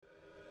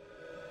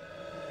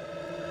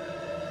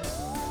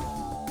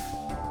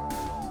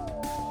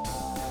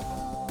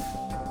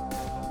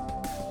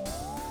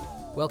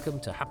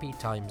Welcome to Happy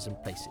Times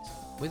and Places,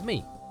 with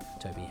me,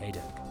 Toby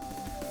Haydock.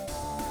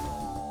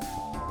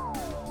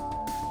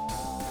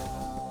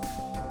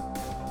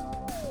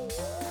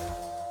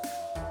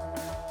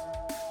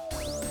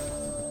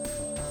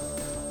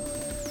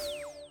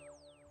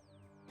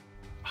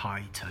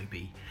 Hi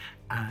Toby,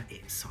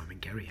 it's Simon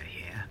Guerrier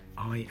here.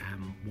 I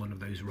am one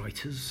of those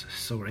writers,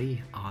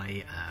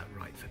 I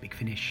write for Big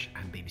Finish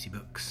and BBC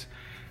Books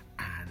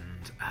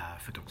and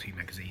for Doctor Who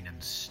magazine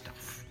and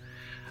stuff.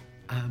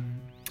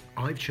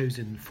 I've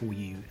chosen for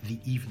you The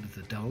Evil of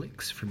the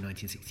Daleks from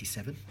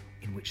 1967,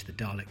 in which the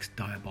Daleks'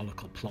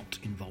 diabolical plot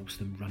involves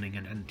them running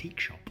an antique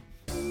shop.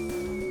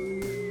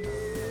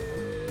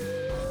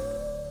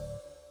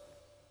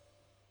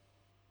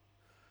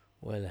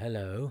 Well,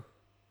 hello.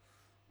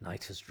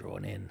 Night has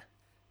drawn in,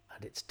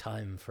 and it's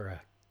time for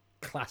a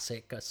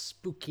classic, a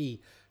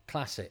spooky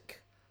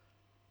classic.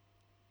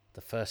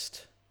 The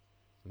first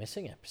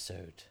missing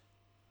episode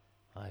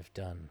I've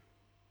done.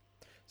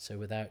 So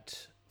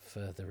without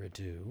further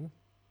ado,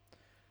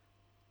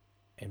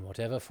 in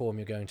whatever form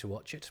you're going to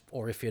watch it,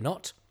 or if you're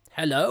not,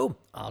 hello,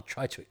 I'll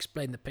try to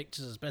explain the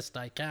pictures as best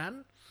I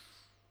can.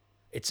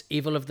 It's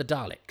Evil of the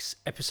Daleks,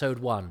 episode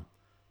 1.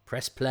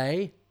 Press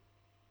play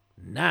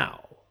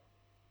now.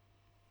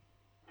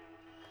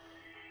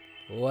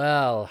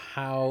 Well,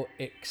 how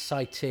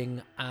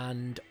exciting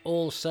and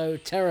also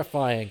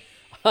terrifying.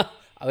 I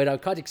mean, I'm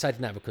quite excited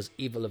now because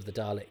Evil of the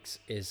Daleks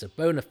is a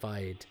bona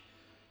fide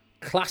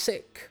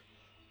classic.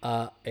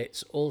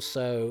 It's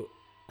also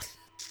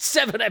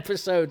 7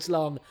 episodes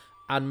long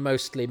and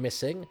mostly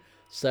missing.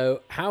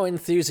 So how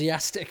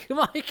enthusiastic am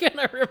I going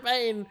to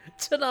remain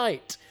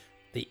tonight?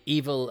 The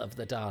Evil of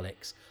the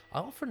Daleks. I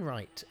often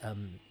write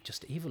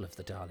just Evil of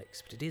the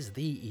Daleks, but it is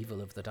The Evil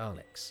of the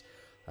Daleks.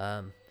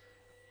 I'm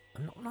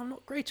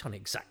not great on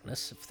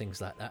exactness of things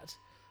like that.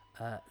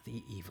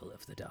 The Evil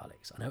of the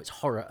Daleks. I know it's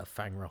Horror of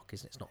Fang Rock,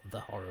 isn't it? It's not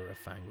The Horror of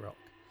Fang Rock.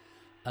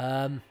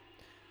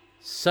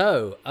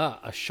 So,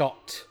 a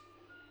shot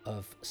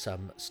of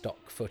some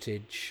stock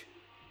footage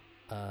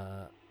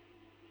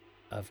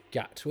of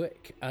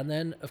Gatwick. And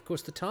then, of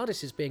course, the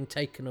TARDIS is being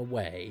taken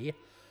away.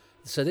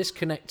 So this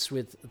connects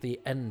with the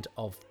end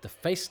of The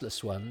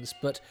Faceless Ones.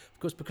 But, of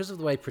course, because of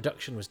the way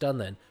production was done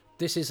then,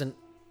 this isn't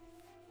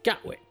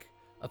Gatwick.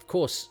 Of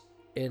course,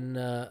 in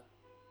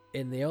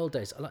the old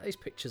days, I like these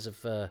pictures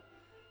of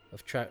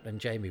Troughton and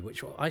Jamie,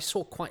 which I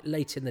saw quite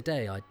late in the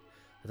day. Are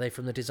they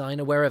from the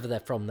designer? Wherever they're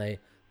from, they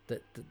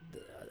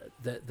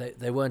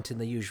weren't in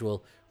the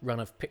usual run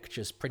of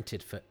pictures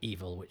printed for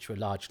Evil, which were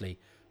largely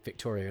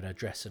Victoria in her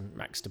dress and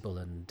Maxtable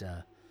and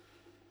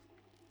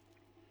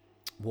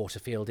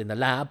Waterfield in the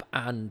lab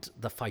and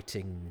the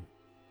fighting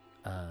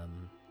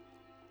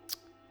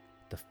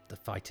the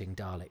fighting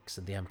Daleks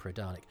and the Emperor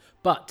Dalek.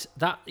 But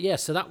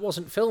so that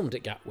wasn't filmed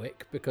at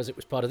Gatwick because it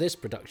was part of this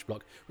production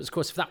block. But of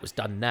course, if that was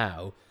done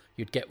now,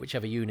 you'd get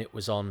whichever unit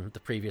was on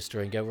the previous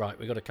story and go, right,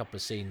 we've got a couple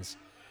of scenes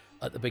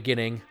at the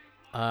beginning.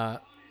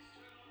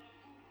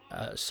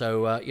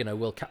 So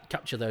we'll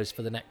capture those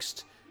for the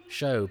next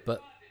show.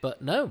 But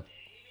no.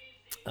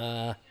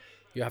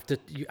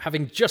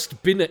 Having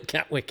just been at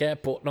Gatwick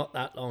Airport not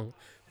that long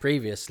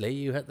previously,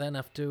 you then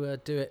have to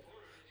do it.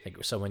 I think it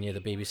was somewhere near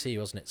the BBC,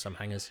 wasn't it? Some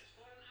hangars.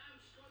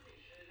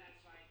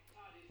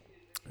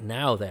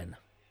 Now then,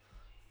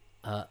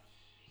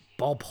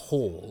 Bob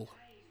Hall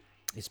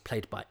is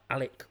played by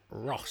Alec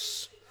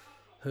Ross,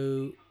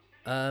 who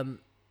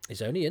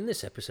is only in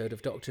this episode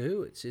of Doctor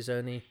Who. It's his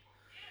only...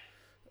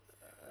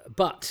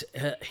 But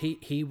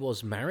he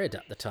was married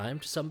at the time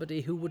to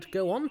somebody who would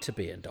go on to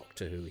be in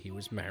Doctor Who. He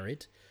was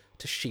married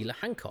to Sheila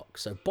Hancock.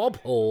 So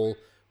Bob Hall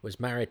was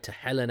married to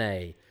Helen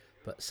A.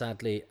 But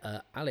sadly,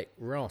 Alec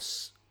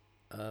Ross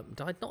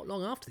died not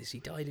long after this. He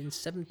died in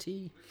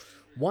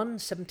 71,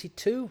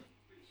 72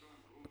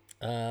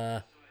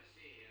 of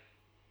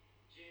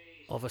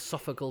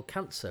esophageal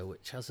cancer,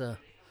 which has a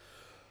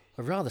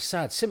rather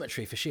sad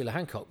symmetry for Sheila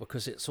Hancock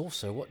because it's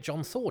also what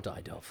John Thaw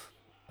died of.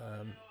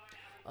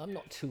 I'm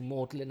not too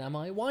maudlin, am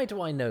I? Why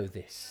do I know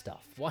this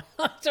stuff? Why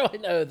do I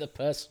know the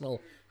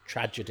personal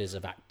tragedies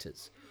of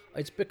actors?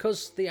 It's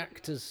because the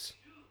actors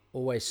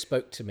always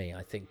spoke to me.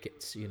 I think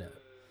it's,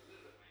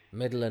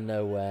 middle of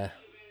nowhere.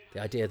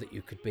 The idea that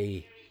you could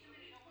be,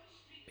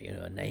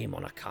 a name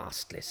on a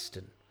cast list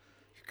and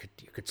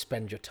you could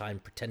spend your time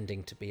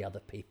pretending to be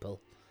other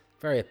people.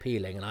 Very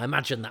appealing, and I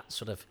imagine that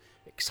sort of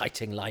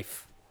exciting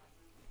life.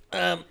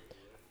 And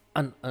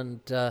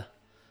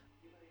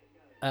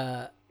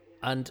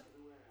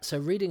so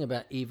reading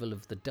about Evil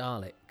of the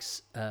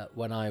Daleks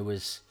when I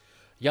was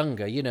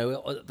younger,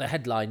 the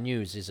headline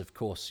news is, of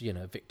course,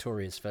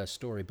 Victoria's first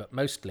story, but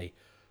mostly,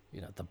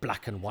 the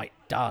black and white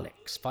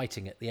Daleks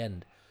fighting at the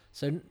end.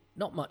 So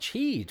not much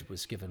heed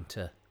was given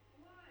to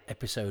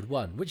episode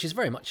 1, which is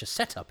very much a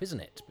setup, isn't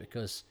it?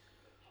 Because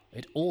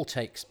it all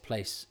takes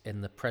place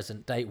in the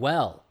present day.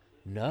 Well,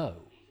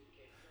 no.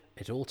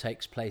 It all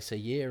takes place a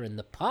year in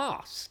the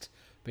past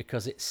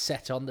because it's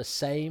set on the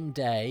same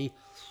day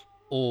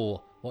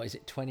or what is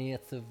it,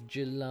 20th of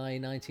July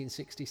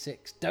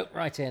 1966? Don't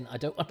write in. I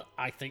don't want.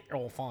 I think you're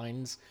all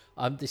fines.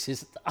 This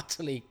is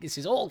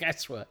all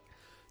guesswork.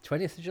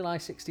 20th of July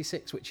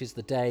 66, which is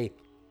the day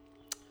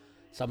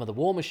Some of the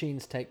War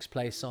Machines takes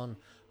place on,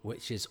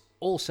 which is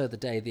also the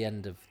day the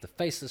end of the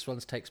Faceless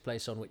Ones takes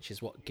place on, which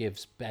is what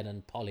gives Ben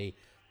and Polly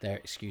their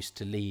excuse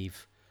to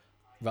leave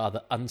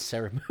rather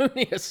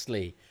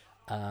unceremoniously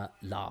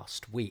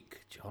last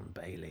week. John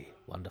Bailey,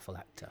 wonderful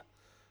actor.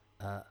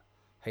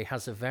 He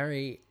has a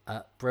very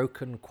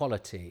broken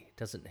quality,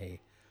 doesn't he?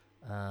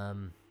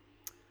 And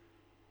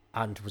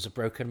was a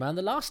broken man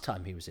the last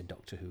time he was in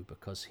Doctor Who,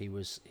 because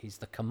he's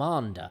the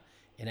commander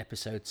in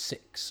episode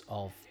 6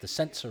 of The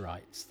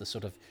Sensorites, the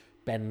sort of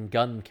Ben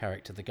Gunn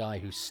character, the guy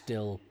who's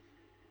still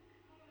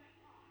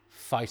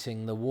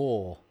fighting the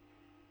war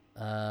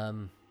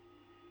in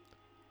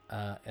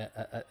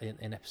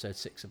episode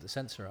 6 of The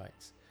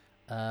Sensorites.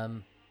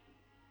 And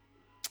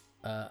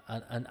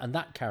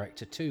that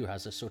character too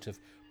has a sort of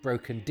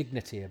broken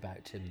dignity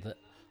about him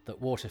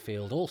that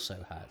Waterfield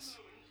also has.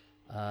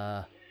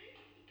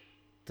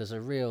 There's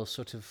a real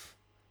sort of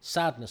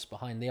sadness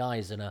behind the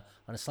eyes and a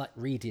slight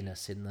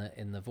reediness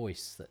in the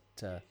voice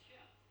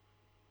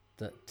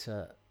that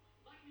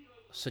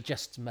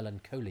suggests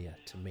melancholia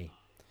to me.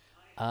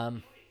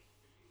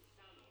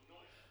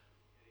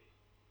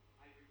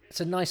 It's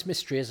a nice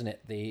mystery, isn't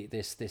it?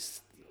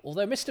 This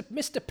although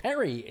Mr.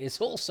 Perry is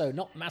also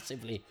not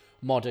massively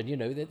modern,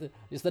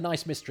 it's the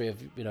nice mystery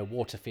of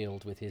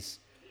Waterfield with his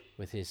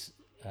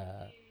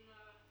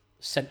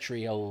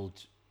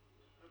century-old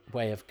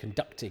way of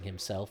conducting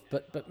himself,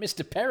 but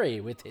Mr. Perry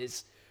with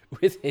his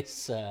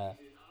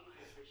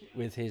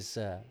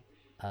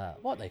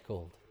what they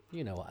called,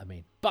 you know what I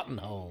mean,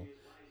 buttonhole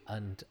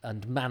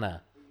and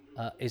manner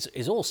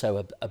is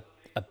also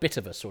a bit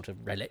of a sort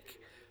of relic.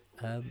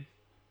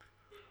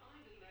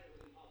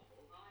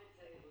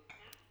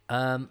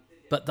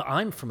 But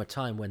I'm from a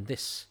time when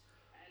see,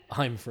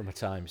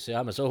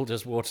 I'm as old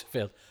as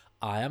Waterfield.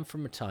 I am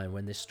from a time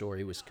when this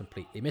story was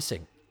completely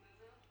missing.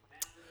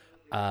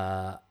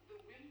 And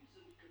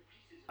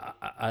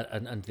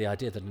the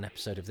idea that an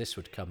episode of this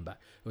would come back,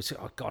 it was,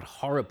 oh God,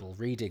 horrible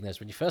reading this.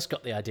 When you first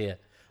got the idea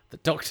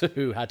that Doctor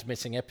Who had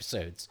missing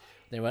episodes,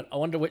 they went, I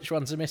wonder which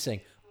ones are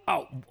missing.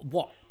 Oh,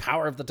 what?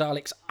 Power of the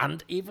Daleks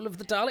and Evil of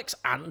the Daleks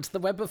and the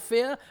Web of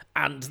Fear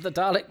and the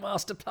Dalek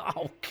Master Plan.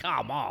 Oh,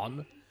 come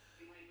on.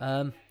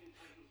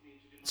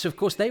 So, of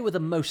course, they were the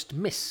most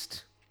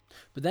missed.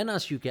 But then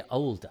as you get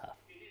older,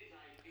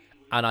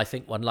 and I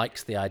think one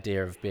likes the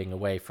idea of being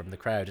away from the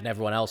crowd, and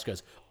everyone else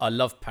goes, I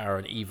love Power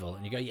and Evil.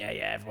 And you go, yeah,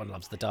 everyone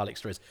loves the Dalek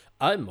stories.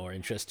 I'm more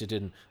interested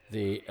in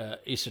the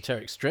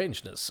esoteric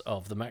strangeness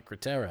of the Macra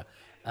Terror.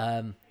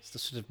 It's the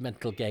sort of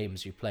mental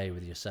games you play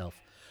with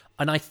yourself.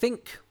 And I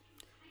think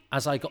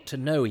as I got to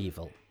know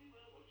Evil,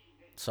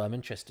 so I'm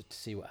interested to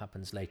see what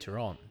happens later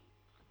on,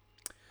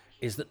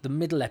 is that the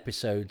middle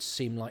episodes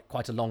seem like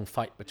quite a long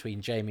fight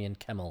between Jamie and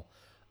Kemmel.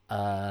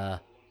 And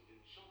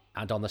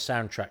on the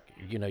soundtrack,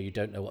 you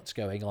don't know what's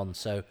going on.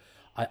 So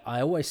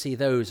I always see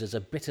those as a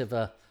bit of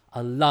a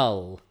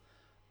lull.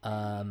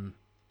 And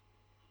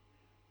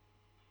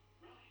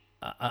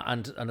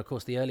of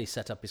course, the early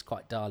setup is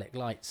quite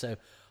Dalek-light. So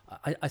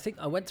I think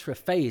I went through a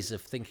phase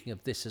of thinking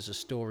of this as a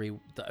story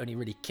that only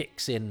really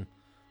kicks in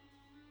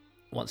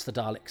once the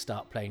Daleks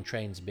start playing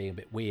trains and being a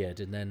bit weird.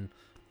 And then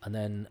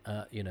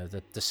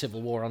the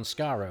Civil War on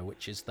Skaro,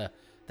 which is the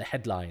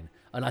headline.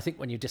 And I think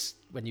when you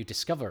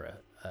discover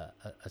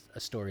a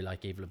story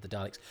like Evil of the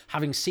Daleks,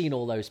 having seen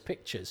all those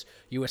pictures,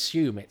 you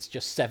assume it's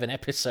just 7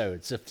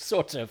 episodes of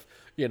sort of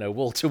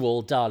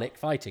wall-to-wall Dalek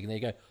fighting, and you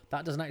go,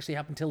 that doesn't actually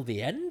happen till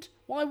the end.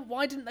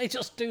 Why didn't they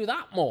just do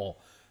that more?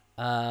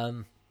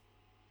 But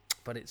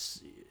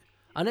it's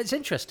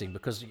interesting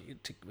because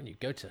when you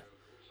go to,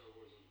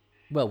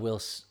 well,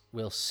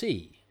 we'll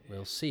see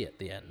at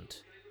the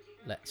end.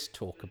 Let's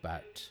talk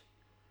about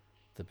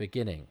the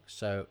beginning.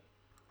 So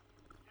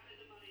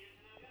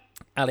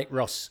Alec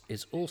Ross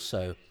is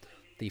also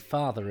the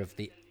father of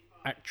the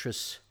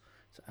actress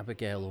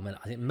Abigail, or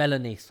I think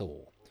Melanie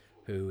Thor,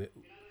 who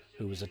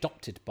was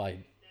adopted by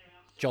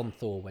John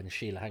Thor when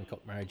Sheila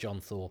Hancock married John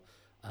Thor.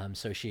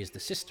 So she is the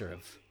sister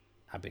of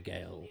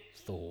Abigail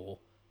Thor,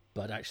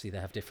 but actually they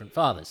have different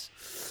fathers.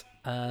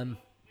 And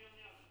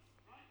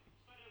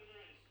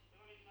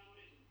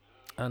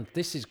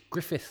this is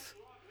Griffith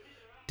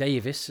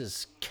Davis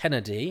as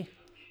Kennedy,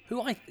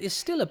 who is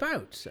still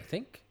about, I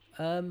think.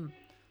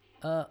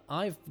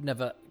 I've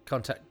never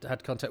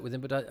had contact with him,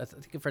 but I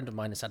think a friend of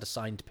mine has had a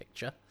signed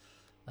picture.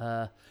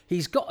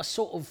 He's got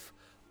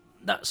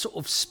that sort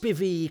of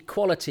spivvy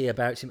quality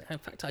about him. In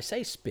fact, I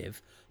say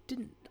spiv.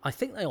 I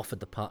think they offered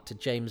the part to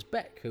James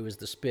Beck, who was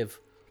the spiv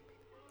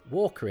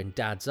Walker in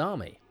Dad's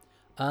Army.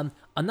 And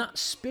that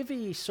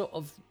spivvy sort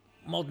of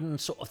modern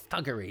sort of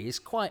thuggery is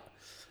quite...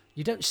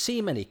 You don't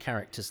see many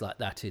characters like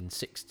that in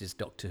 60s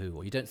Doctor Who,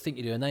 or you don't think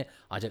you do, and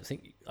I don't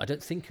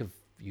think of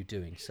you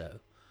doing so.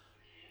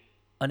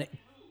 And it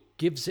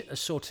gives it a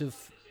sort of...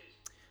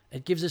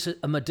 It gives us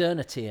a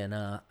modernity and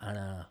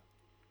a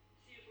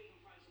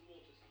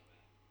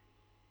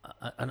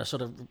and a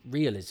sort of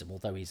realism,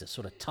 although he's a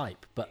sort of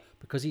type, but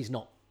because he's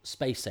not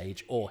space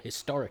age or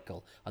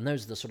historical, and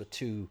those are the sort of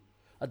two,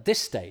 at this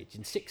stage,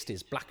 in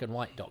 60s, black and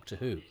white Doctor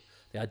Who,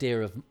 the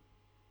idea of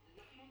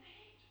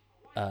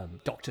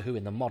Doctor Who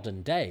in the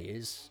modern day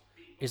is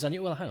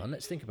unusual. Well, hang on,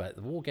 let's think about it.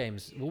 The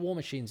War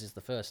Machines is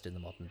the first in the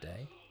modern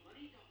day.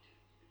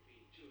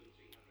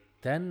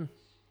 Then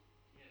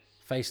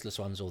Faceless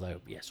Ones,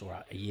 although, yes, all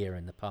right, a year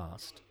in the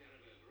past.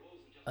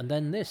 And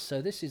then this.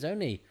 So this is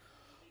only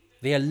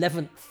the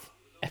 11th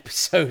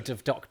episode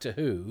of Doctor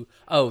Who.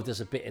 Oh,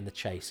 there's a bit in The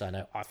Chase, I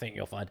know. I think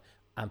you'll find,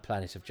 and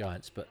Planet of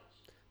Giants, but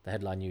the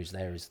headline news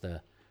there is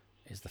the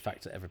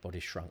fact that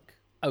everybody's shrunk.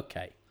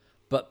 Okay.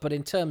 But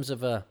in terms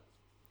of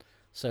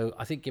so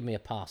I think give me a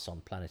pass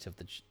on Planet of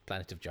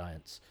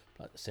Giants.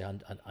 See,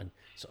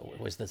 so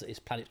it's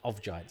Planet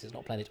of Giants. It's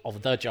not Planet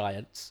of the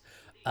Giants.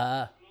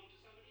 I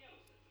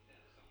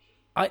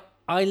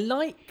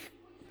like.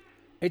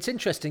 It's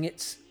interesting.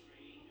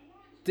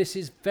 This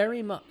is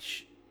very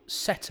much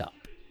set up.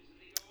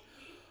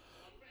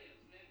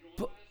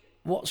 But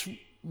what's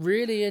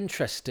really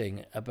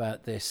interesting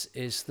about this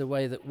is the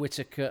way that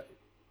Whittaker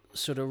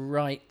sort of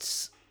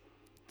writes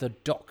the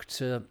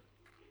Doctor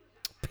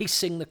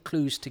piecing the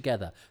clues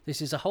together. This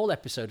is a whole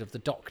episode of the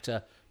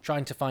Doctor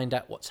trying to find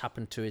out what's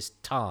happened to his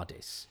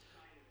TARDIS.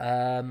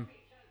 And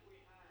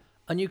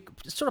you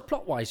sort of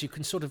plot-wise, you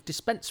can sort of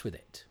dispense with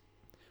it.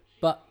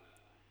 But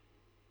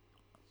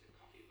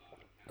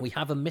we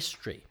have a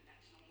mystery.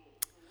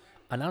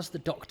 And as the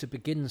Doctor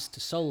begins to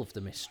solve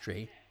the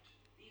mystery,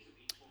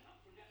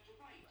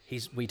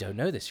 we don't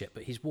know this yet,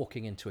 but he's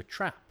walking into a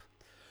trap.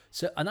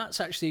 So, and that's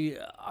actually,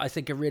 I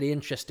think, a really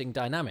interesting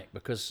dynamic,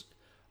 because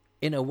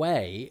in a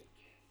way,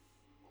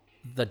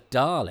 the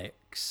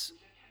Daleks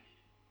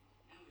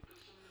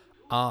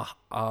are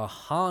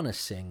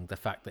harnessing the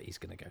fact that he's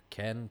going to go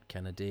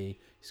Kennedy,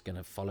 he's going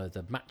to follow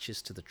the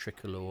matches to the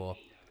Tricolor.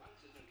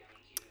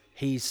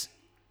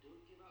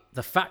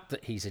 The fact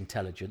that he's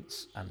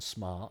intelligent and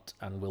smart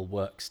and will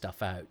work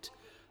stuff out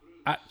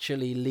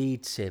actually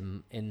leads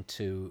him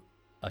into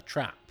a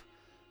trap.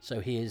 So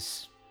he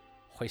is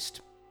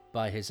hoisted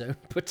by his own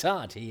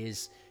petard. He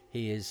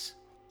is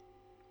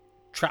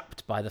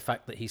trapped by the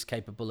fact that he's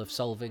capable of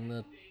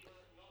solving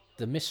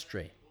the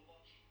mystery.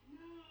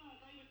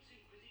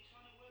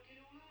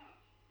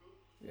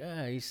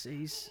 Yeah,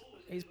 he's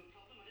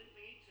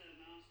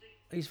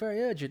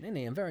very urgent, isn't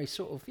he? And very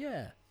sort of,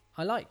 yeah.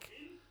 I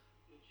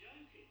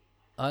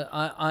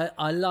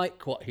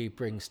like what he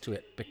brings to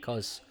it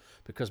because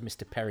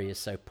Mr. Perry is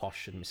so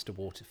posh and Mr.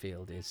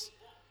 Waterfield is,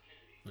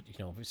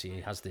 obviously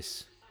he has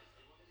this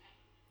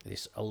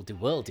oldie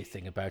worldy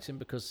thing about him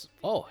because,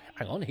 oh,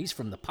 hang on, he's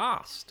from the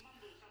past.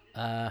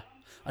 And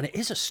it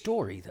is a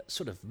story that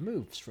sort of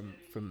moves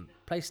from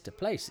place to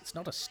place. It's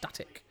not a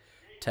static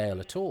tale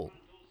at all.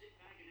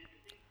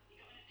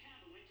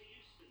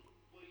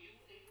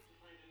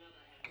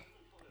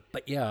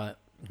 But yeah,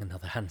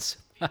 another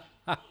handsome.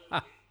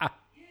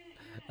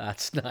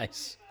 That's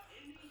nice.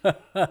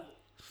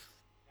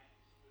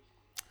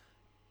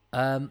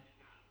 And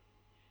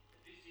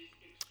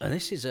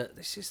this is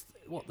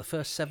what, the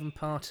first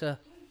 7-parter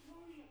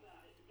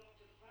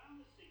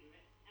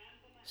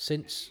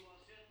since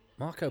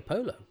Marco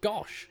Polo.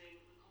 Gosh.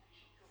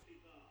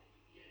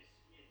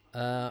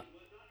 So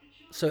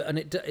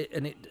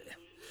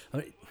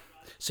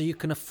you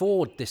can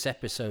afford this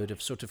episode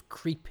of sort of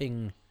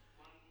creeping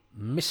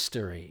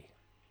mystery.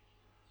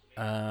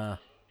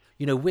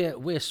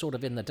 We're sort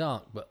of in the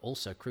dark, but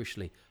also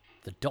crucially,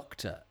 the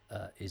Doctor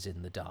is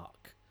in the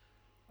dark.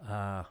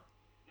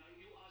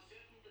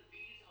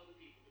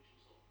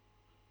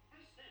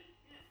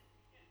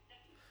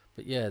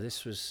 But yeah,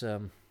 this was.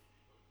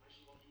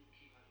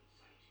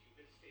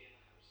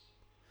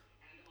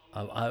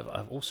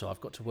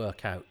 I've got to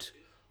work out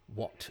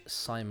what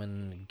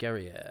Simon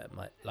Guerrier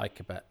might like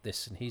about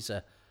this, and he's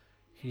a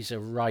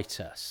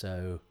writer,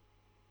 so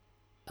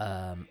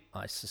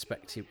I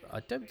suspect I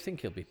don't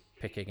think he'll be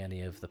picking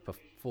any of the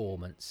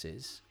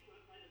performances.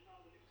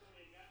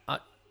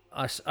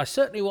 I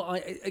certainly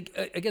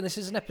again, this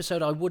is an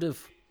episode I would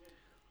have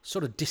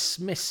sort of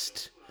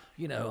dismissed.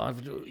 When I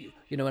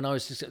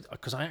was just,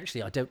 because I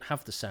don't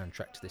have the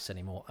soundtrack to this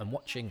anymore. I'm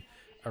watching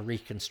a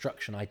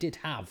reconstruction. I did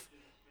have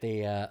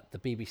the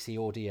BBC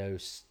Audio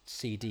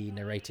CD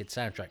narrated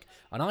soundtrack,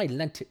 and I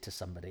lent it to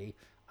somebody,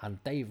 and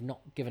they've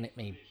not given it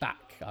me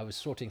back. I was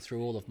sorting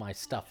through all of my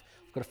stuff.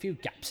 I've got a few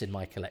gaps in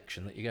my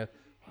collection that you go,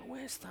 well,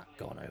 where's that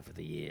gone over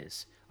the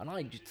years? And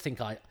I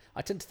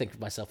tend to think of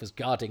myself as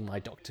guarding my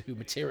Doctor Who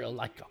material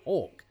like a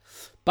hawk.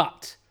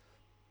 But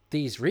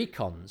these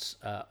recons,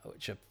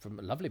 which are from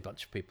a lovely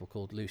bunch of people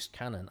called Loose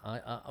Cannon, I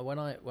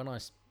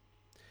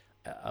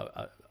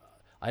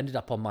ended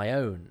up on my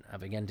own,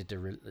 having ended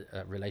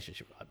a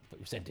relationship. It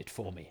was ended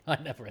for me.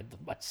 I never ended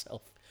them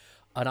myself.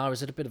 And I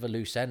was at a bit of a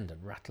loose end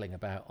and rattling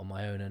about on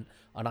my own,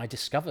 and I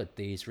discovered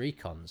these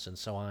recons, and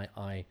so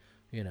I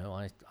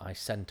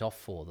sent off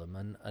for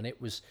them, and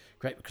it was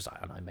great because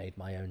I made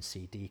my own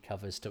CD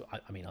covers.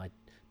 I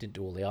didn't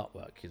do all the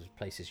artwork. There's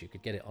places you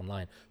could get it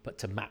online, but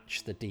to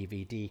match the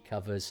DVD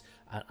covers,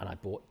 and I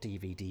bought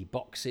DVD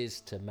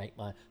boxes to make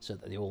so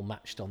that they all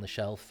matched on the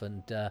shelf,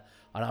 and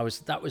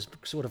that was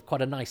sort of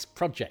quite a nice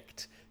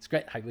project. It's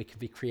great how we can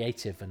be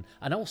creative,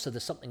 and also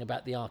there's something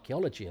about the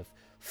archaeology of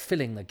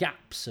filling the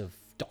gaps of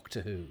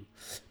Doctor Who,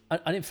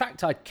 and in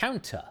fact I'd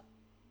counter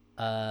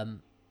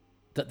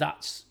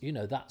that's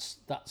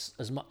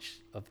as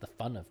much of the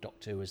fun of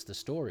Doctor Who as the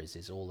stories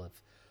is all of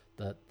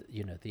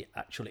the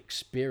actual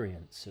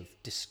experience of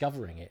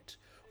discovering it,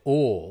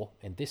 or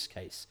in this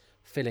case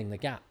filling the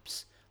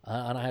gaps.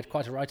 And I had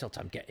quite a right old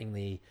time getting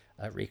the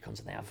recons,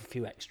 and they have a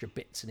few extra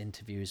bits and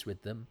interviews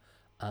with them,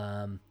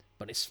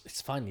 but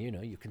it's fun.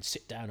 You can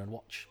sit down and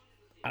watch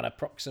an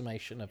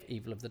approximation of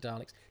Evil of the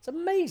Daleks. It's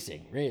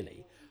amazing,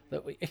 really,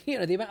 that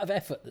the amount of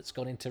effort that's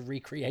gone into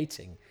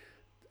recreating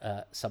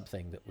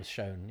something that was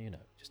shown,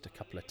 just a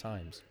couple of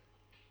times.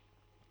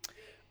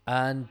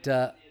 And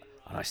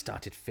I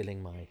started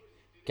filling my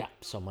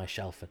gaps on my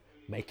shelf and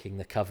making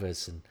the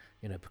covers, and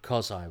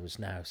because I was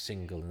now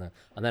single,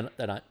 and then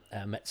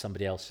I met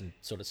somebody else and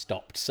sort of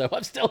stopped. So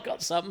I've still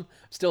got some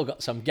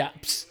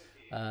gaps.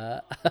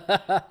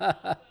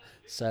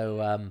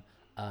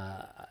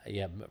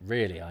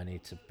 Really, I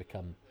need to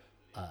become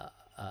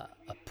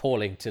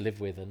appalling to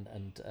live with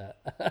and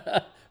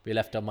be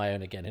left on my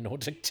own again in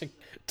order to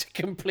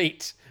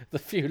complete the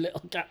few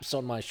little gaps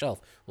on my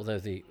shelf. Although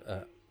the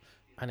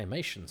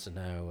animations are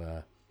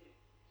now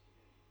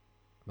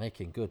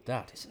making good.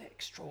 That isn't it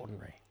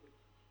extraordinary?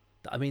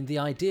 I mean, the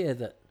idea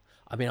that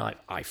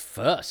I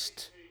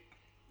first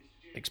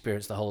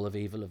experienced the whole of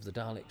Evil of the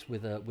Daleks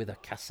with a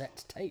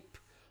cassette tape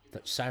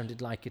that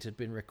sounded like it had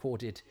been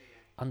recorded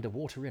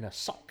underwater in a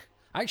sock.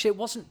 Actually,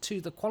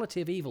 the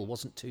quality of Evil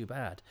wasn't too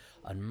bad.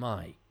 And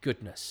my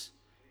goodness,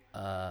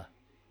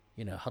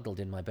 huddled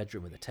in my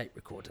bedroom with a tape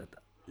recorder,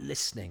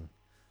 listening,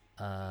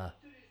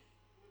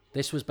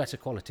 this was better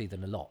quality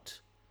than a lot.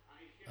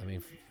 I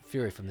mean,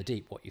 Fury from the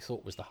Deep, what you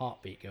thought was the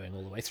heartbeat going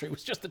all the way through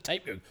was just the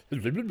tape going.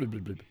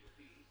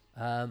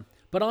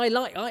 But I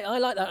like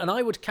that, and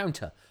I would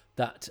counter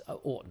that,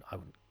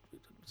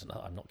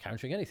 I'm not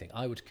countering anything.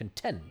 I would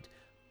contend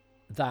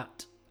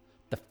that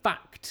the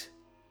fact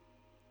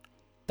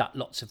that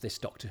lots of this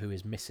Doctor Who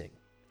is missing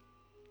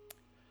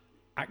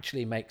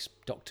actually makes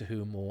Doctor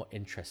Who more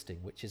interesting,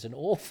 which is an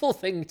awful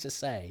thing to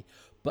say,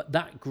 but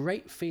that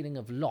great feeling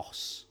of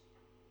loss,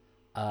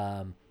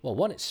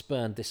 one, it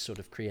spurned this sort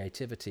of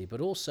creativity, but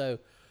also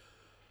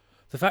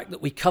the fact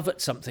that we covet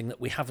something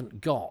that we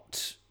haven't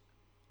got.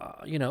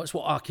 It's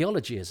what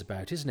archaeology is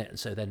about, isn't it? And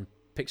so then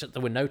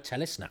there were no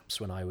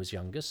telesnaps when I was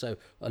younger, so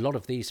a lot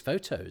of these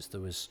photos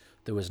there was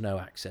no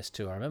access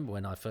to. I remember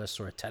when I first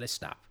saw a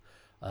telesnap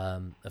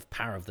of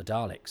Power of the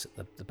Daleks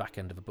at the back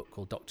end of a book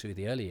called Doctor Who: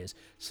 The Early Years.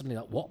 Suddenly,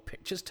 like, what,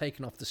 pictures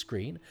taken off the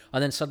screen?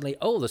 And then suddenly,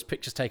 there's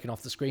pictures taken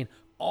off the screen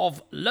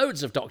of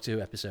loads of Doctor Who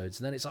episodes.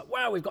 And then it's like,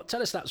 wow, we've got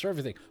telesnaps for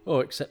everything.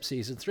 Except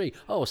season 3.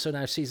 So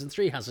now season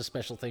 3 has a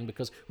special thing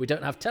because we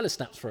don't have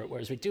telesnaps for it,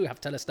 whereas we do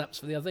have telesnaps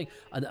for the other thing.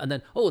 And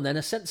then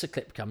a sensor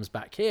clip comes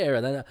back here,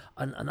 and then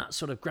and that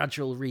sort of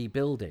gradual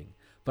rebuilding.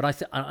 But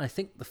I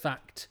think the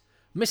fact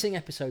missing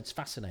episodes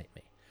fascinate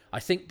me. I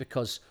think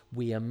because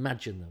we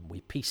imagine them, we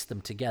piece them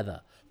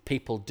together.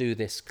 People do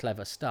this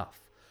clever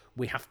stuff.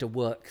 We have to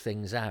work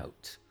things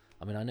out.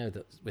 I mean, I know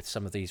that with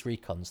some of these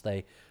recons,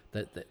 they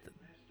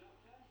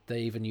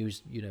even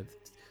use,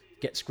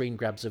 get screen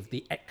grabs of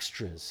the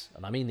extras.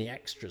 And I mean the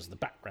extras, the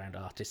background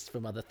artists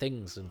from other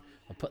things, and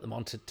put them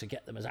on to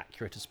get them as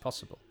accurate as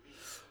possible.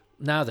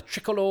 Now, the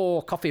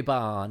Tricolor Coffee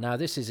Bar. Now,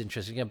 this is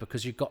interesting again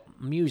because you've got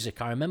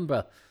music. I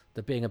remember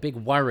there being a big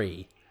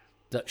worry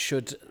that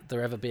should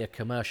there ever be a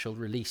commercial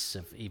release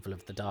of Evil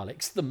of the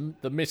Daleks,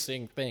 the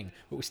missing thing.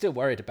 But we're still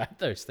worried about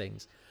those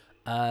things.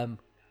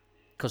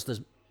 Because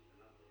there's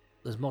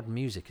modern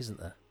music, isn't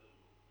there?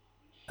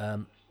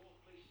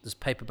 There's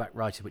paperback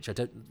writing, which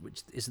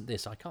isn't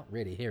this. I can't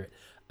really hear it.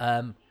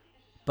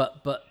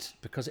 But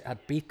because it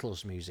had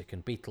Beatles music,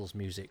 and Beatles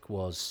music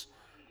was,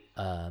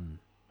 a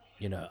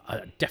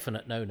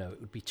definite no-no.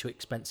 It would be too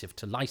expensive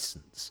to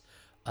license.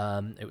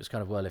 It was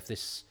kind of, well, if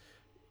this...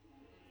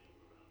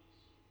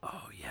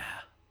 Oh,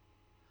 yeah.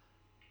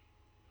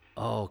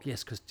 Oh,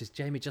 yes, because did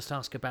Jamie just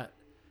ask about,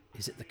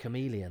 is it the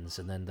Chameleons?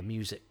 And then the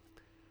music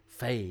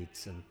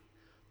fades, and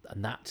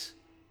that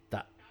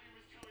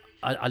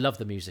I love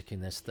the music in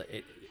this.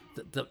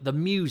 The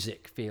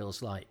music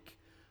feels like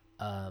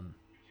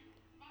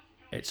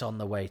it's on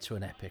the way to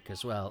an epic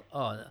as well.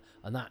 Oh,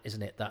 and that,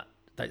 isn't it? That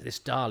this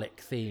Dalek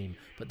theme,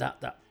 but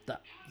that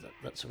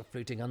sort of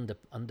fluting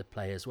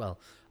underplay as well.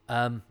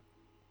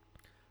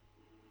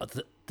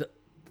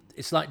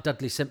 It's like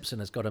Dudley Simpson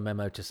has got a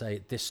memo to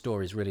say this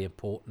story is really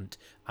important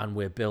and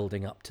we're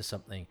building up to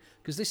something.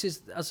 Because this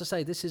is, as I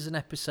say, this is an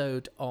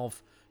episode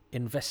of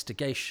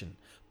investigation,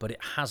 but it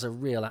has a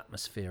real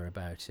atmosphere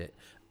about it,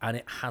 and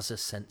it has a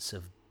sense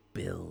of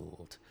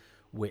build,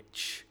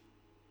 which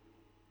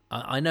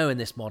I know in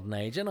this modern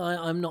age, and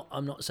I'm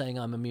not saying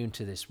I'm immune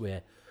to this.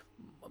 We're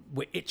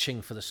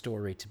itching for the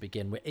story to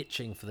begin. We're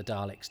itching for the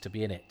Daleks to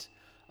be in it.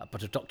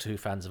 But of Doctor Who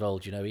fans of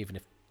old, even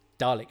if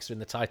Daleks are in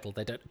the title,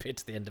 they don't appear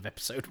to the end of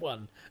episode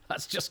 1.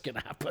 That's just going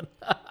to happen.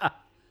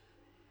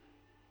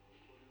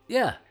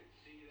 Yeah.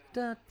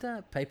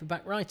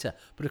 Paperback writer.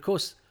 But of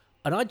course,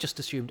 and I just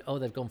assumed,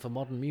 they've gone for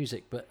modern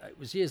music, but it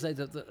was years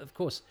later that, of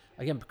course,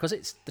 again, because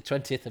it's the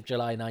 20th of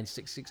July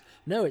 1966,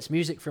 no, it's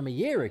music from a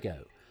year ago.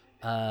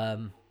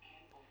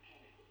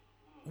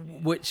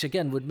 Which,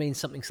 again, would mean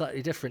something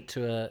slightly different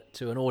to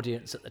an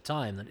audience at the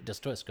time than it does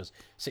to us, because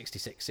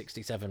 66,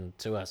 67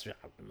 to us,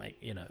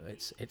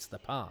 it's the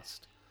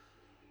past.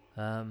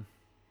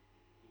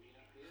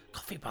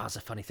 Coffee bar's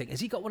a funny thing.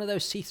 Has he got one of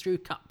those see-through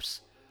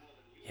cups?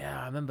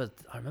 Yeah, I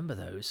remember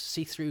those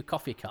see-through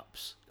coffee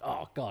cups.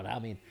 Oh God, I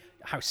mean,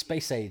 how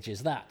space age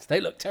is that?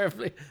 They look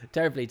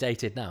terribly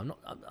dated now.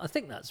 I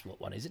think that's what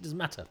one is. It doesn't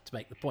matter to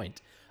make the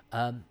point,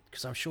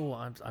 because I'm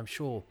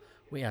sure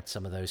we had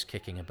some of those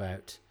kicking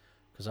about,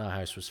 because our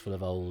house was full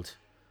of old.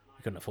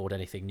 We couldn't afford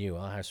anything new.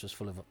 Our house was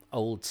full of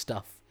old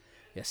stuff.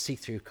 Yeah,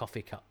 see-through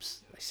coffee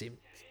cups. They seem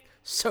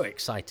so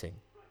exciting.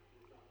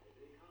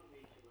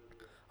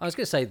 I was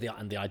going to say the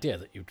idea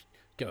that you'd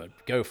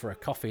go for a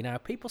coffee now.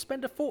 People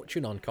spend a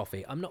fortune on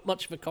coffee. I'm not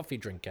much of a coffee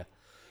drinker,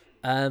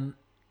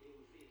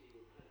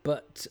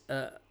 but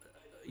I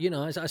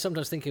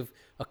sometimes think of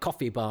a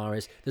coffee bar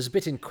as there's a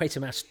bit in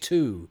Quatermass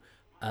 2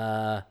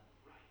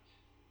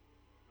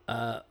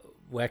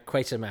 where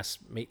Quatermass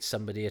meets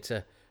somebody at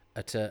a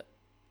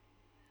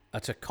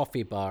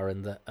coffee bar,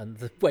 and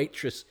the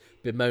waitress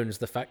bemoans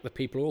the fact that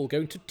people are all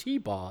going to tea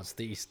bars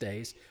these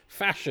days.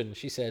 Fashion,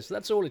 she says.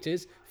 That's all it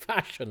is.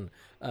 Fashion.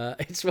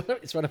 It's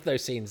one of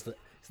those scenes that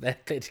they're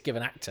clear to give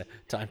an actor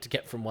time to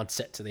get from one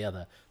set to the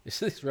other.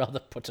 This is rather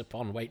put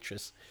upon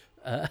waitress.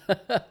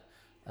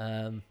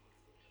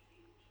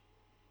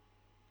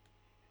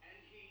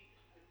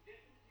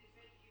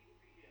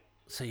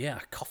 So yeah,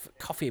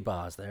 coffee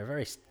bars. They're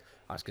very.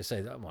 I was going to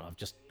say that. Well, I've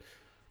just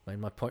made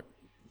my point.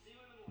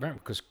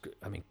 Because,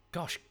 I mean,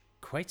 gosh,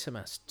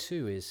 Quatermass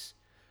 2 is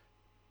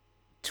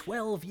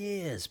 12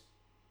 years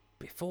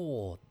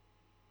before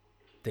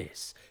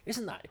this.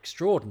 Isn't that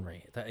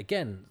extraordinary? That,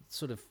 again,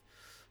 sort of,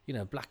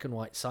 black and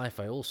white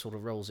sci-fi all sort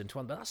of rolls into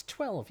one. But that's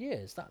 12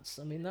 years. That's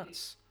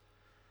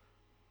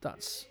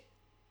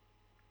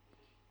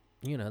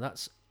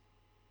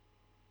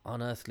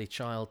Unearthly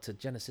Child to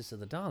Genesis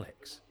of the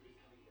Daleks.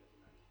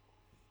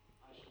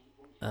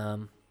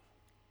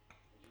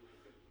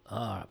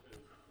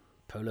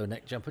 Polo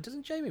neck jumper.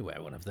 Doesn't Jamie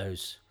wear one of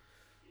those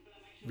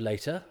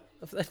later?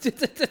 Was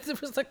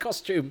the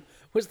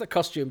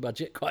costume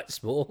budget quite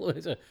small?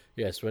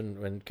 Yes,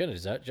 when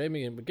Kennedy's out,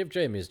 give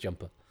Jamie his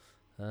jumper.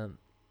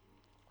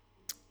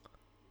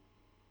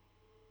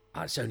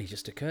 It's only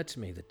just occurred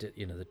to me that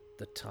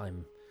the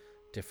time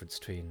difference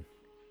between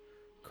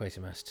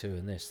Quatermass 2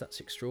 and this. That's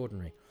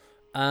extraordinary.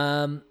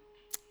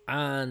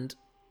 And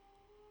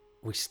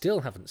we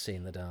still haven't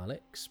seen the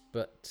Daleks,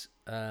 but.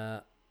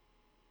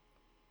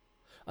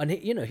 And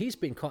he's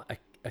been quite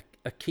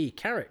a key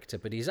character,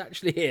 but he's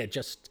actually here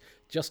just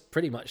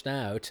pretty much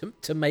now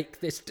to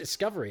make this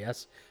discovery,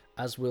 as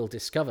we'll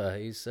discover.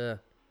 He's not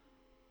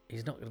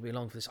going to be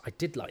long for this. I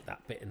did like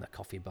that bit in the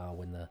coffee bar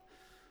when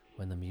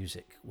the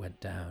music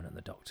went down and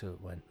the Doctor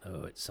went,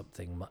 "Oh, it's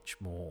something much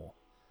more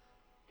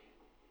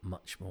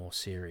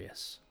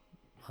serious."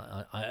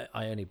 I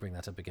only bring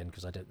that up again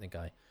because I don't think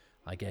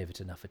I gave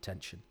it enough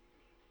attention.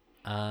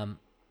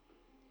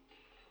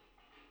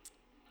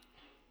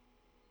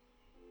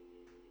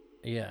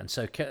 Yeah, and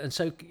so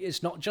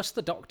it's not just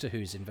the Doctor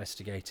who's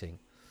investigating.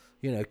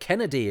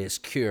 Kennedy is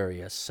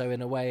curious. So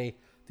in a way,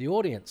 the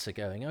audience are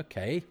going,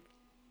 okay.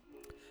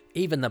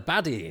 Even the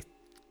baddie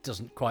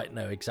doesn't quite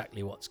know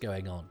exactly what's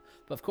going on,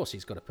 but of course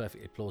he's got a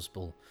perfectly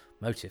plausible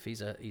motive.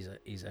 He's a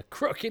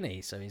crook, isn't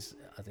he? So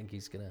I think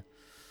he's gonna.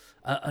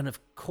 And of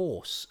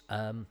course,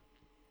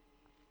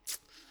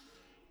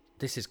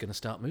 this is going to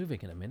start moving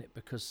in a minute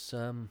because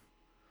the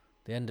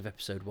end of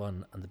episode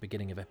 1 and the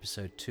beginning of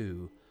episode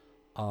 2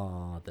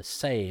 are the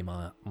same.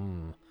 I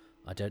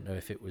don't know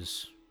if it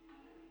was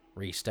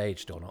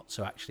restaged or not.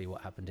 So actually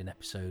what happened in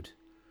episode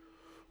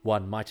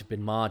 1 might have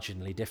been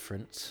marginally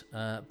different.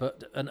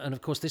 But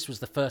of course this was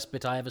the first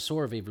bit I ever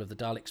saw of Evil of the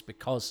Daleks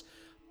because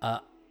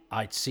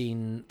I'd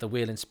seen the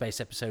Wheel in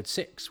Space episode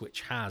 6,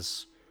 which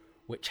has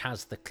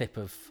the clip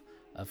of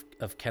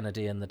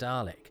Kennedy and the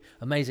Dalek.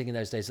 Amazing in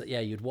those days that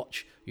you'd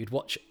watch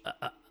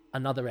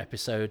another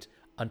episode,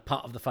 and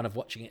part of the fun of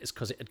watching it is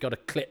because it had got a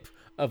clip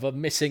of a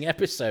missing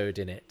episode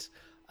in it.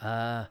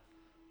 And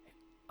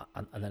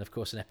then, of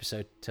course, an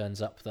episode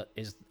turns up that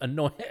is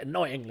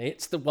annoyingly,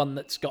 it's the one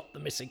that's got the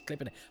missing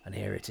clip in it. And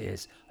here it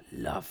is. I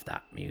love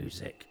that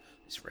music.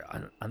 It's real,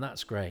 and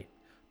that's great.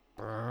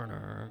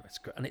 It's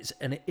great.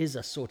 And it is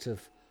a sort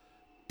of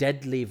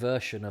deadly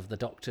version of the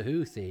Doctor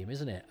Who theme,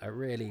 isn't it? A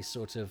really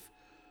sort of,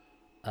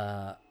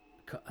 and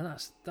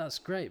that's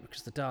great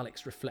because the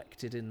Dalek's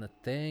reflected in the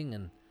thing,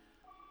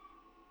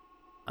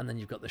 and then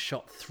you've got the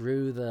shot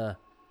through the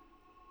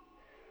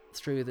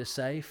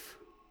safe.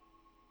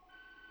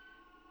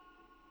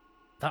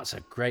 That's a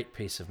great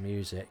piece of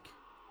music.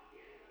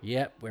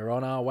 Yep, we're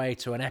on our way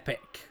to an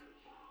epic.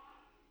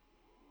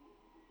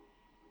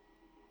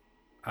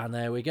 And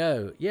there we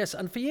go. Yes,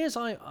 and for years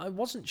I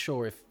wasn't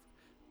sure if...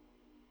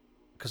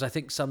 Because I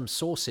think some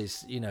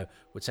sources,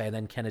 would say, and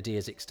then Kennedy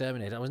is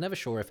exterminated. I was never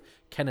sure if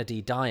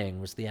Kennedy dying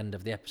was the end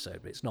of the episode,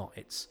 but it's not.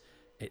 It's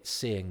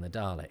seeing the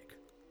Dalek.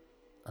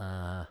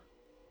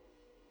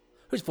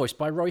 Who's voiced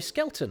by Roy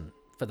Skelton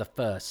for the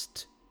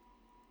first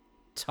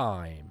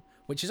time,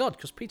 which is odd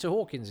because Peter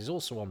Hawkins is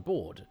also on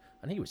board,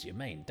 and he was your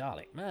main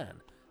Dalek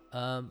man.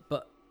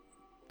 But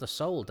the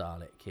sole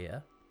Dalek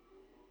here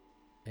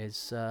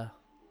is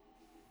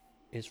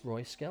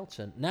Roy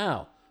Skelton.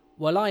 Now,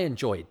 well, I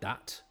enjoyed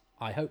that.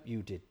 I hope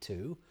you did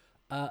too.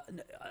 I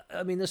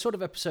mean, the sort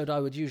of episode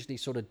I would usually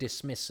sort of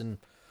dismiss and,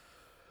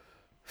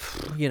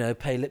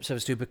 pay lip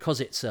service to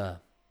because it's a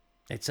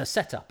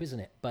setup, isn't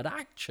it? But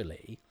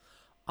actually,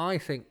 I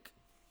think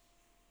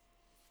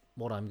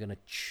what I'm going to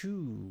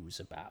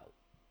choose about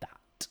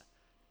that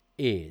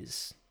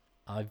is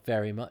I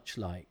very much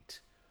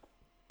liked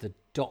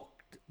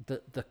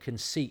the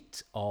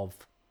conceit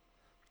of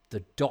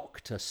the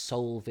Doctor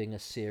solving a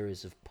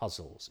series of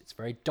puzzles. It's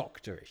very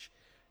doctorish.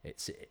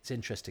 It's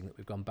interesting that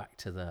we've gone back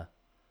to the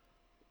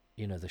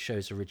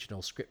show's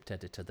original script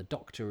editor. The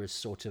Doctor is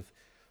sort of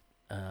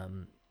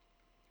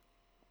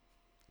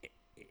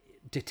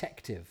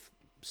detective,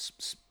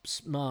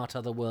 smart,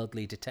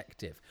 otherworldly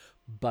detective.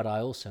 But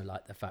I also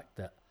like the fact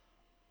that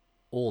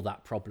all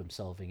that problem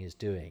solving is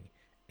doing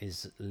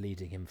is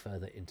leading him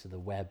further into the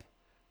web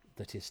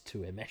that is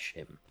to enmesh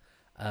him.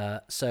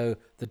 So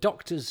the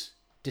Doctor's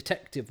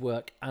detective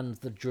work and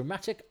the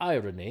dramatic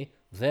irony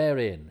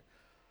therein.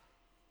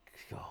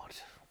 God.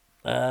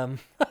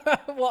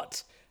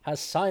 What has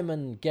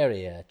Simon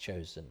Guerrier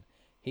chosen?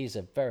 He's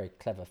a very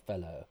clever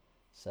fellow,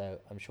 so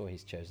I'm sure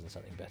he's chosen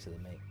something better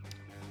than me.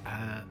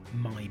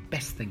 My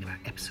best thing about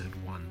episode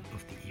 1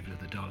 of The Evil of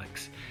the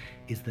Daleks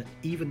is that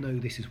even though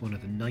this is one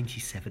of the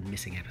 97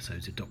 missing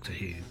episodes of Doctor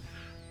Who,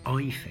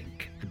 I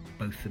think that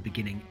both the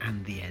beginning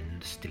and the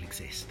end still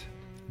exist.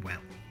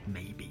 Well,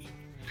 maybe.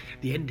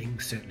 The ending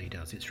certainly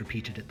does. It's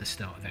repeated at the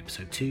start of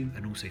episode 2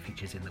 and also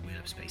features in the Wheel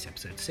of Space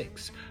episode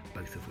 6,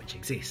 both of which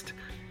exist.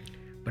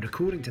 But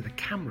according to the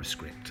camera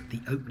script,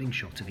 the opening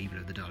shot of Evil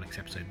of the Daleks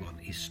episode 1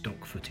 is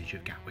stock footage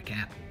of Gatwick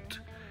Airport,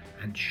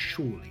 and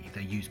surely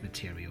they used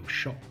material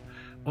shot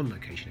on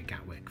location at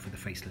Gatwick for the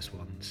Faceless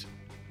Ones,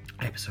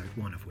 episode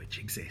 1 of which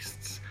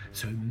exists.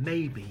 So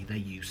maybe they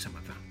used some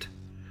of that,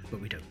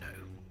 but we don't know.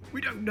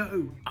 We don't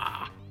know!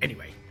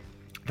 Anyway,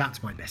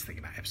 that's my best thing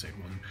about episode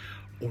 1,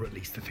 or at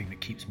least the thing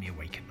that keeps me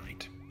awake at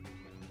night.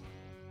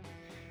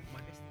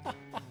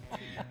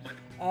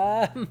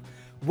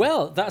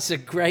 Well, that's a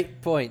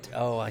great point.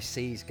 Oh, I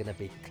see he's going to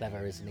be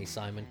clever, isn't he,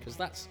 Simon? Because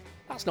that's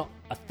not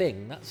a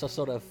thing. That's a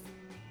sort of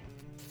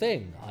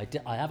thing.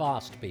 I have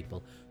asked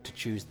people to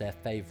choose their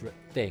favourite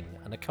thing,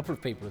 and a couple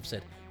of people have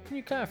said, can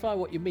you clarify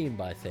what you mean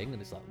by a thing?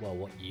 And it's like, well,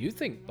 what you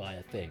think by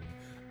a thing.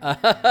 And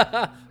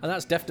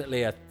that's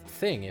definitely a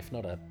thing, if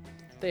not a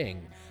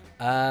thing.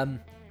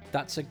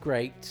 That's a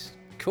great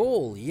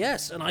call,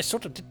 yes. And I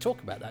sort of did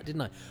talk about that,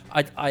 didn't I?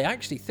 I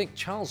actually think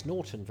Charles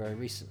Norton very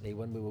recently,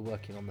 when we were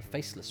working on the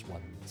Faceless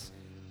Ones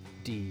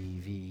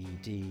DVD,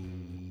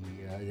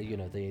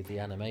 the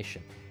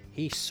animation,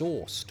 he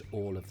sourced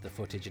all of the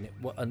footage, and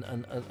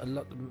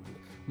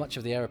much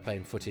of the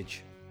aeroplane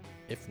footage,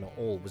 if not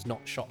all, was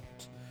not shot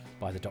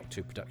by the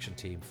Doctor Who production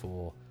team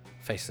for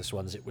Faceless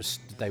Ones.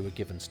 They were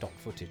given stock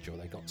footage, or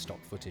they got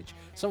stock footage,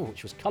 some of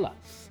which was colour,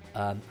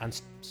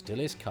 and still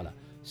is colour.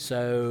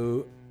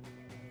 So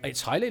it's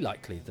highly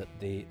likely that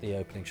the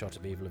opening shot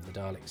of Evil of the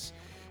Daleks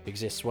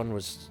exists.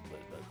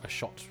 A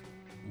shot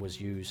was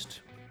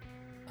used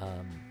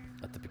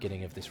at the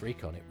beginning of this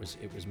recon.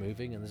 It was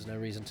moving, and there's no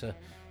reason to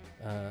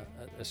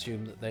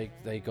assume that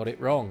they got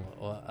it wrong,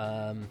 or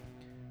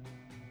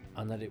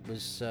and that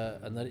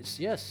it's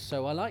yes.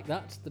 So I like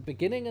that. The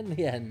beginning and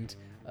the end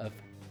of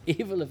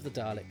Evil of the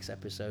Daleks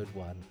episode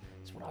 1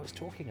 is what I was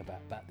talking about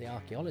the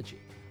archaeology.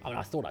 I mean,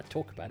 I thought I'd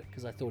talk about it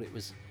because I thought it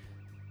was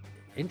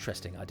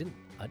interesting. I didn't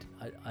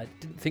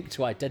think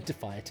to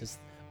identify it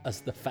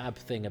as the fab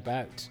thing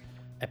about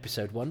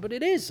episode 1, but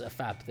it is a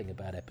fab thing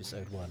about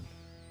episode 1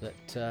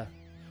 that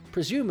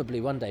presumably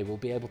one day we'll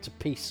be able to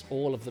piece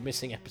all of the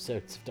missing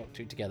episodes of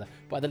Doctor Who together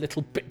by the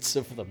little bits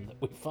of them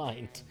that we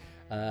find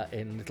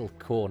in little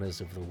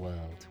corners of the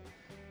world.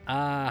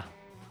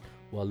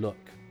 Well, look,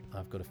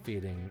 I've got a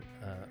feeling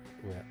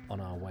we're on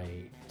our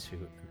way to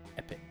an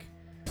epic.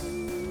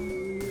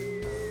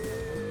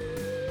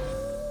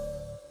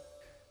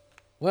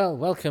 Well,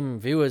 welcome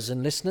viewers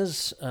and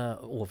listeners,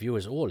 or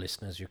viewers or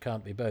listeners, you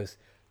can't be both.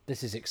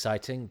 This is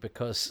exciting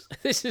because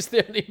these are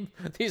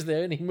the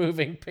only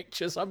moving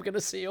pictures I'm going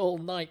to see all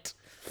night.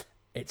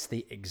 It's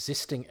the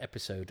existing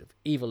episode of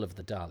Evil of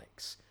the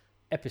Daleks,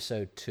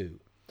 episode 2.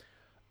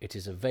 It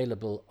is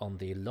available on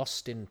the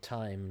Lost in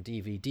Time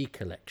DVD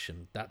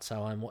collection. That's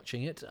how I'm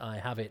watching it. I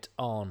have it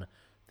on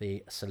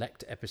the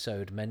select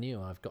episode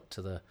menu. I've got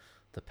to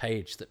the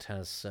page that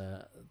has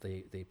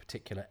the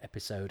particular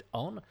episode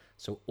on.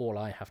 So all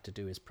I have to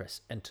do is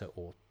press enter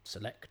or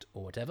select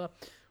or whatever,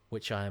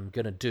 which I am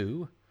going to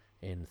do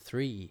in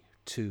 3,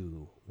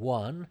 2,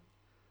 1.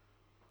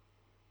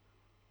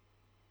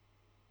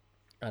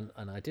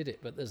 And I did it,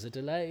 but there's a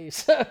delay.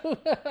 So,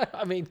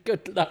 I mean,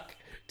 good luck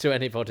to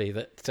anybody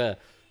that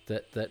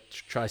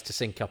tries to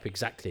sync up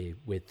exactly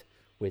with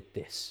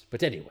this.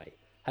 But anyway,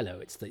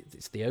 hello, it's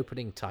the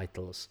opening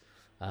titles.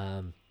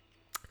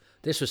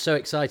 This was so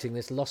exciting.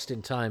 This Lost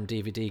in Time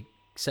DVD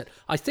set,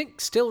 I think,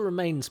 still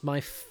remains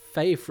my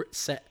favourite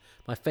set,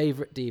 my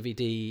favourite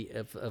DVD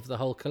of the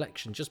whole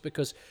collection, just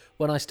because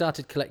when I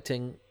started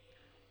collecting...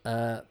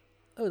 oh,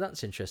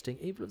 that's interesting.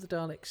 The Evil of the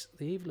Daleks,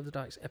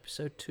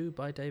 episode 2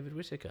 by David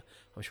Whittaker.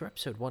 I'm sure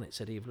episode 1 it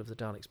said Evil of the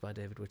Daleks by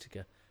David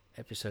Whittaker,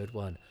 episode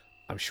 1.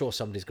 I'm sure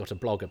somebody's got a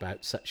blog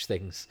about such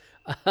things.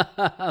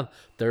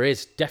 There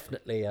is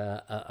definitely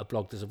a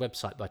blog. There's a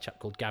website by a chap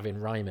called Gavin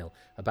Rymil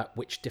about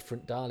which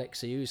different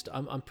Daleks are used.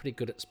 I'm pretty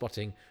good at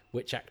spotting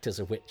which actors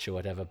are which or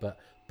whatever, but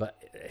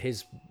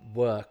his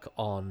work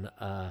on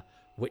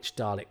which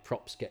Dalek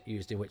props get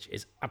used in which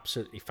is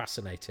absolutely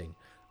fascinating.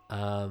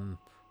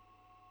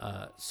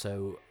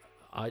 So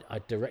I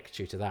direct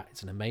you to that.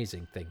 It's an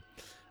amazing thing.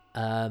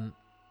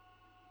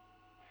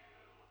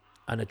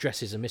 And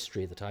addresses a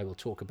mystery that I will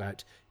talk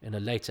about in a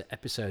later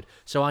episode.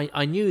 So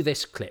I knew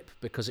this clip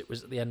because it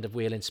was at the end of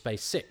Wheel in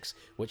Space 6,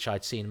 which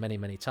I'd seen many,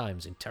 many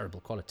times in terrible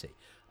quality.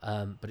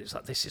 But it's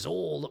like, this is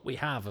all that we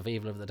have of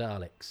Evil of the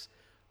Daleks.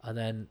 And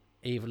then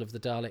Evil of the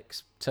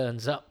Daleks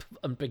turns up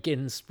and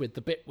begins with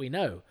the bit we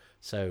know.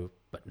 So,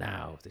 but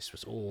now this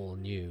was all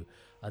new.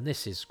 And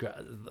this is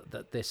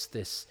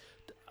this.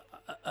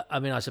 I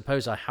mean, I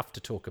suppose I have to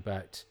talk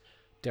about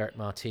Derek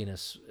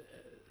Martinez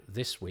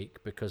this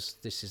week because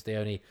this is the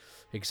only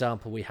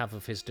example we have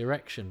of his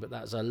direction. But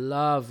that's a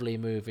lovely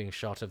moving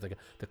shot of the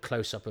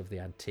close-up of the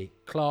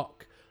antique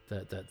clock,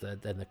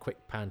 then the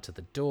quick pan to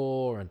the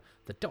door, and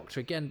the Doctor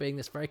again being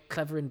this very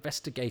clever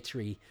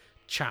investigatory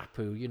chap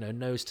who, you know,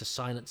 knows to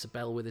silence a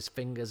bell with his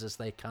fingers as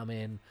they come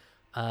in.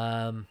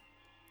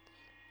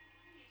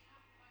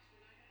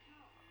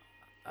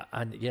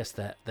 And yes,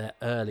 they're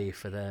early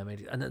for them,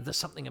 and there's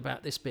something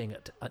about this being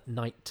at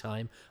night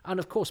time, and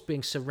of course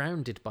being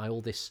surrounded by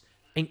all this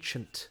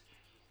ancient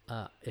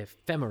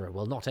ephemera.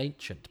 Well, not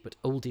ancient, but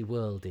oldie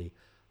worldy.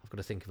 I've got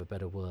to think of a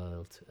better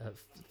word.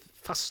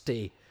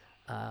 Fusty.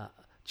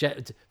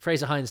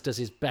 Fraser Hines does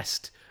his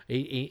best.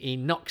 He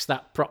knocks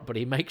that prop, but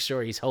he makes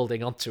sure he's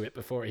holding on to it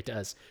before he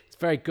does. It's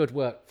very good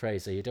work,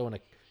 Fraser. You don't want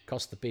to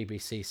cost the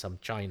BBC some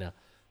china.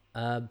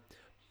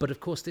 But of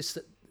course,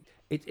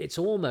 it's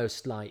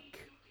almost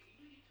like,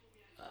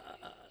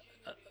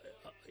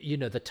 you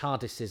know, the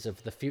TARDISes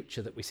of the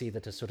future that we see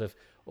that are sort of,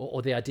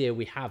 or the idea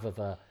we have of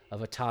a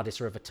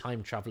TARDIS or of a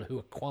time traveller who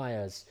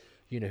acquires,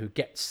 you know, who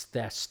gets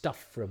their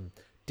stuff from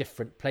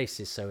different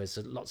places. So there's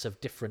lots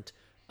of different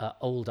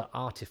older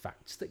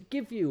artifacts that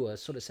give you a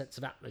sort of sense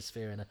of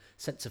atmosphere and a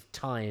sense of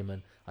time.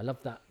 And I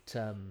love that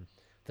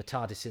the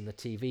TARDIS in the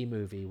TV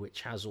movie,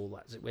 which has all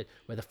that,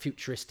 where the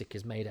futuristic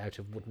is made out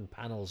of wooden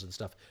panels and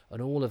stuff, and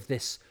all of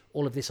this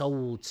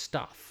old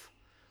stuff,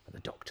 and the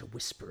Doctor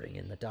whispering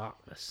in the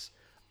darkness.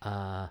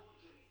 You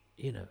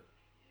know,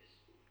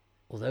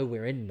 although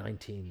we're in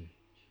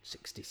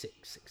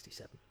 1966,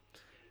 67,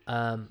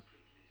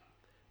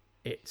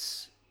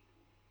 it's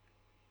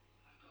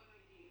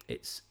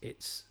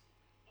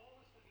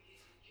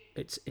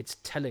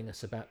telling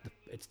us about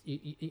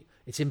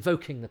it's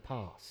invoking the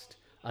past,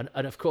 and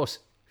of course,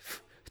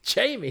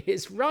 Jamie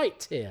is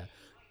right here.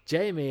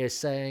 Jamie is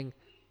saying,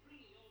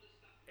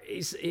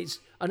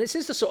 and this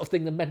is the sort of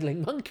thing the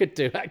meddling monk could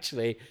do,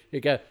 actually. You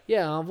go,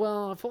 yeah,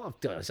 well, what I've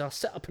done is I'll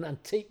set up an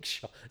antique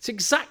shop. It's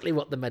exactly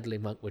what the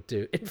meddling monk would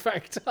do. In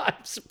fact,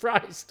 I'm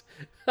surprised.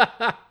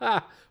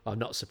 Well, I'm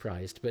not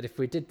surprised, but if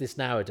we did this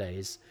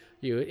nowadays,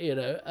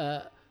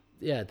 the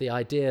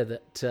idea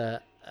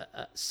that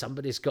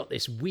somebody's got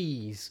this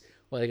wheeze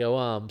where they go,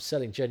 oh, I'm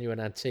selling genuine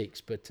antiques,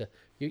 but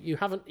you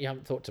haven't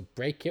thought to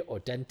break it or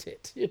dent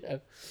it, you know.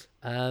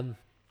 And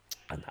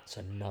that's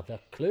another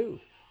clue.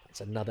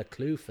 It's another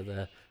clue for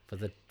the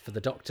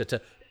Doctor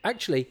to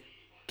actually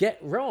get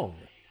wrong,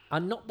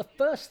 and not the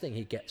first thing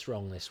he gets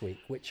wrong this week,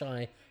 which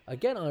I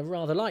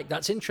rather like.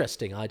 That's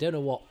interesting. I don't know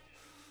what.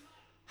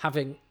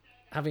 Having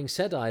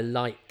said I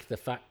like the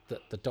fact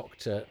that the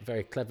Doctor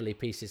very cleverly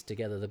pieces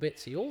together the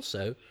bits, he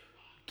also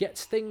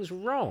gets things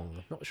wrong.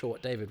 I'm not sure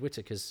what David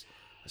Whittaker's.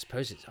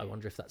 I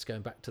wonder if that's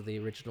going back to the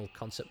original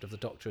concept of the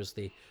Doctor as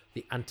the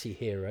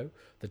anti-hero,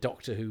 the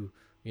Doctor who,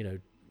 you know.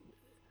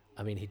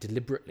 I mean, he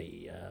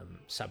deliberately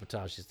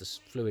sabotages the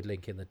fluid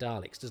link in the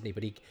Daleks, doesn't he?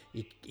 But he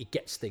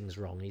gets things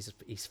wrong. He's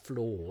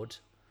flawed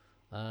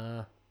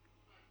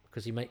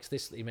because he makes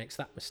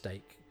that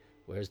mistake,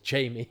 whereas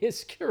Jamie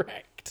is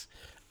correct.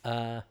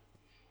 Poor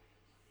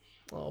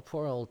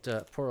old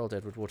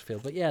Edward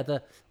Waterfield. But yeah,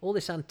 all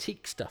this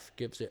antique stuff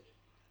gives it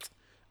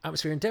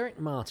atmosphere. And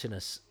Derek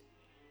Martinez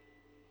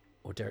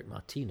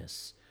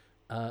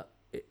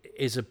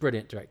is a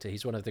brilliant director.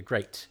 He's one of the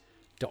great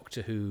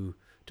Doctor Who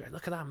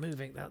Look at that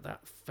moving,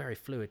 that very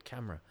fluid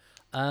camera.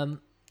 And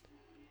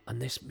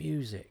this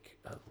music,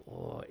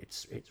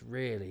 it's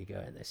really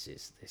going. This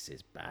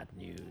is bad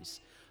news.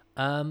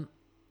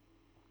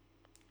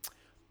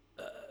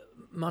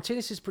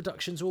 Martinez's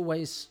productions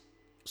always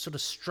sort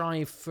of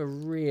strive for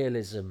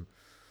realism.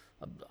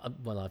 I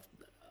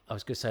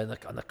was going to say, and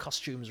the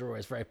costumes are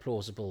always very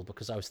plausible,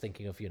 because I was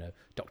thinking of,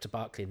 Dr.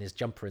 Barclay and his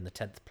jumper in the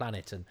 10th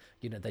Planet, and,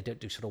 they don't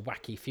do sort of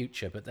wacky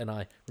future. But then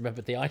I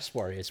remembered the Ice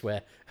Warriors,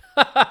 where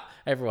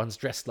everyone's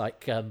dressed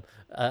like they've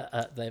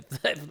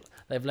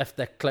left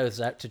their clothes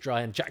out to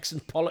dry, and Jackson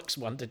Pollock's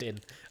wandered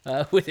in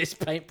with his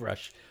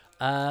paintbrush.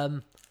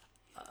 And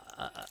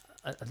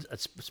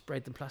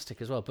sprayed them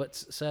plastic as well.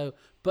 But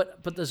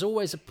there's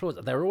always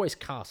they're always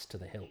cast to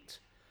the hilt.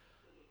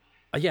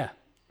 Yeah.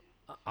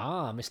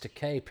 Mr.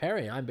 K.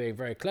 Perry, I'm being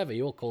very clever.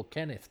 You're called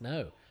Kenneth.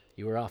 No,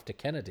 you were after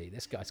Kennedy.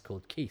 This guy's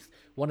called Keith.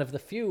 One of the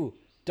few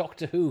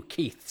Doctor Who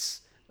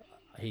Keiths,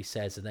 he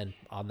says, and then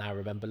I'll now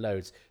remember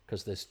loads,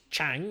 because there's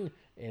Chang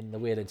in The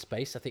Wheel in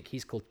Space. I think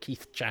he's called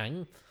Keith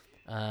Chang.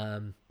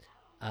 And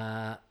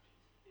in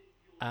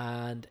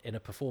a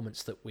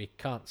performance that we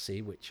can't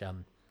see, which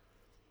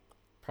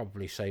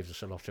probably saves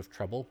us a lot of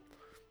trouble.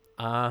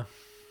 And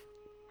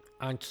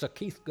Sir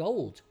Keith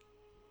Gold,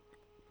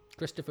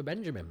 Christopher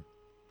Benjamin,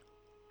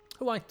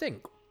 who I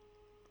think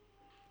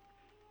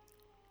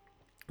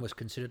was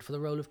considered for the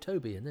role of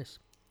Toby in this.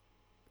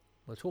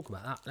 We'll talk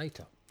about that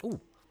later.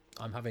 Ooh,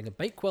 I'm having a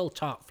Bakewell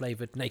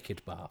tart-flavoured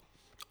Naked Bar.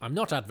 I'm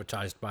not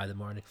advertised by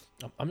them or anything.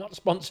 I'm not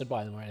sponsored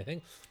by them or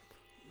anything.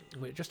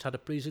 It just had a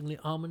pleasingly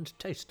almond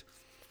taste.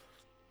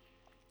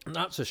 And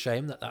that's a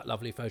shame that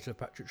lovely photo of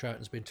Patrick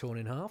Troughton's been torn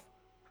in half.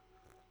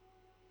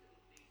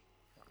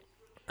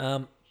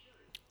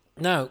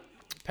 Now,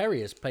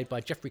 Perry is played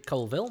by Jeffrey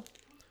Colville.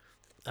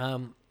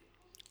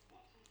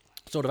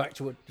 Sort of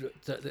actor,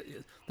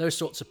 those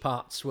sorts of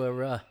parts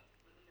were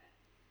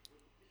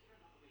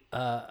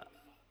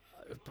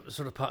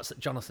sort of parts that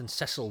Jonathan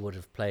Cecil would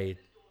have played.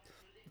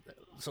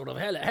 Sort of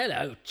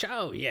hello,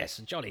 ciao, yes,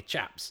 jolly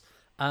chaps.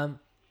 I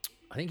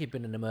think he'd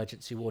been in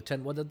Emergency Ward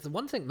 10. Well,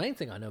 the main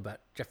thing I know about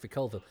Jeffrey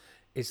Colville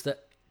is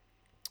that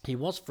he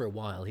was, for a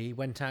while, he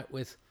went out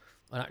with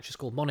an actress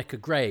called Monica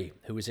Gray,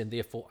 who was in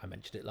I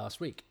mentioned it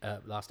last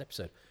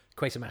episode,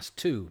 Quatermass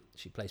 2.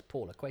 She plays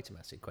Paula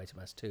Quatermass in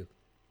Quatermass 2.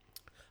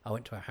 I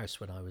went to her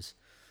house when I was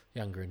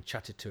younger and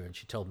chatted to her, and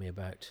she told me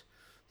about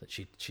that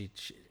she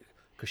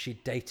because she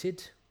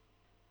dated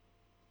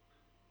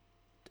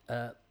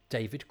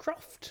David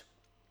Croft,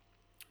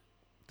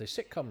 the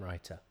sitcom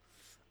writer,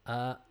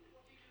 and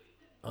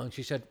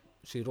she said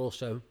she'd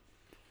also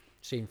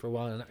seen for a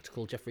while an actor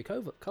called Jeffrey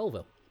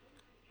Colville.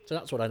 So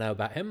that's what I know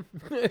about him.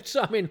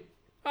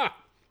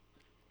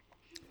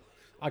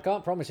 I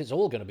can't promise it's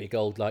all going to be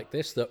gold like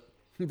this.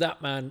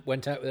 That man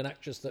went out with an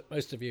actress that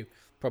most of you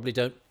probably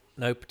don't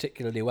know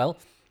particularly well,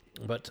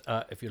 but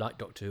if you like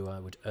Doctor Who, I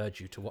would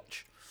urge you to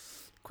watch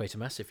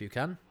Quatermass if you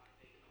can.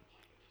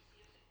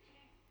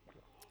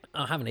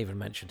 I haven't even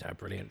mentioned how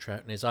brilliant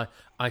Troughton is. I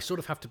sort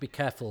of have to be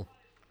careful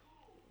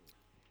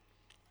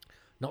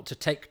not to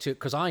take to,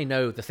 because I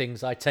know the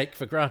things I take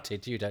for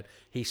granted. You don't.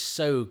 He's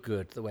so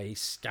good, the way he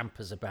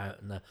scampers about,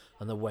 and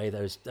the way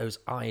those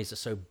eyes are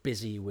so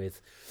busy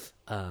with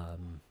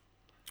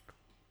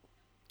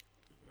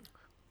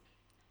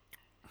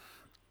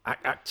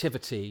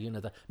activity,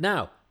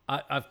 Now,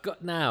 why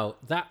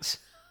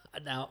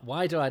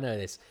do I know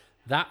this?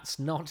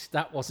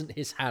 That wasn't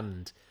his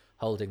hand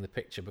holding the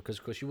picture, because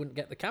of course you wouldn't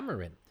get the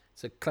camera in.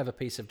 It's a clever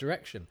piece of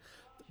direction.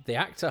 The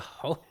actor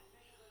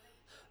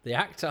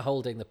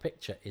holding the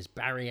picture is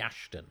Barry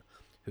Ashton,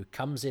 who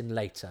comes in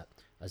later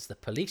as the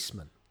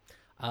policeman.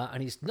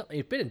 And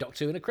he'd been in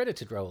Doctor Who in a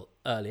credited role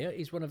earlier.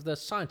 He's one of the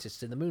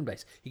scientists in the moon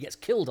base. He gets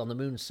killed on the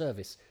moon's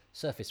surface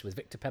with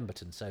Victor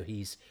Pemberton. So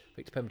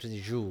Victor Pemberton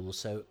is Jules.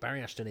 So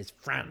Barry Ashton is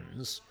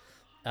Franz.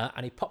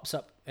 And he pops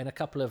up in a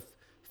couple of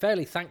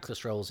fairly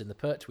thankless roles in the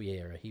Pertwee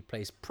era. He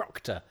plays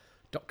Proctor,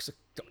 Dr.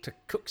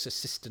 Cook's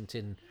assistant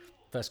in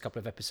the first couple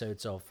of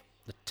episodes of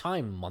The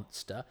Time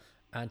Monster.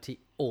 And he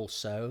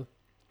also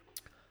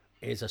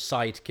is a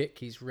sidekick.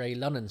 He's Ray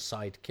Lunnon's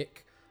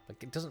sidekick.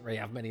 It doesn't really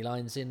have many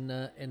lines in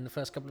the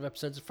first couple of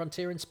episodes of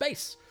Frontier in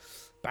Space.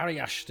 Barry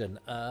Ashton.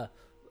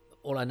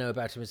 All I know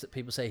about him is that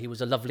people say he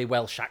was a lovely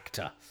Welsh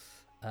actor,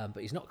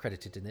 but he's not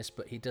credited in this.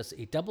 But he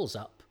doubles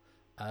up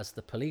as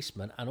the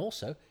policeman, and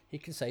also he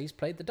can say he's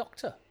played the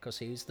Doctor, because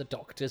he's the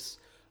Doctor's.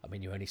 I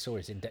mean, you only saw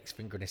his index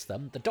finger and his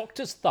thumb. The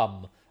Doctor's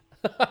thumb.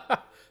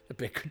 It'd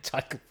be a good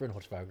title for an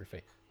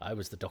autobiography. I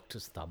was the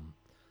Doctor's thumb.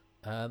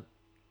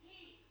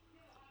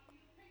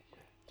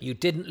 You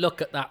didn't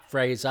look at that,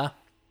 Fraser.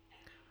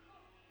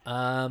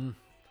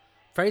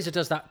 Fraser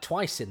does that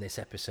twice in this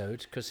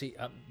episode, because he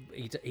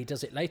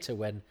does it later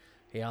when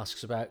he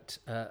asks about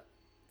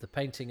the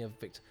painting of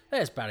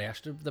There's Barry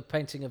Ashton, the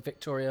painting of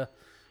Victoria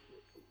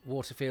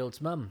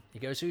Waterfield's mum. He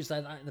goes, "Who's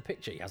that in the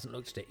picture?" He hasn't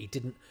looked at it. He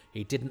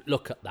didn't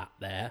look at that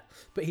there,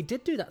 but he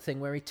did do that thing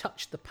where he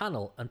touched the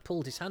panel and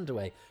pulled his hand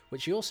away,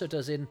 which he also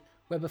does in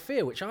Web of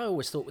Fear, which I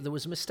always thought there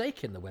was a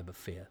mistake in the Web of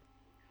Fear.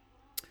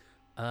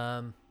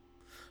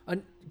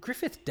 And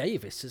Griffith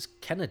Davis as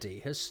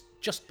Kennedy has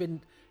just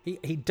been...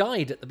 He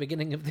died at the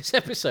beginning of this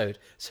episode,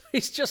 so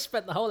he's just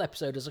spent the whole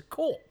episode as a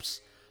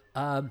corpse.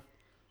 But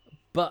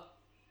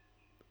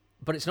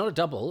it's not a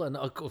double, and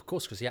of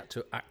course because he had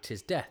to act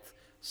his death.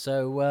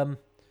 So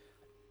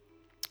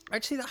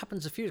actually that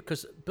happens a few,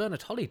 because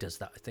Bernard Holly does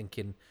that, I think,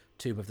 in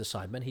Tomb of the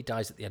Cybermen. He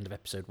dies at the end of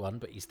episode 1,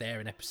 but he's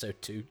there in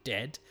episode 2,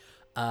 dead.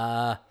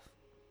 I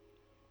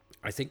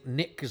think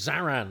Nick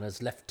Zaran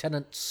as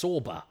Lieutenant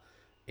Sorba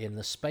in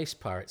The Space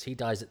Pirates. He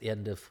dies at the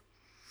end of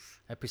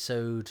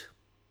episode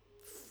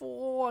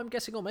 4, I'm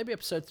guessing, or maybe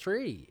episode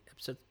 3.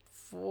 Episode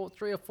 4,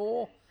 3 or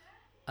 4?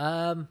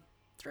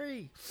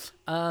 3.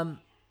 And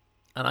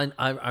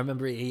I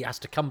remember he has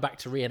to come back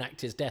to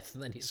reenact his death,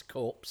 and then he's a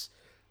corpse.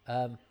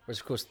 Whereas,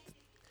 of course,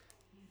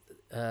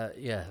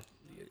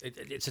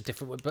 it's a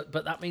different way.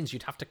 But that means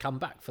you'd have to come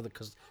back for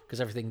because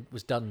everything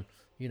was done,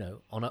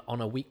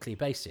 on a weekly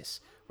basis.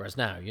 Whereas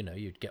now,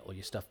 you'd get all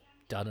your stuff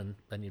done and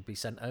then you'd be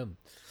sent home.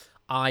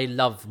 I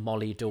love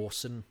Molly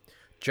Dawson.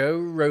 Joe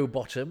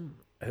Rowbottom,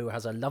 who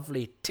has a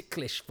lovely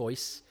ticklish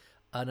voice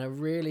and a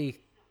really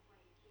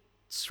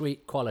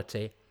sweet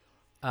quality.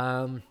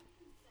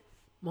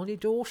 Molly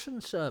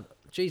Dawson,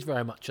 she's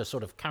very much a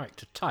sort of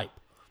character type,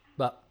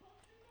 but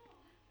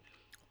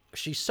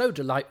she's so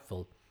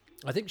delightful.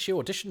 I think she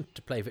auditioned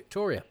to play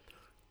Victoria,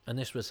 and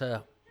this was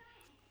her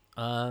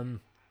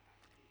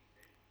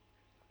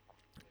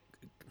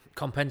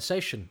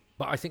compensation.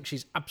 But I think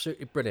she's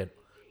absolutely brilliant.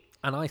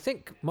 And I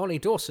think Molly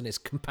Dawson is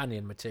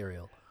companion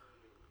material.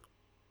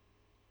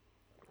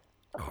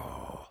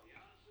 Oh,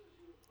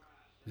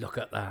 look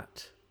at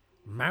that.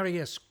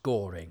 Marius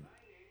Goring.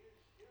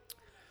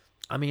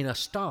 I mean, a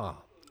star,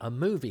 a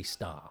movie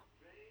star.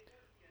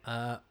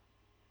 Was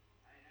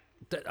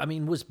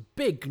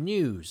big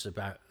news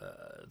about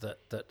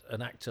that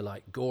an actor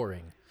like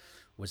Goring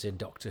was in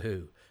Doctor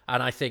Who.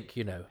 And I think,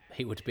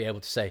 he would be able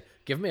to say,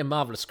 give me a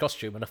marvellous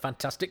costume and a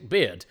fantastic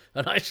beard,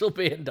 and I shall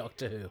be in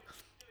Doctor Who.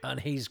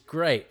 And he's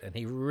great, and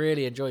he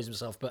really enjoys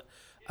himself. But,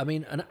 I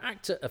mean, an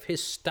actor of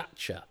his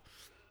stature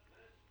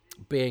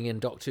being in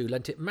Doctor Who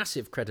lent it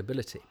massive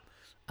credibility.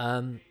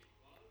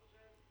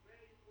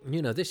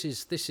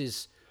 This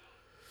is.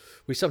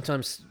 We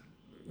sometimes,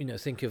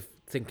 think of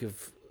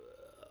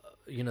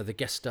the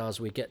guest stars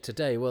we get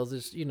today. Well,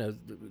 there's,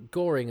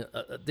 Goring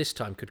at this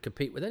time could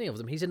compete with any of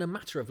them. He's in A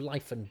Matter of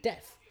Life and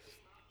Death,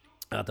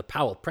 the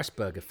Powell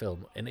Pressburger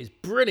film, and he's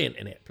brilliant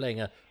in it,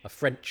 playing a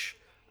French,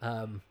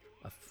 a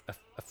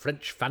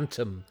French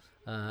phantom,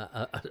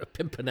 a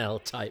Pimpernel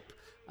type.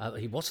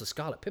 He was the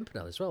Scarlet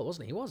Pimpernel as well,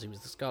 wasn't he? He was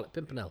the Scarlet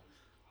Pimpernel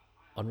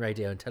on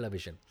radio and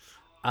television.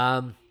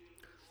 And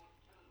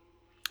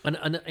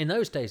in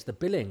those days,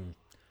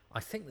 I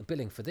think the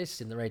billing for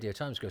this in the Radio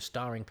Times goes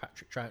starring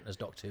Patrick Troughton as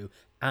Doctor Who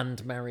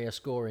and Marius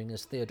Goring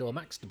as Theodore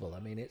Maxtable. I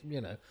mean,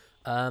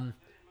 and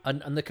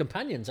the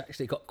companions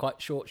actually got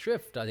quite short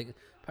shrift. I think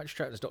Patrick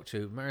Troughton as Doctor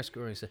Who, Marius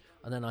Goring,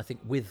 and then I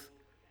think with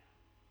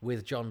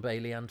John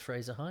Bailey and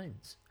Fraser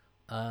Hines.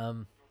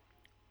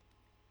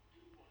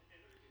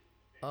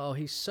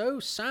 He's so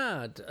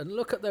sad. And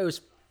look at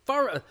those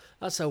furrows.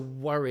 That's a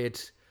worried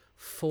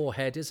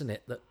forehead, isn't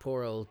it? That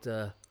poor old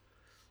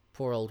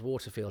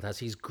Waterfield has.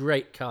 He's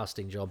great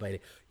casting, John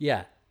Bailey.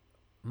 Yeah,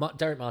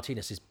 Derek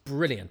Martinez is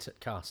brilliant at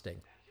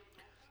casting.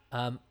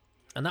 And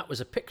that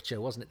was a picture,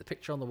 wasn't it? The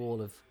picture on the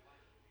wall of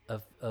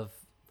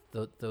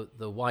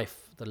the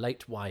wife, the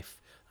late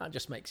wife. That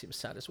just makes him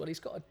sad as well. He's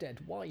got a dead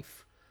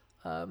wife.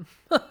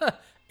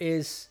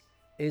 Is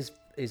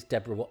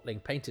Deborah Watling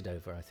painted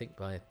over, I think,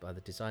 by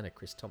the designer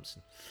Chris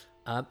Thompson.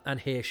 And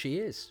here she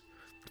is,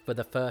 for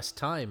the first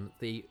time,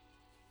 the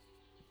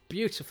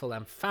beautiful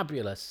and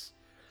fabulous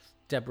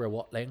Deborah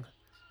Watling.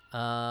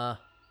 God,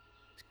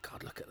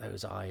 look at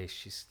those eyes.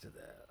 She's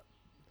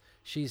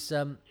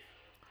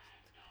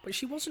but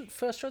she wasn't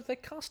first. They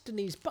cast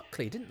Denise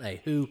Buckley, didn't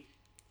they? Who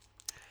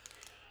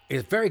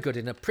is very good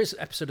in a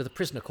episode of The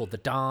Prisoner called The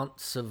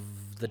Dance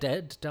of the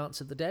Dead,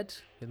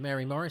 with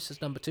Mary Morris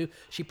as number 2.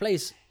 She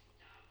plays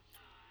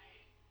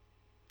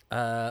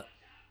a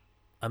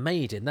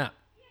maid in that,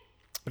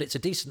 but it's a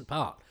decent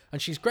part,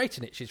 and she's great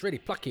in it. She's really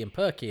plucky and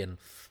perky and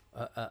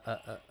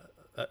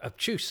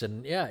obtuse,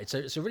 and yeah, it's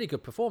a really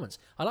good performance.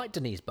 I like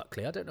Denise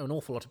Buckley. I don't know an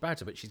awful lot about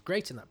her, but she's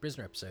great in that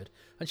Prisoner episode,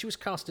 and she was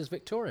cast as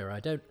Victoria.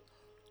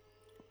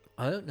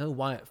 I don't know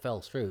why it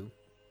fell through,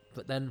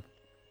 but then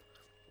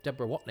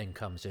Deborah Watling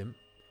comes in.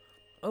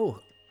 Oh,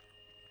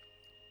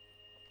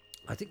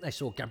 I think they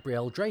saw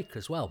Gabrielle Drake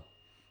as well,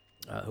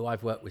 who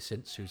I've worked with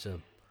since, who's a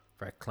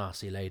very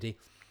classy lady,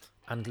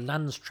 and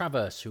Lance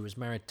Travers, who was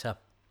married to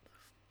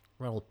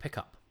Ronald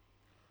Pickup.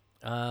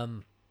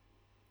 And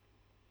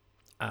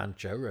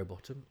Joe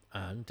Rowbottom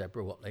and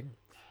Deborah Watling.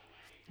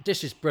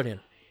 This is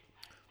brilliant.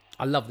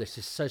 I love this.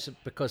 It's so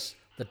because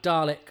the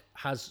Dalek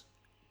has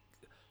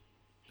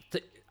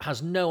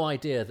no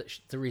idea that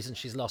the reason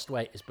she's lost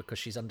weight is because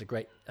she's under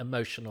great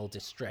emotional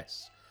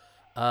distress.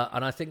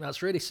 And I think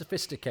that's really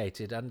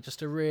sophisticated and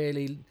just a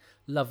really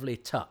lovely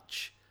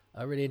touch,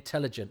 a really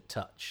intelligent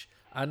touch,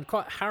 and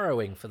quite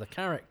harrowing for the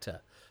character.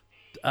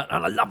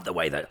 And I love the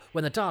way that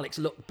when the Daleks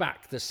look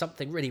back, there's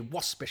something really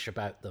waspish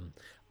about them.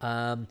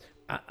 And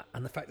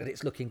the fact that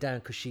it's looking down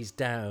because she's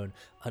down,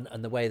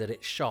 and the way that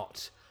it's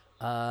shot.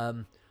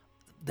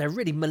 They're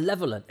really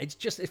malevolent. It's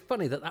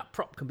funny that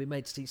prop can be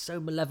made to seem so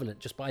malevolent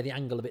just by the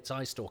angle of its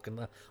eye stalk.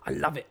 And I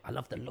love it. I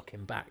love the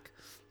looking back.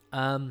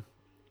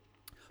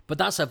 But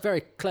that's a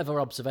very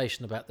clever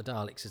observation about the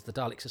Daleks, is the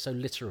Daleks are so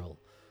literal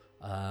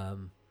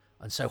and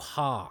so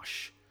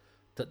harsh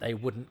that they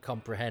wouldn't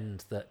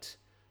comprehend that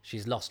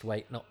she's lost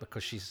weight, not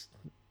because,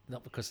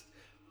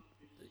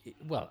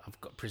 well,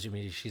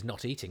 presumably she's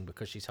not eating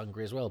because she's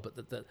hungry as well, but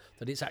that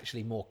it's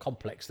actually more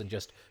complex than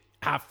just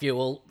have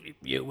fuel,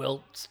 you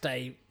will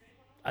stay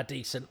a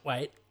decent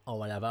weight or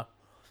whatever.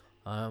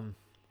 I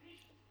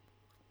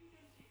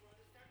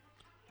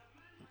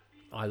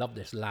love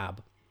this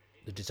lab.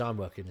 The design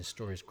work in this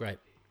story is great.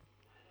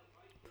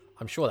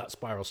 I'm sure that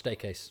spiral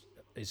staircase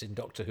is in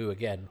Doctor Who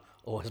again,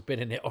 or has been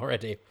in it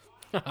already.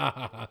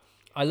 I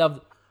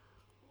love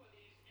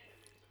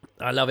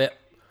it.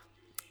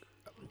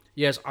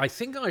 Yes, I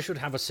think I should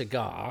have a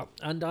cigar,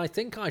 and I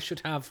think I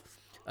should have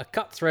a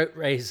cutthroat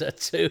razor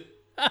to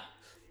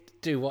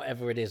do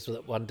whatever it is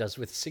that one does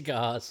with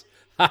cigars.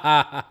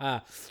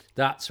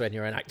 That's when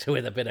you're an actor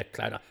with a bit of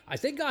clout. I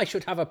think I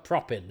should have a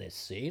prop in this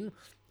scene.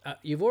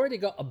 You've already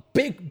got a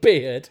big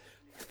beard,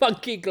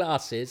 funky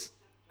glasses,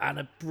 and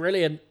a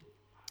brilliant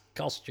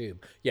costume.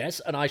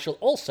 Yes, and I shall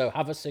also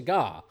have a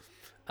cigar.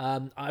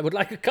 I would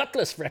like a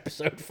cutlass for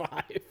episode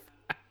 5.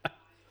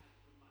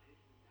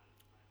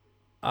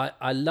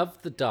 I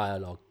love the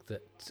dialogue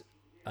that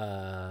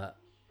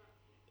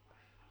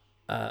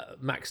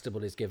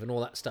Maxtable is given,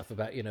 all that stuff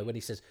about, when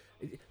he says,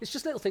 it's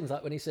just little things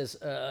like when he says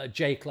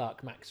J.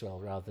 Clark Maxwell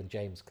rather than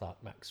James Clark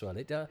Maxwell.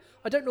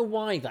 I don't know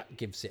why that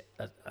gives it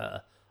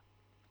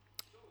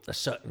a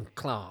certain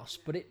class,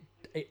 but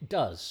it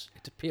does.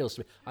 It appeals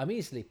to me. I'm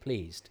easily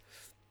pleased.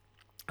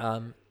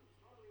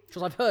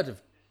 Because I've heard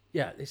of,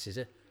 this is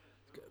it,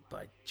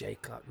 by J.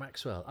 Clark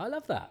Maxwell. I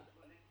love that.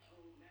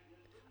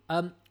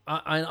 I'm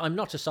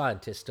not a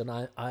scientist, and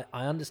I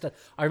understand.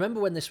 I remember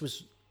when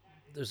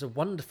there's a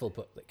wonderful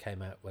book that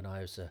came out when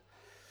I was a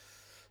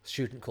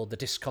student called The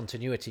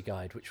Discontinuity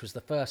Guide, which was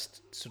the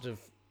first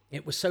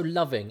it was so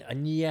loving,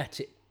 and yet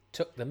it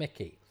took the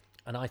mickey.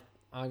 And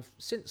I've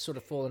since sort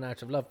of fallen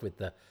out of love with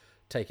the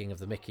taking of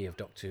the mickey of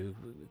Doctor Who,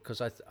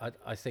 because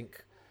I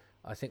think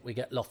we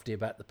get lofty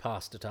about the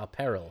past at our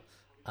peril.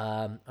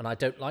 And I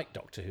don't like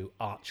Doctor Who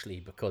archly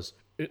because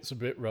it's a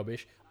bit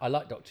rubbish. I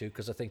like Doctor Who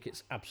because I think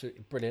it's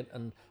absolutely brilliant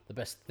and the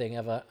best thing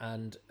ever,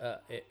 and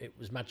it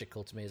was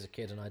magical to me as a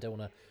kid, and I don't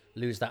want to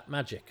lose that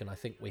magic. And I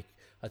think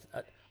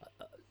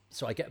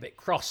so I get a bit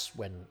cross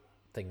when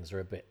things are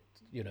a bit,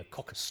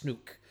 cock a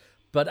snook.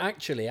 But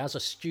actually, as a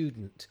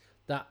student,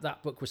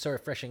 that book was so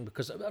refreshing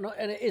because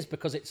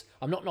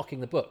I'm not knocking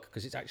the book,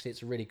 because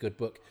it's a really good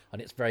book,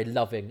 and it's very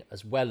loving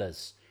as well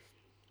as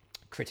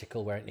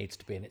critical where it needs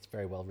to be, and it's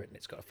very well written.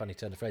 It's got a funny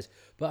turn of phrase.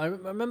 But I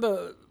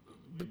remember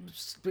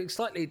being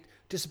slightly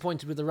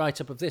disappointed with the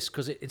write-up of this,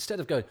 because instead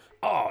of going,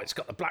 it's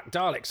got the Black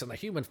Daleks and the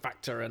human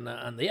factor and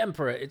the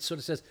Emperor, it sort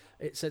of says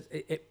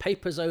it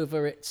papers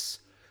over its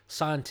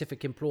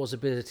scientific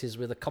implausibilities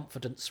with a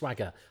confident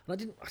swagger.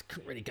 And I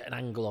couldn't really get an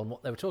angle on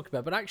what they were talking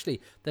about. But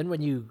actually, then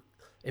when you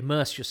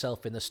immerse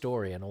yourself in the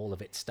story and all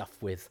of its stuff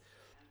with,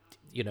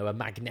 a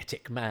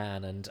magnetic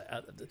man, and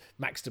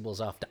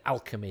Maxtable's after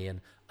alchemy,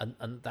 and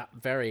that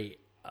very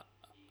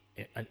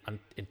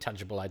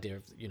intangible idea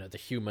of, the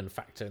human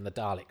factor and the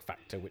Dalek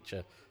factor, which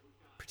are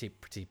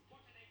pretty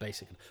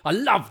basic. I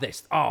love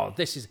this. I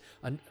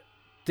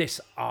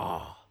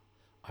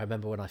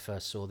remember when I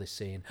first saw this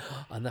scene,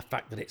 and the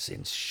fact that it's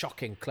in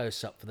shocking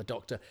close-up for the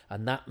Doctor,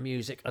 and that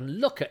music, and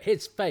look at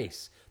his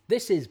face.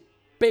 This is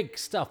big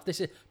stuff.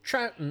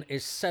 Troughton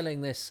is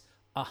selling this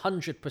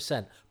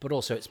 100%, but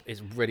also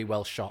it's really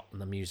well shot, and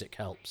the music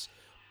helps,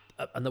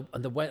 and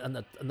the way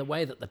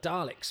that the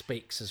Dalek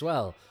speaks as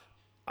well.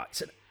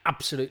 It's an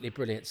absolutely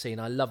brilliant scene.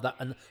 I love that,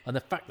 and the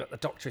fact that the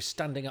Doctor is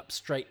standing up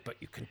straight, but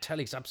you can tell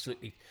he's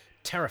absolutely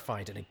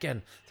terrified. And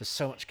again, there's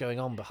so much going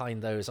on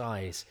behind those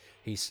eyes.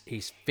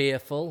 He's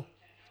fearful,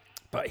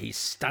 but he's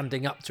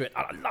standing up to it.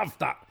 I love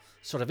that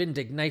sort of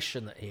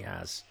indignation that he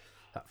has,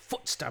 that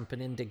foot stamp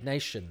and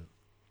indignation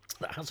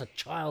that has a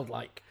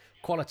childlike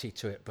quality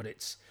to it, but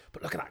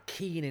look at that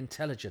keen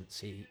intelligence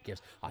he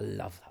gives. I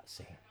love that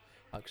scene.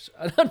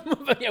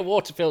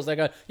 Waterfield's there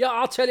going,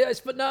 I'll tell you,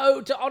 but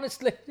no,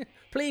 honestly,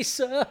 please,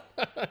 sir.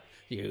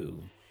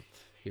 you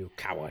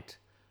coward.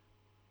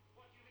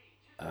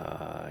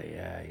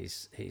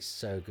 He's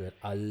so good.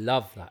 I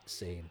love that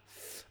scene.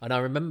 And I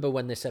remember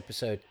when this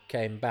episode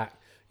came back,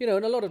 and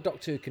a lot of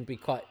Doctor Who can be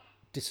quite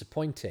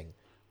disappointing.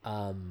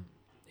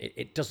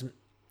 It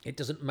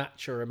doesn't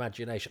match your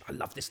imagination. I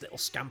love this little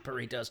scamper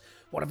he does.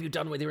 What have you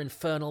done with your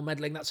infernal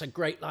meddling? That's a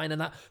great line.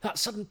 And that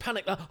sudden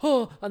panic,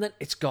 and then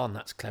it's gone.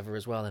 That's clever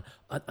as well.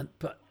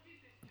 But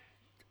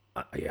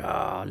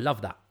I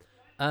love that.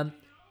 And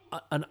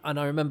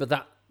I remember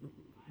that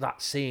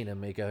scene,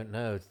 and me going,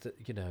 no,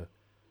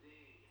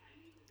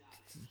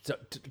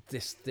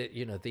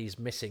 these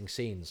missing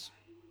scenes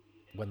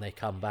when they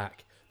come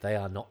back, they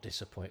are not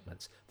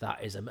disappointments.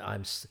 That is, I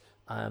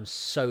am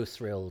so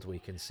thrilled we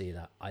can see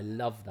that. I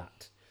love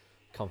that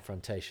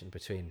confrontation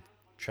between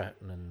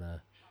Troughton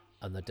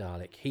and the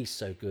Dalek. He's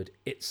so good.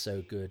 It's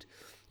so good.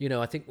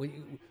 I think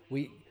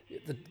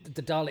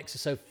the Daleks are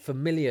so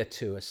familiar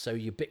to us, so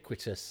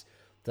ubiquitous,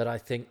 that I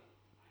think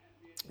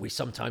we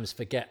sometimes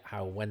forget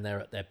how, when they're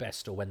at their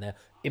best or when their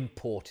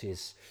import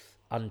is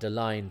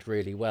underlined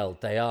really well,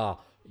 they are.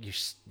 You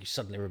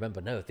suddenly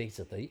remember, no, these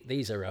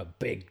are a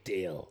big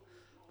deal.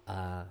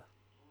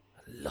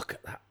 Look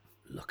at that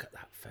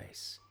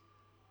face,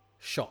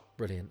 shot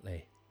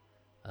brilliantly.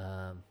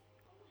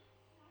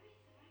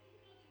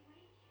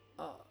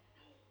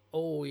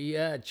 Oh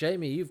yeah,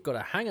 Jamie, you've got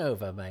a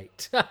hangover,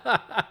 mate.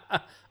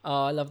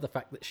 Oh, I love the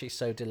fact that she's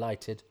so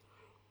delighted.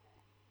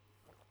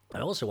 I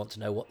also want to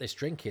know what this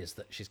drink is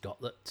that she's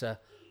got that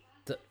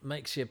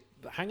makes your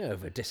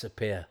hangover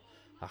disappear.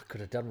 I could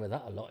have done with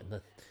that a lot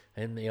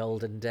in the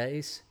olden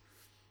days.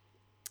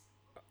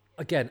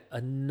 Again,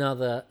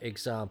 another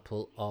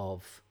example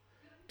of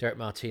Derek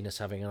Martinez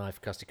having an eye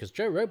for custody, because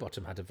Joe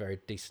Rowbottom had a very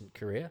decent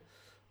career,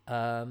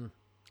 and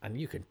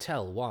you can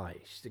tell why.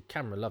 The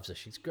camera loves her.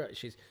 She's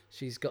great.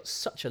 She's got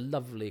such a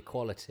lovely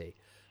quality.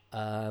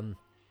 And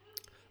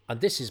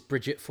this is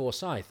Bridget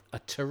Forsyth, a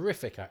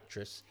terrific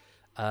actress.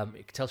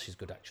 You can tell she's a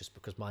good actress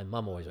because my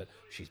mum always went,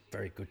 she's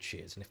very good, she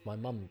is. And if my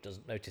mum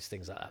doesn't notice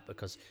things like that,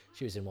 because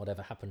she was in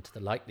Whatever Happened to the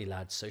Likely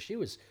Lads, so she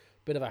was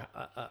a bit of a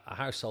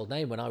household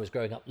name when I was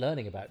growing up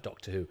learning about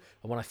Doctor Who.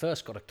 And when I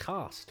first got a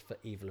cast for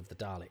Evil of the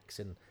Daleks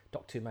in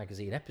Doctor Who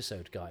magazine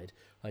episode guide,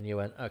 and you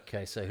went,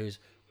 okay, so who's,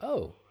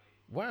 oh,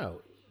 wow,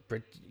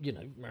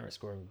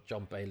 Mariska and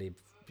John Bailey,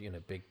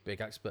 big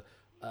actors, but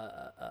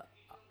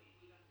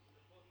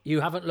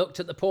you haven't looked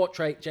at the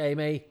portrait,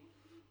 Jamie.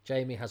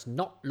 Jamie has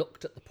not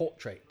looked at the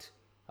portrait.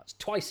 That's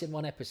twice in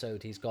one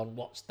episode he's gone,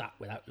 what's that,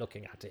 without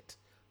looking at it.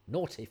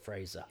 Naughty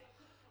Fraser.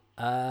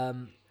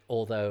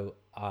 Although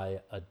I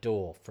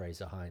adore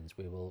Fraser Hines.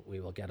 We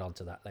will get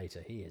onto that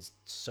later. He is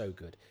so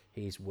good.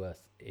 He's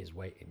worth his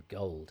weight in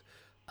gold.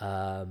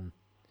 But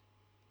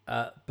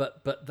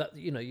that,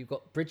 you've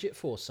got Bridget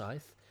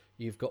Forsyth.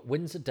 You've got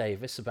Windsor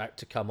Davis about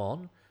to come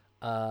on.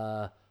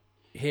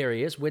 Here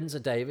he is, Windsor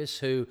Davis,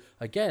 who,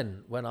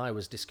 again, when I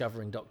was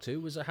discovering Doctor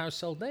Who, was a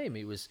household name.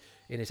 He was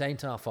in his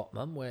Ain't Our Fop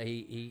Mum, where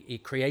he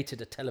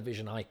created a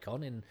television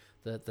icon in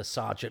the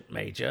Sergeant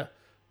Major,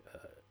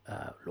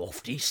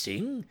 Lofty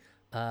Singh.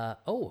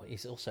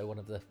 He's also one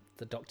of the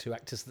Doctor Who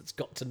actors that's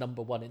got to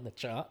number one in the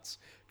charts,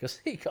 because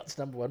he got to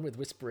number one with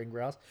Whispering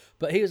Grass.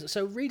 But he was,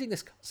 so reading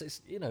this,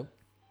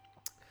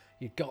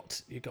 you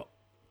got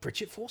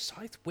Bridget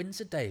Forsyth,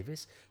 Windsor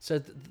Davis. So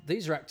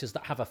these are actors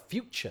that have a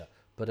future,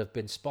 but have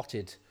been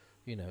spotted,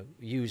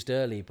 used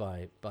early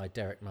by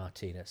Derek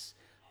Martinez,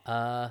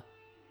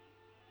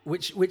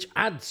 which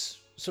adds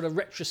sort of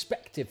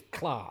retrospective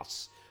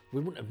class.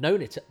 We wouldn't have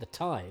known it at the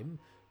time,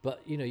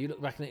 but you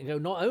look back on it and go,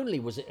 not only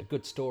was it a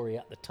good story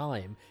at the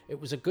time, it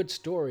was a good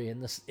story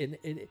in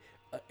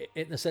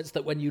the sense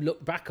that when you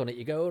look back on it,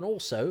 you go, and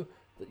also,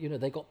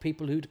 they got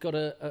people who'd got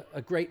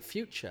a great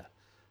future.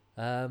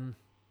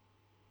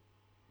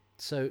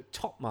 So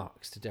top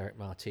marks to Derek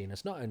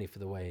Martinez, not only for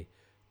the way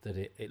that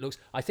it looks.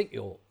 I think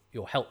you're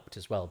helped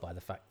as well by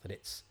the fact that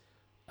it's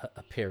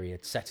a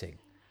period setting.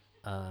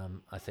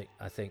 I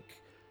think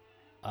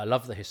I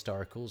love the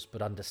historicals,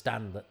 but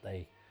understand that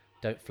they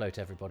don't float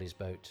everybody's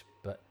boat.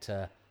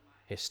 But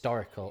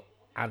historical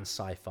and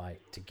sci-fi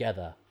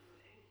together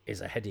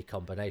is a heady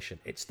combination.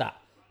 I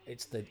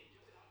was going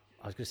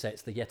to say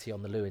it's the Yeti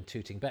on the loo in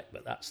Tooting Bec,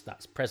 but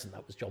that's present.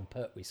 That was John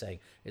Pertwee saying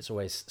it's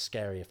always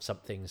scary if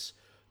something's,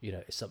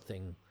 if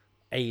something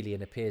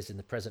alien appears in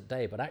the present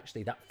day, but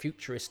actually that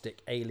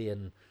futuristic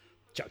alien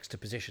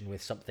juxtaposition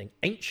with something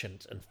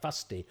ancient and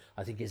fusty,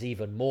 I think, is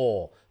even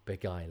more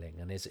beguiling,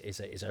 and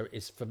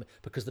is from,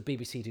 because the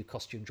BBC do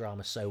costume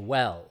drama so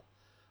well,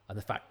 and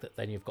the fact that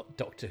then you've got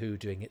Doctor Who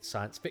doing its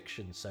science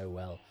fiction so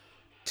well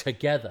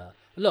together.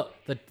 Look,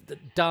 the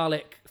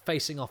Dalek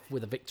facing off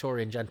with a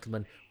Victorian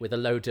gentleman with a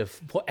load of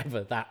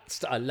whatever that.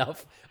 I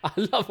love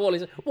all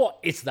his. What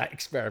is that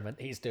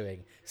experiment he's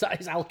doing? Is that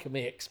his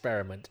alchemy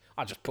experiment?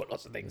 I just put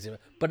lots of things in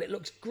it, but it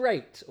looks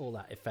great. All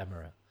that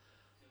ephemera.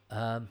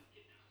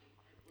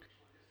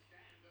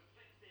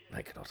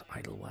 Make not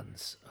idle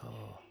ones.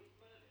 Oh,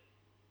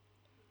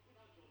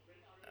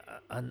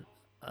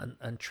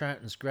 and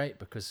Troughton's great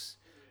because,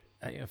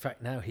 in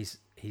fact, now he's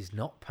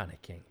not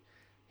panicking.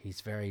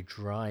 He's very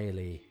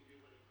dryly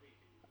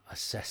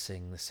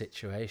assessing the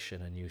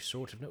situation, and you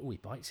sort of know. Oh, he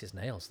bites his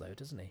nails though,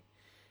 doesn't he?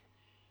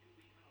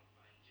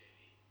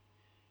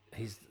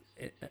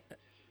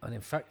 And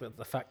in fact,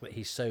 the fact that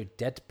he's so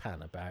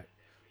deadpan about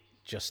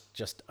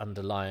just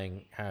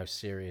underlying how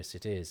serious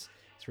it is,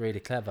 it's really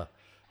clever.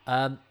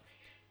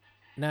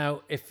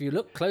 Now, if you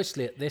look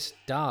closely at this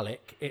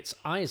Dalek, its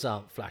eyes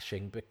aren't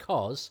flashing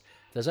because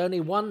there's only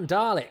one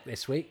Dalek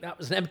this week. That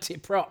was an empty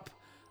prop.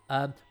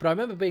 But I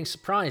remember being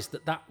surprised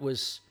that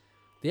was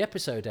the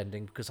episode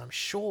ending, because I'm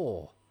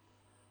sure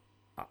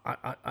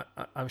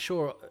I'm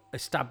sure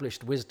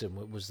established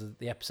wisdom was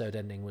the episode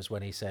ending was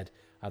when he said,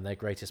 "And their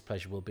greatest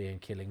pleasure will be in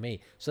killing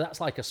me." So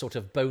that's like a sort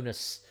of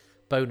bonus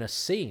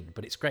scene,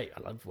 but it's great.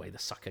 I love the way the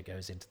sucker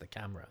goes into the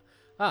camera.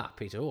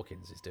 Peter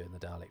Hawkins is doing the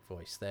Dalek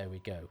voice. There we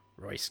go.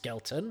 Roy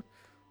Skelton,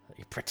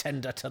 you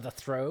pretender to the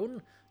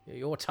throne.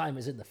 Your time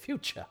is in the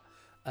future.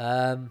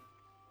 That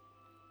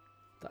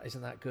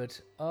isn't that good.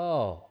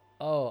 Oh,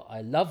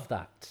 I love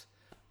that.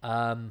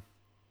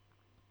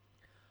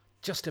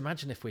 Just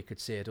imagine if we could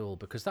see it all,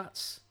 because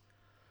that's...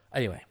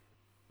 Anyway,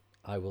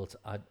 I've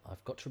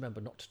got to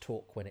remember not to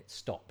talk when it's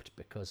stopped,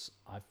 because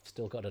I've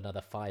still got another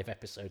 5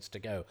 episodes to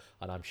go,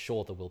 and I'm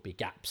sure there will be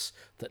gaps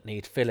that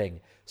need filling.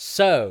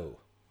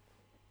 So,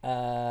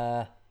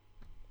 right.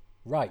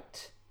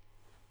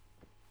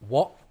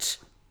 What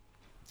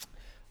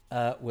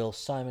will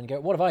Simon go...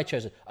 What have I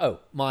chosen? Oh,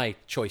 my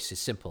choice is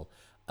simple.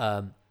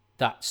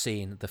 That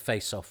scene, the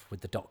face-off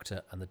with the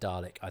Doctor and the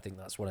Dalek, I think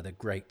that's one of the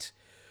great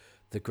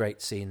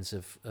scenes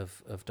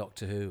of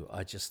Doctor Who.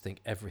 I just think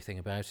everything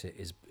about it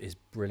is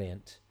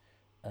brilliant.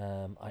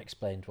 I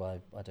explained why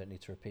I don't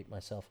need to repeat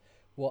myself.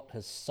 What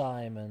has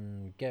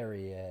Simon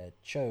Guerrier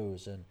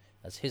chosen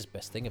as his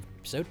best thing of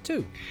episode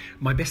 2?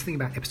 My best thing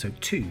about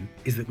episode 2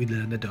 is that we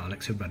learn the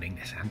Daleks are running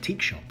this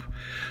antique shop.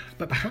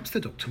 But perhaps the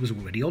Doctor was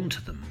already onto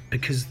them,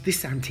 because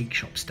this antique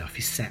shop stuff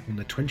is set on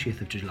the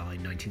 20th of July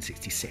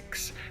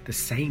 1966, the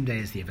same day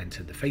as the event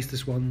of the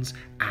Faceless Ones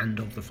and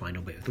of the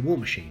final bit of the War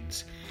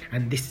Machines.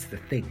 And this is the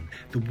thing,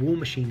 the War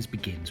Machines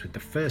begins with the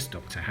first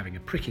Doctor having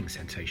a pricking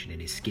sensation in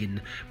his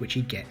skin, which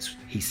he gets,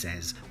 he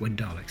says, when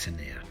Daleks are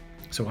near.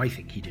 So I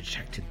think he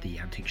detected the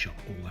antique shop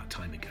all that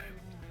time ago.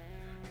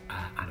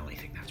 And I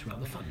think that's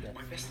rather fun.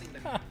 My best thing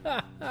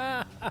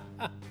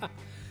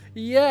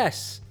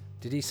Yes!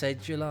 Did he say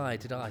July?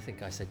 I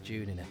think I said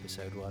June in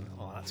episode 1.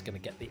 Oh, that's going to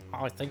get the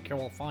I think you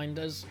will find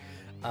us.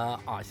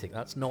 I think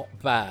that's not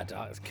bad,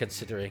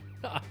 considering.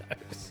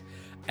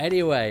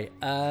 Anyway,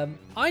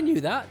 I knew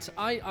that.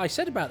 I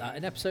said about that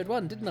in episode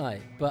 1, didn't I?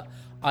 But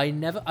I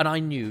never... And I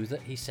knew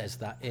that he says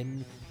that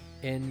in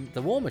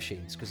the War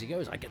Machines, because he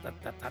goes, I get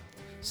that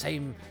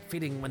same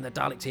feeling when the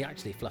Daleks... He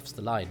actually fluffs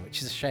the line,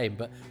 which is a shame,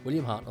 but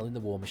William Hartnell in the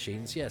War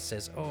Machines,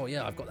 says, oh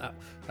yeah, I've got that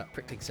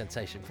prickling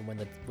sensation from when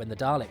the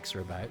Daleks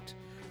are about,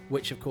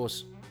 which of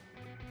course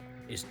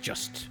is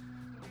just,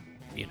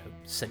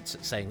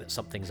 saying that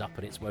something's up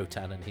and it's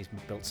Wotan and he's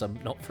built some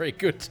not very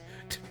good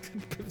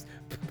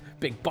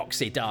big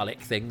boxy Dalek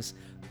things.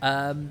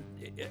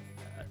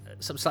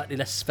 Some slightly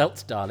less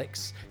svelte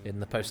Daleks in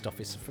the post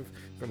office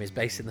from his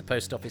base in the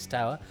post office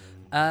tower.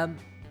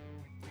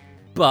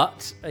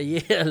 But a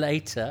year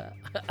later,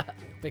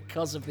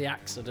 because of the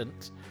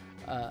accident,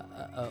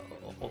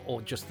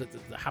 or just the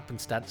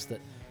happenstance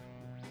that,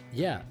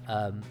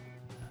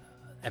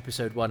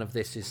 episode 1 of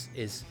this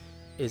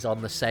is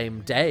on the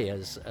same day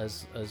as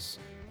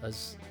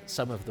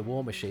some of the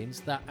War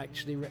Machines, that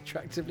actually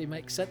retroactively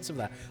makes sense of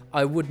that.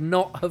 I would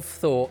not have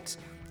thought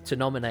to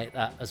nominate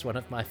that as one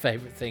of my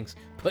favourite things,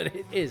 but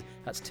it is.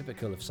 That's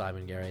typical of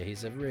Simon Guerrier.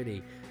 He's a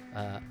really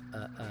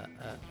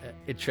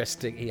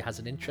interesting... He has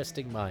an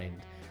interesting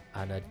mind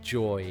and a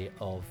joy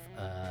of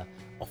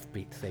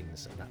offbeat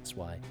things, and that's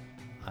why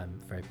I'm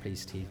very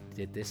pleased he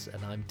did this,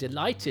 and I'm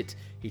delighted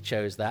he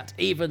chose that,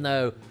 even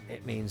though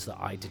it means that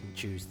I didn't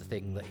choose the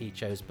thing that he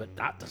chose, but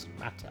that doesn't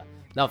matter.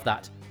 Love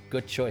that.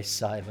 Good choice,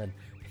 Simon.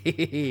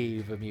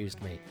 You've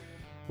amused me.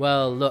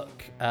 Well,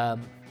 look,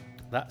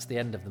 that's the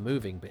end of the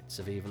moving bits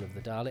of Evil of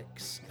the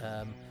Daleks,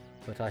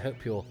 but I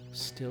hope you're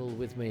still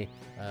with me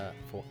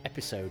for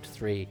episode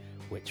 3,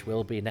 which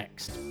will be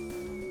next.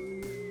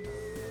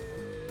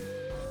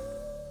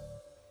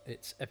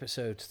 It's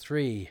episode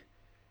 3,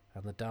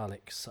 and the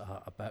Daleks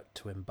are about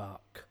to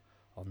embark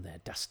on their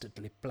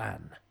dastardly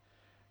plan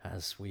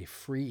as we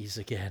freeze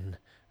again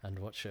and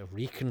watch a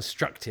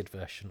reconstructed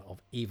version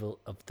of Evil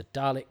of the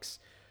Daleks.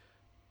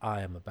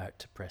 I am about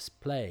to press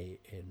play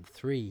in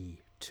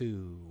 3,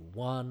 2,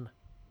 1,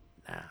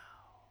 now.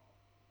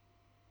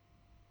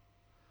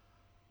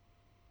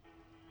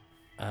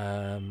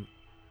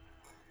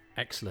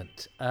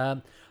 Excellent.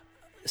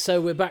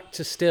 So we're back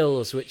to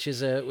stills, which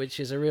is a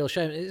real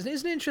shame. Isn't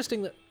it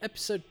interesting that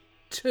episode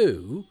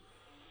 2,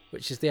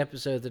 which is the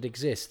episode that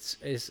exists,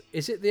 is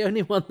it the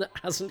only one that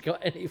hasn't got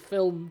any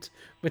filmed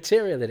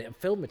material in it? And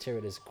film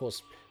material is, of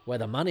course, where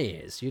the money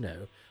is,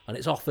 and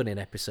it's often in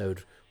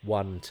episode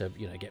 1 to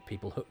get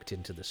people hooked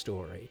into the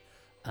story.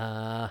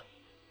 No,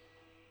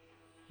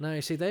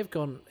 you see, they've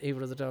gone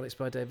Evil of the Daleks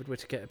by David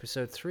Whittaker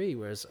episode 3,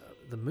 whereas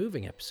the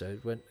moving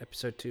episode went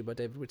episode 2 by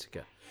David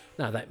Whittaker.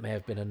 Now, that may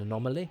have been an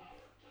anomaly.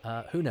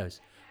 Who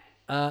knows?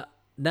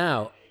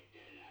 Now,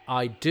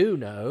 I do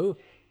know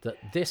that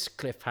this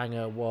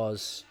cliffhanger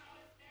was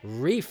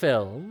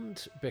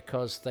refilmed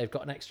because they've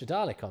got an extra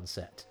Dalek on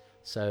set.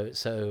 So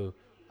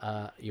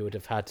you would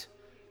have had...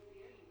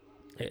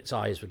 Its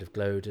eyes would have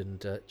glowed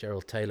and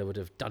Gerald Taylor would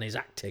have done his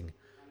acting.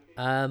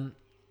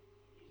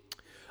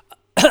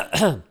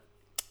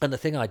 And the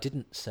thing I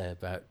didn't say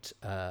about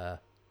the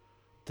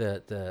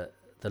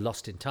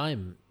Lost in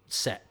Time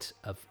set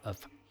of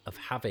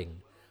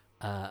having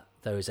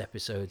those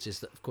episodes is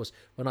that, of course,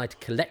 when I'd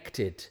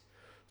collected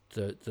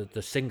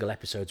the single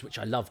episodes, which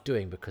I loved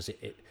doing because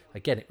it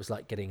was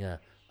like getting a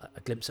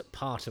glimpse at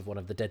part of one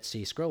of the Dead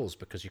Sea Scrolls,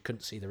 because you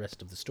couldn't see the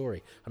rest of the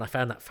story, and I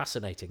found that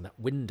fascinating, that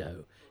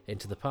window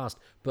into the past.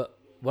 But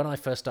when I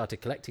first started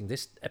collecting,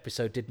 this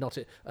episode did not,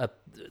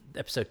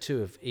 episode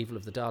 2 of Evil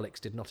of the Daleks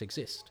did not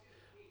exist.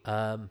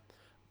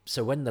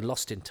 So when the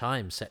Lost in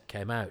Time set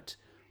came out,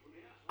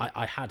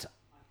 I had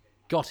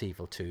got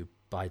Evil 2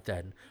 by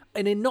then,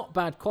 and in not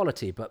bad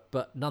quality,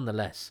 but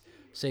nonetheless,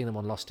 seeing them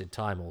on Lost in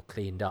Time all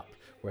cleaned up,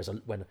 whereas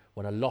when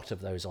a lot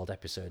of those old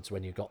episodes,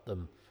 when you got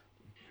them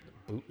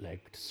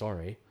bootlegged,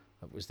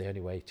 that was the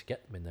only way to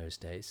get them in those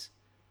days,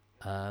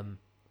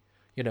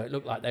 it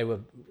looked like they were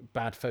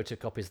bad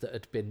photocopies that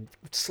had been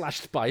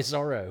slashed by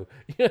Zorro,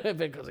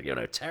 because,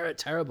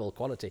 terrible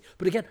quality.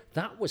 But again,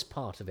 that was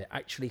part of it,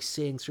 actually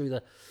seeing through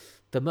the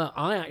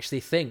I actually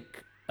think,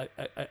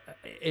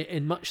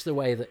 in much the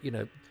way that,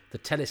 the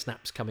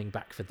telesnaps coming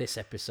back for this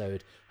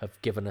episode have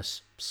given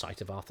us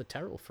sight of Arthur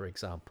Terrell, for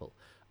example,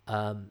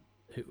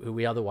 who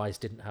we otherwise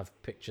didn't have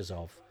pictures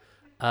of.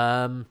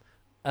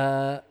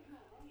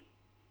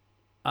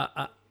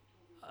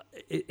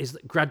 Is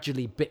that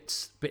gradually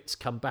bits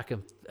come back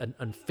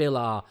and fill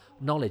our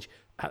knowledge.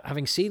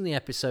 Having seen the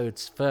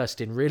episodes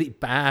first in really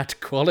bad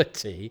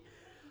quality,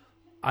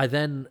 I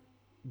then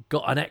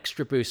got an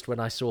extra boost when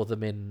I saw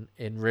them in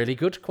really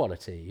good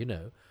quality,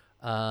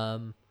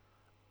 and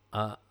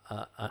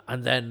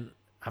then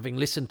having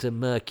listened to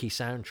murky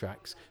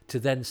soundtracks, to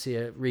then see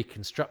a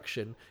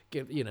reconstruction,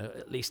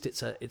 at least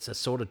it's a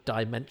sort of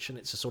dimension,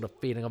 it's a sort of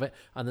feeling of it,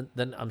 and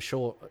then I'm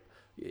sure,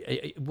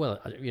 I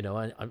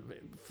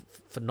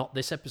for not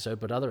this episode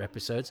but other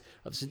episodes,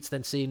 I've since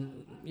then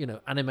seen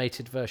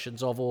animated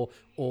versions of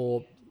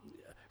or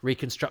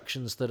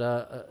reconstructions that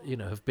are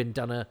have been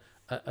done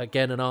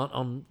again and aren't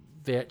on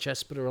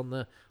VHS but are on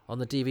the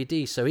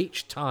DVD. So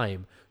each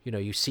time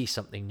you see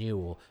something new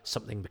or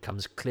something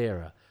becomes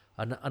clearer,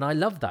 and I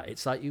love that.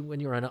 It's like when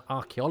you're an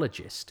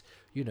archaeologist,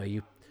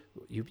 you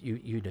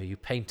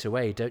paint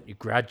away, don't you,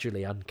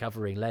 gradually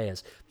uncovering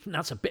layers. And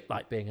that's a bit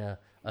like being a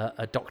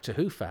Doctor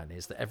Who fan,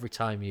 is that every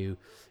time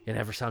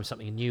every time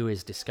something new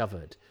is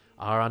discovered,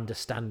 our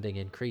understanding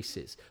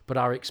increases, but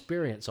our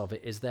experience of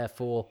it is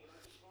therefore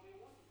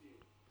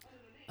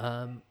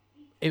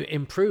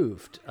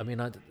improved. I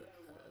mean,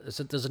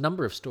 there's a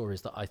number of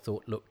stories that I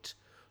thought looked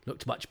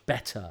much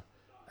better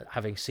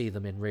having seen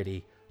them in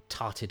really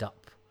tarted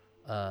up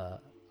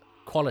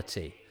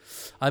quality.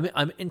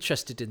 I'm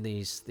interested in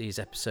these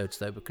episodes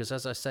though, because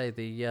as I say,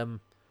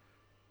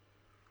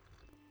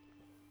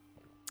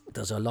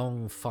 there's a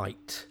long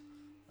fight,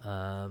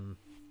 but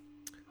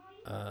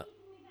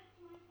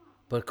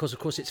of course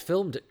it was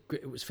filmed at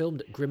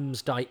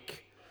Grimsdyke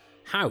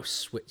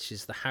House, which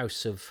is the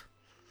house of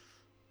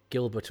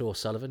Gilbert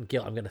O'Sullivan.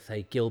 I'm going to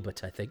say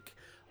Gilbert, I think,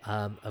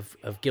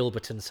 of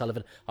Gilbert and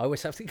Sullivan. I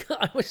always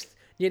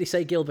nearly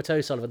say Gilbert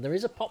O'Sullivan. There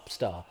is a pop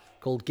star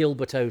called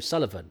Gilbert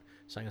O'Sullivan,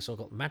 saying I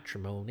got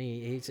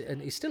Matrimony.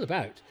 He's still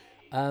about.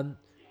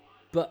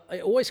 But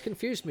it always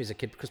confused me as a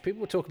kid, because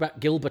people would talk about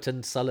Gilbert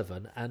and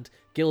Sullivan and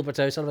Gilbert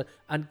O'Sullivan,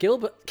 and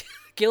Gilbert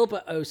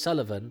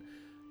O'Sullivan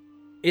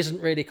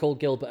isn't really called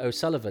Gilbert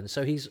O'Sullivan,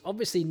 so he's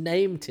obviously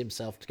named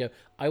himself to go,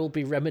 I will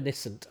be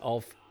reminiscent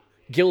of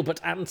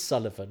Gilbert and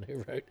Sullivan,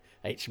 who wrote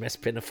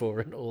HMS Pinafore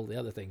and all the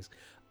other things.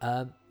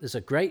 There's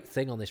a great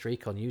thing on this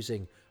recon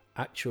using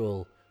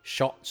actual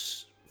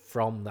shots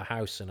from the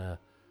house and a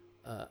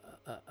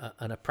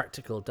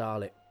practical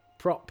Dalek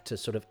prop to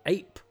sort of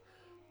ape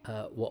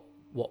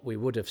what we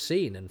would have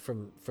seen, and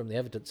from the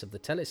evidence of the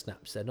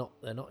telesnaps, they're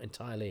not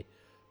entirely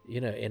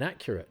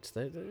inaccurate.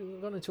 They've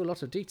gone into a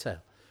lot of detail,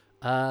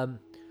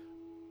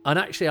 and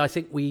actually I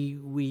think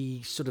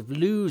we sort of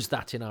lose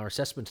that in our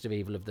assessment of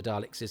Evil of the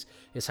Daleks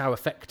is how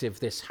effective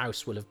this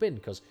house will have been,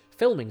 because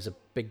filming's a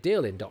big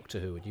deal in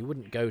Doctor Who, and you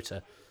wouldn't go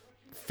to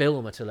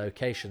film at a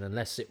location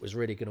unless it was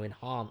really going to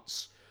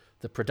enhance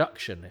the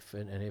production.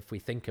 If we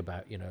think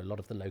about a lot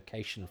of the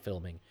location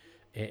filming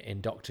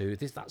in Doctor Who,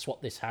 that's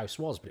what this house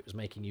was, but it was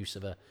making use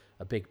of a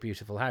big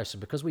beautiful house.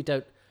 And because we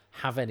don't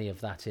have any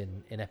of that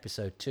in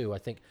episode 2, I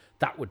think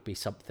that would be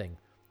something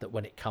that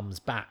when it comes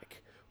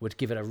back would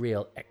give it a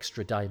real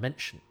extra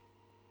dimension.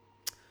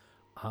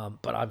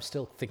 But I'm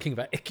still thinking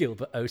about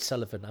Gilbert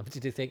O'Sullivan. I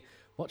did think,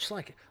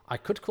 I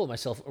could call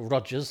myself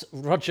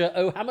Roger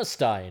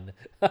O'Hammerstein.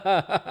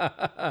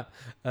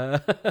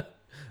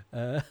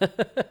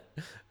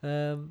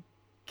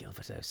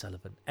 Gilbert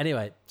O'Sullivan.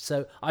 Anyway,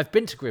 so I've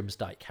been to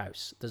Grimsdyke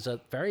House. There's a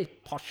very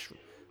posh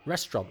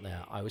restaurant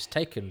there. I was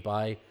taken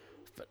by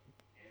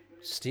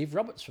Steve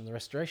Roberts from the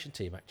restoration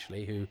team,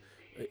 actually,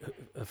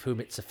 of whom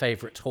it's a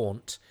favourite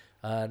haunt,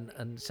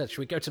 and said, "Should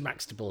we go to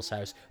Maxtable's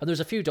house?" And there was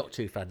a few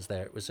Doctor Who fans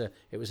there. It was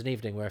an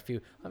evening where a few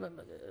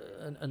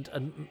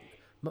and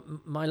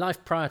my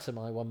life prior to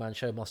my one-man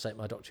show, Moss Ate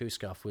My Doctor Who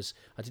Scarf, was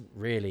I didn't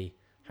really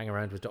hang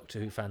around with Doctor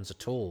Who fans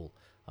at all.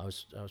 I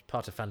was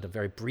part of fandom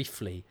very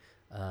briefly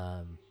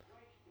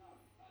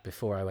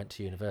before I went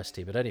to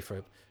university, but only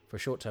for for a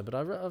short time, but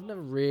I've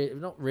never really,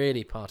 not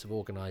really part of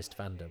organised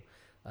fandom.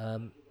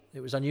 It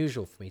was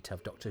unusual for me to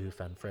have Doctor Who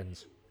fan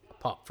friends,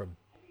 apart from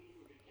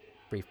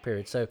brief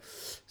period. So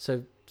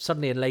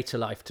suddenly in later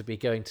life to be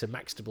going to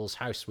Maxtable's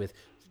house with,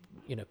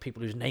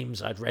 people whose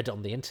names I'd read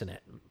on the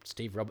internet,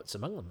 Steve Roberts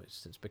among them, who's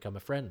since become a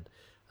friend.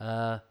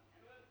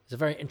 It's a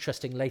very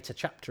interesting later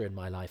chapter in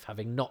my life,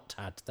 having not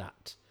had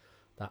that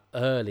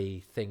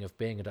early thing of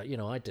being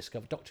I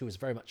discovered Doctor Who was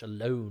very much a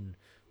lone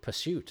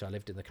pursuit. I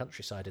lived in the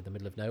countryside in the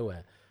middle of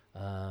nowhere,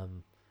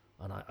 and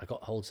I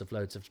got holds of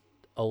loads of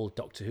old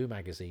Doctor Who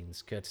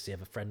magazines, courtesy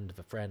of a friend of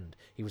a friend.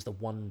 He was the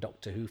one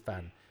Doctor Who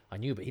fan I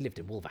knew, but he lived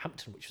in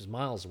Wolverhampton, which was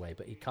miles away,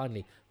 but he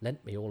kindly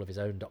lent me all of his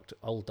own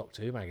old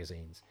Doctor Who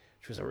magazines,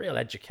 which was a real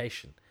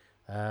education.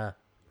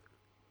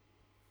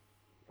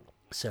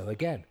 So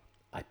again,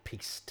 I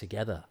pieced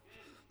together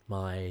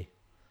my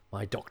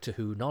Doctor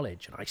Who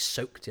knowledge, and I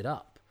soaked it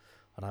up,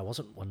 and I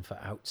wasn't one for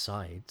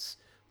outsides.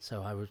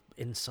 So I was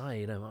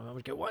inside, I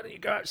would go, why don't you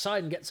go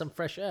outside and get some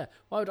fresh air?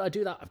 Why would I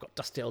do that? I've got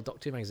dusty old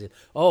Doctor Who magazine.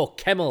 Oh,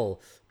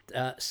 Kemmel,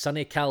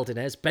 Sonny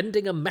Caldinez,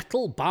 bending a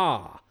metal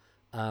bar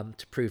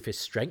to prove his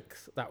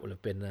strength. That would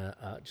have been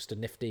just a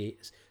nifty,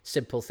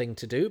 simple thing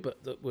to do,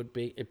 but that would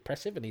be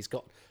impressive. And he's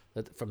got,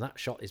 from that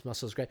shot, his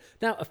muscles great.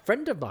 Now, a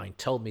friend of mine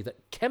told me that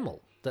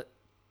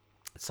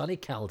Sonny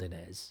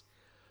Caldinez,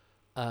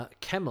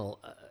 Kemmel,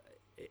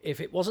 if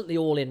it wasn't the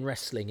All-In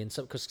Wrestling,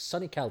 because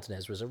Sonny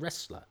Caldinez was a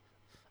wrestler,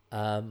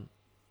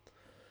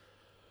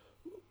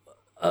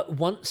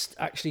 once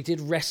actually did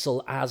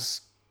wrestle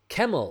as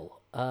Kemmel,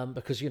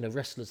 because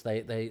wrestlers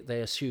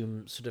they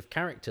assume sort of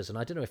characters, and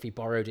I don't know if he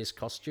borrowed his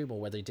costume or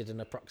whether he did an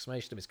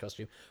approximation of his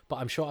costume, but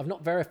I'm sure I've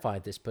not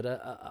verified this, but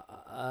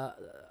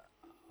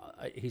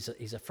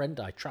he's a friend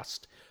I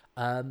trust.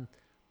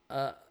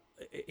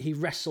 He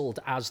wrestled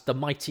as the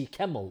Mighty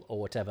Kemmel or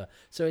whatever.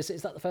 So is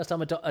that the first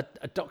time a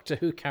Doctor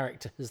Who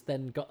character has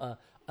then got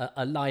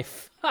a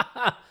life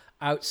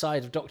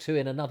outside of Doctor Who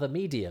in another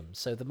medium?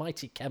 So the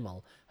Mighty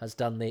Kemmel has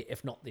done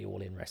if not the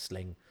All-In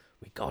Wrestling.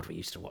 We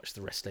used to watch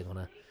the wrestling on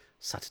a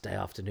Saturday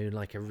afternoon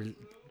like a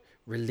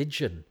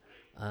religion.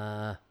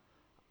 I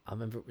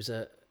remember it was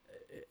it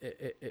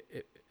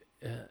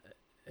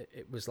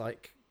was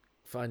like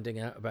finding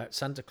out about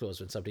Santa Claus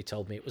when somebody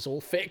told me it was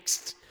all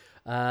fixed.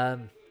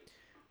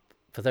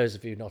 For those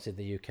of you not in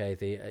the UK,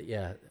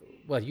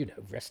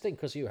 wrestling,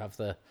 because you have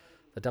the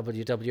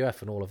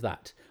WWF and all of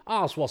that.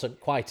 Ours wasn't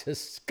quite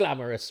as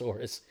glamorous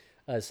or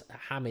as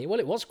hammy.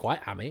 Well, it was quite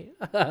hammy.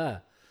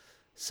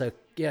 So,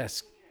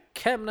 yes,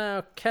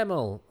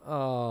 Kemmel.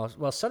 Oh,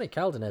 well, Sonny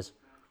Caldinez,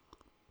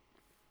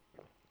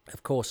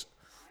 of course,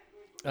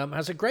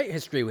 has a great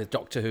history with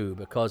Doctor Who,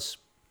 because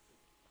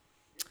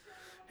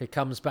he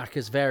comes back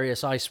as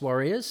various Ice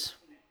Warriors.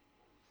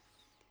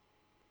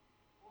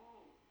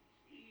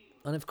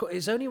 And of course,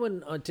 it's only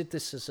when I did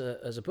this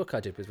as a book I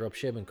did with Rob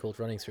Shearman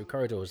called Running Through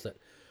Corridors that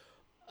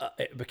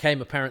it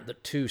became apparent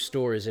that 2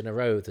 stories in a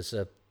row there's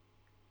a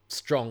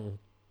strong,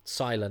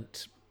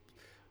 silent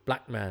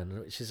black man,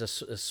 which is a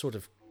sort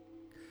of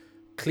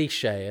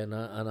cliche, and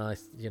I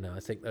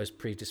think those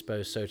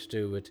predisposed so to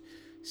do would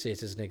see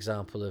it as an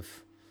example of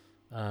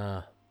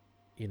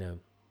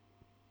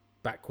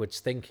backwards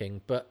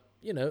thinking, but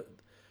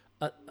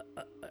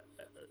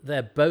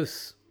they're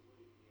both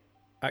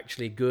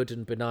actually good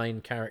and benign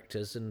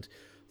characters, and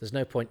there's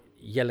no point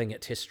yelling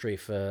at history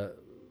for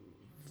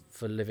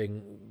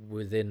living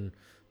within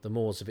the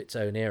mores of its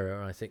own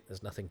era. I think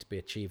there's nothing to be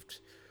achieved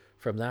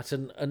from that,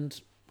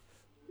 and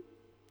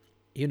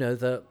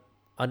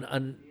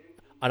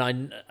I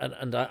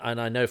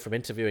know from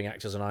interviewing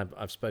actors, and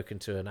I've spoken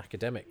to an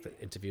academic that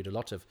interviewed a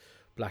lot of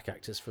black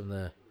actors from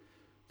the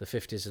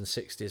 50s and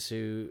 60s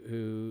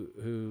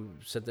who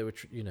said they were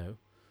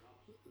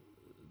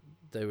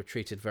they were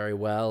treated very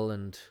well.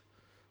 And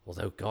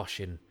although, gosh,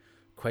 in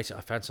Quater,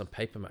 I found some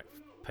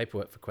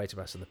paperwork for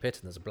Quatermass in the Pit,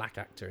 and there's a black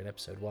actor in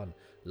episode 1,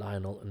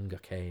 Lionel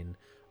Ngakane,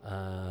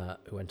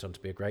 who went on to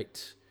be a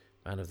great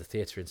man of the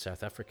theatre in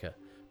South Africa,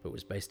 but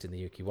was based in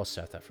the UK. He was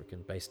South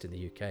African, based in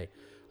the UK.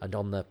 And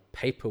on the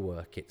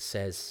paperwork, it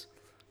says,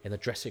 in the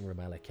dressing room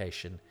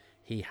allocation,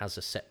 he has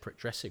a separate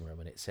dressing room,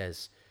 and it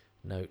says,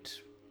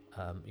 note,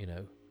 and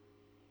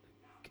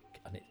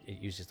it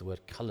uses the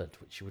word coloured,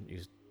 which you wouldn't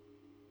use,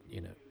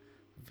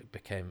 it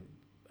became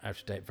out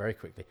of date very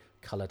quickly.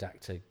 Coloured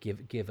actor,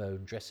 give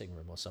own dressing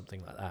room or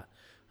something like that.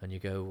 And you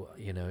go,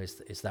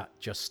 is that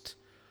just...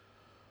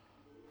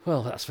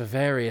 Well, that's for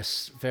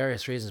various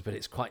reasons, but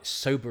it's quite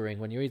sobering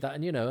when you read that.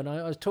 And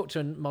I talked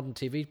to a modern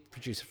TV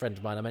producer friend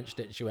of mine. I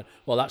mentioned it, and she went,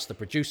 "Well, that's the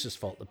producer's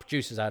fault. The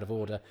producer's out of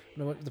order."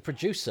 And I went, the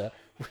producer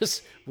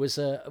was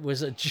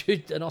a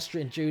Jew, an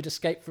Austrian Jew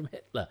escaped from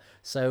Hitler.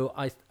 So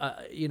I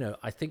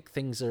think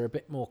things are a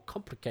bit more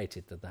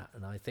complicated than that.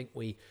 And I think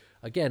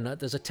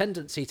there's a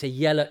tendency to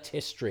yell at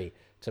history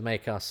to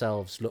make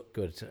ourselves look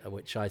good,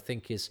 which I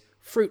think is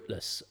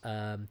fruitless.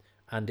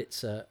 And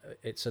it's a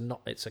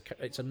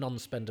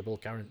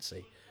non-spendable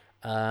currency.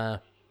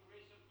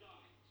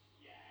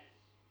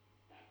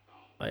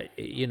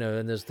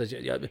 And there's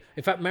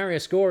in fact,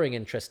 Marius Goring,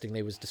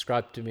 interestingly, was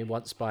described to me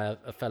once by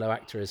a fellow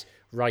actor as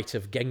right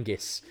of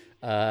Genghis,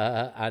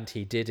 and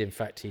he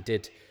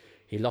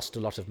lost a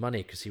lot of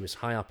money because he was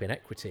high up in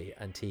equity,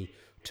 and he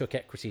took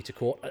equity to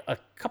court a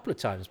couple of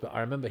times. But I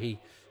remember he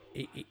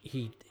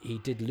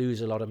did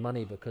lose a lot of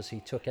money because he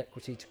took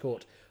equity to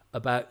court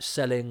about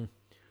selling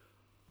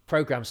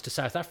programs to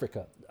South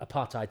Africa,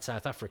 apartheid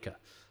South Africa,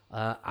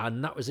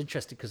 and that was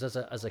interesting because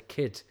as a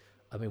kid,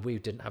 I mean, we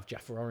didn't have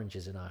Jaffa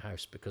oranges in our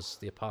house because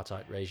the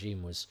apartheid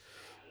regime was,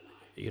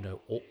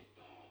 a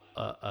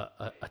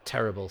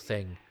terrible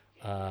thing,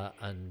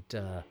 and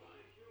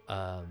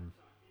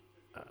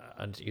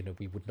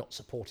we would not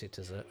support it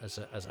as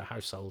a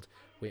household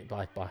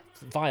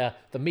via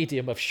the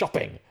medium of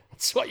shopping.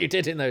 That's what you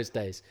did in those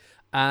days,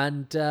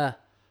 and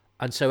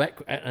so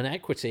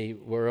Equity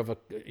were of a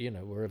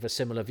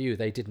similar view.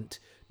 They didn't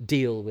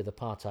deal with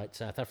apartheid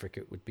South Africa.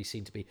 It would be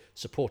seen to be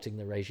supporting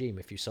the regime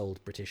if you sold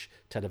British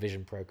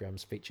television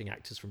programs featuring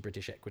actors from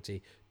British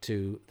Equity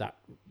to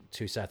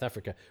South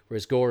Africa.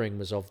 Whereas Goring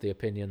was of the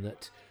opinion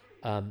that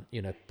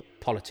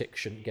politics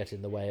shouldn't get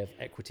in the way of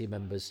Equity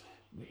members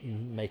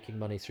making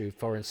money through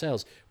foreign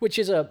sales, which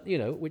is a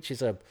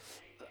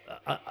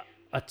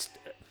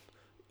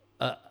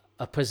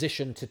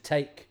position to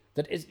take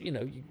that is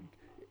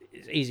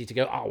it's easy to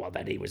go, oh well,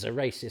 then he was a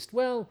racist.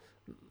 Well,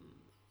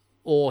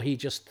 or he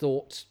just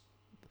thought,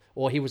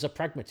 or he was a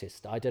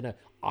pragmatist. I don't know.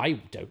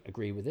 I don't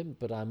agree with him,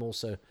 but I'm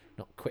also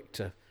not quick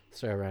to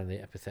throw around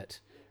the epithet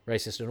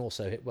racist. And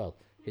also,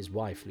 his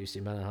wife Lucy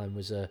Mannerheim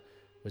was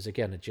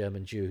again a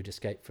German Jew who'd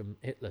escaped from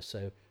Hitler.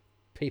 So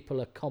people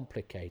are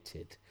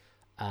complicated.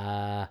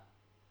 But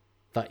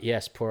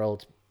yes, poor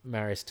old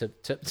Marius.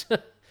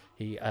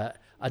 He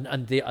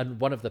and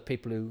one of the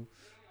people who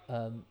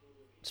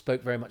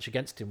spoke very much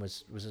against him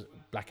was a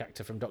black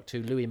actor from Doctor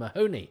Who, Louis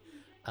Mahoney,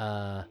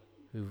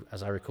 who,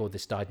 as I record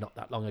this, died not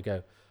that long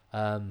ago.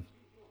 And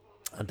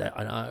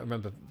I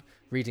remember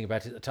reading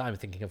about it at the time,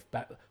 thinking of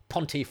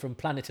Ponty from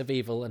Planet of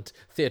Evil and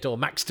Theodore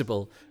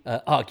Maxtable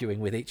arguing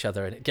with each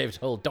other, and it gave it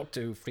a whole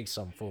Doctor Who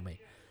frisson for me.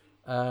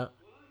 I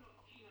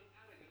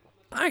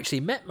actually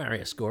met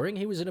Marius Goring.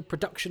 He was in a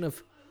production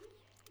of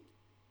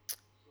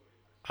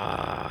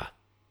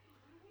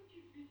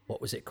what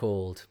was it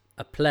called?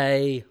 A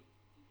play.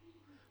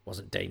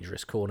 Wasn't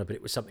Dangerous Corner, but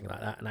it was something like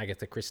that. And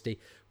Agatha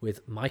Christie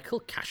with Michael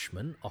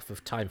Cashman off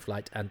of Time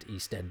Flight and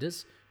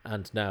EastEnders,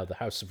 and now The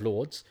House of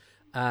Lords,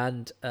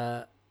 and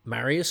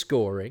Marius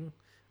Goring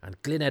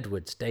and Glyn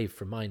Edwards, Dave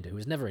from Minder, who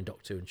was never in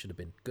Doctor Who and should have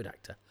been a good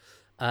actor.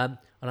 And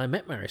I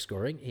met Marius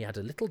Goring. He had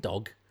a little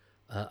dog,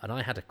 and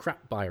I had a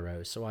crap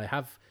biro, so I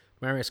have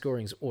Marius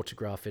Goring's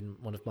autograph in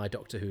one of my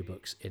Doctor Who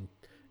books in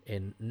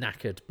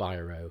knackered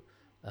biro,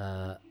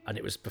 and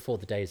it was before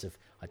the days of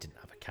I didn't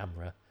have a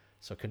camera,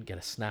 so I couldn't get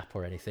a snap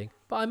or anything.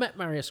 But I met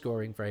Marius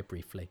Goring very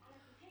briefly.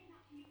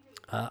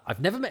 I've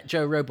never met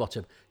Jo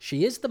Rowbottom.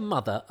 She is the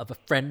mother of a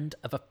friend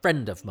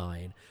of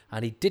mine,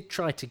 and he did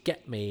try to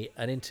get me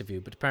an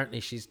interview, but apparently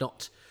she's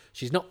not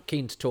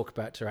keen to talk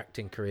about her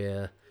acting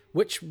career,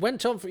 which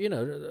went on for,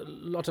 a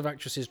lot of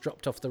actresses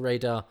dropped off the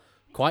radar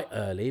quite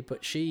early,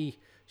 but she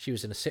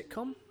was in a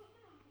sitcom,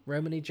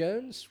 Romany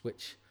Jones,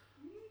 which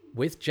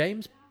with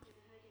James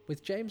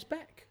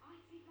Beck,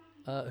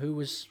 who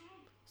was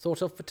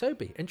thought of for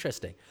Toby.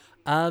 Interesting.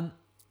 And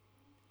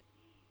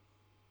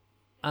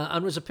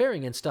was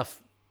appearing in stuff,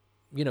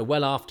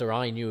 well after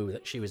I knew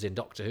that she was in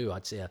Doctor Who.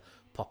 I'd see her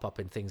pop up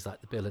in things like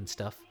The Bill and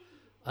stuff.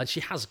 And she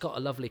has got a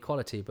lovely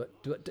quality, but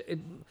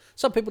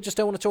some people just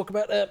don't want to talk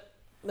about their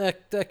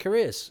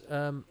careers,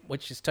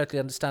 which is totally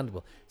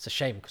understandable. It's a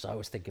shame because I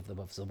always think of them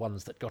as the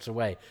ones that got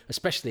away,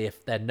 especially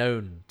if they're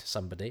known to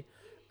somebody.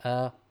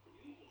 But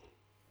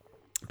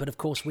of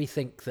course, we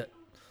think that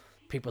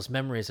people's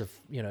memories of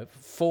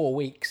 4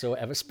 weeks or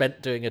whatever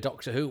spent doing a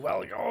Doctor Who,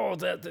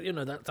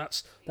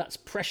 that's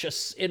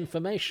precious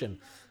information.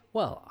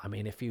 Well, I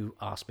mean, if you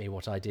ask me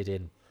what I did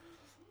in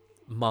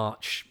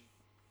March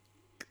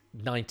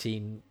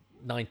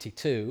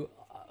 1992,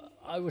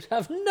 I would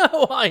have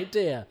no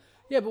idea.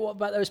 Yeah, but what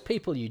about those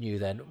people you knew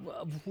then?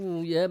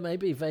 Well, yeah,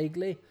 maybe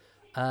vaguely.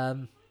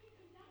 But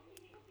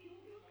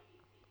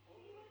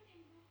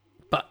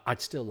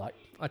I'd still like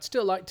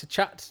to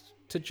chat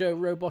to Jo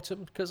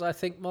Rowbottom because I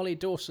think Molly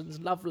Dawson's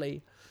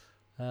lovely.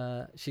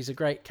 She's a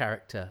great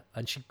character,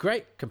 and she's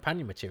great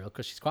companion material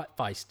because she's quite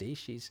feisty.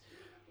 She's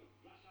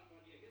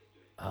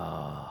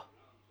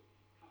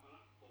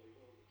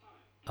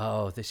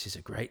this is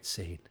a great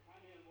scene.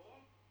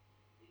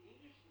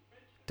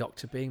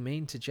 Doctor being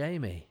mean to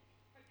Jamie.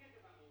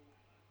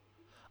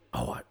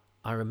 I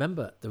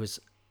remember there was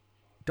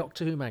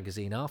Doctor Who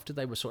magazine, after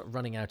they were sort of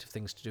running out of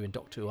things to do in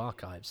Doctor Who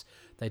archives,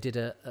 they did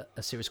a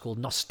series called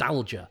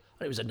Nostalgia.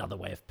 It was another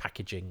way of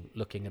packaging,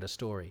 looking at a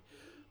story.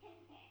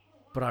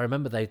 But I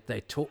remember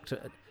they talked...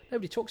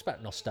 Nobody talks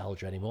about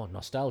nostalgia anymore.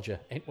 Nostalgia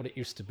ain't what it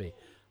used to be.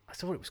 I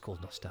thought it was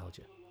called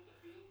Nostalgia.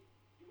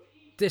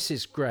 This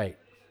is great.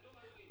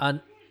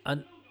 And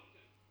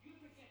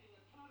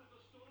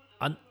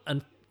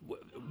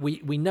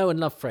we know and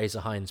love Fraser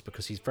Hines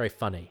because he's very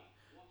funny.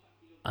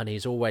 and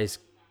he's always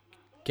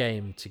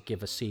game to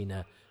give a scene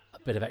a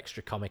bit of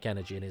extra comic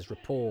energy, and his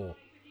rapport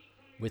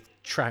with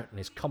Troughton,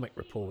 his comic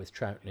rapport with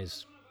Troughton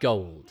is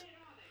gold.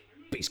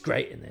 But he's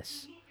great in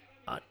this.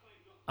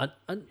 And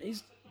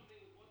he's,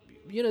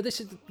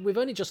 we've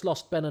only just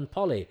lost Ben and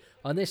Polly,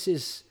 and this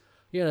is,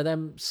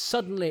 them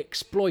suddenly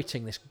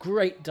exploiting this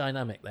great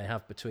dynamic they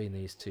have between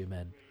these two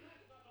men.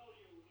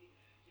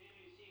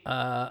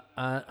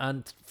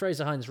 And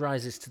Fraser Hines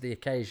rises to the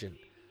occasion.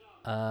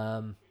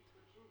 And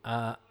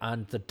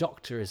the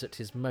Doctor is at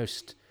his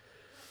most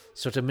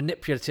sort of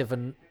manipulative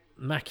and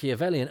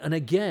Machiavellian. And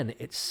again,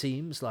 it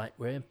seems like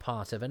we're in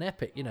part of an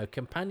epic.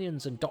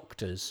 Companions and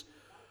Doctors,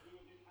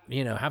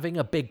 having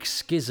a big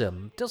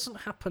schism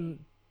doesn't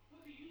happen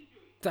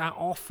that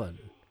often.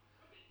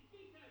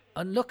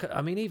 And look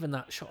at, even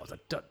that shot of the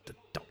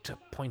Doctor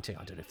pointing,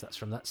 I don't know if that's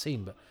from that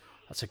scene, but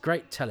that's a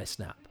great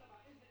telesnap.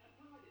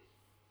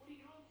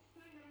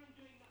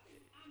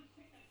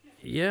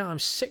 Yeah, I'm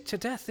sick to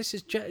death. This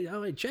is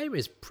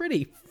Jamie's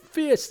pretty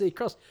fiercely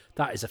crossed.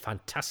 That is a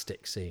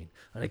fantastic scene,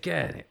 and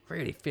again, it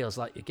really feels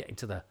like you're getting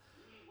to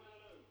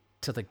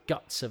the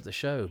guts of the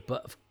show.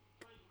 But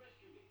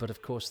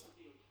of course,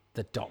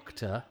 the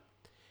Doctor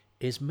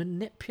is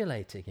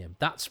manipulating him.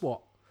 That's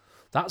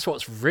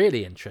what's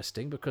really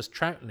interesting, because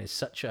Troughton is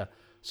such a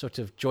sort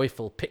of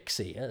joyful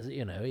pixie.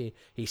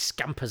 He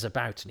scampers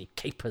about and he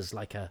capers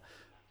like a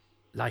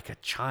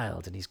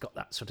child, and he's got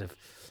that sort of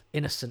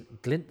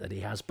innocent glint that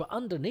he has. But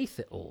underneath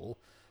it all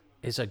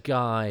is a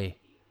guy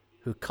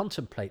who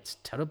contemplates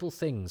terrible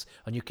things,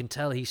 and you can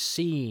tell he's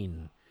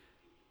seen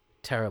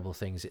terrible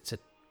things. It's a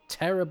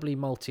terribly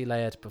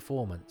multi-layered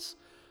performance,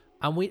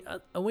 and we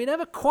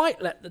never quite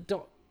let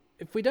the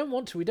if we don't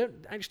want to, we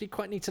don't actually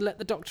quite need to let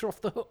the Doctor off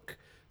the hook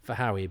for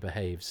how he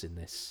behaves in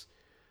this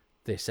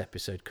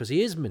episode, because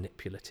he is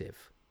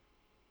manipulative.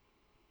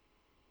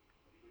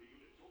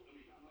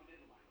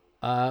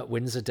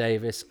 Windsor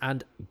Davis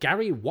and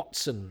Gary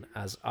Watson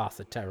as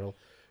Arthur Terrell.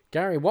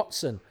 Gary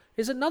Watson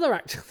is another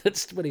actor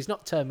that's, well, he's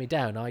not turned me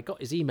down. I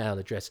got his email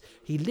address.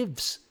 He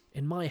lives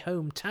in my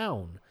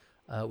hometown,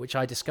 which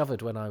I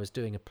discovered when I was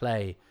doing a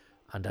play,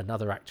 and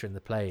another actor in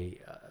the play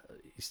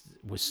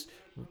was,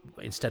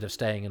 instead of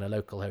staying in a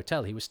local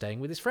hotel, he was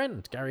staying with his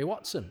friend, Gary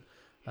Watson.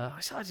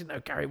 I said, I didn't know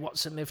Gary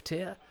Watson lived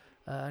here.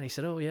 And he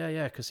said, "Oh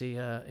yeah, because he's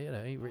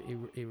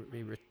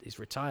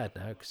retired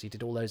now because he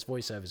did all those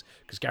voiceovers.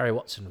 Because Gary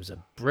Watson was a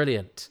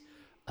brilliant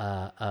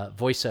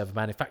voiceover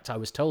man. In fact, I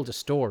was told a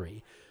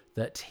story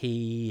that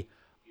he,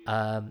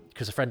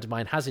 because a friend of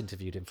mine has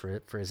interviewed him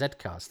for his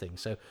Zcast thing.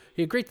 So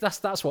he agreed.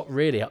 That's what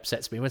really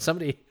upsets me, when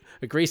somebody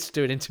agrees to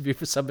do an interview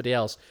for somebody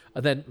else,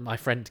 and then my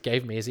friend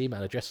gave me his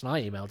email address, and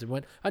I emailed him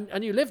and went,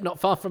 and you live not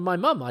far from my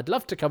mum. I'd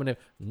love to come and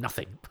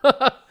nothing."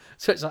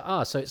 So it's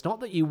like, so it's not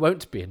that you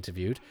won't be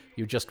interviewed,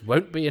 you just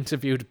won't be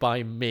interviewed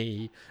by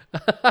me.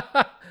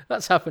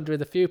 That's happened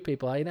with a few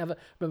people.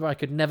 I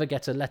could never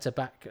get a letter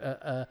back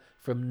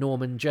from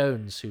Norman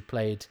Jones, who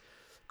played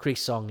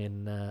Creasong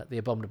in The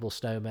Abominable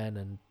Snowmen,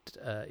 and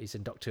he's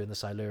in Doctor Who and the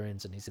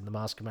Silurians, and he's in The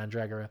Mask of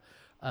Mandragora.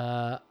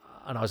 And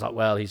I was like,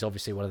 well, he's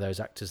obviously one of those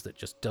actors that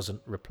just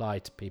doesn't reply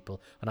to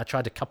people. And I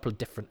tried a couple of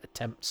different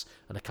attempts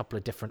and a couple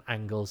of different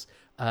angles,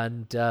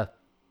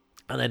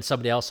 and then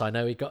somebody else I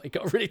know, he got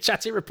a really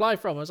chatty reply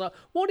from. I was like,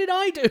 what did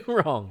I do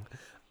wrong?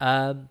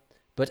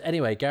 But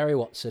anyway, Gary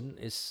Watson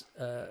is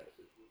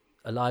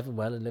alive and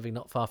well and living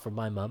not far from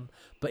my mum.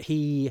 But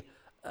he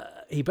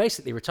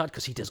basically retired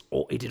because he did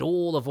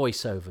all the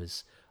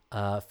voiceovers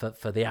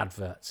for the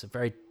adverts.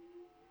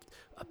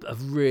 A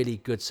really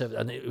good service,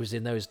 and it was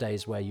in those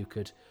days where you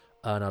could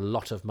earn a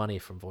lot of money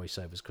from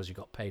voiceovers because you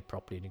got paid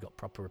properly and you got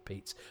proper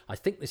repeats. I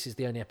think this is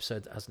the only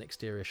episode that has an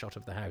exterior shot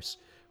of the house,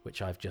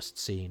 which I've just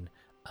seen.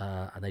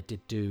 And they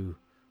did do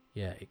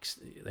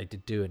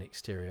an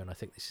exterior, and I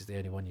think this is the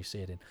only one you see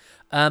it in.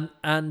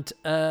 And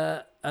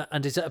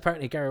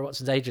apparently Gary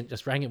Watson's agent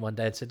just rang him one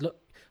day and said, look,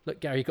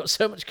 Gary, you've got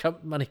so much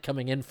money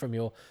coming in from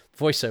your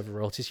voiceover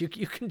royalties, you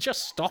can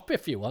just stop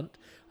if you want.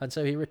 And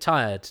so he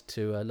retired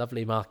to a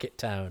lovely market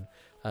town,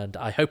 and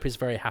I hope he's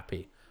very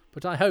happy.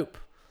 But I hope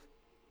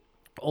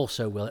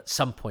also will at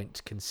some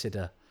point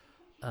consider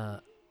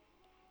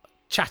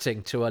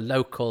chatting to a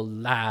local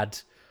lad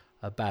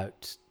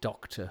about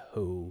Doctor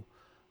Who.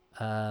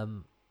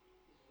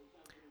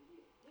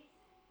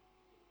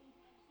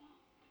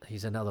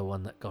 He's another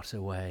one that got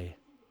away.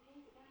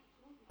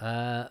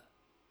 And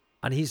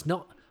he's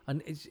not,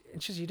 and it's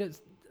just, there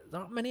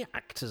aren't many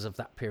actors of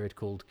that period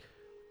called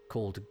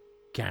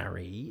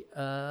Gary.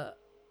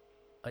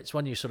 It's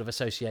one you sort of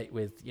associate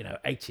with,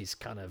 80s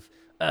kind of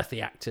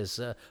earthy actors.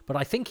 But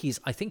I think he's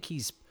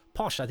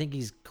posh. I think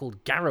he's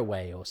called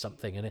Garraway or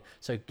something, and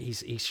so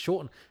he's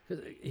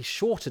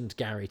shortened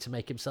Gary to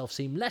make himself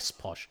seem less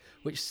posh,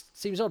 which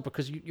seems odd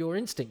because your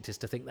instinct is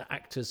to think that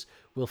actors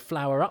will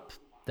flower up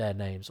their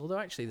names. Although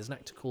actually, there's an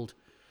actor called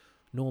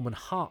Norman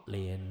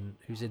Hartley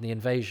who's in The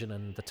Invasion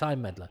and The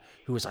Time Meddler,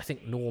 who was, I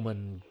think,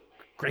 Norman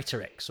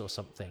Greatorex or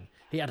something.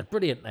 He had a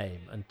brilliant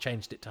name and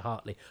changed it to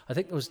Hartley. I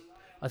think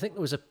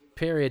there was a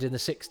period in the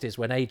 60s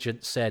when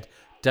agents said,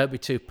 "Don't be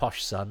too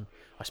posh, son."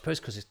 I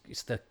suppose because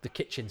it's the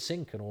kitchen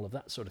sink and all of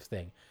that sort of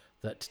thing,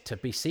 that to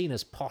be seen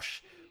as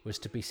posh was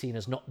to be seen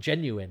as not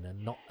genuine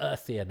and not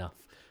earthy enough.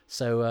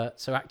 So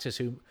actors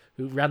who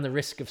ran the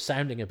risk of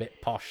sounding a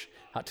bit posh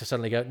had to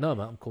suddenly go, no,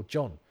 man, I'm called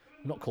John.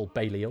 I'm not called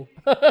Balliol.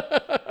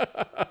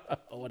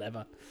 Or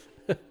whatever.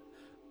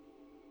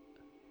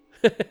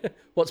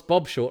 What's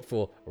Bob short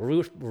for?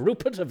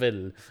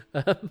 Rupertville.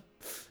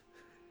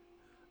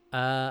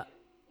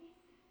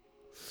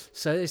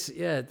 So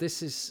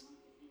this is...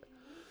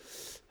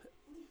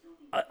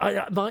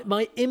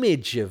 my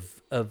image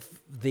of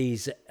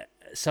these...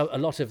 So a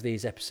lot of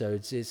these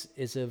episodes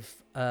is of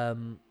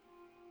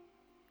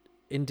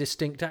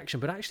indistinct action,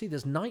 but actually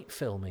there's night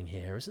filming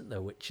here, isn't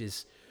there, which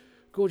is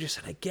gorgeous.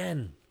 And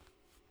again,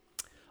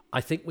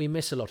 I think we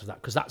miss a lot of that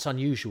because that's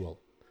unusual.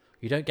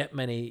 You don't get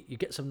many. You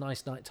get some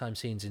nice nighttime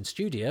scenes in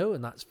studio,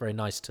 and that's very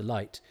nice to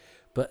light.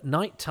 But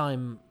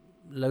nighttime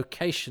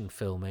location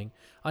filming,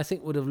 I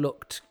think, would have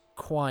looked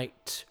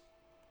quite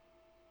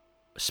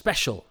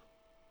special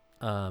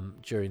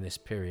during this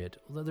period.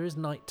 Although there is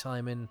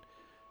nighttime in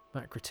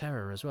Macra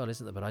Terror as well,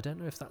 isn't there? But I don't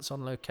know if that's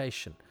on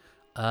location.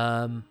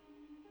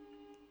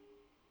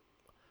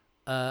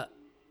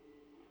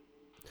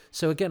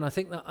 So again, I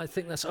think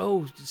that's.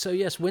 Oh, so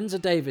yes, Windsor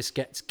Davies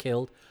gets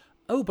killed.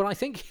 Oh, but I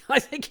think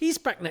he's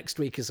back next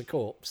week as a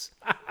corpse.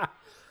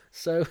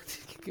 So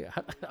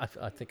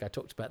I think I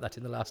talked about that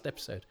in the last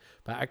episode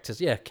about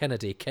actors. Yeah,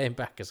 Kennedy came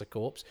back as a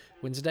corpse.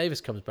 Windsor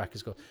Davies comes back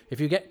as a corpse. If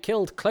you get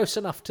killed close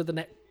enough to the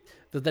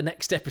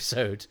next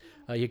episode,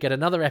 you get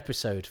another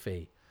episode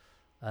fee.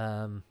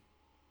 But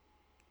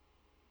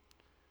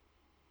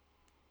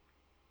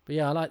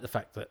yeah, I like the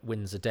fact that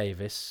Windsor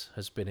Davies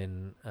has been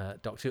in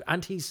Doctor Who,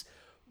 and he's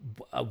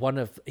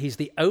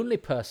the only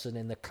person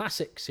in the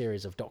classic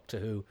series of Doctor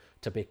Who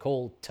to be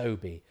called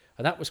Toby,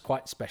 and that was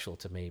quite special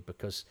to me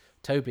because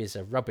Toby is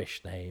a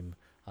rubbish name.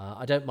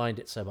 I don't mind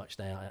it so much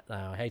now.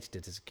 I hated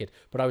it as a kid,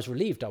 but I was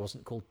relieved I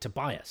wasn't called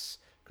Tobias,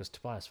 because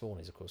Tobias Vaughan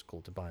is of course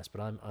called Tobias,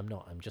 but I'm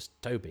not. I'm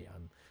just Toby.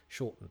 I'm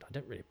shortened. I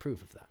don't really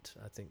approve of that.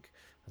 I think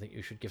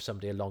you should give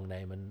somebody a long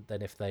name, and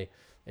then if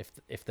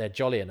they're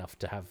jolly enough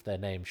to have their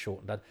name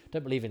shortened. I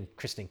don't believe in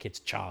christening kids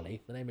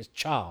Charlie. The name is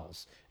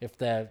Charles. If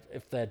they're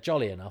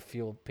jolly enough,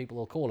 people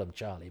will call them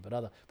Charlie.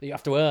 But you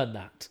have to earn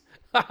that.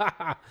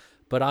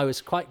 But I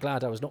was quite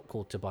glad I was not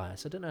called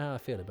Tobias. I don't know how I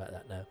feel about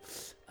that now.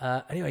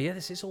 Anyway, yeah,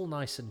 this is all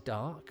nice and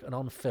dark and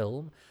on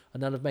film,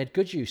 and they'll have made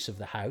good use of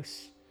the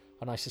house.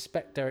 And I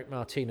suspect Derek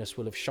Martinez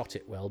will have shot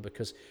it well,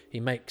 because he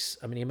makes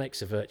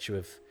a virtue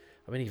of.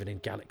 I mean, even in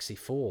Galaxy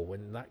 4,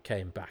 when that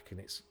came back, and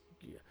it's,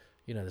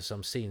 there's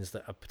some scenes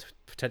that are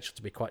potential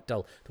to be quite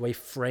dull. The way he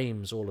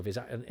frames all of his...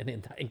 And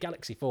in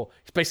Galaxy 4,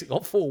 he's basically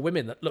got 4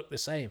 women that look the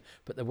same,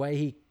 but the way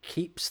he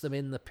keeps them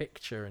in the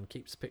picture and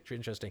keeps the picture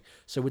interesting.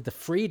 So with the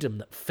freedom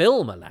that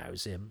film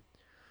allows him,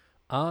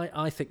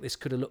 I think this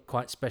could have looked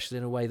quite special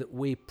in a way that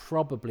we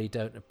probably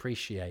don't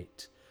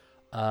appreciate.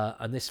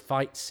 And this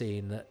fight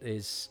scene that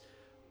is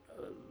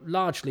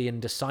largely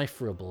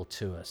indecipherable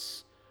to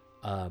us...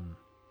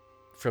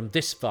 from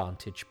this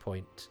vantage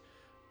point,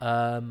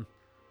 I'm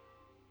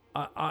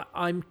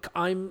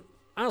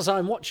as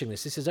I'm watching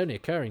this is only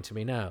occurring to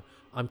me now.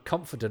 I'm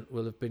confident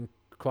will have been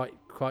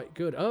quite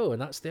good. Oh,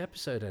 and that's the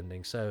episode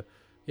ending. So,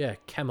 yeah,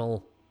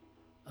 Kemmel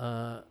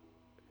there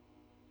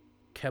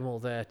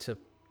to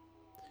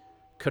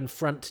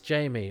confront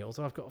Jamie.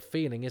 Although I've got a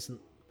feeling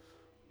isn't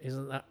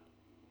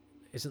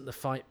the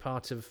fight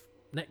part of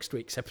next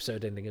week's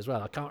episode ending as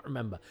well? I can't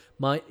remember.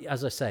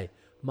 As I say,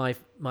 my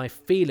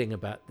feeling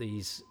about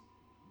these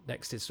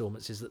next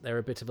installments is that they're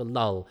a bit of a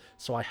lull,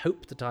 so I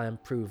hope that I am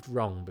proved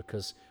wrong,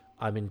 because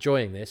I'm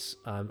enjoying this.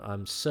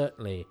 I'm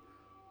certainly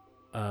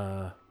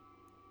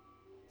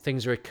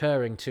things are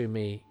occurring to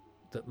me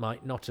that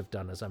might not have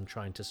done as I'm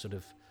trying to sort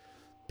of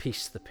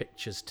piece the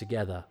pictures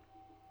together.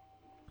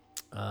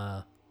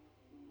 I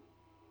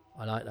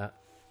like that.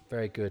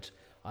 Very good.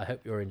 I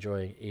hope you're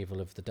enjoying Evil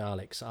of the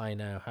Daleks. I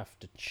now have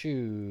to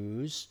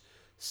choose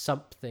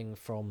something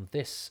from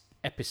this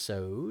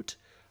episode.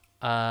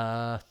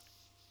 The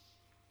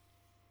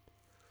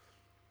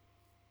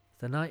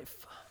night.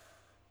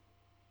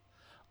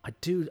 I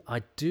do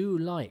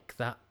like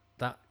that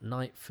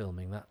night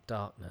filming, that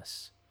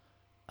darkness.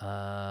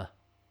 I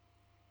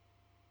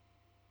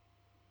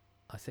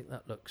think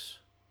that looks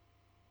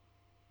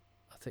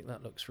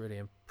really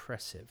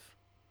impressive.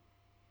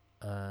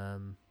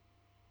 But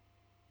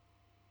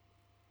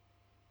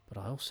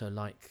I also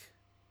like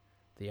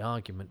the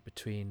argument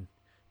between.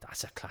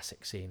 That's a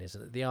classic scene,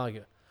 isn't it? The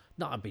argument.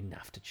 No, I'd be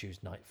naff to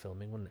choose night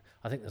filming, wouldn't it?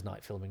 I think there's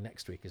night filming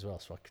next week as well,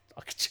 so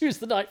I could choose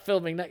the night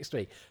filming next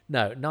week.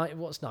 No,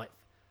 what's night?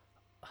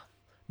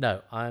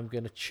 No, I'm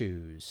going to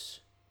choose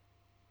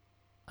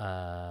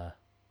that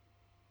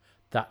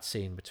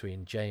scene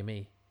between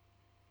Jamie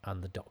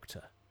and the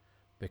Doctor,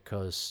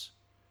 because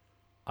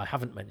I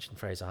haven't mentioned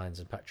Fraser Hines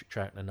and Patrick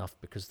Troughton enough,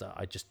 because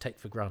I just take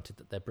for granted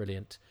that they're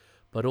brilliant,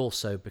 but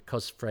also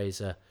because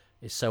Fraser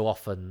is so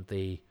often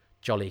the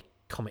jolly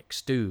comic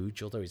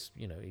stooge, although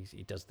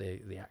he does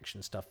the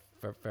action stuff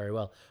very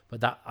well.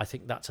 But I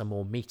think that's a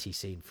more meaty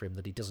scene for him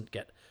that he doesn't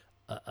get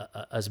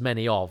as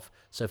many of.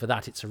 So for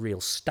that, it's a real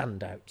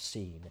standout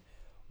scene.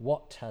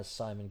 What has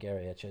Simon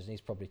Guerrier chosen?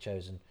 He's probably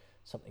chosen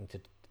something to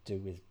do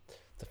with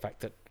the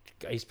fact that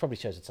he's probably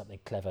chosen something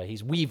clever.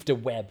 He's weaved a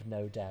web,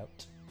 no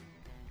doubt.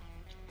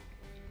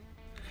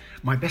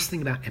 My best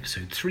thing about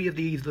episode 3 of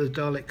the Evil of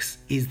the Daleks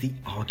is the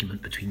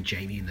argument between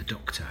Jamie and the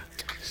Doctor.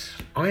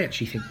 I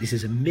actually think this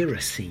is a mirror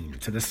scene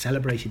to the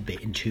celebrated bit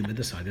in Tomb of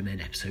the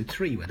Cybermen episode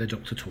 3, where the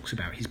Doctor talks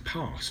about his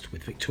past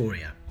with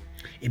Victoria.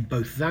 In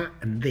both that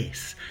and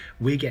this,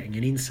 we're getting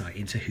an insight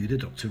into who the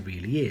Doctor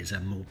really is,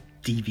 a more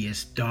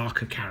devious,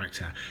 darker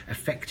character,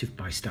 affected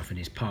by stuff in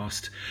his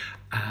past,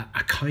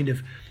 a kind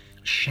of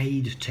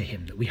shade to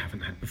him that we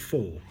haven't had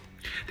before.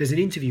 There's an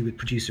interview with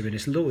producer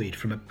Innes Lloyd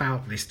from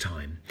about this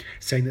time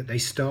saying that they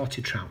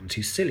started Troughton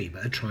too silly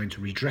but are trying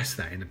to redress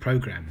that in the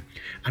programme.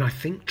 And I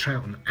think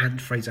Troughton and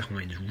Fraser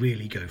Hines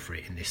really go for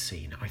it in this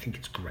scene. I think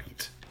it's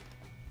great.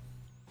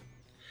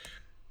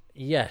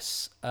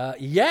 Yes.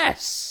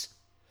 Yes!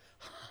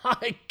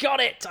 I got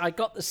it! I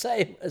got the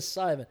same as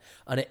Simon.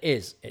 And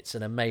it's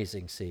an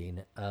amazing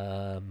scene.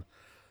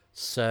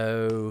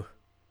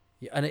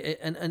 Yeah, and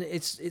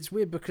it's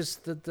weird because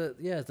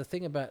the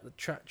thing about the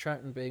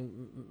Troughton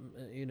being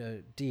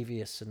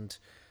devious and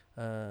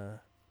a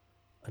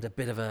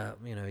bit of a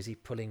is he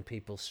pulling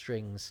people's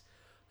strings?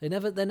 They're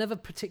never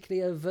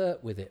particularly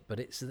overt with it, but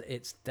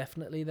it's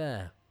definitely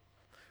there.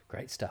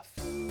 Great stuff.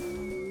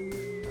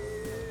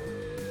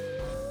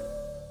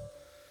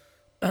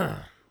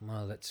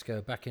 Well, let's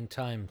go back in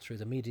time through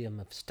the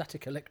medium of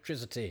static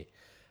electricity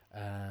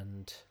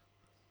and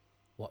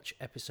watch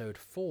episode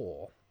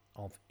 4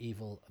 of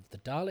Evil of the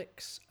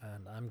Daleks,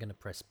 and I'm going to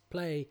press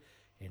play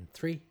in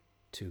 3,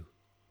 2,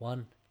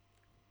 1.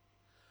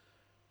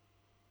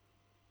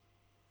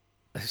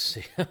 Let's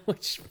see,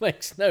 which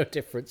makes no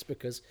difference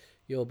because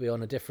you'll be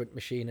on a different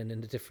machine and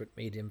in a different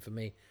medium for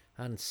me,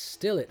 and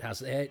still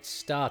it's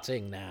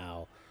starting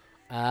now.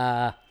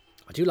 I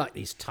do like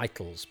these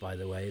titles, by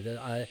the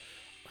way.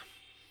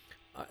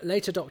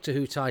 Later Doctor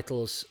Who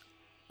titles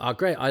are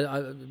great.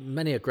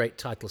 Many a great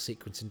title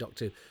sequence in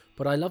Doctor Who.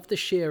 But I love the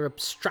sheer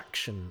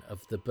abstraction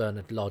of the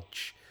Bernard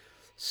Lodge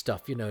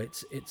stuff.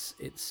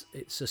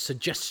 It's a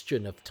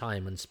suggestion of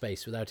time and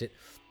space without it.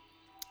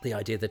 The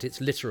idea that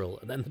it's literal,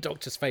 and then the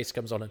Doctor's face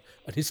comes on and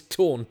is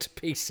torn to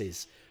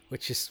pieces,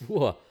 which is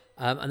whoa.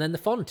 And then the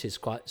font is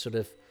quite sort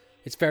of.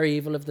 It's very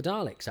Evil of the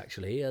Daleks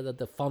actually.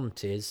 The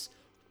font is.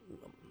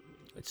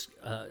 It's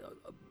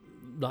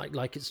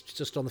like it's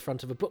just on the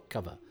front of a book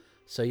cover.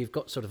 So you've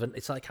got sort of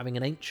it's like having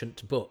an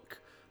ancient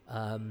book.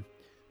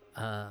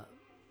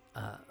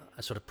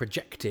 Sort of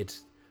projected,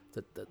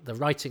 the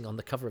writing on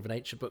the cover of an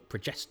ancient book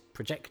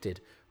projected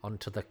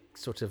onto the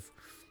sort of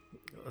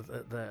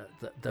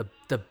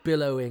the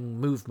billowing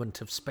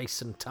movement of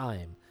space and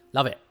time.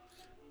 Love it.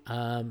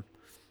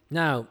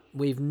 Now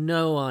we've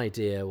no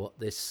idea what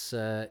this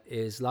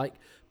is like.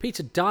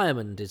 Peter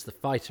Diamond is the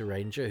fighter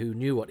ranger who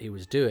knew what he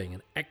was doing,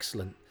 an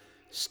excellent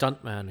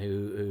stuntman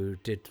who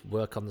did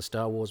work on the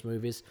Star Wars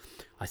movies.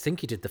 I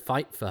think he did the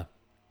fight for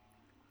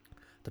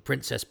The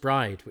Princess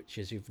Bride, which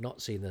is, you've not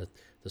seen the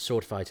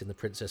sword fight in The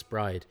Princess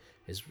Bride,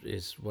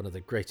 is one of the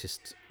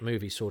greatest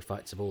movie sword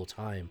fights of all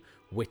time.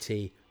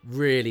 Witty,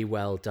 really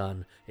well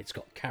done. It's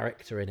got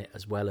character in it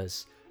as well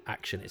as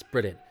action. It's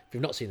brilliant. If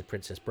you've not seen The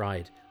Princess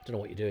Bride, I don't know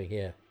what you're doing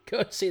here. Go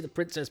and see The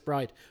Princess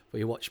Bride where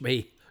you watch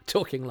me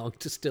talking along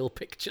to still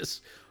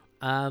pictures.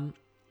 But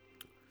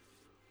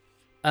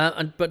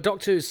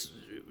Doctor Who's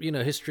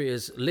history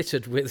is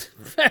littered with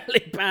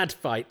fairly bad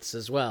fights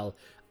as well.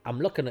 I'm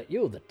looking at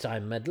you, the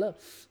time meddler.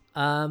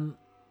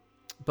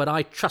 But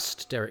I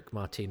trust Derek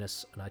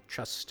Martinez and I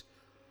trust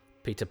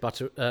Peter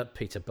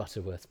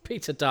Butterworth,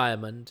 Peter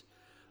Diamond.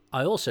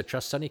 I also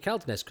trust Sonny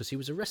Caldenez because he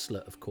was a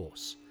wrestler, of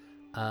course.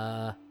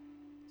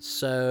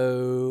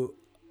 So,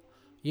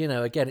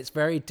 again, it's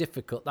very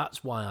difficult.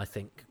 That's why I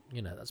think,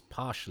 that's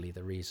partially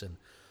the reason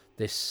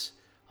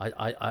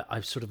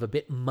I'm sort of a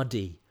bit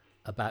muddy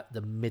about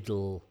the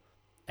middle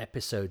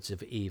episodes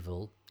of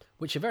Evil,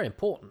 which are very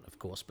important, of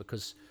course,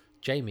 because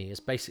Jamie is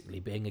basically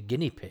being a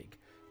guinea pig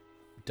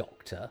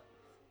doctor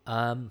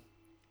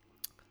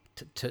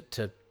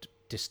to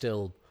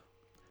distill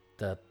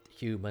the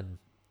human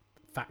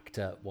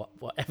factor,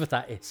 whatever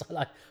that is.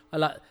 I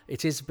like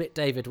it is a bit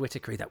David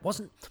Whittaker. That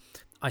wasn't.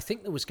 I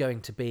think there was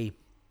going to be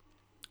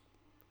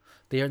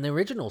in the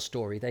original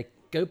story. They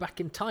go back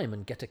in time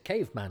and get a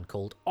caveman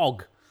called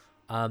Og,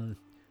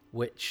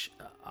 which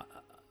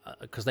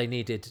because they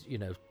needed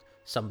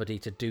somebody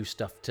to do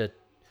stuff to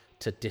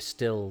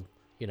distill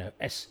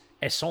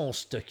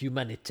essence de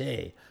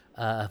humanité,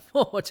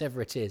 or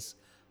whatever it is.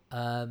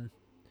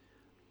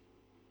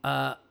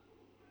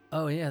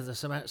 Oh yeah, there's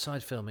some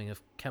outside filming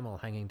of Kemmel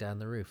hanging down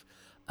the roof.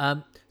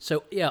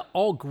 So yeah,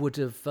 Og would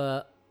have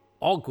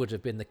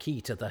been the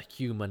key to the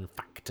human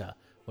factor,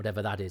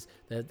 whatever that is.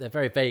 They're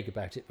very vague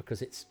about it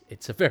because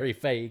it's a very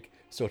vague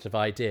sort of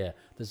idea.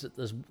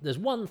 There's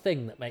one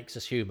thing that makes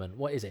us human.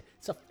 What is it?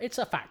 It's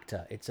a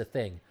factor. It's a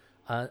thing.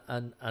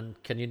 And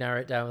can you narrow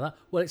it down with that?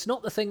 Well, it's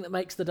not the thing that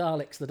makes the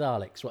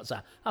Daleks. What's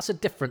that? That's a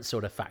different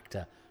sort of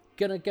factor.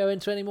 Gonna go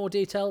into any more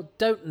detail?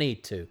 Don't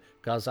need to,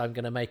 because I'm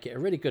gonna make it a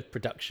really good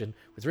production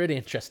with really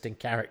interesting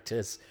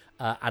characters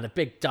and a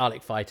big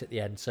Dalek fight at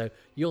the end. So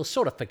you'll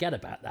sort of forget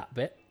about that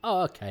bit.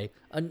 Oh, okay.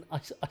 And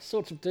I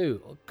sort of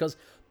do,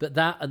 but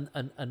that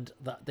and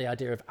the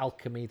idea of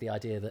alchemy, the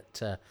idea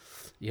that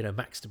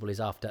Maxtable is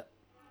after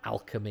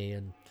alchemy,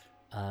 and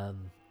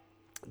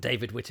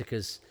David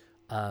Whittaker's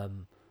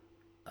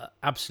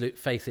absolute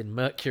faith in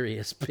Mercury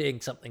as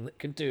being something that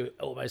can do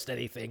almost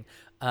anything.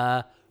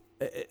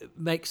 It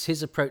makes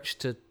his approach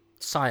to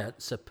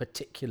science a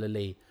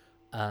particularly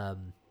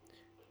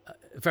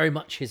very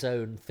much his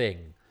own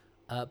thing.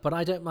 But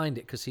I don't mind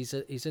it, because he's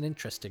an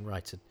interesting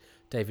writer,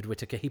 David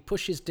Whittaker. He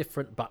pushes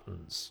different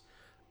buttons,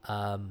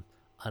 and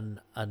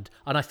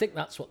I think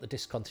that's what the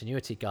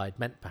Discontinuity Guide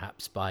meant,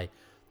 perhaps, by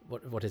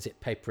what is it,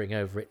 papering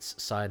over its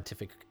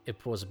scientific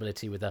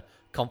implausibility with a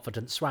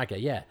confident swagger.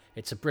 Yeah,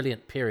 it's a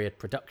brilliant period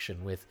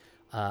production with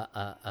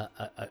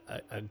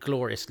a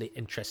gloriously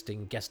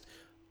interesting guest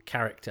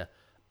character.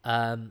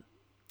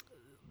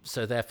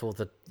 So therefore,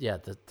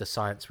 the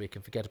science we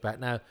can forget about.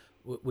 Now,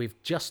 we've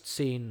just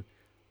seen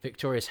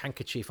Victoria's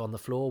handkerchief on the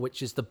floor,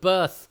 which is the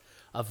birth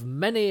of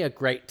many a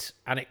great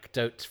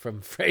anecdote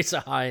from Fraser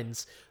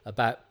Hines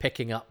about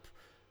picking up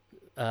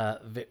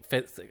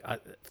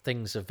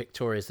things of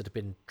Victoria's that have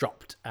been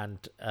dropped,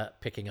 and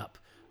picking up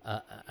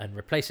and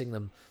replacing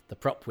the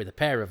prop with a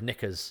pair of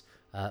knickers,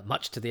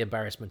 much to the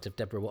embarrassment of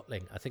Deborah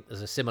Watling. I think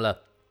there's a similar,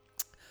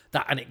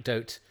 that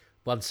anecdote,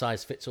 one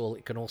size fits all.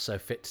 It can also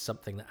fit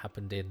something that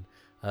happened in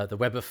the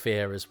Web of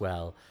Fear as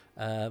well.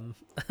 And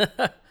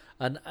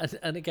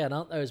again,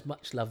 aren't those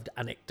much loved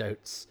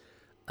anecdotes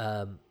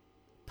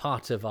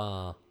part of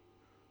our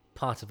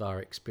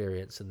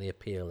experience and the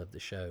appeal of the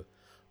show?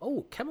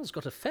 Oh, Kemel's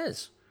got a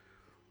fez.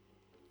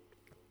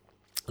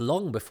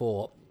 Long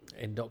before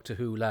in Doctor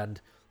Who land,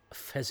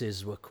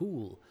 fezzes were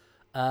cool.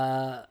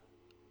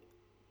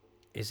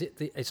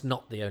 It's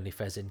not the only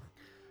fez in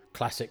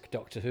classic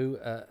Doctor Who.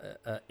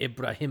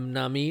 Ibrahim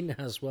Namin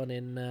has one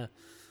in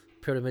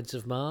Pyramids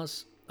of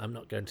Mars. I'm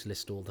not going to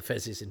list all the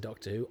fezzes in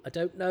Doctor Who. I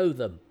don't know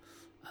them.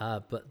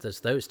 But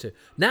there's those two.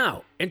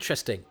 Now,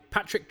 interesting.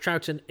 Patrick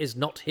Troughton is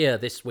not here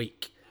this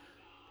week.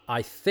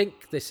 I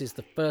think this is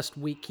the first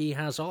week he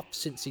has off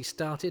since he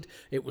started.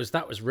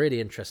 That was really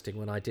interesting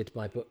when I did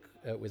my book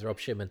with Rob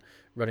Shimon,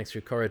 Running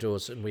Through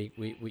Corridors, and we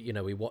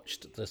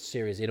watched the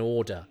series in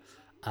order,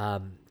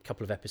 a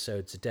couple of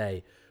episodes a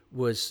day.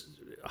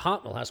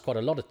 Hartnell has quite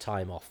a lot of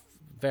time off,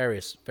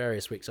 various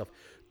weeks off.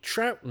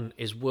 Troughton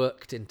is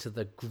worked into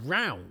the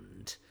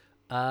ground,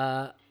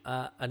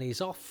 and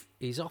he's off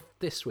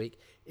this week.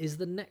 Is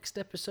the next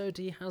episode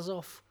he has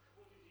off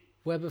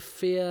Web of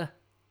Fear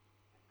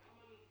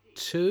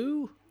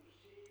 2?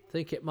 I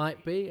think it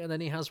might be. And then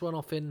he has one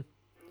off in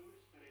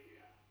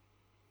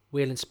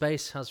Wheel in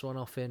Space, has one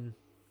off in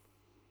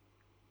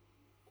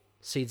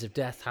Seeds of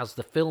Death, has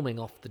the filming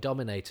off The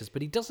Dominators,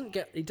 but he doesn't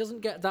get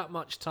that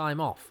much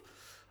time off.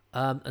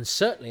 And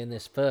certainly in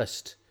this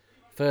first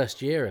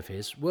year of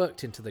his,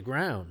 worked into the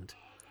ground.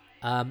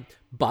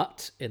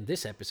 But in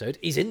this episode,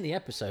 he's in the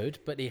episode,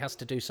 but he has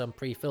to do some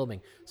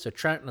pre-filming. So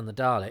Troughton and the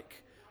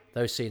Dalek,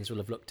 those scenes will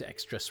have looked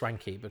extra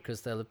swanky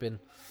because they'll have been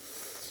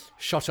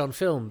shot on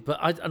film. But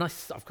I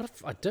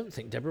don't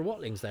think Deborah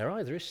Watling's there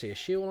either, is she? Is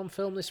she all on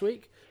film this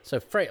week? So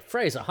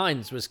Fraser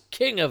Hines was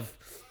king of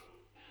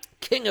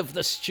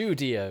the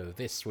studio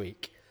this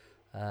week.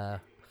 I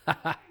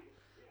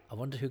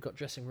wonder who got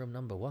dressing room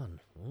number 1.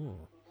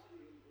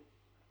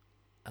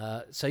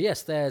 So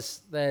yes,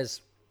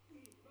 there's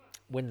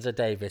Windsor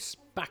Davis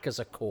back as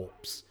a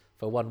corpse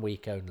for 1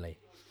 week only.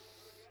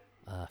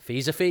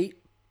 Fee's a fee.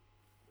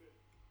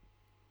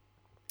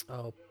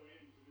 Oh.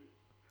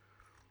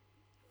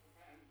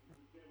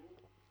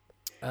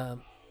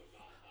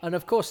 And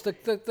of course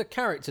the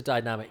character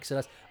dynamics,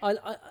 and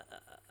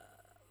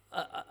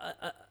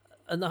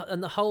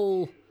the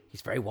whole,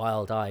 he's very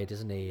wild-eyed,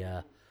 isn't he,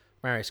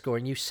 Marius Gore,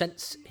 and you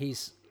sense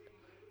he's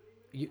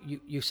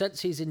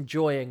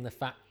enjoying the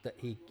fact that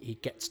he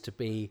gets to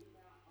be,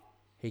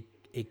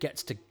 he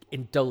gets to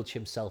indulge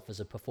himself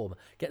as a performer,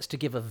 gets to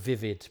give a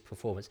vivid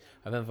performance.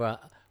 I remember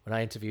when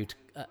I interviewed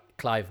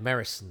Clive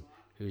Merrison,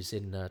 who's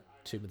in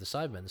Tomb of the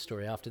Cybermen, the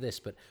story after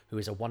this, but who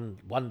is a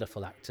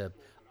wonderful actor,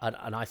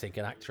 and I think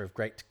an actor of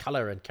great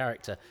colour and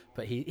character.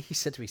 But he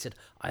said to me,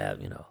 I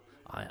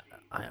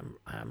am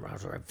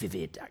rather a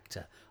vivid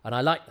actor, and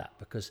I like that,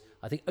 because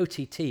I think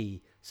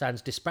OTT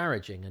sounds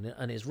disparaging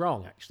and is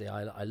wrong. Actually,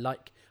 I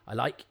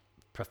like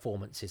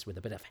performances with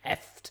a bit of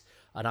heft,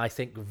 and I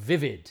think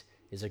vivid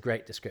is a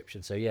great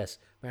description. So yes,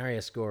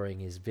 Marius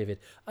Goring is vivid,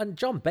 and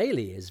John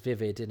Bailey is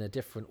vivid in a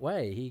different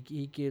way.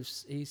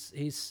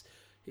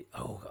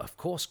 Of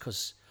course,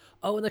 because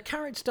and the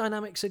character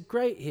dynamics are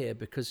great here,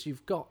 because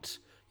you've got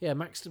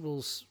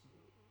Maxtable's,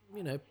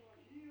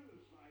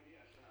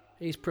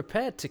 he's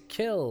prepared to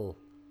kill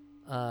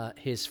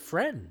his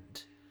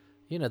friend.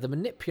 You know, the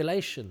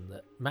manipulation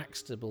that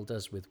Maxtable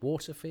does with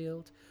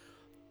Waterfield,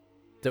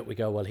 that we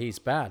go, well, he's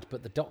bad,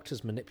 but the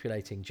Doctor's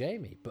manipulating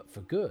Jamie, but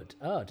for good.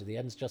 Do the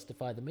ends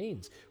justify the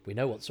means? We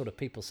know what sort of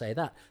people say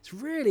that. It's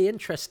really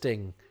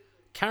interesting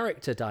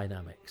character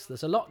dynamics.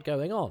 There's a lot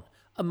going on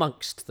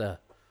amongst the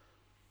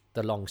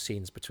long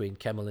scenes between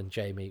Kemmel and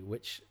Jamie,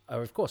 which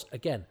are, of course,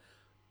 again,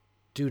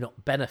 do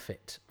not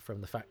benefit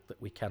from the fact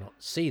that we cannot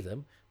see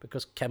them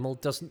because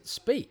Kemmel doesn't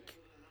speak.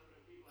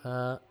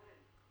 I've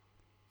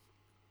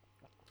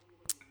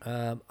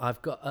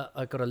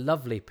got a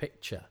lovely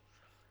picture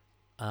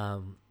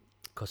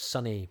because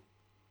Sonny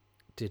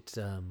did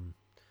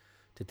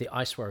the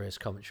Ice Warriors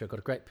commentary. I've got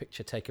a great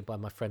picture taken by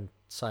my friend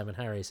Simon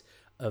Harries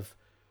of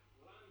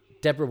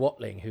Deborah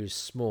Watling, who's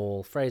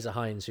small, Fraser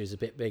Hines, who's a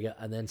bit bigger,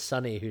 and then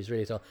Sonny, who's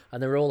really tall,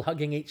 and they're all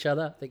hugging each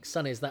other. I think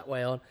Sonny's that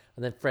way on,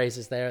 and then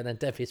Fraser's there, and then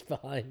Debbie's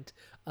behind,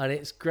 and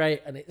it's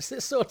great, and it's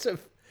this sort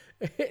of,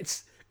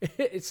 it's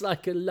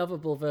like a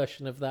lovable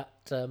version of that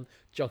John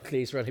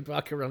Cleese, Ronnie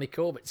Barker, Ronnie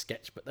Corbett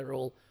sketch, but they're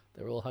all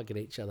hugging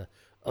each other.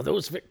 Oh,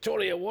 those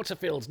Victoria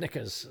Waterfield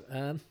knickers.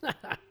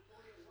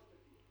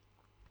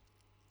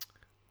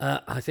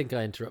 I think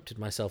I interrupted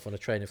myself on a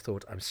train of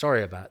thought. I'm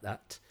sorry about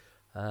that.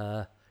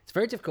 It's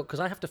very difficult because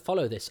I have to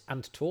follow this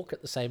and talk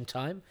at the same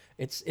time.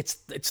 It's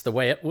the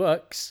way it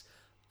works.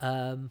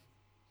 But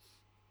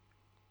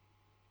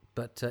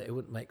it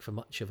wouldn't make for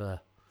much of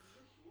a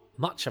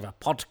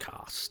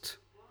podcast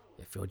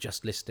if you're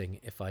just listening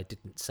if I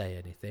didn't say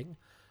anything.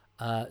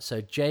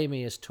 So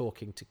Jamie is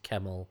talking to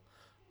Kemmel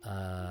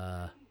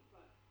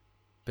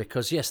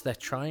because yes, they're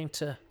trying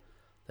to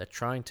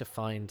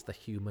find the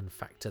human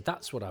factor.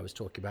 That's what I was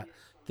talking about.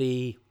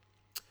 The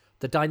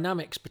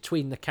dynamics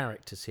between the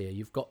characters here.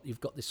 You've got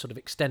this sort of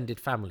extended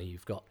family.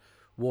 You've got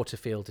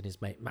Waterfield and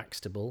his mate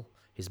Maxtable,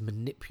 his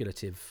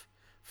manipulative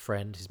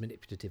friend, his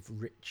manipulative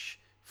rich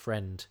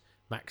friend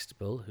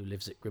Maxtable, who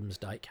lives at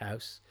Grimsdyke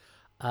House,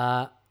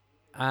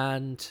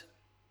 and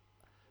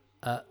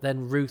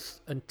then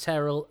Ruth and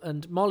Terrell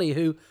and Molly,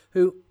 who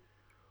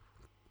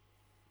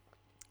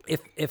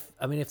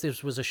if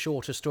this was a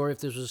shorter story, if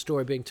this was a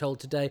story being told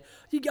today,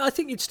 I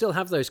think you'd still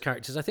have those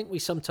characters. I think we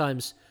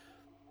sometimes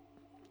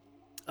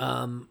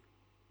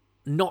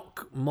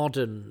knock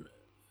modern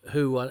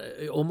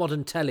or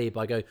modern telly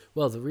by going,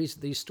 well, the reason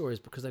these stories,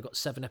 because they've got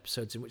 7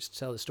 episodes in which to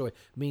tell the story,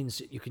 means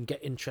that you can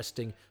get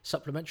interesting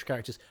supplementary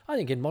characters. I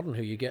think in Modern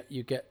Who you get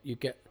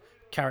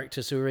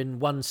characters who are in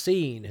one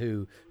scene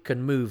who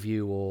can move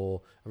you,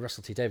 or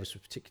Russell T Davies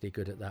was particularly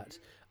good at that,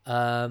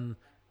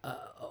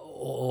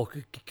 or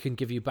can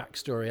give you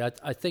backstory.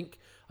 I think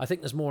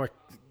there's more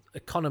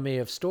economy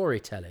of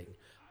storytelling.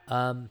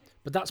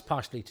 But that's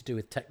partially to do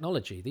with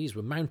technology. These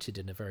were mounted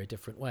in a very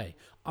different way,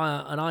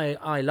 and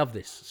I love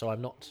this. So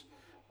I'm not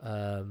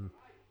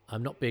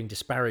being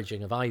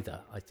disparaging of either.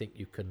 I think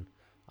you can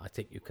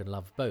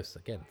love both.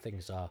 Again,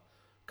 things are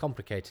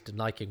complicated, and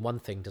liking one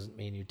thing doesn't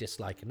mean you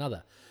dislike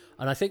another.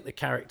 And I think the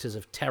characters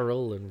of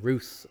Terrell and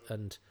Ruth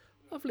and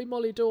lovely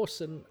Molly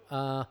Dawson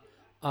are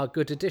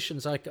good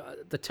additions. Like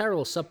the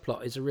Terrell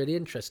subplot is a really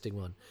interesting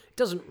one. It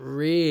doesn't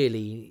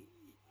really.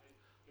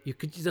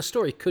 The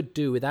story could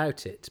do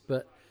without it,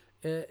 but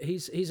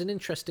he's an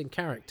interesting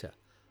character,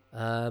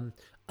 and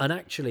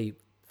actually,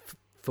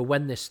 for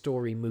when this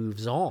story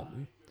moves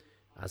on,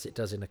 as it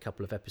does in a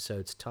couple of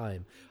episodes'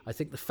 time, I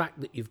think the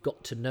fact that you've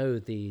got to know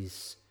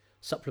these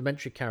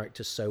supplementary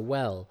characters so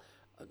well,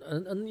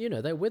 and you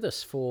know they're with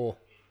us for,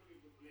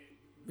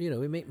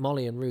 we meet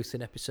Molly and Ruth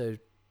in episode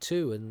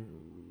 2, and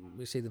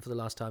we see them for the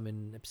last time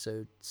in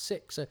episode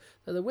 6, so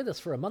they're with us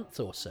for a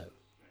month or so.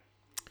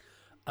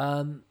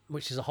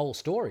 Which is a whole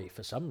story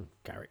for some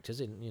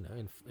characters in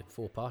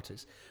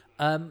 4-parters.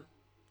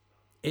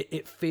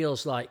 It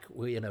feels like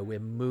we're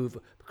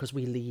moving because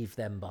we leave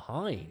them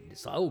behind.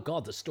 It's like, oh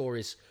God, the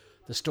story,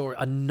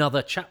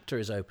 another chapter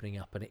is opening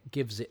up, and it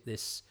gives it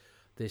this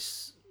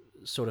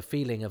sort of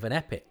feeling of an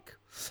epic.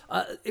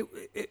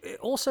 It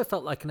also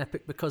felt like an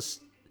epic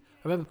because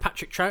I remember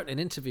Patrick Troughton in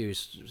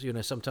interviews,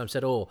 sometimes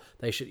said, oh,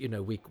 they should,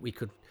 we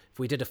could, if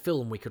we did a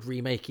film, we could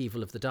remake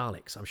Evil of the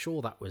Daleks. I'm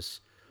sure that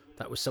was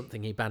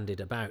something he bandied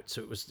about.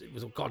 So it was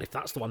oh God, if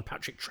that's the one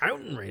Patrick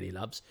Troughton really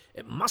loves,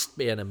 it must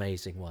be an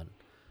amazing one.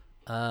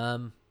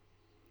 And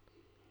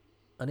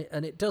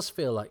it does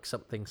feel like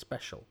something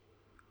special.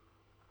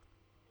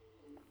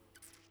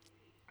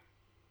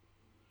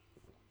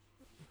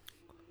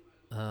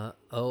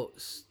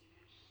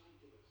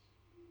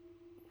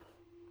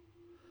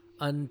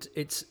 And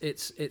it's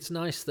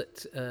nice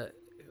that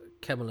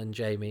Kemmel and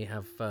Jamie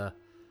have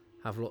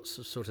lots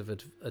of sort of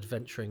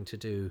adventuring to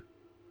do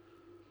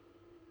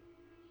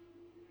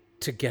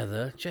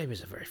together.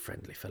 Jamie's a very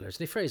friendly fellow,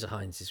 isn't he? Fraser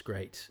Hines is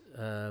great.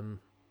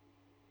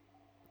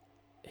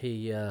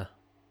 He's a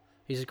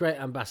great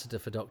ambassador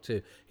for Doctor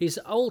Who. He's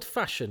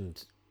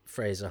old-fashioned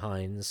Fraser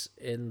Hines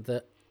in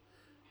that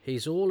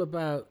he's all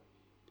about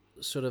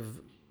sort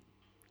of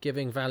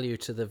giving value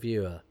to the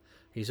viewer.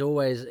 He's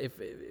always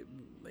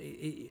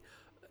he's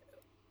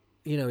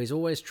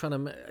always trying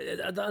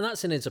to, and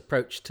that's in his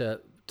approach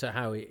to to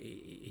how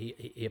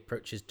he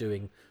approaches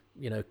doing,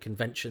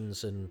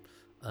 conventions and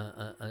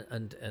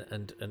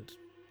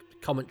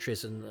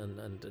commentaries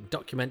and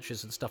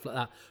documentaries and stuff like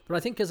that. But I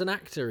think as an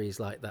actor, he's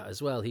like that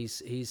as well.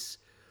 He's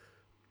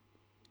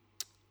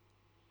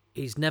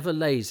never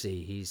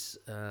lazy. He's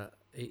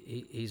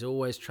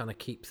always trying to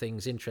keep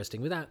things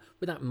interesting without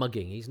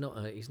mugging. He's not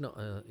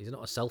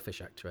a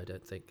selfish actor, I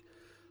don't think.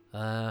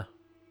 I've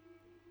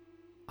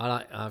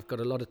got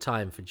a lot of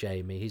time for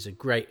Jamie. He's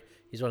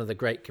one of the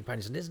great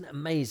companions, and isn't it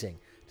amazing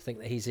to think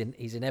that he's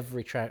in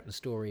every Troughton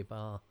story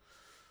bar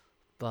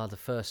the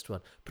first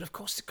one. But of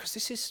course, because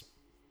this is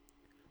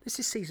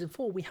season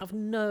 4, we have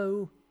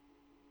no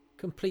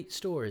complete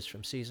stories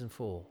from season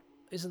 4.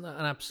 Isn't that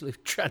an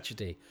absolute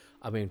tragedy?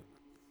 I mean,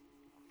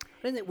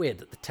 isn't it weird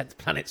that the 10th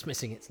planet's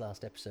missing its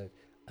last episode?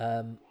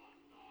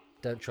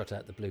 Don't trot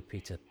out the Blue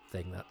Peter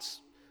thing. That's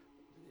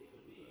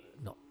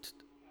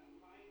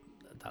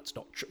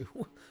not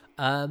true.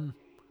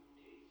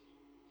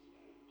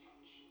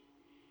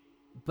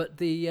 But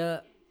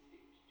because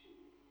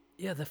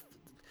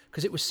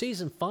it was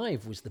season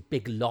 5 was the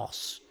big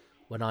loss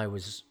when I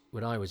was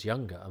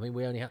younger. I mean,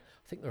 I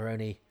think there were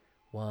only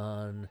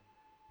 1,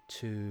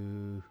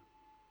 2,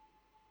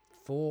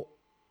 4,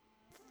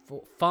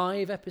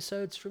 5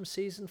 episodes from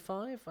season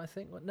 5, I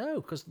think.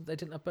 No, because they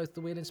didn't have both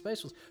the Wheel in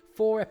Space.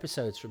 4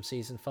 episodes from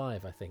season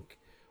 5, I think,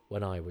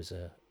 when I was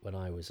a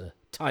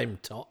time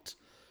tot.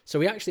 So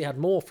we actually had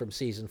more from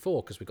season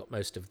 4 because we got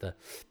most of the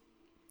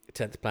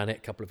 10th Planet,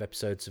 a couple of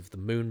episodes of the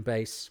Moon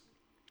Base.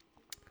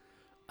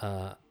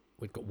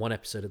 We've got 1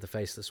 episode of the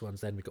Faceless Ones,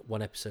 then we got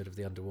 1 episode of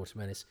the Underwater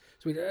Menace.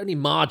 So we only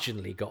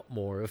marginally got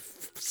more of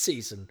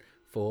season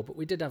 4, but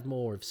we did have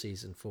more of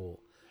season 4.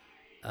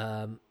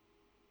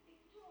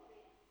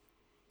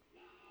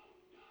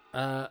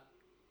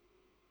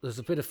 There's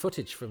a bit of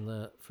footage from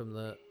the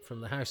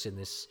house in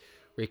this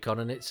recon,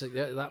 and it's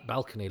that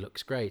balcony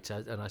looks great,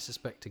 and I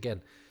suspect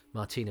again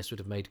Martinez would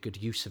have made good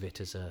use of it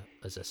as a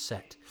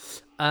set.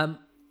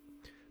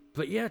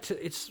 But yeah,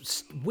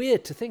 it's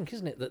weird to think,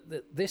 isn't it,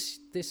 that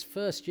this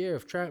first year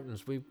of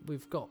Troughton's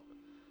we've got,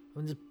 I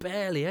mean, there's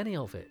barely any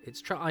of it.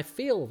 I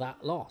feel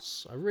that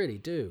loss, I really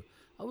do.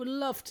 I would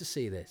love to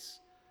see this.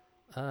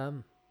 I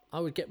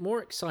would get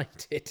more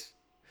excited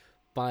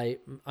by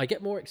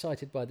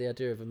the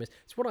idea of a miss.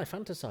 It's what I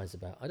fantasize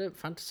about. I don't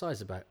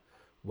fantasize about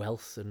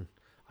wealth, and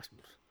I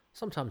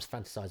sometimes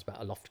fantasize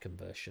about a loft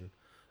conversion,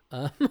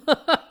 because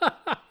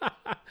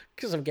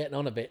I'm getting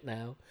on a bit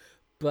now.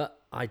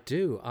 But I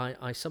do.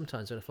 I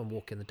sometimes, if I'm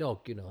walking the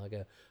dog, I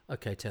go,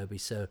 okay, Toby,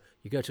 so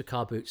you go to a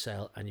car boot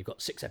sale and you've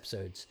got 6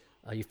 episodes.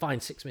 You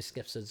find 6 missing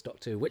episodes,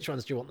 Doctor Who. Which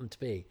ones do you want them to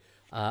be?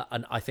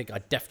 And I think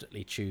I'd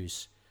definitely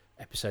choose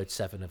episode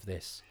 7 of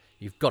this.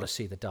 You've got to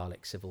see the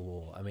Dalek Civil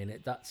War. I mean,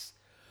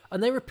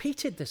 and they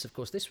repeated this, of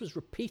course. This was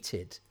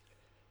repeated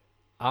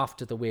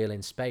after the Wheel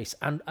in Space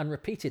and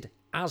repeated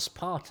as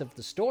part of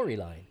the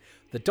storyline.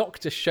 The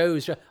Doctor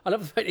shows you. I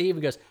love the fact he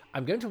even goes,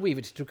 I'm going to weave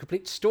it into a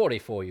complete story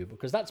for you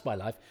because that's my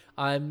life.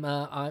 I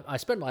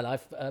spend my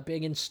life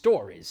being in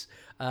stories.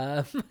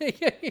 Yes,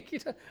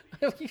 this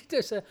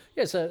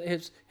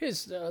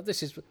is,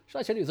 shall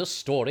I tell you the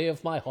story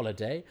of my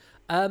holiday?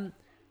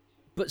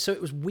 But so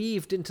it was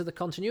weaved into the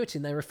continuity,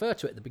 and they refer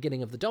to it at the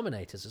beginning of the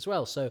Dominators as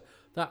well. So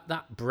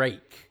that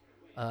break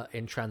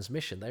in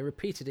transmission, they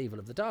repeated Evil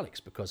of the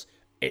Daleks because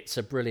it's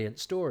a brilliant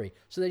story.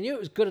 So they knew it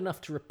was good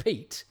enough to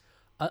repeat,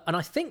 and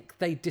I think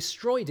they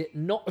destroyed it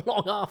not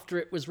long after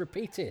it was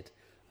repeated.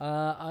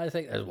 I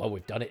think, well,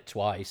 we've done it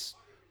twice.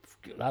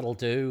 That'll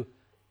do.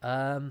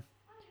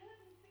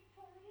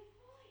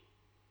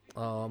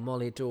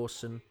 Molly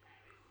Dawson.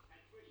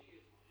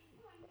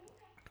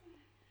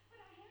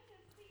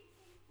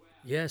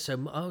 Yeah, so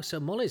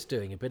Molly's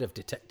doing a bit of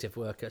detective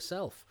work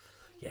herself.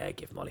 Yeah,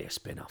 give Molly a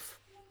spin-off.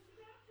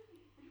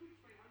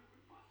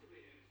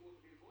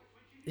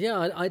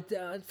 Yeah,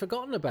 I'd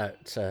forgotten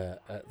about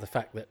the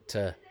fact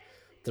that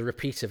the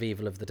repeat of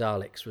Evil of the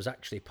Daleks was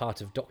actually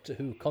part of Doctor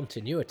Who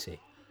continuity.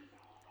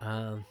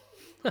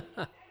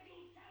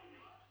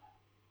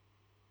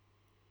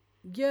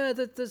 Yeah,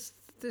 this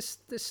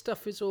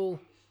stuff is all,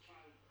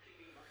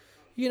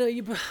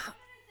 you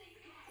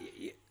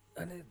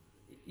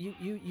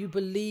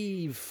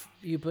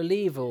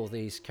believe all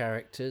these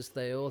characters.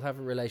 They all have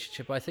a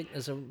relationship. I think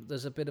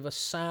there's a bit of a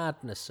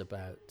sadness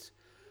about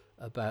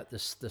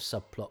this, the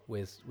subplot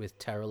with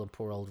Terrell and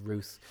poor old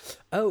Ruth.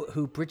 Oh,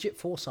 who Bridget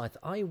Forsyth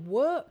I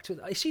worked with.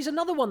 She's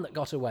another one that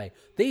got away.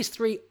 These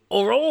 3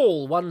 are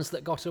all ones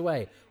that got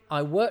away.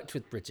 I worked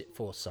with Bridget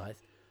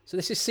Forsyth. So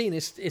this scene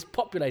is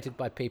populated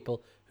by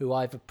people who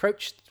I've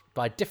approached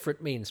by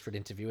different means for an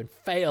interview and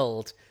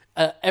failed.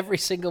 Every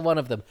single one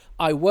of them.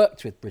 I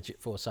worked with Bridget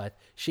Forsyth.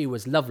 She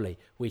was lovely.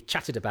 We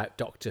chatted about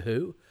Doctor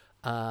Who.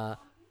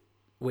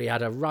 We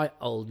had a right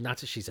old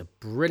natter. She's a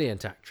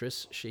brilliant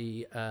actress.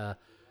 She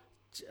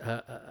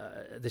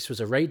this was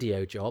a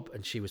radio job,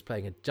 and she was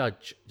playing a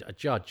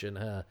judge, and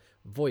her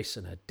voice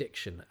and her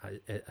diction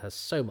it has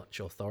so much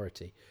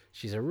authority.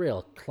 She's a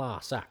real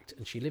class act,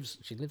 and she lives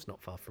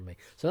not far from me.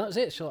 So that was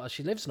it.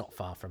 She lives not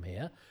far from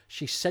here.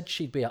 She said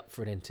she'd be up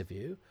for an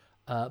interview,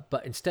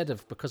 but instead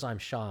of, because I'm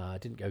shy, I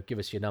didn't go, give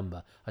us your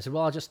number. I said,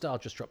 well, I'll just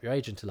drop your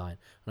agent a line,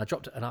 and I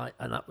dropped it, and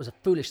that was a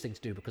foolish thing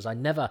to do, because I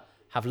never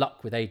have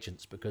luck with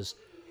agents, because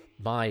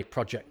my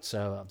project,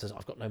 so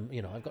I've got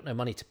no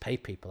money to pay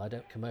people. I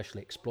don't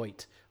commercially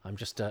exploit. I'm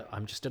just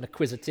an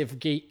acquisitive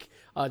geek.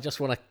 I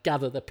just want to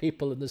gather the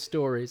people and the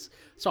stories.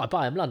 So I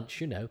buy them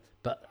lunch,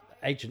 but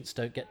agents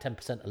don't get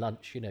 10% of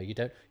lunch. You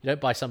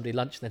don't buy somebody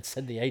lunch and then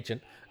send the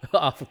agent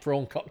half a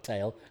prawn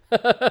cocktail.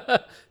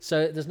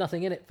 So there's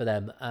nothing in it for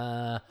them.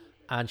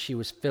 And she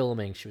was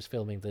filming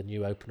the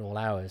new Open All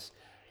Hours.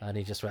 And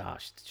he just went,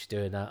 she's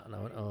doing that. And I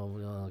went,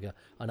 oh,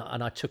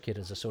 and I took it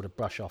as a sort of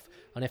brush off.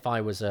 And if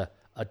I was a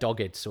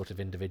dogged sort of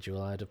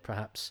individual, I'd have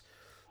perhaps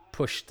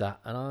pushed that,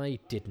 and I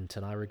didn't,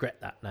 and I regret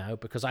that now,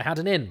 because I had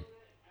an in.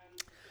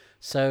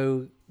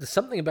 So there's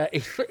something about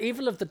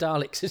Evil of the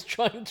Daleks is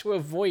trying to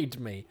avoid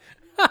me.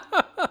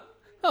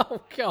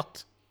 Oh,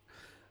 God.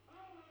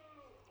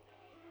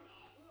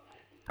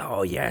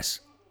 Oh,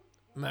 yes.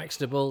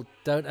 Maxtable,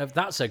 don't have...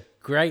 That's a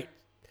great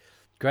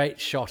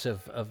shot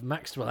of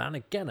Maxtable, and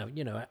again,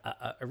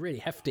 a really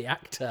hefty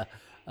actor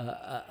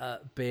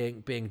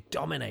being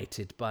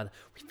dominated by...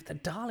 The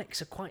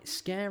Daleks are quite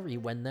scary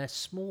when they're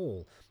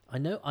small. I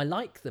know I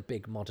like the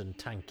big modern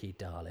tanky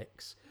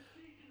Daleks,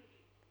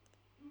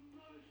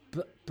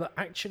 but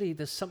actually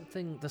there's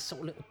something, the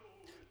sort of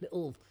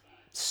little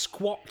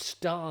squat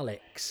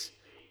Daleks,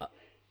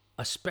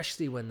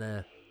 especially when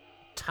they're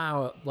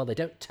they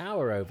don't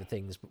tower over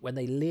things, but when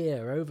they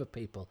leer over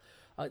people,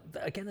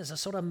 again, there's a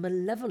sort of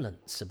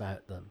malevolence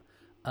about them,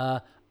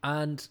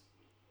 and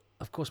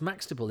of course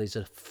Maxtable is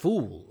a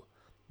fool,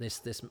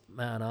 this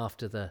man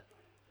after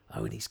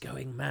and he's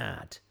going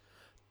mad.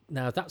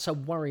 Now, that's a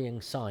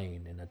worrying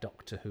sign in a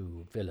Doctor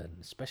Who villain,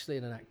 especially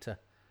in an actor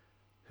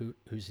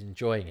who's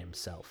enjoying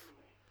himself.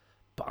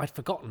 But I'd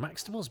forgotten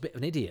Maxtable's a bit of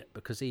an idiot,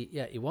 because he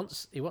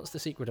wants the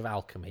secret of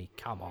alchemy.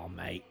 Come on,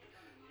 mate.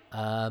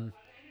 And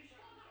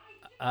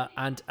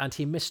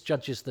he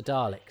misjudges the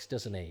Daleks,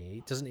 doesn't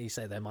he? Doesn't he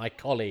say they're my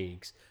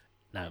colleagues?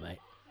 No, mate.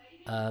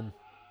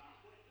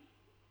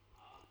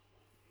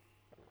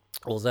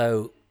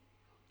 Although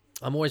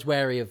I'm always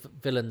wary of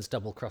villains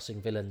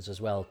double-crossing villains as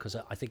well, because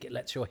I think it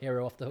lets your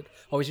hero off the hook.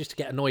 I always used to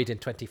get annoyed in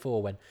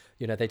 24 when,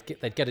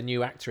 they'd get a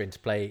new actor in to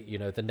play,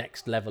 the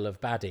next level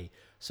of baddie.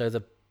 So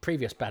the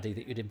previous baddie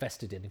that you'd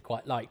invested in and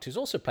quite liked, who's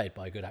also played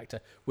by a good actor,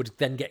 would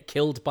then get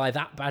killed by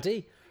that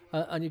baddie.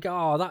 And you go,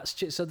 oh,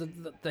 that's... So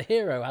the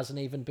hero hasn't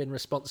even been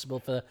responsible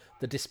for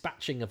the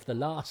dispatching of the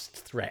last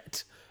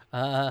threat.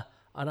 I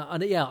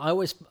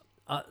always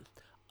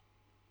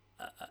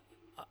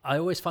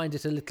find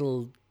it a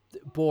little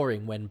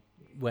boring when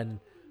the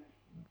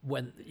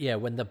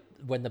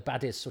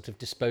baddies sort of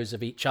dispose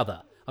of each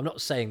other. I'm not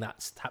saying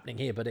that's happening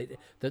here, but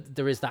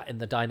there is that in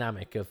the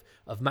dynamic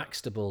of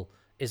Maxtable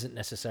isn't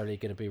necessarily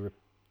going to be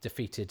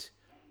defeated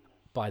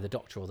by the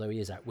Doctor, although he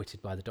is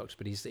outwitted by the Doctor,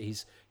 but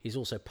he's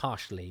also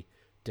partially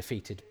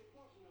defeated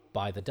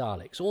by the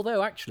Daleks.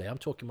 Although actually, I'm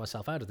talking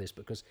myself out of this,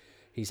 because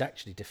he's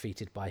actually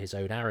defeated by his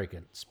own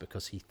arrogance,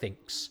 because he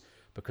thinks,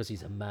 because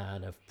he's a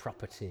man of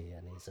property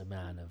and he's a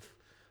man of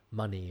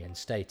money and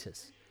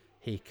status,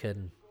 he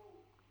can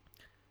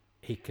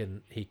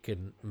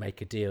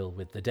make a deal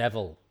with the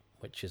devil,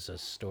 which is a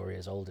story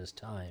as old as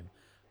time,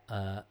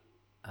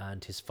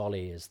 and his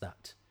folly is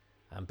that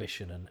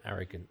ambition and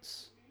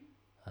arrogance.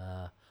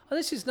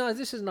 This is nice.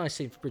 This is a nice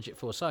scene for Bridget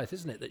Forsyth,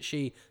 isn't it? That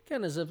she,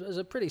 again, as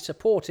a pretty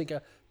supporting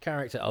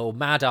character. Oh,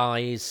 Mad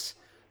Eyes.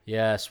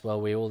 Yes,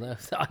 well, we all know.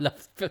 I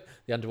love the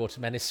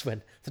Underwater Menace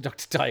when the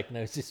Doctor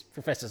diagnoses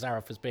Professor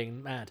Zaroff as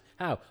being mad.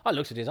 How? I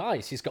looked at his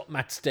eyes. He's got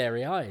mad,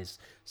 starey eyes.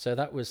 So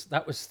that was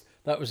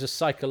as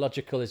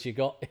psychological as you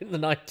got in the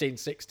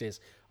 1960s.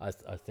 I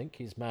think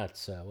he's mad,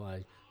 so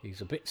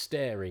he's a bit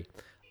starey.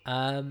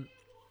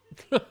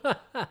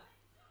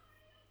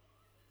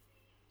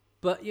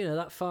 But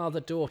that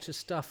father-daughter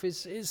stuff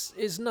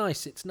is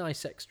nice. It's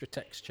nice extra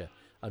texture,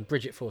 and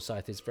Bridget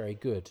Forsyth is very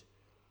good.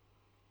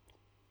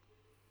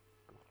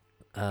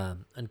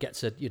 And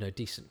gets a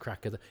decent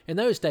crack of in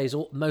those days.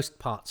 Most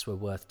parts were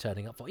worth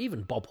turning up for.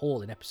 Even Bob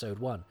Hall in episode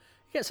 1,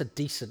 he gets a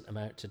decent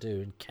amount to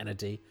do. And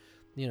Kennedy,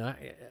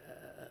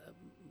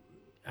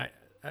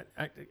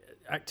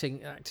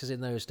 actors in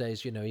those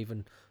days,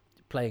 even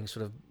playing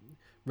sort of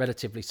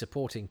relatively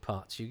supporting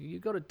parts, you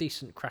got a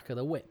decent crack of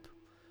the whip.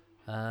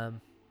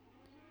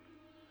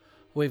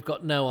 We've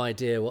got no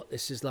idea what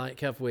this is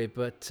like, have we?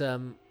 But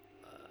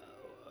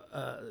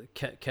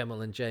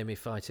Kemal and Jamie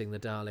fighting the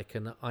Dalek,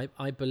 and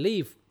I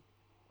believe,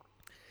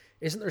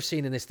 isn't there a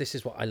scene in this? This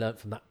is what I learnt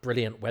from that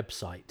brilliant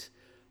website.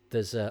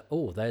 There's a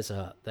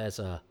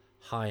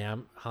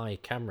high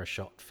camera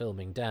shot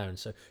filming down,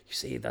 so you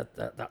see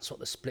that's what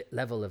the split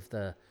level of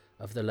the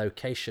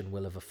location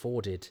will have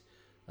afforded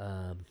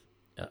a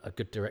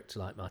good director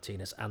like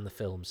Martinez and the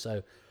film.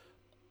 So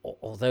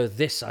although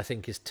this I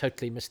think is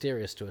totally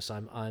mysterious to us,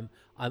 I'm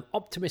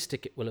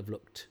optimistic it will have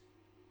looked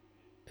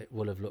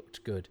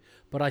good.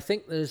 But I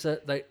think there's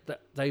they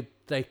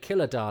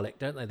kill a Dalek,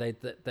 don't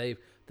they?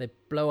 They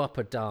blow up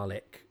a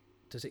Dalek.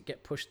 Does it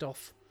get pushed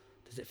off?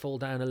 Does it fall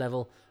down a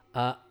level?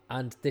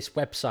 And this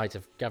website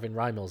of Gavin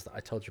Rymels that I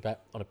told you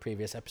about on a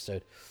previous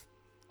episode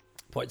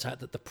points out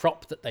that the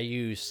prop that they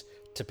use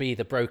to be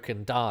the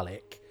broken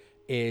Dalek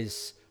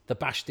is the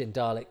bashed-in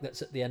Dalek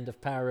that's at the end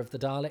of Power of the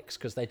Daleks,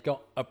 because they'd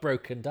got a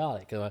broken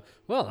Dalek. They were,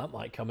 well, that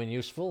might come in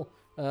useful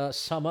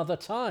some other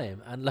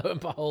time, and lo and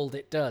behold,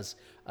 it does.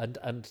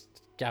 And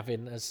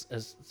Gavin has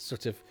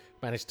sort of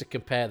managed to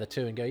compare the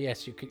two and go,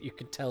 yes, you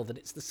can tell that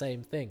it's the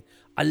same thing.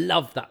 I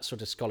love that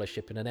sort of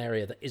scholarship in an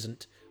area that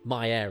isn't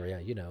my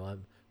area.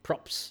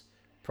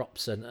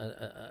 Props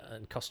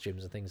and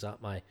costumes and things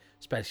aren't my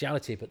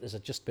speciality, but there's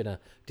just been a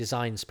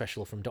design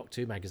special from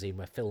Doctor Who magazine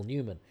where Phil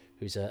Newman,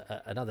 who's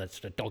another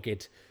sort of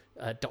dogged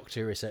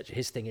Doctor Who researcher,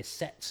 his thing is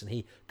sets, and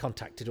he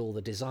contacted all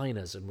the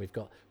designers, and we've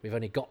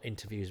only got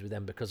interviews with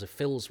them because of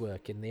Phil's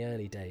work in the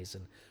early days,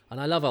 and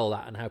I love all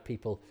that, and how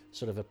people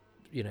sort of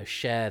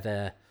share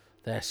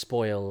their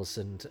spoils,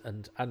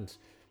 and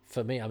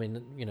for me, I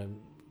mean,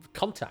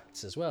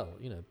 contacts as well.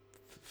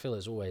 Phil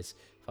has always,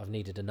 if I've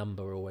needed a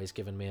number, always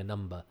given me a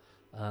number,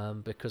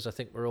 because I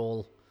think we're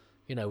all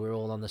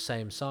on the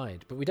same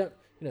side, but we don't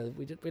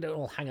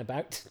all hang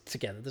about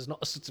together. There's not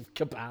a sort of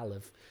cabal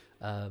of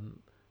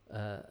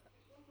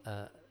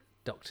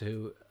Doctor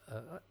Who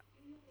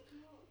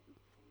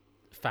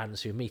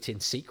fans who meet in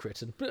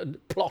secret and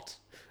plot,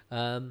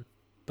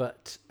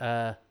 but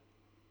there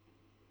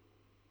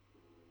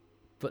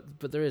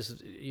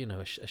is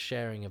a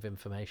sharing of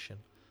information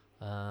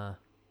and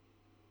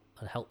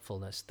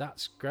helpfulness.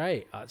 That's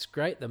great.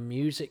 The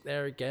music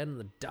there again,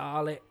 the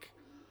Dalek.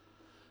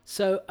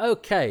 So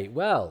okay,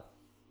 well,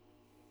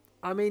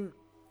 I mean,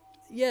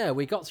 yeah,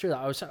 we got through that.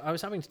 I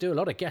was having to do a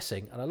lot of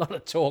guessing and a lot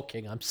of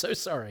talking. I'm so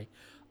sorry,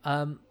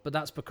 but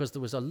that's because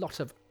there was a lot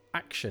of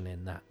action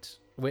in that,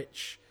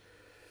 which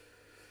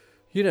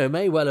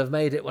may well have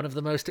made it one of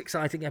the most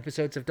exciting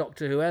episodes of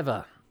Doctor Who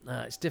ever.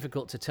 It's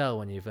difficult to tell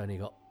when you've only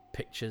got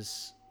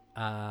pictures.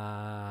 So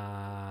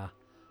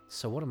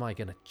what am I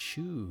going to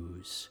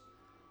choose?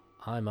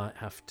 I might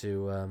have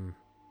to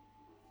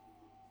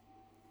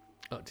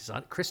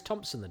design. Chris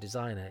Thompson, the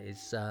designer,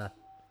 is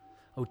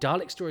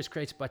Dalek Stories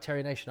created by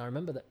Terry Nation. I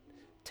remember that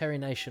Terry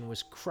Nation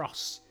was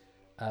cross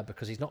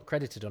because he's not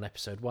credited on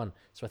episode 1.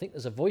 So I think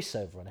there's a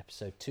voiceover on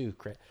episode 2.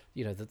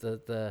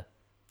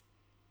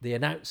 The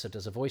announcer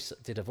did a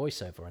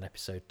voiceover on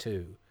episode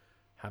 2,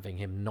 having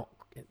him not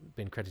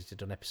been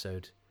credited on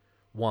episode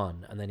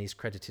 1, and then he's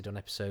credited on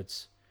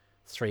episodes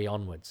 3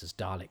 onwards as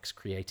Daleks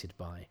created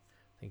by.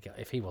 I think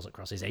if he wasn't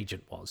cross, his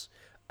agent was.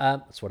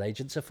 That's what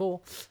agents are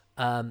for.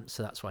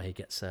 So that's why he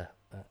gets a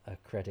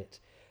credit.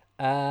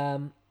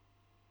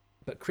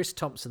 But Chris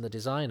Thompson, the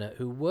designer,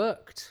 who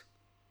worked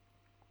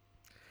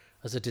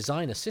as a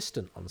design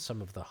assistant on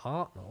some of the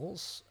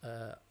Hartnells,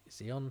 is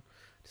he on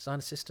design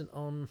assistant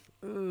on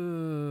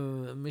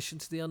Mission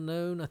to the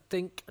Unknown? I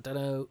think, I don't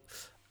know.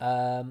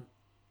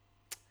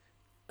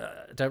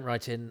 Don't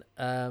write in,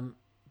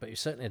 but he's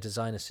certainly a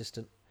design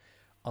assistant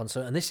on.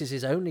 So, and this is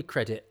his only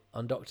credit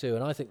on Doctor Who,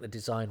 and I think the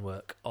design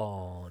work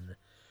on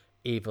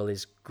Evil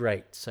is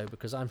great. So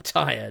because I'm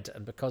tired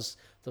and because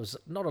there was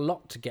not a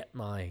lot to get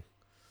to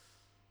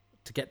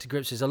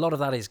grips with, a lot of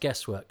that is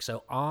guesswork.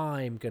 So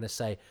I'm going to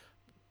say,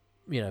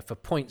 for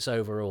points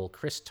overall,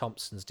 Chris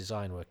Thompson's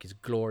design work is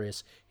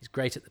glorious. He's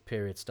great at the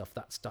period stuff.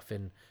 That stuff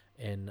in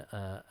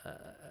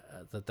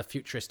the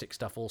futuristic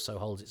stuff also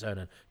holds its own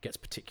and gets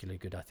particularly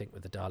good, I think,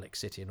 with the Dalek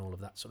City and all of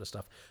that sort of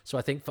stuff. So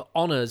I think for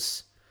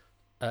honours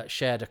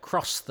shared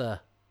across the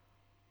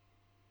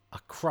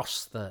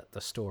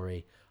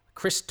story,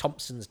 Chris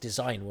Thompson's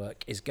design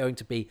work is going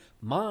to be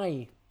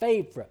my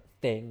favourite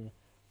thing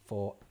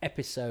for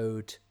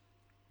episode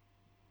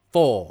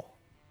 4.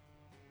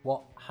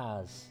 What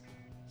has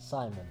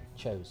Simon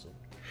chosen?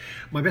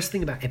 My best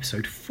thing about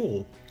episode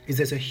 4 is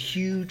there's a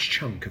huge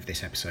chunk of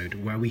this episode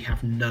where we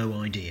have no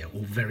idea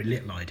or very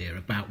little idea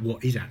about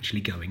what is actually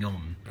going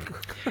on.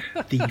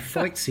 The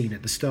fight scene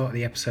at the start of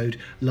the episode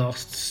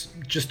lasts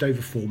just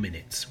over 4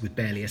 minutes with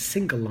barely a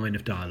single line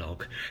of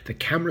dialogue. The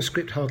camera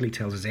script hardly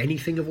tells us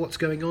anything of what's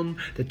going on.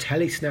 The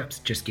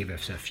telesnaps just give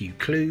us a few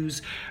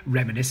clues.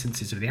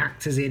 Reminiscences of the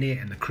actors in it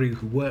and the crew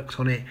who worked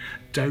on it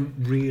don't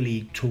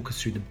really talk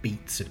us through the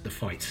beats of the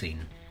fight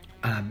scene.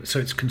 So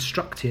it's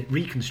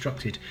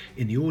reconstructed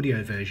in the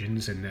audio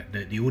versions and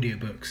the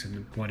audiobooks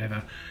and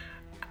whatever,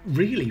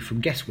 really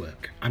from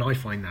guesswork. And I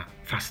find that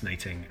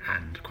fascinating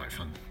and quite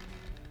fun.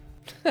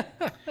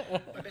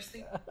 My best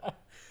thing.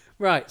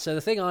 Right, so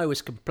the thing I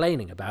was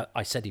complaining about,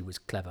 I said he was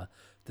clever.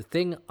 The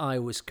thing I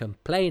was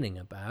complaining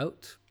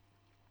about,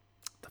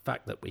 the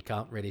fact that we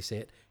can't really see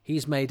it,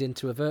 he's made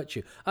into a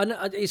virtue. And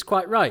he's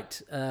quite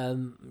right.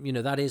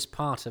 That is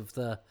part of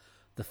the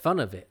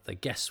fun of it, the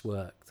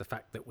guesswork, the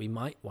fact that we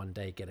might one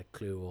day get a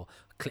clue or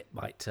a clip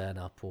might turn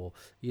up, or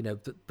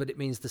but it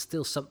means there's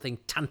still something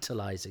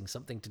tantalizing,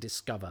 something to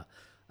discover.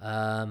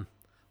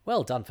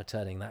 Well done for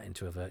turning that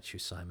into a virtue,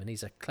 Simon.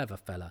 He's a clever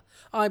fella.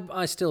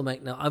 I still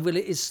make no. It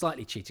is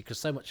slightly cheated because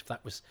so much of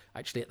that was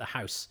actually at the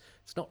house.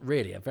 It's not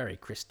really a very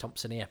Chris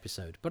Thompson-y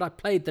episode, but I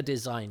played the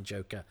design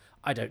Joker.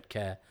 I don't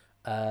care.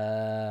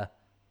 I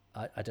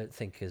don't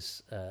think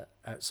as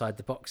outside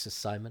the box as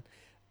Simon.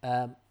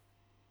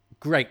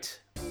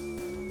 Great.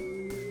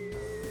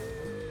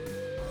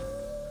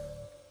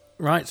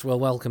 Right, well,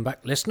 welcome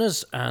back,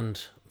 listeners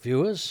and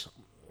viewers,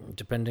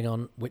 depending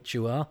on which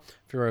you are.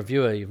 If you're a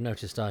viewer, you've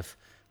noticed I've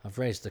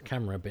raised the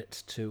camera a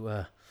bit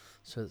to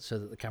so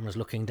that the camera's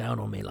looking down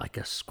on me like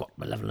a squat,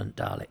 malevolent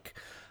Dalek.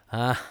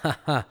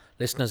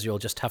 Listeners, you'll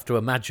just have to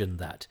imagine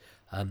that.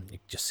 You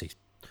just see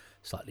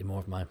slightly more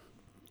of the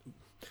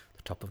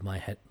top of my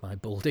head, my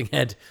balding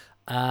head.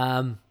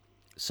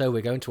 So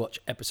we're going to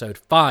watch episode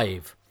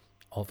 5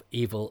 of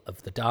Evil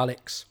of the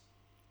Daleks.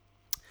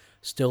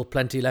 Still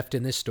plenty left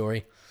in this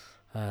story.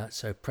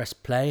 So press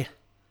play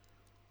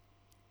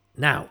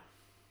now.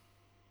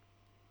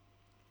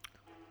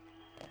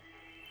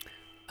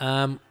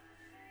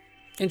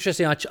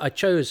 Interesting, I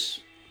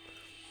chose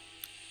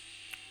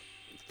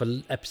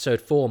for episode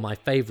 4 my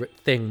favourite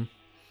thing.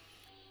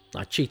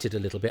 I cheated a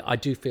little bit. I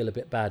do feel a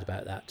bit bad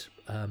about that.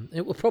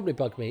 It will probably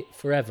bug me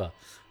forever.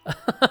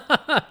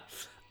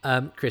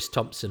 Chris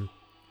Thompson,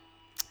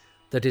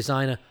 the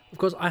designer. Of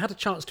course, I had a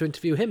chance to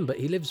interview him, but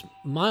he lives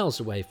miles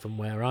away from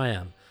where I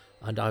am.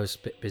 And I was a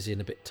bit busy and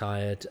a bit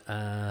tired,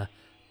 and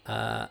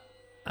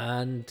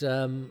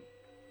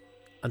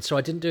so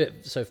I didn't do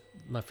it. So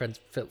my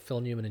friends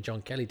Phil Newman and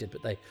John Kelly did,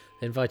 but they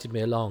invited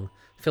me along.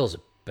 Phil's a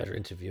better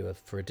interviewer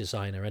for a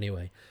designer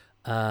anyway.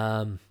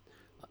 I'm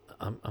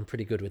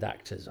pretty good with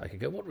actors. I could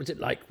go, what was it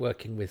like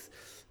working with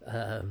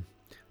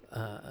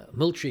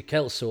Moultrie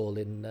Kelsall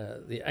in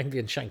the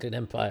Anglo-Shanklin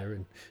Empire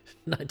in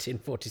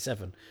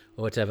 1947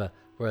 or whatever?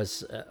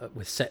 Whereas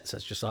with sets,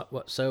 it's just like,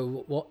 what?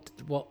 So what?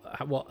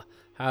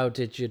 How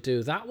did you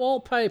do that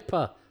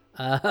wallpaper?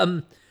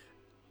 So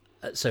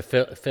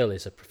Phil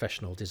is a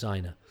professional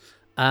designer.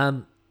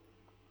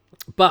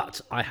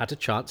 But I had a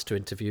chance to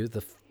interview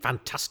the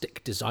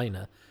fantastic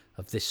designer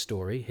of this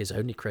story, his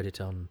only credit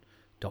on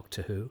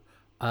Doctor Who.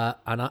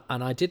 And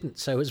I didn't.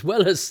 So as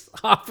well as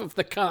half of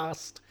the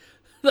cast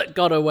that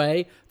got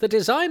away, the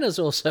designers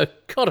also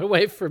got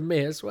away from me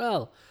as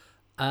well.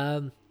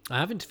 I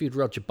have interviewed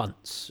Roger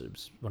Bunce,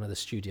 who's one of the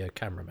studio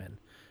cameramen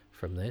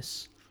from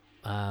this.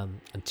 And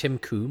Tim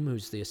Coombe,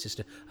 who's the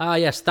assistant.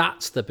 Yes,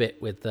 that's the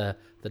bit with the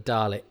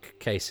Dalek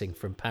casing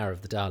from Power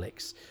of the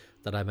Daleks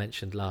that I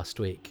mentioned last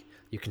week.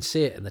 You can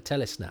see it in the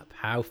telesnap.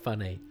 How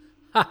funny.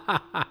 And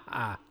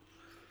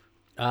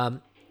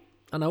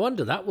I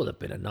wonder, that will have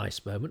been a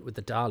nice moment with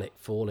the Dalek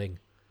falling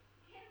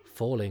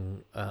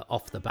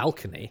off the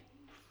balcony.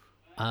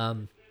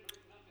 And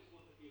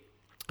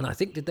I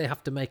think, did they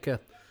have to make a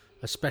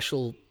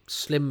special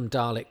slim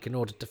Dalek in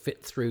order to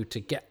fit through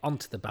to get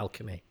onto the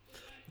balcony?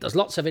 There's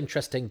lots of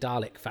interesting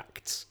Dalek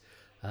facts.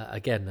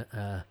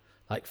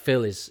 Like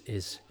Phil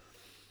is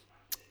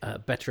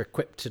better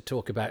equipped to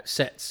talk about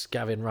sets.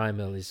 Gavin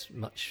Rymel is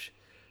much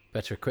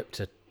better equipped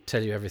to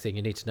tell you everything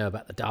you need to know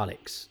about the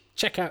Daleks.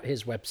 Check out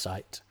his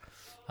website.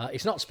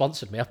 He's not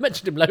sponsored me. I've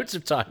mentioned him loads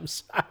of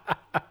times,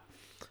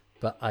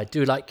 but I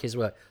do like his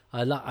work.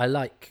 I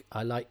like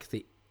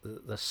the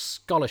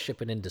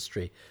scholarship and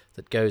industry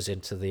that goes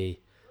into the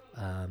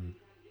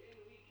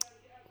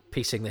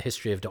piecing the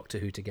history of Doctor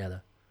Who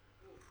together.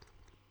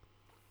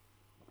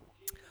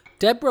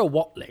 Deborah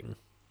Watling,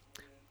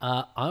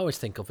 I always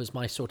think of as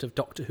my sort of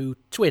Doctor Who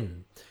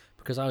twin,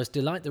 because I was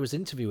delighted there was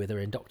an interview with her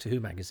in Doctor Who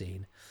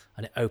magazine,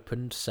 and it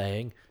opened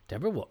saying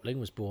Deborah Watling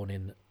was born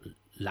in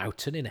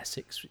Loughton in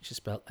Essex, which is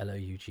spelled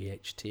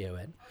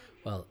Loughton.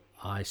 Well,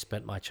 I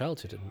spent my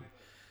childhood, and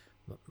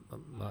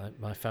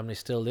my family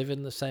still live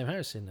in the same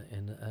house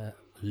in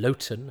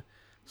Loughton,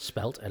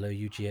 spelt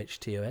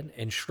Loughton,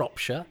 in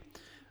Shropshire.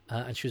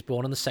 And she was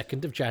born on the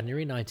 2nd of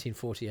January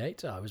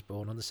 1948. I was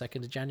born on the 2nd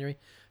of January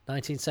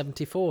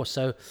 1974.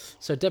 So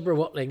Deborah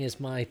Watling is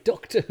my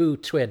Doctor Who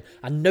twin,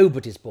 and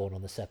nobody's born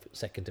on the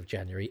 2nd of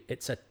January.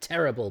 It's a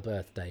terrible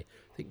birthday.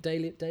 I think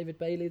David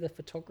Bailey, the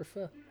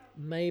photographer,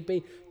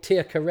 maybe.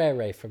 Tia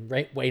Carrere from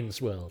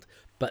Wayne's World.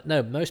 But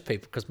no, most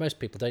people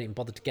don't even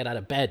bother to get out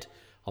of bed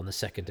on the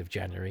 2nd of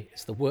January.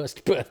 It's the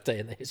worst birthday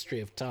in the history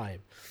of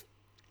time.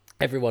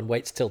 Everyone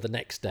waits till the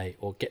next day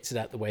or gets it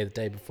out the way the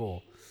day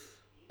before.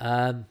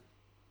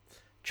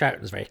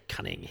 Troughton's very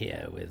cunning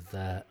here with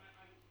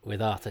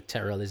Arthur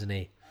Terrell, isn't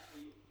he?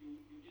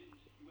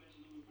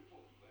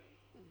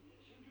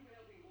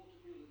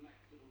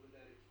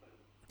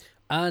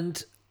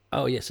 And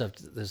yes,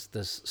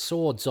 there's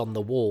swords on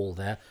the wall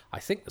there. I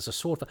think there's a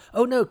sword.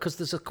 Oh no, because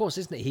there's, of course,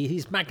 isn't it?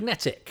 He's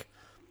magnetic.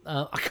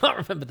 I can't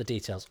remember the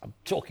details. I'm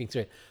talking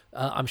through it.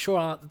 I'm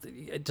sure.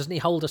 Doesn't he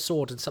hold a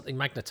sword and something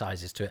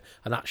magnetizes to it,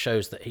 and that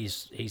shows that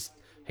he's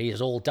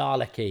all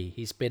Dalek-y.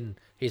 He's been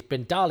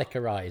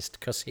Dalekarized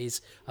because he's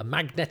a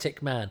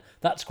magnetic man.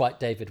 That's quite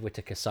David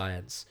Whittaker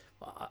science,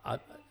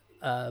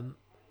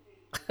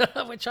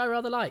 which I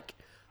rather like.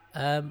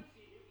 And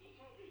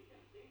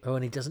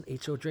he doesn't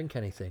eat or drink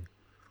anything.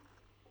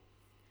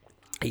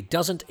 He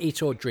doesn't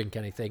eat or drink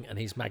anything, and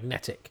he's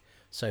magnetic,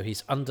 so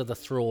he's under the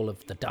thrall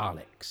of the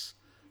Daleks,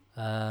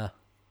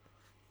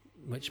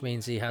 which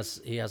means he has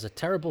a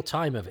terrible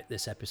time of it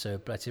this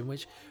episode, bless him.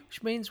 Which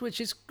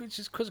is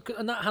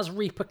and that has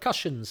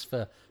repercussions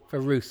for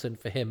Ruth and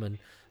for him, and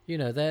you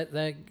know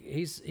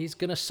he's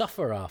going to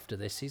suffer after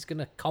this. He's going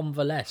to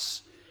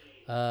convalesce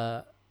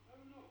as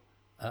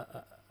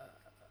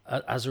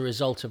a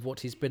result of what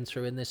he's been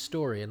through in this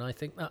story, and I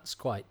think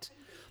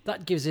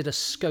that gives it a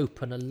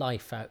scope and a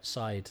life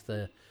outside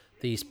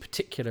these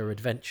particular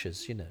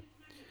adventures, you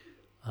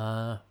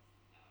know.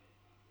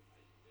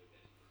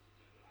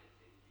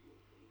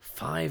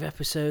 5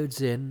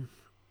 episodes in,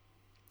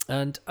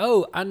 and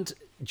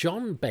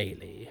John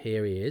Bailey,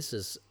 here he is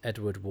as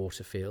Edward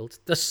Waterfield,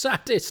 the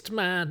saddest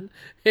man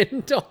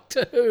in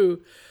Doctor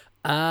Who.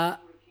 I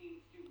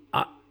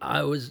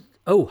was,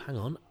 hang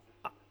on,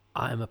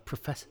 I'm a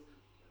professor.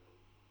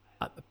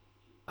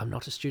 I'm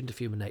not a student of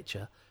human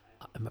nature.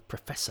 I'm a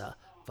professor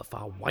of a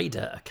far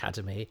wider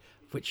academy,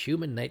 of which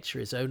human nature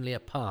is only a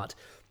part.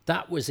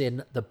 That was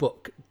in the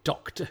book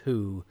Doctor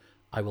Who.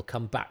 I will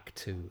come back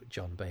to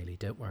John Bailey,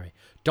 don't worry.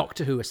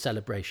 Doctor Who, A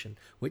Celebration,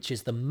 which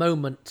is the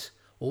moment,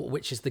 or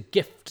which is the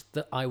gift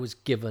that I was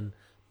given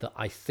that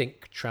I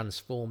think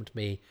transformed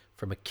me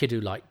from a kid who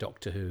liked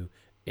Doctor Who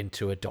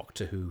into a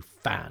Doctor Who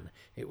fan.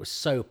 It was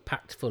so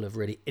packed full of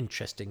really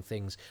interesting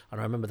things, and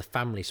I remember the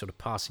family sort of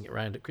passing it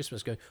around at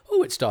Christmas going,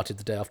 oh, it started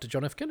the day after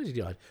John F. Kennedy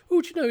died.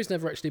 Oh, do you know he's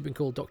never actually been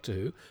called Doctor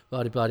Who?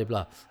 Blah, blah,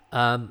 blah,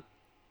 blah.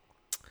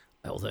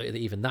 Although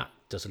even that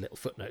does a little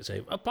footnote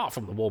saying, apart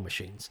from the War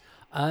Machines.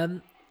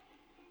 Poor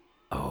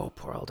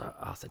old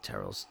Arthur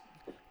Terrell's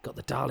got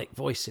the Dalek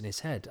voice in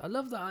his head. I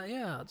love that.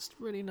 Yeah, it's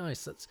really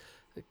nice. That's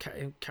the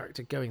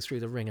character going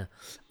through the ringer.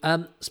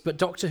 But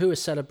Doctor Who, A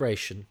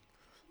Celebration,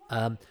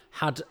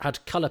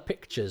 had colour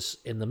pictures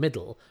in the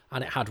middle,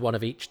 and it had one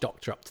of each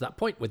Doctor up to that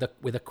point with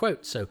a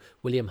quote. So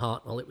William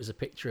Hartnell, it was a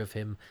picture of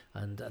him,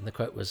 and the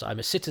quote was, "I'm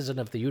a citizen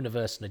of the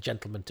universe and a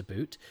gentleman to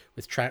boot."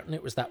 With Troughton,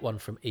 it was that one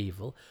from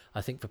Evil.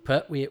 I think for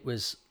Pertwee, it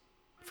was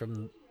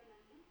from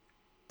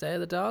Day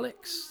of the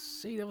Daleks.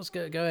 Sea Devils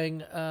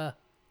going.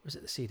 Was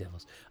it the Sea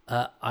Devils?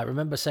 I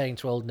remember saying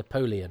to old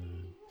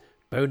Napoleon,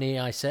 Boney,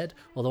 I said,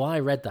 although I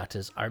read that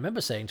as, I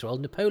remember saying to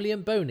old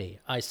Napoleon Boney,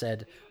 I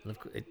said, and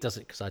it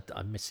doesn't, because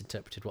I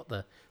misinterpreted what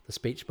the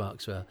speech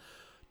marks were.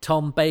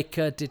 Tom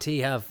Baker, did he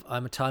have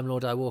I'm a Time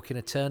Lord, I Walk in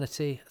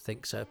Eternity? I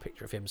think so, a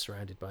picture of him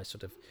surrounded by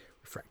sort of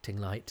refracting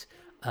light,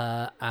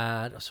 and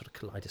a sort of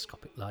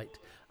kaleidoscopic light,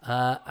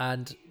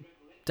 and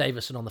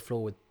Davison on the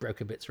floor with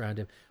broken bits around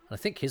him. And I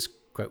think his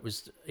quote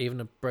was, even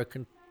a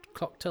broken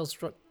clock tells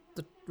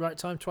the right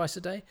time twice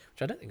a day,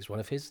 which I don't think is one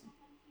of his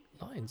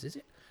lines, is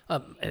it?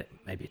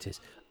 Maybe it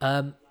is.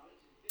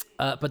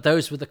 But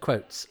those were the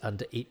quotes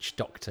under each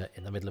Doctor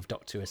in the middle of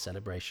Doctor Who, A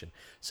Celebration.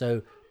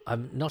 So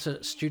I'm not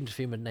a student of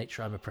human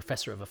nature. I'm a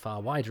professor of a far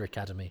wider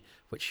academy,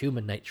 which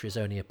human nature is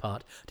only a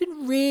part. I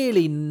didn't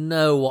really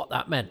know what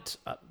that meant.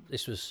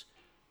 This was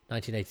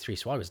 1983,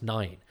 so I was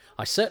 9.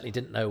 I certainly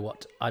didn't know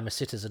what I'm a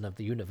citizen of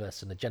the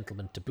universe and a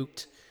gentleman to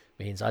boot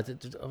means. I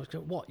was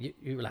going, what?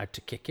 You allowed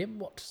to kick him?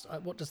 What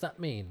does that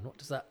mean? What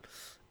does that...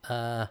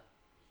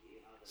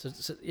 So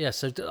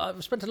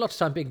I've spent a lot of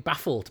time being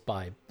baffled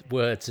by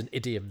words and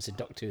idioms in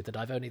Doctor Who that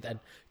I've only then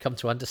come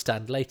to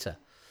understand later.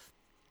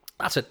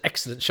 That's an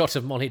excellent shot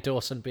of Molly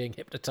Dawson being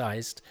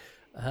hypnotised.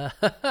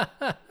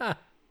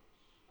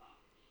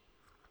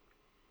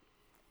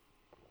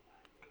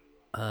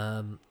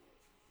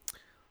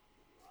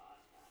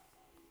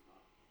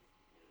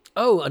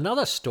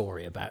 Another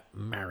story about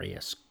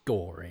Marius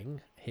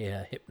Goring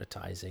here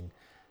hypnotising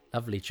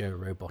lovely Joe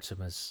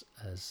Rowbottom as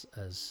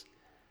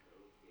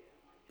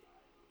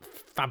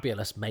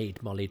fabulous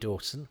maid Molly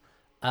Dawson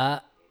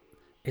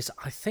is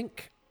I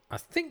think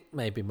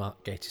maybe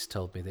Mark Gatiss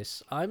told me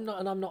this. I'm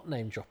not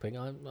name dropping.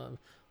 I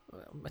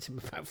met him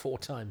about 4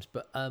 times,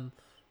 but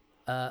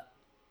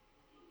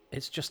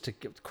it's just to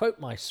quote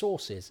my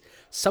sources.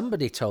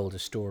 Somebody told a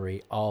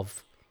story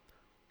of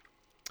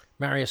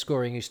Marius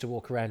Goring used to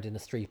walk around in a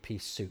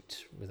 3-piece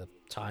suit with a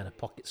tie and a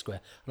pocket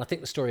square, and I think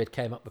the story had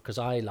came up because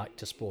I like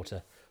to sport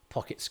a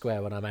pocket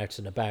square when I'm out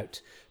and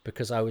about,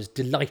 because I was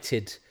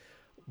delighted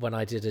when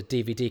I did a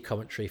DVD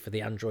commentary for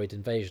the Android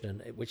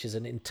Invasion, which is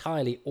an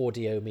entirely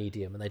audio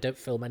medium, and they don't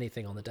film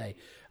anything on the day.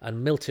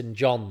 And Milton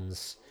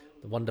Johns,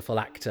 the wonderful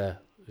actor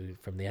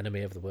from The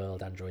Enemy of the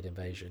World, Android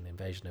Invasion,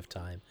 Invasion of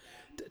Time,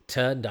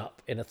 turned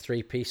up in a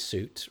 3-piece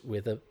suit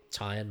with a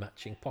tie and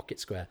matching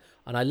pocket square.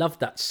 And I loved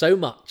that so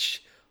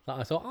much that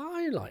I thought,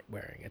 I like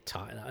wearing a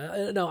tie.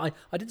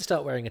 I didn't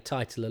start wearing a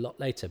tie till a lot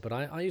later, but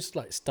I used to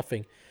like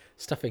stuffing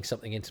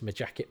something into my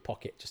jacket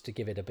pocket just to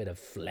give it a bit of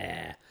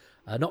flair.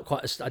 I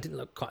didn't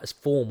look quite as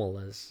formal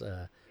as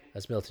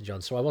Milton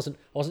Johns, so I wasn't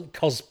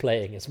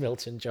cosplaying as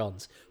Milton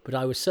Johns, but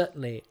I was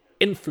certainly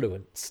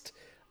influenced.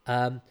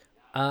 And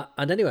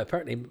anyway,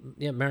 apparently,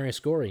 Marius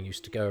Goring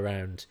used to go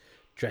around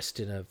dressed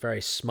in a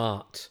very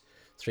smart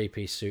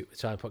 3-piece suit with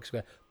tie and pocket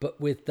square,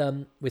 but with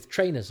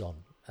trainers on,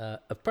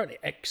 apparently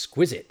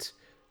exquisite,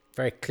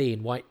 very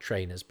clean white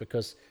trainers,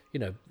 because you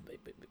know,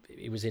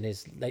 he was in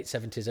his late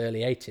 70s,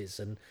 early 80s,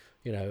 and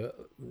you know,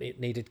 it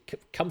needed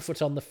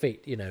comfort on the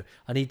feet, you know,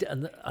 and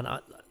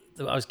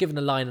I was given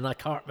a line, and I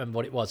can't remember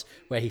what it was,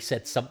 where he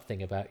said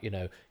something about, you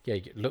know, yeah,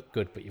 you look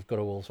good, but you've got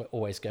to also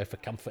always go for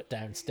comfort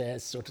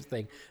downstairs, sort of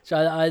thing. So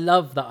I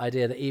love that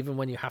idea that even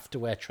when you have to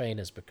wear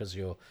trainers because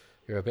you're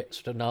a bit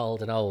sort of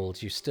gnarled and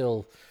old, you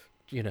still,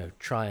 you know,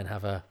 try and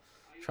have a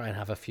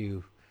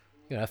few,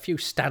 you know, a few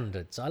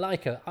standards. I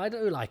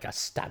do like a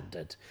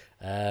standard.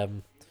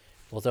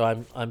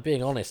 Although I'm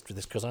being honest with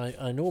this, because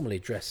I normally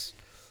dress,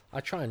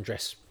 I try and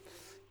dress,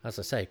 as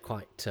I say,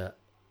 quite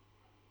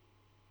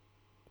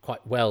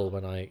well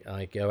when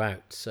I go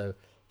out. So the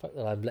fact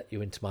that I've let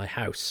you into my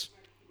house,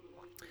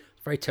 I'm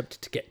very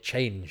tempted to get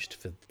changed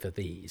for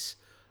these.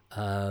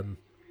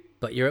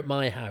 But you're at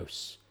my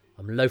house.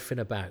 I'm loafing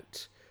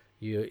about.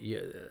 You're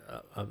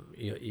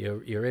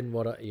in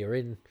what you're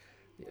in.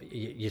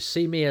 You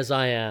see me as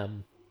I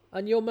am,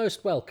 and you're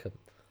most welcome.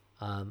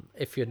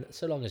 If you're,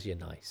 so long as you're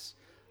nice.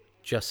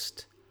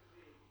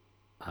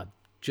 I've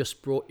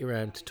just brought you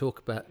around to talk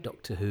about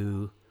Doctor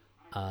Who.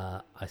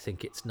 I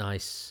think it's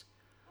nice.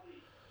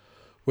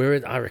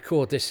 I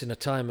record this in a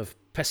time of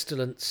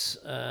pestilence,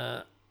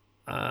 and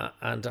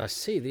I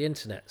see the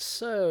internet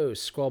so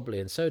squabbly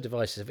and so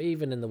divisive,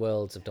 even in the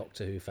worlds of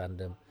Doctor Who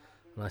fandom.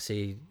 And I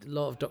see a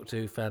lot of Doctor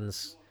Who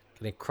fans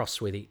getting cross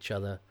with each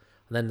other,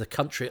 and then the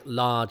country at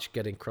large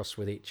getting cross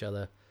with each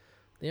other.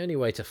 The only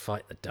way to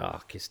fight the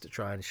dark is to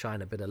try and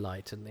shine a bit of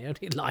light, and the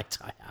only light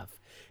I have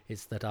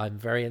is that I'm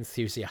very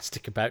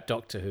enthusiastic about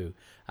Doctor Who,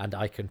 and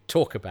I can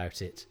talk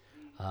about it.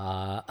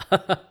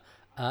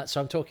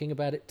 So I'm talking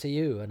about it to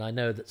you, and I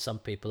know that some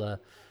people are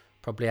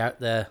probably out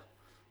there,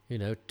 you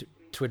know,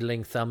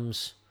 twiddling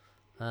thumbs.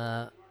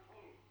 I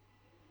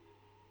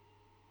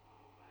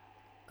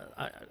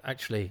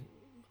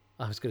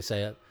was going to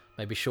say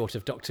maybe short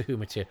of Doctor Who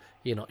material.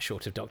 You're not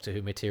short of Doctor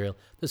Who material.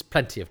 There's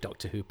plenty of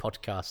Doctor Who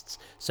podcasts.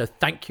 So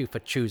thank you for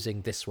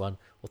choosing this one,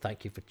 or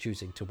thank you for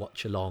choosing to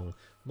watch along.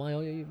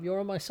 You're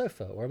on my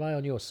sofa, or am I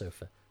on your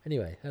sofa?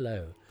 Anyway,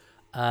 hello.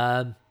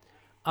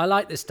 I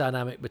like this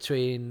dynamic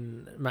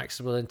between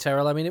Maxtable and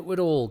Terrell. I mean, it would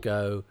all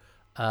go,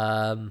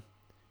 I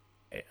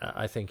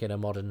think, in a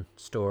modern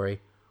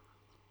story,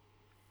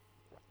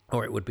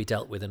 or it would be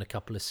dealt with in a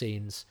couple of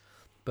scenes.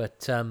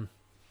 But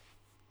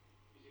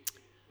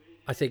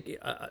I think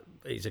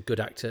he's a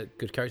good actor,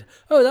 good character.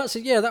 Oh, that's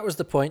it. Yeah, that was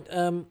the point.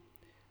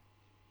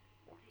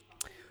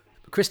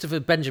 Christopher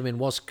Benjamin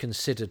was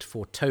considered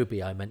for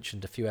Toby, I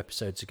mentioned a few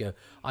episodes ago.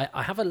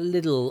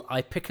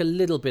 I pick a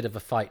little bit of a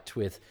fight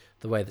with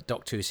the way that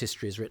Doctor Who's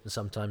history is written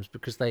sometimes,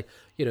 because they,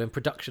 you know, in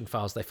production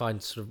files, they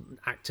find sort of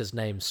actors'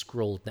 names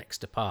scrawled next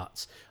to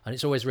parts. And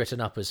it's always written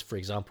up as, for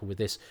example, with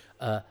this,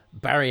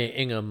 Barry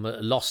Ingham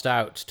lost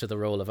out to the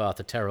role of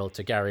Arthur Terrell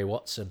to Gary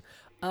Watson.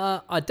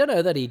 I don't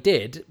know that he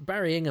did.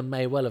 Barry Ingham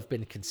may well have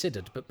been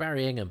considered, but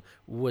Barry Ingham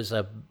was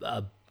a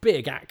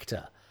big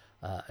actor.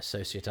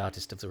 Associate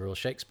artist of the Royal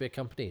Shakespeare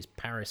Company. He's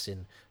Paris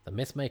in The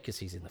Mythmakers.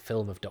 He's in the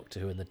film of Doctor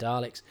Who and the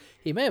Daleks.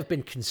 He may have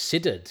been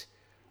considered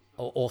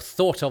or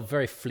thought of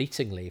very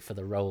fleetingly for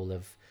the role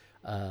of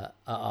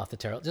Arthur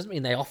Terrell. It doesn't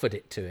mean they offered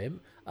it to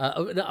him,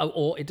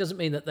 or it doesn't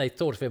mean that they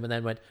thought of him and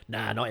then went,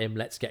 nah, not him,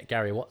 let's get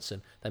Gary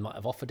Watson. They might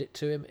have offered it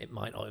to him. It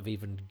might not have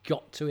even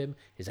got to him.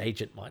 His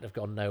agent might have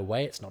gone, no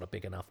way, it's not a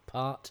big enough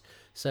part.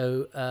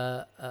 So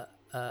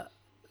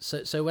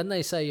when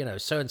they say, you know,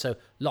 so-and-so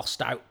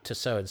lost out to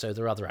so-and-so,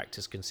 there are other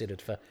actors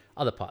considered for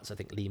other parts. I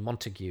think Lee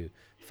Montague,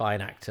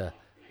 fine actor,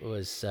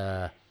 was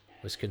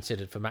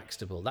considered for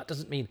Maxtable. That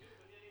doesn't mean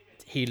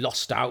he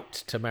lost out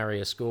to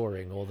Marius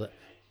Goring, or that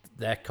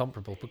they're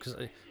comparable, because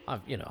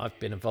I've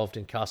been involved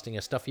in casting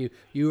your stuff.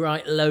 You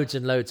write loads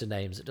and loads of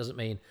names. It doesn't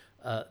mean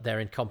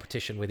they're in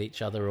competition with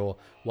each other, or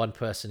one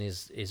person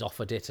is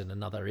offered it and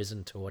another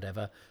isn't, or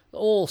whatever.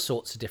 All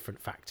sorts of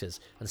different factors,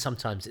 and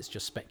sometimes it's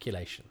just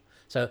speculation.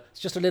 So it's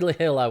just a little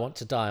hill I want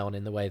to die on,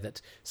 in the way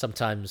that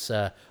sometimes,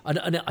 and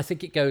I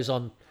think it goes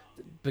on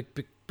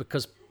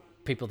because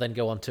people then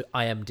go on to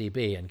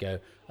IMDb and go,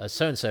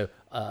 so-and-so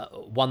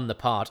won the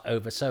part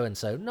over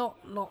so-and-so.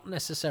 Not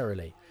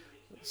necessarily.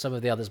 Some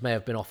of the others may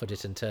have been offered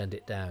it and turned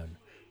it down.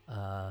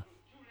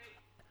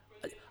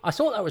 I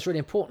thought that was really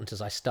important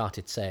as I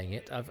started saying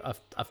it.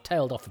 I've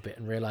tailed off a bit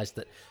and realised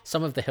that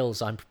some of the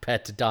hills I'm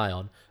prepared to die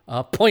on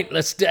are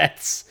pointless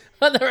deaths,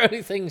 and they're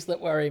only things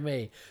that worry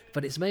me.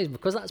 But it's amazing,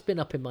 because that's been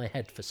up in my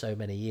head for so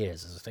many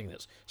years as a thing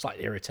that's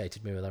slightly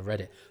irritated me when I've read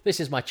it. This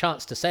is my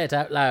chance to say it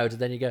out loud, and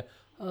then you go,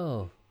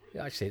 oh,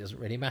 actually it doesn't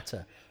really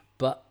matter.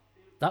 But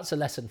that's a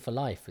lesson for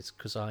life. It's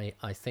because I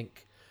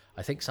think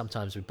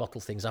sometimes we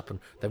bottle things up and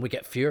then we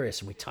get furious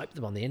and we type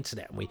them on the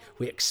internet and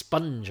we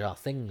expunge our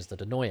things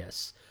that annoy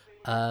us.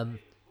 And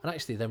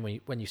actually then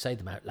when you say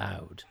them out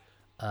loud,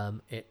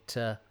 it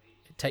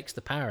takes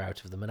the power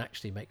out of them and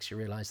actually makes you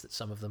realise that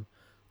some of them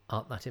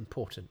aren't that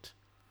important.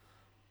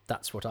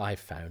 That's what I've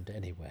found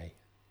anyway.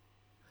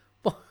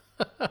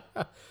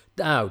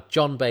 Now,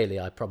 John Bailey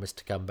I promised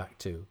to come back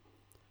to.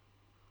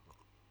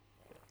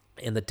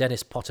 In the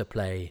Dennis Potter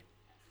play,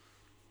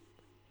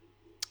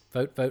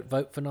 Vote, vote,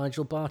 vote for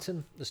Nigel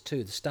Barton. There's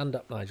two. The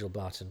stand-up Nigel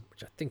Barton,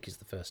 which I think is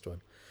the first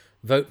one.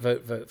 Vote,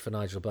 vote, vote for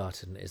Nigel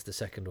Barton is the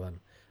second one.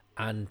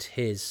 And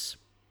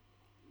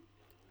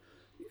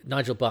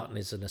Nigel Barton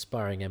is an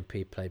aspiring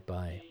MP played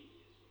by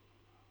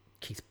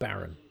Keith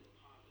Barron.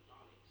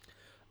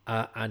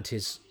 And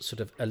his sort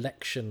of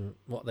election,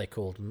 what they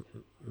called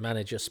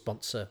manager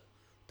sponsor,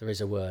 there is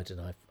a word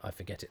and I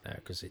forget it now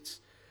because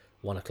it's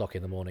 1 o'clock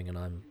in the morning and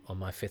I'm on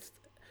my 5th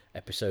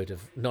episode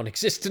of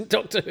non-existent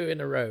Doctor Who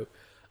in a row.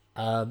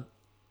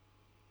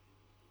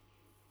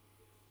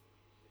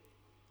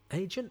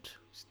 Agent?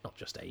 It's not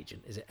just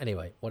agent, is it?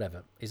 Anyway,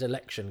 whatever. His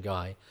election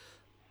guy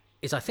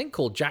is, I think,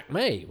 called Jack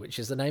May, which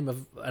is the name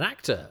of an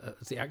actor.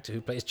 It's the actor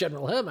who plays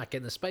General Hermack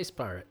in the Space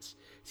Pirates.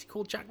 Is he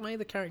called Jack May,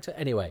 the character?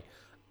 Anyway,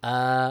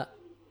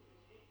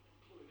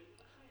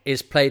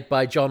 is played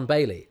by John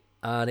Bailey.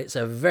 And it's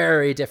a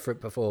very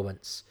different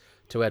performance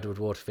to Edward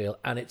Waterfield,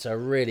 and it's a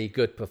really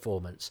good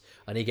performance.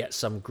 And he gets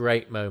some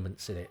great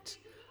moments in it.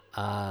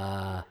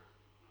 And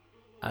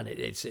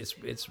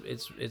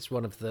it's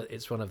one of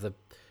the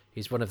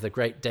he's one of the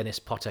great Dennis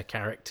Potter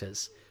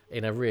characters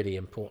in a really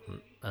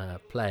important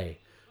play.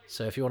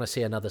 So if you want to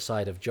see another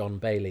side of John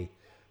Bailey,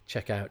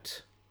 check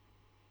out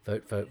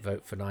Vote, Vote,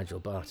 Vote for Nigel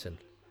Barton.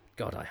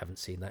 God, I haven't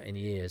seen that in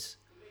years.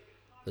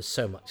 There's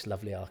so much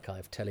lovely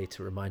archive telly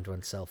to remind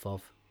oneself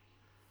of.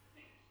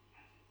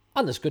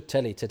 And there's good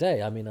telly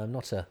today. I mean, I'm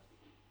not a...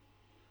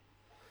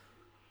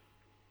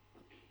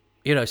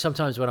 You know,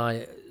 sometimes when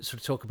I sort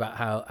of talk about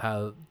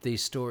how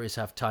these stories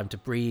have time to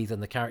breathe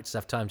and the characters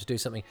have time to do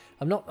something,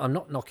 I'm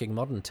not knocking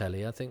modern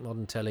telly. I think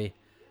modern telly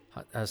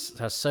has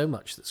so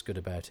much that's good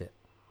about it.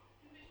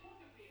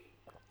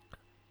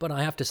 But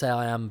I have to say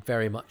I am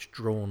very much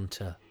drawn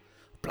to...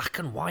 Black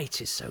and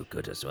white is so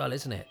good as well,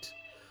 isn't it?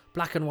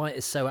 Black and white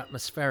is so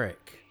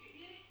atmospheric.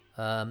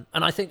 And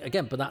I think,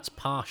 again, but that's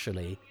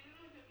partially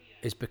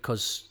is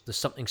because there's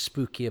something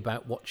spooky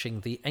about watching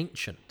The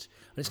Ancient.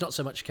 And it's not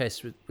so much a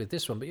case with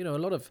this one, but, you know, a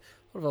lot of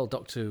old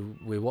Doctor Who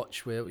we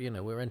watch,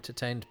 we're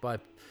entertained by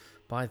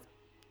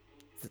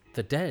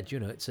the dead.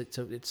 You know,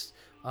 it's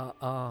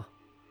our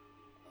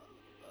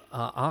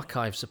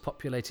archives are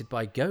populated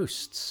by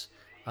ghosts.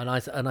 And I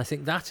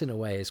think that in a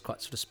way is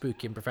quite sort of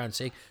spooky and profound.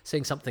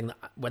 Seeing something that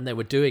when they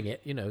were doing it,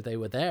 you know, they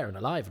were there and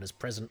alive and as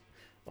present,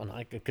 and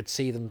I could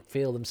see them,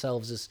 feel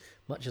themselves as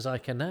much as I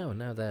can now. And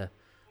now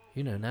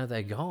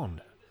they're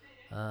gone.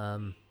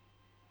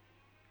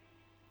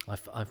 I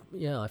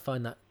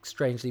find that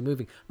strangely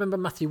moving. I remember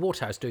Matthew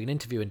Waterhouse doing an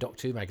interview in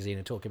Doctor Who magazine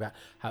and talking about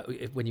how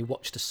when you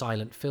watched a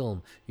silent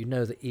film, you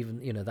know that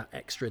even, you know, that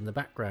extra in the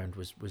background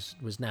was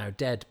now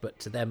dead, but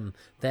to them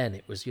then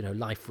it was, you know,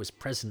 life was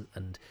present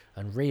and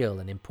real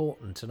and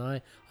important. And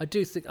I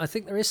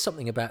think there is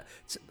something about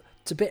it's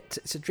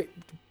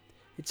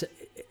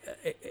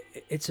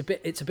a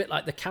bit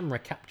like the camera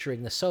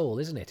capturing the soul,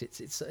 isn't it?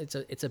 It's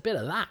a bit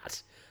of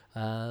that.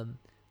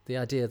 The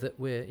idea that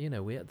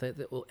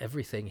that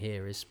everything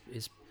here is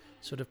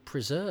sort of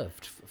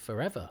preserved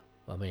forever.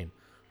 I mean,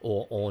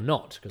 or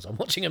not, because I'm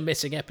watching a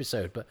missing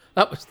episode. But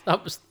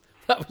that was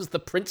the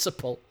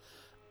principle.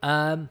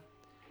 Now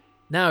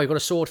we've got a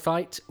sword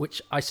fight, which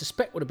I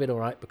suspect would have been all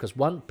right because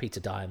 1, Peter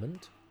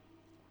Diamond,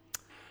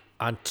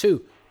 and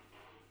 2,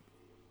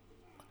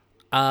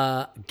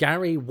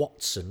 Gary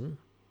Watson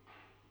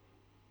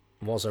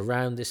was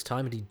around this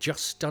time, and he'd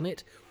just done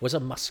it. Was a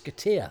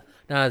musketeer.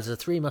 Now there's a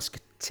Three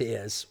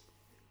Musketeers.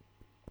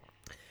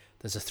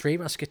 There's a Three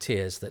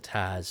Musketeers that's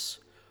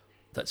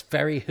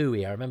very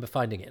Who-y. I remember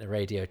finding it in a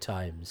Radio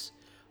Times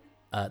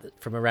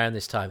from around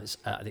this time.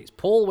 I think it's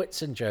Paul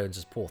Whitson-Jones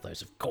as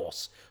Porthos, of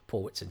course.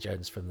 Paul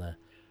Whitson-Jones from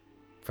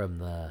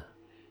the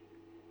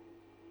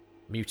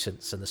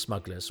Mutants and the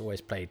Smugglers,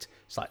 always played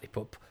slightly.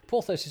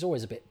 Porthos is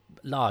always a bit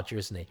larger,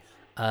 isn't he?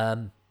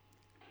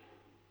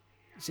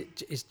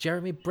 Is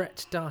Jeremy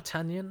Brett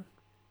D'Artagnan?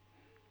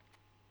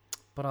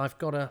 But I've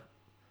got a...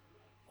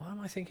 Why am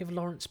I thinking of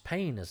Lawrence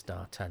Payne as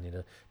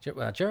D'Artagnan?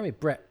 Jeremy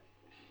Brett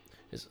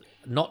has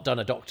not done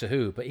a Doctor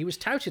Who, but he was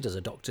touted as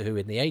a Doctor Who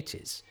in the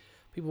 80s.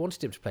 People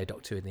wanted him to play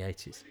Doctor Who in the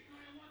 80s.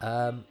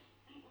 But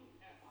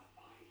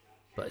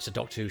it's a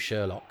Doctor Who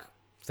Sherlock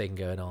thing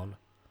going on.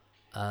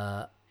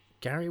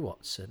 Gary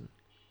Watson.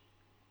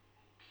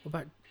 What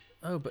about...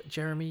 Oh, but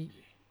Jeremy...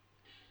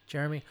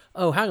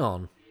 Oh, hang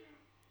on.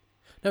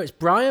 No, it's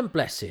Brian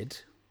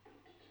Blessed.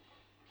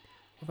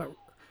 What about...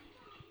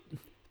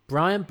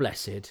 Brian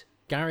Blessed,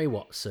 Gary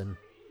Watson,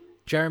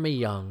 Jeremy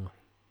Young,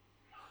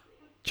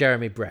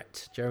 Jeremy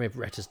Brett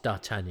as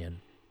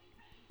D'Artagnan.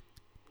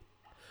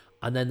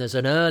 And then there's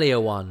an earlier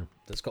one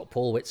that's got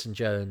Paul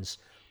Whitson-Jones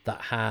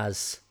that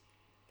has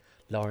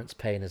Lawrence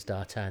Payne as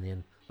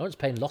D'Artagnan. Lawrence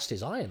Payne lost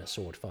his eye in a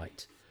sword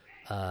fight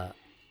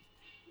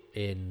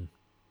in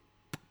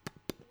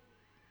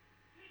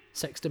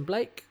Sexton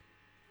Blake.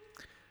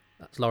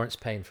 That's Lawrence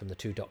Payne from The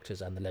Two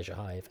Doctors and The Leisure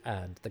Hive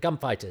and The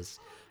Gunfighters.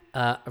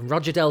 And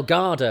Roger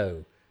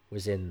Delgado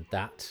was in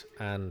that,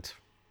 and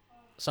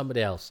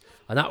somebody else.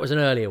 And that was an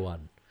earlier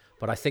one.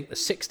 But I think the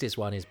 60s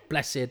one is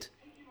Blessed,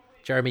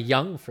 Jeremy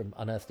Young from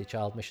Unearthly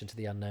Child, Mission to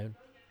the Unknown,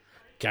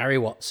 Gary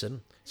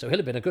Watson. So he'll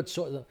have been a good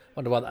sort of... I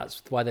wonder why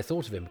that's why they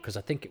thought of him, because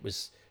I think it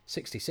was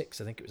 66.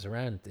 I think it was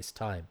around this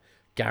time.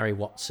 Gary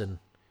Watson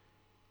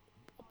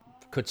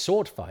could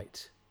sword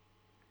fight.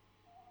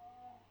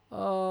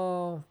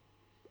 Oh,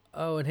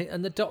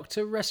 and the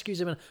Doctor rescues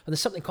him, and there's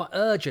something quite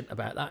urgent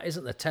about that,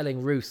 isn't there?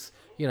 Telling Ruth,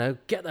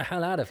 get the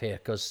hell out of here,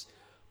 because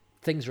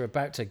things are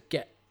about to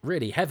get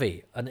really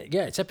heavy. And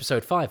it's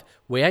episode 5.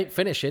 We ain't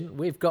finishing.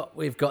 We've got.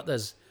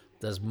 There's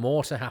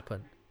more to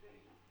happen.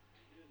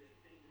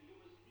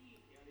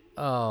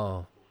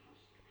 Oh,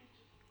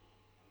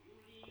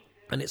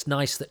 and it's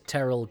nice that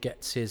Terrell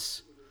gets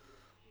his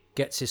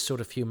sort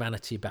of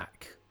humanity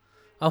back.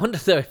 I wonder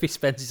though if he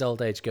spends his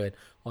old age going,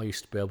 I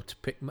used to be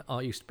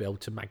able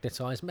to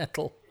magnetize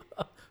metal.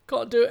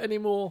 Can't do it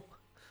anymore.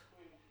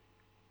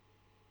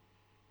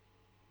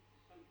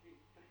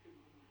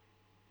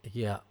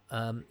 Yeah.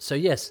 So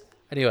yes.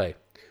 Anyway,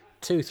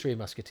 2, 3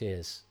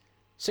 musketeers,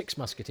 6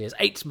 musketeers,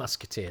 8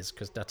 musketeers,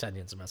 because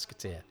D'Artagnan's a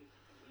musketeer.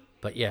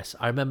 But yes,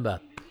 I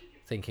remember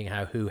thinking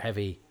how who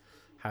heavy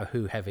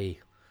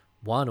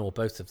one or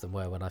both of them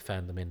were when I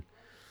found them in.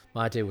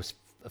 My idea was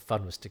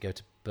to go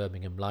to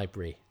Birmingham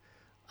Library,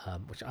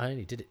 which I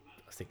only did it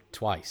I think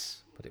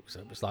twice, but it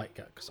was like,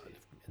 because I live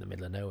in the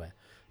middle of nowhere,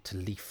 to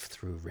leaf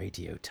through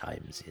Radio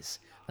Timeses.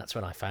 That's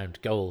when I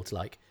found gold,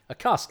 like a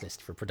cast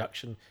list for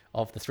production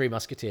of The Three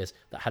Musketeers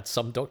that had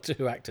some Doctor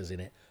Who actors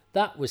in it.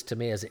 That was to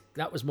me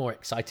that was more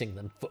exciting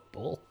than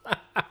football.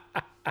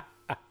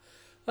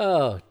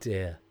 Oh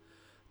dear.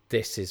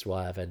 This is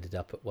why I've ended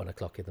up at 1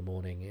 o'clock in the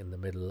morning in the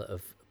middle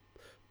of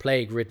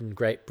plague-ridden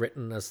Great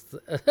Britain as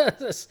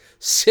the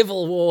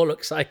civil war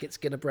looks like it's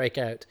going to break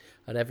out,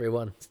 and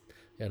everyone,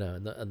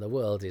 and the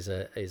world is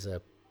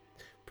a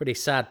pretty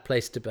sad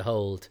place to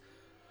behold.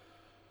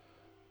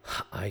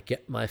 I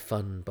get my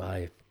fun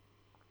by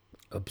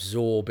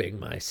absorbing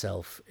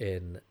myself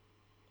in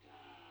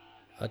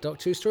a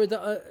Doctor Who story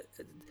that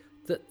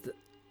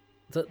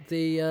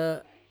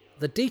the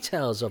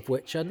details of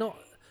which are not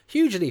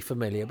hugely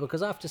familiar,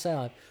 because I have to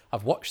say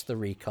I've watched the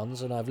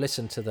recons and I've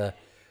listened to the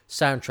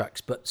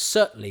soundtracks, but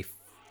certainly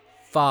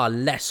far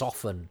less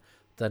often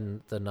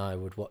than I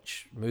would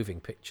watch moving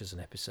pictures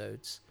and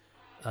episodes,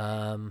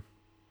 and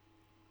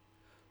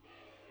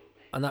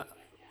that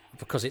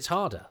because it's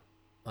harder,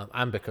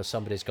 and because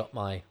somebody's got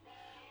my,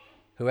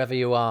 whoever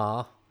you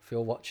are, if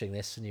you're watching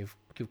this and you've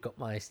got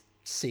my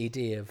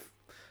CD of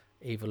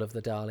Evil of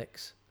the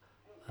Daleks,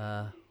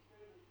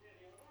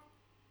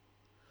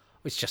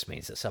 which just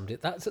means that somebody,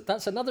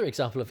 that's another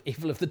example of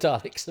Evil of the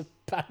Daleks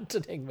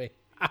abandoning me.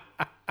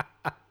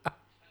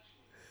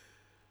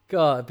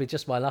 God, it'd be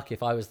just my luck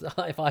if I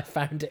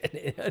found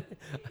it.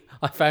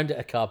 I found it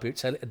at car boot,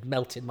 so it had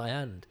melted in my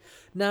hand.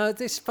 Now,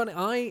 this funny.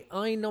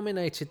 I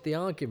nominated the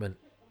argument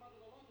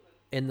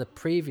in the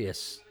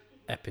previous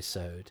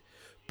episode,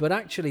 but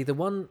actually the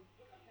one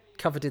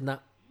covered in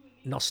that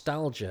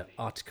nostalgia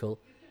article,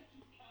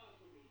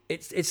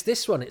 it's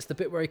this one. It's the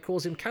bit where he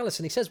calls him callous,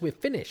 and he says we're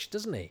finished,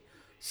 doesn't he?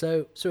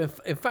 So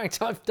in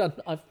fact, I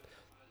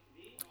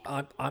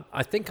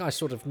think I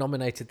sort of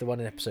nominated the one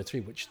in episode 3,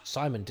 which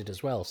Simon did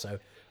as well. So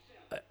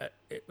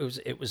it was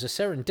a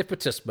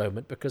serendipitous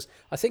moment, because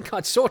I think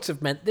I'd sort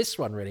of meant this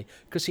one really,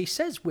 because he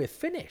says we're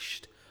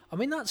finished. I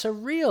mean, that's a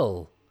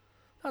real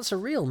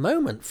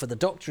moment for the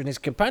Doctor and his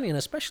companion,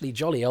 especially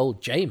jolly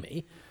old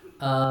Jamie,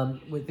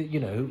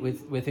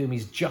 with whom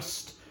he's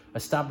just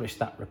established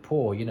that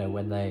rapport.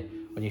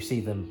 When you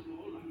see them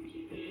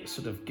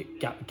sort of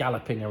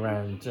galloping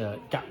around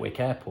Gatwick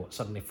Airport,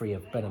 suddenly free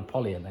of Ben and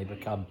Polly, and they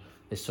become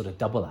this sort of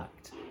double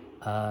act.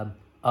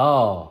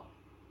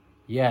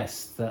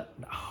 Yes,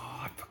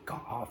 I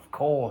forgot, of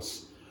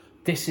course.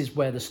 This is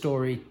where the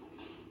story,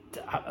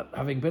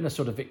 having been a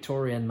sort of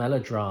Victorian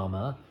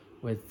melodrama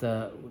with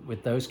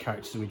those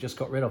characters we just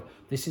got rid of,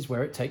 this is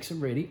where it takes a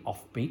really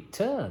offbeat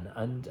turn.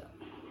 And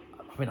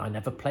I mean, I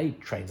never played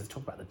trains. They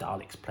talk about the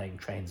Daleks playing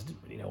trains. I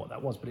didn't really know what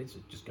that was, but it's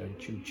just going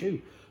choo-choo.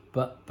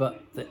 But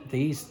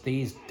these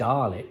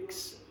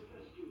Daleks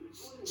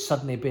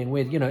suddenly being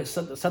weird, it's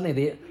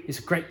suddenly it's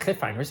a great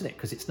cliffhanger, isn't it?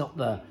 Because it's not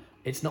the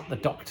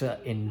Doctor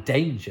in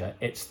danger.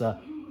 It's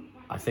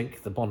I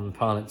think the modern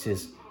parlance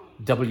is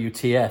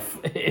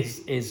WTF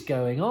is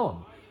going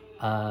on,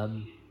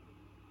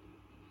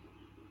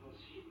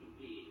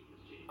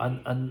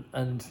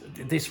 and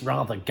this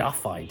rather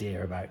guff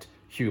idea about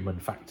human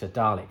factor,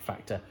 Dalek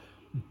factor,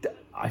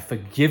 I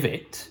forgive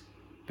it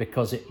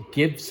because it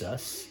gives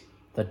us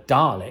the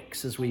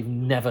Daleks as we've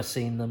never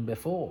seen them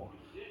before,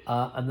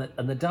 and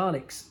the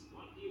Daleks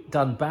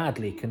done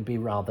badly can be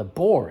rather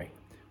boring.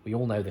 We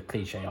all know the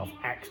cliche of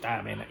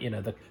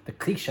the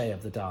cliche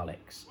of the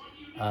Daleks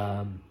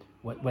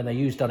when they're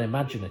used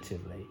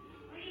unimaginatively,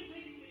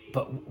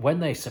 but when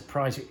they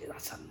surprise you, I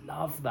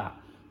love that.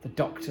 The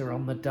Doctor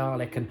on the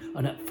Dalek,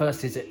 and at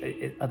first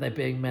are they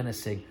being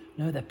menacing?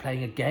 No, they're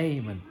playing a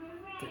game, and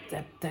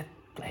they're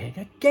playing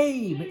a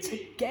game. It's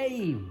a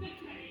game.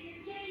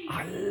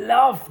 I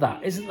love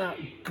that. Isn't that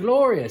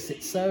glorious?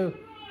 It's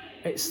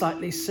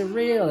slightly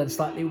surreal and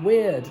slightly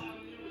weird.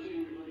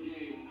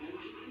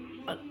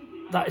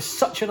 that is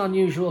such an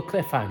unusual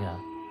cliffhanger.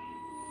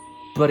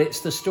 But it's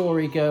the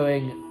story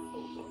going,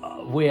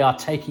 we are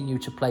taking you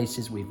to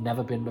places we've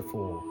never been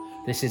before.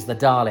 This is the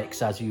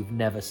Daleks as you've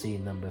never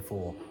seen them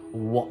before.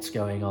 What's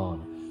going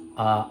on?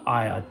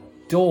 I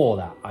adore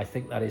that. I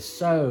think that is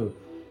so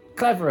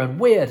clever and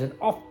weird and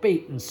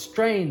offbeat and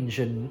strange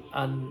and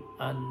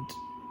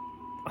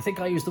I think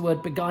I use the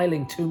word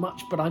beguiling too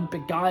much, but I'm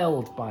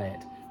beguiled by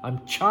it.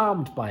 I'm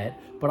charmed by it,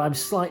 but I'm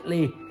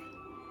slightly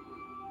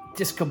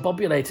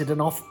discombobulated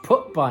and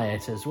off-put by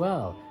it as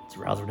well. It's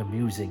rather an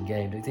amusing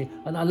game, don't you think?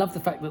 And I love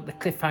the fact that the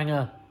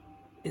cliffhanger...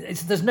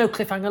 there's no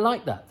cliffhanger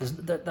like that.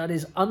 That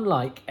is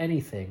unlike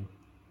anything,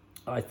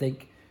 I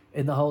think,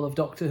 in the whole of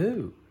Doctor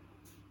Who.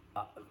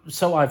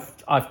 So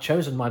I've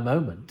chosen my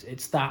moment.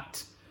 It's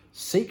that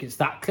sequence,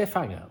 that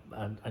cliffhanger,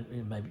 and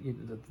maybe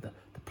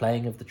the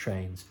playing of the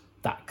trains,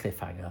 that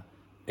cliffhanger.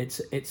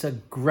 It's a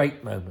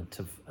great moment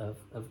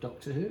of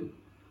Doctor Who.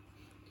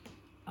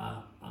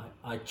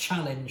 I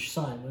challenge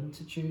Simon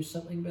to choose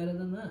something better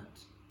than that.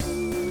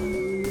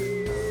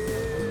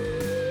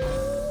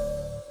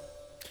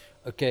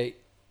 Okay,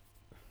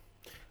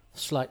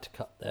 slight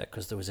cut there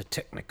because there was a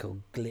technical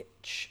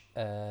glitch.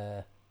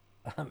 I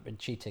haven't been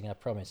cheating, I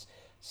promise.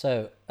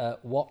 So,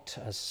 what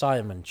has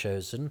Simon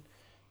chosen?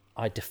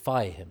 I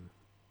defy him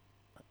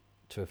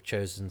to have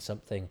chosen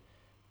something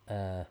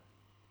that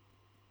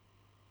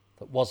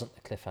wasn't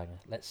a cliffhanger.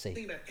 Let's see. The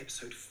thing about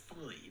episode 5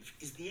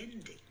 is the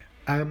ending.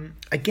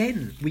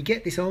 Again, we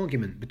get this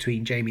argument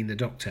between Jamie and the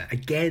Doctor.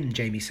 Again,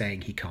 Jamie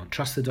saying he can't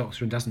trust the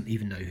Doctor and doesn't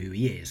even know who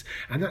he is.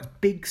 And that's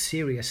big,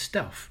 serious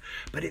stuff.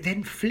 But it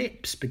then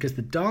flips because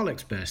the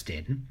Daleks burst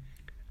in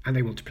and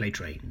they want to play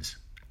trains.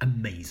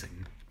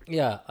 Amazing.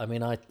 Yeah, I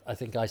mean, I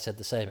think I said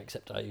the same,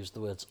 except I used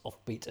the words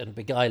offbeat and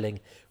beguiling,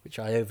 which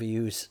I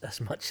overuse as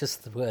much as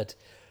the word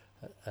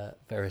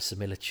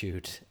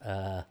verisimilitude,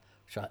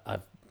 which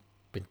I've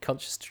been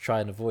conscious to try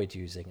and avoid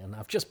using. And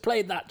I've just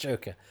played that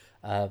joker.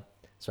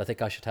 So I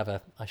think I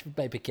should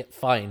maybe get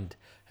fined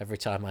every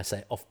time I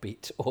say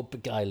offbeat or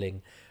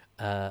beguiling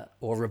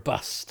or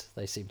robust.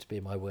 They seem to be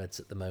my words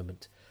at the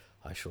moment.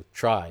 I shall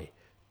try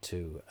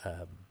to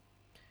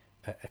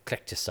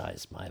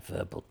eclecticize my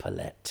verbal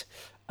palette.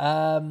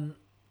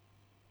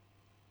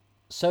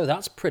 So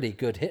that's pretty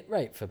good hit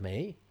rate for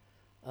me.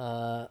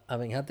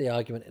 Having had the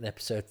argument in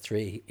episode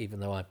 3,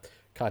 even though I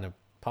kind of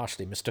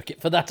partially mistook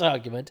it for that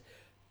argument,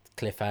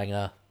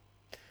 cliffhanger.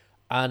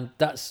 And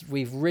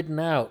we've ridden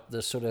out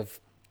the sort of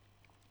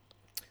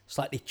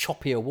slightly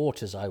choppier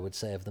waters, I would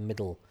say, of the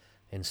middle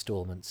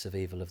installments of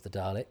Evil of the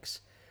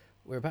Daleks.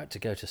 We're about to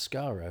go to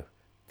Skaro.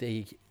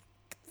 The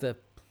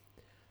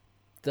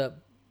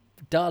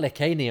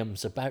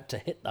Dalekanium's about to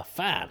hit the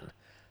fan.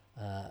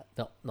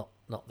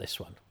 Not this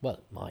one. Well,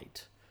 it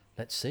might.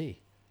 Let's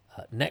see.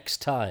 Next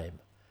time.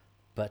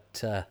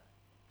 But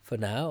for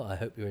now, I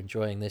hope you're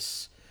enjoying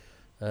this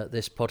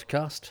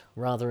podcast.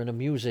 Rather an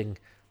amusing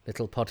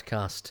little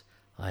podcast,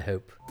 I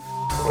hope.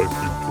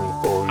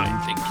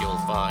 I think you'll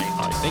find.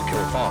 I think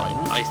you'll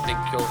find. I think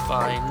you'll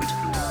find.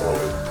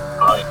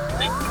 I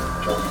think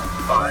you'll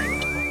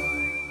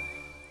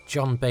find.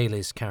 John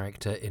Bailey's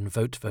character in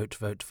Vote, Vote,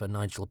 Vote for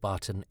Nigel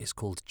Barton is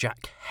called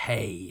Jack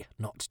Hay,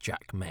 not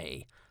Jack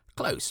May.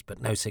 Close,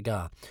 but no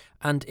cigar.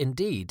 And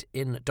indeed,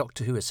 in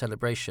Doctor Who: A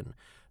Celebration,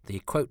 the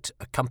quote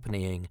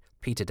accompanying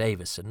Peter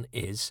Davison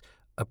is,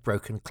 "A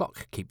broken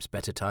clock keeps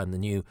better time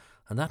than you,"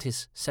 and that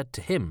is said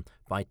to him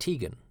by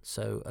Tegan,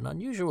 so an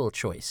unusual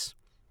choice.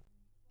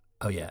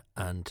 Oh yeah,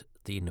 and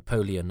the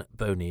Napoleon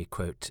Boney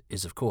quote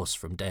is of course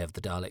from Day of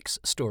the Daleks,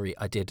 a story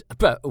I did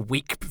about a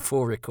week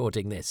before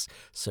recording this,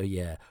 so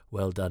yeah,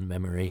 well done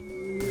memory.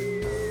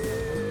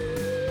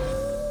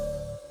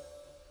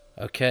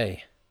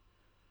 Okay,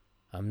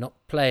 I'm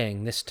not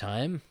playing this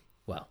time,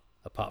 well,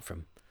 apart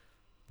from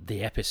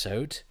the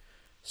episode,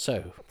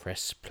 so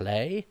press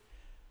play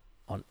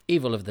on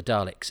Evil of the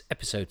Daleks,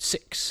 episode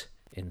 6,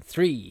 in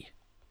 3,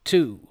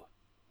 2,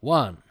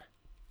 1.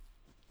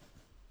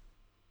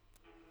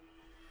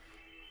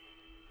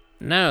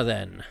 Now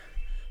then,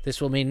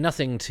 this will mean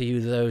nothing to you,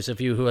 those of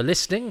you who are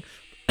listening,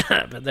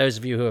 but those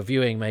of you who are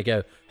viewing may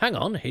go, hang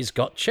on, he's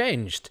got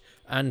changed,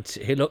 and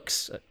he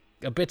looks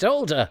a bit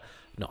older.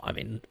 No, I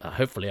mean,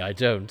 hopefully I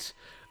don't.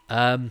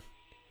 And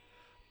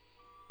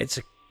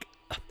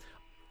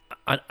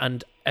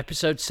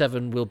episode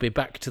 7 will be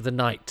back to the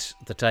night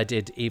that I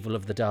did Evil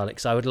of the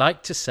Daleks. I would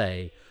like to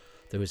say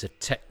there was a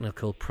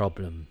technical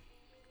problem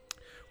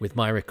with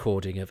my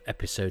recording of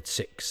episode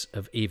 6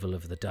 of Evil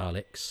of the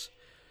Daleks,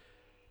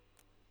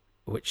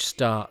 which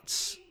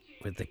starts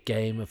with the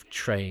game of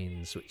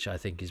trains, which I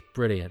think is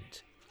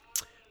brilliant.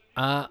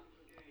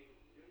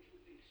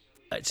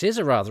 It is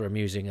a rather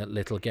amusing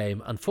little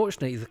game.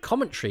 Unfortunately, the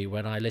commentary,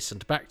 when I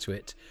listened back to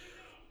it,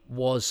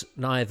 was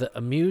neither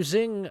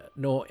amusing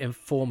nor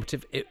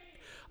informative.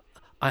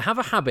 I have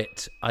a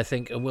habit, I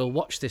think, and we'll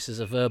watch this as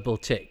a verbal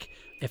tick.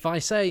 If I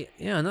say,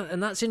 yeah,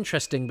 and that's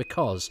interesting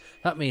because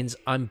that means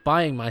I'm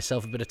buying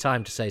myself a bit of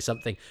time to say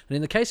something. And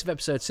in the case of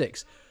episode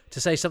 6,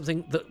 to say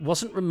something that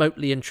wasn't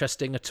remotely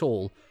interesting at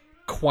all,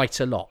 quite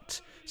a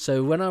lot.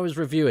 So when I was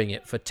reviewing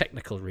it for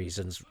technical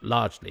reasons,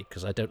 largely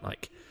because I don't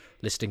like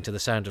listening to the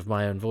sound of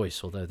my own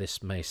voice, although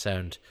this may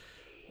sound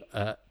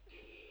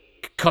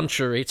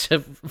contrary to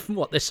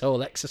what this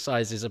whole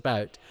exercise is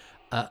about,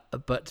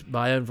 but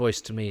my own voice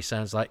to me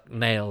sounds like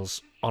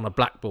nails on a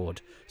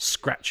blackboard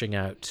scratching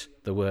out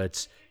the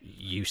words,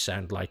 "You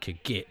sound like a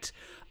git."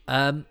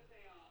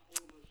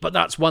 But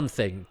that's one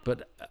thing.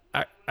 But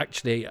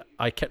actually,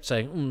 I kept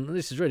saying,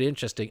 this is really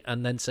interesting,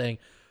 and then saying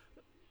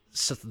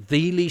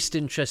the least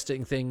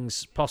interesting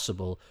things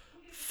possible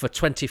for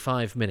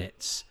 25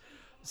 minutes.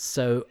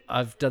 So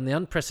I've done the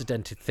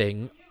unprecedented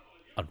thing.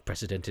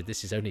 Unprecedented,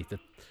 this is only the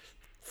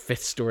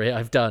 5th story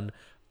I've done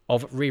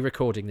of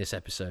re-recording this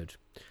episode.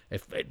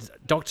 If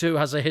Doctor Who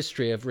has a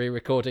history of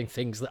re-recording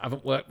things that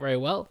haven't worked very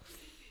well.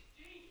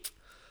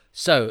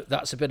 So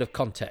that's a bit of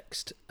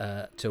context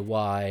to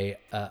why,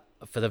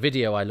 for the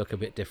video, I look a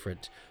bit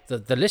different.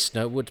 The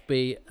listener would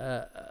be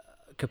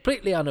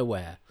completely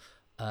unaware,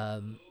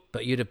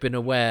 but you'd have been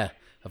aware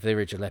of the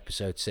original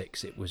episode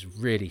 6. It was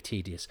really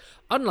tedious.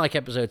 Unlike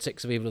episode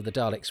 6 of Evil of the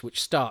Daleks,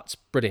 which starts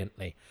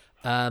brilliantly.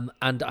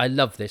 And I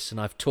love this, and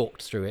I've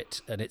talked through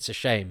it, and it's a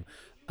shame.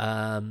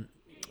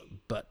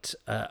 But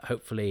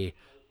hopefully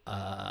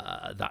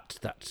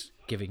that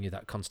giving you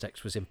that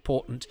context was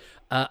important,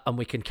 and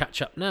we can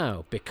catch up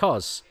now,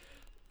 because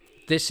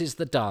this is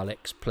the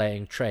Daleks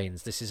playing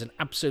trains. This is an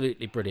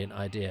absolutely brilliant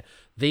idea.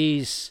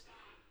 These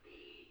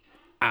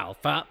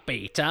Alpha,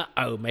 Beta,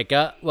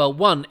 Omega. Well,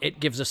 one, it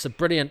gives us a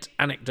brilliant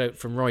anecdote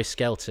from Roy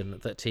Skelton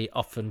that he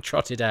often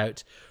trotted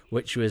out,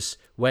 which was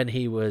when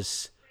he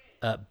was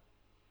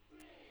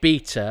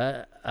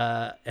Beta,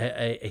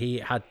 he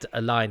had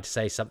a line to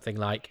say something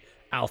like,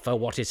 "Alpha,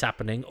 what is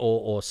happening?"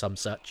 or some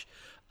such.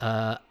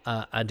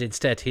 And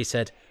instead he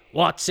said,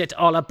 "What's it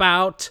all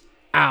about,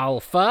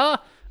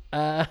 Alpha?"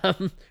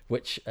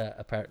 Which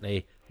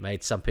apparently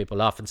made some people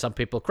laugh and some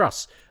people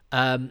cross.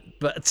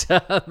 But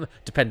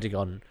depending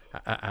on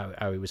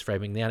how he was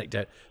framing the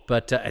anecdote.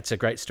 But it's a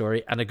great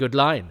story and a good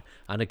line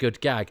and a good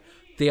gag.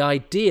 The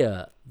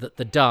idea that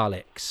the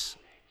Daleks,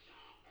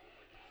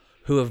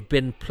 who have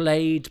been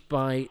played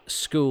by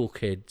school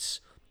kids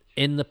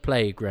in the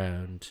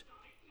playground,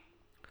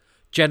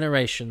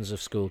 generations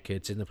of school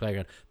kids in the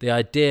playground, the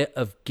idea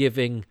of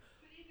giving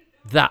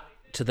that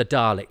to the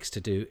Daleks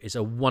to do is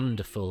a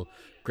wonderful,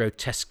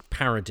 grotesque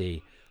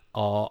parody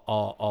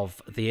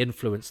of the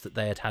influence that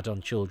they had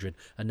on children,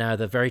 and now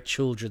the very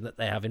children that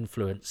they have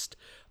influenced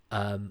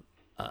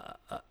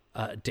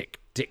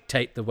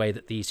dictate the way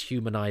that these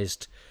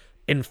humanized,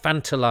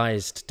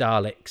 infantilized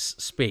Daleks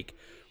speak,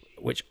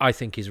 which I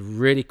think is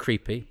really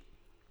creepy.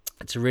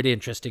 It's a really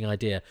interesting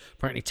idea.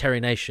 Apparently Terry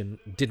Nation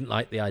didn't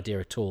like the idea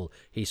at all.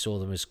 He saw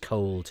them as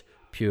cold,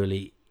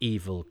 purely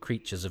evil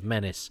creatures of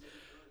menace.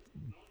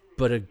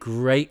 But a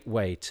great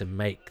way to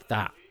make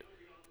that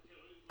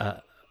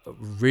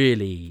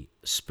really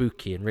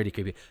spooky and really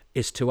creepy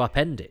is to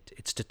upend it.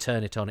 It's to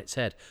turn it on its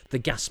head. The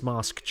gas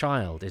mask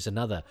child is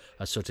another,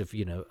 a sort of,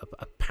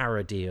 a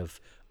parody of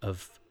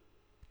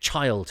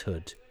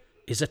childhood.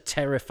 Is a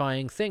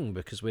terrifying thing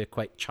because we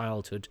equate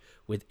childhood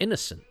with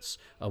innocence,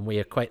 and we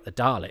equate the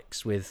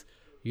Daleks with,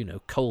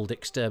 cold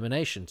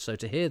extermination. So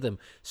to hear them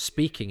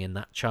speaking in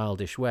that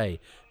childish way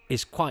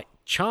is quite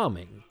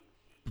charming,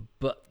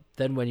 but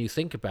then when you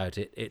think about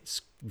it,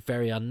 it's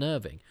very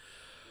unnerving.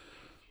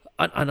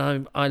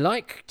 And I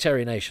like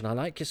Terry Nation. I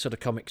like his sort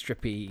of comic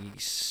strippy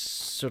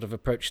sort of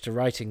approach to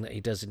writing that he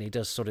does, and he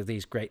does sort of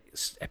these great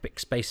epic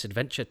space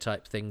adventure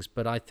type things.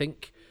 But I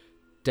think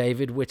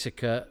David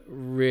Whittaker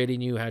really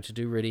knew how to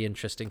do really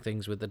interesting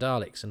things with the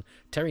Daleks. And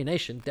Terry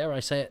Nation, dare I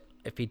say it,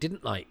 if he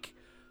didn't like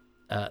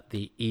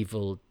the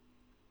evil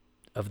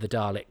of the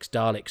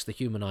Daleks, the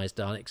humanized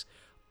Daleks,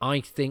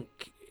 I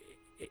think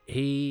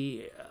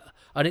he...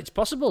 and it's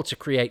possible to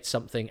create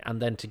something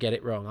and then to get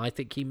it wrong. I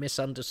think he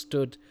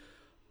misunderstood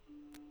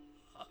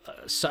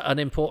an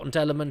important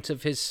element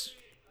of his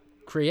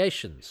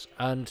creations.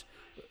 And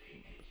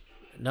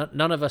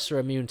none of us are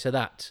immune to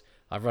that.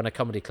 I've run a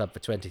comedy club for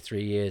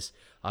 23 years.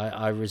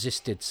 I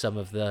resisted some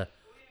of the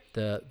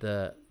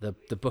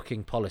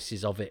booking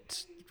policies of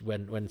it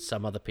when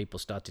some other people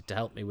started to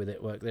help me with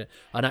it work there.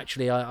 And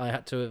actually I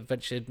had to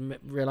eventually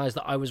realise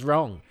that I was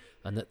wrong,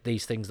 and that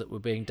these things that were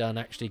being done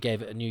actually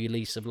gave it a new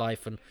lease of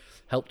life and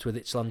helped with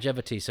its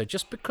longevity. So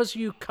just because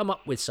you come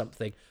up with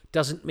something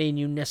doesn't mean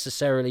you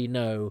necessarily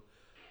know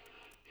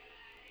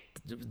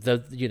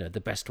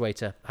the best way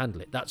to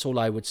handle it. That's all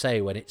I would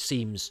say when it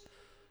seems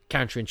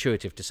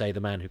counterintuitive to say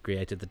the man who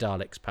created the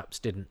Daleks perhaps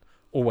didn't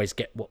always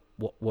get what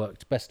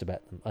worked best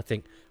about them. I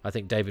think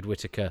David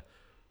Whittaker,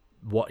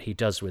 what he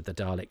does with the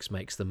Daleks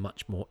makes them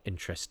much more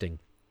interesting.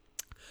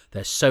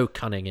 They're so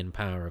cunning in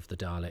power of the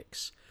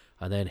Daleks,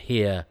 and then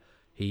here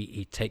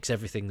he takes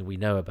everything that we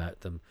know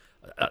about them,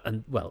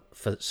 and well,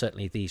 for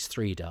certainly these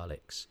 3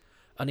 Daleks,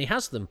 and he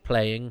has them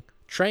playing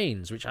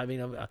trains, which I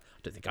don't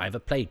think I ever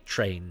played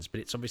trains,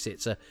 but it's obviously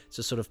it's a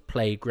sort of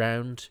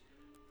playground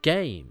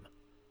game.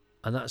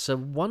 And that's a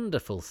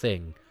wonderful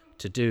thing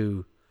to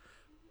do.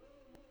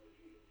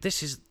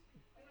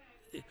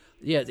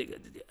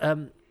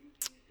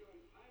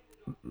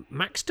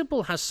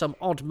 Maxtable has some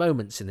odd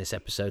moments in this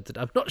episode that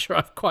I'm not sure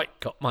I've quite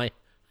got my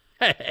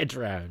head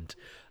round.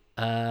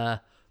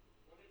 The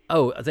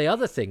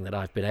other thing that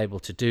I've been able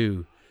to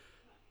do,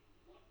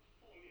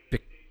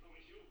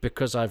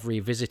 because I've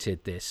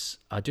revisited this,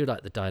 I do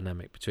like the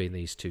dynamic between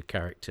these two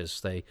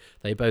characters. They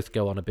both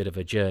go on a bit of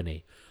a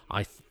journey.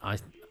 I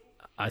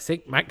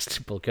think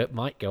Maxtable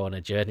might go on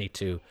a journey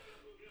to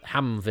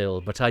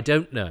Hamville, but I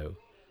don't know.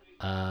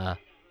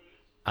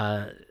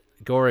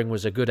 Goring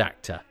was a good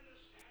actor,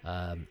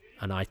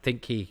 and I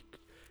think he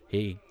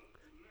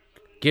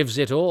gives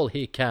it all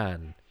he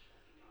can.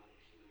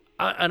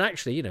 And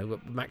actually,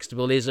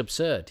 Maxtable is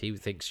absurd. He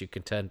thinks you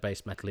can turn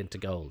base metal into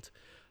gold,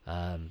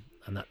 and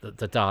that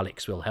the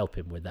Daleks will help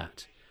him with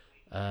that.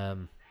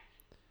 And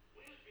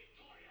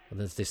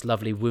there's this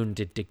lovely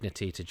wounded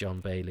dignity to John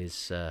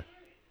Bailey's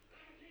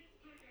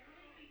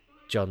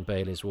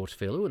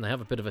Waterfield. Oh, and they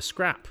have a bit of a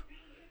scrap.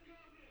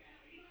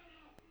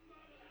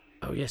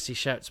 Oh yes, he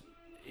shouts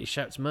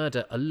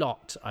murder a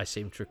lot, I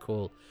seem to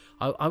recall.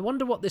 I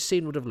wonder what this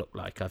scene would have looked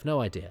like. I've no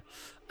idea.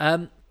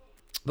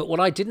 But what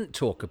I didn't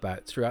talk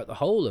about throughout the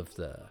whole of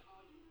the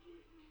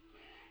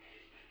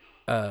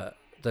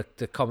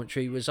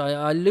commentary was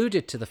I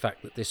alluded to the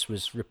fact that this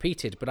was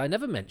repeated, but I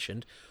never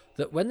mentioned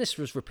that when this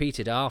was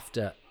repeated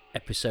after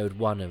episode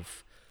 1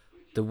 of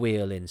The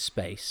Wheel in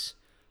Space,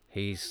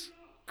 he's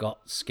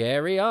got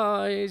scary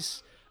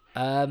eyes.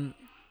 There's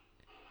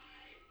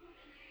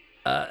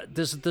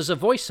a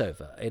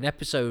voiceover in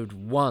episode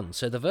 1.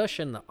 So the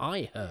version that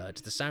I heard,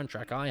 the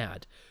soundtrack I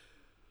had,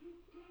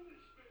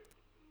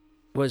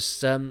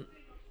 was I'm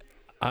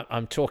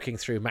talking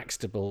through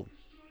Maxtable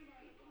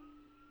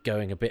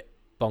going a bit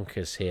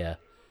bonkers here.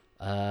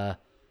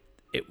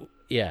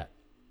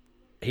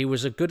 He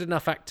was a good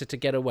enough actor to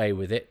get away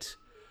with it.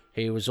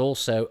 He was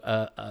also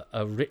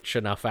a rich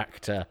enough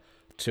actor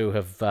to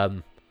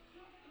have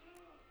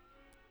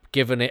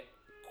given it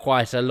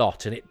quite a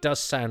lot, and it does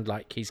sound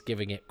like he's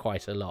giving it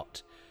quite a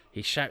lot.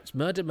 He shouts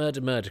murder,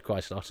 murder, murder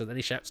quite a lot, and then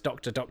he shouts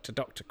doctor, doctor,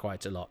 doctor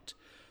quite a lot.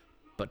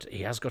 But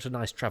he has got a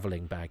nice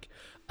travelling bag.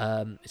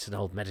 It's an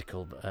old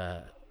medical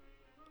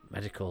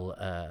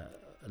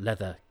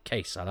leather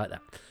case. I like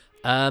that.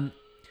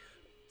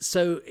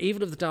 So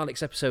Evil of the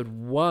Daleks episode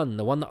 1,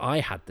 the one that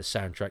I had the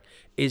soundtrack,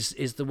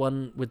 is the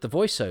one with the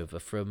voiceover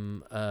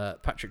from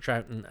Patrick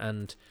Troughton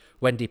and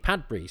Wendy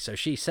Padbury. So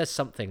she says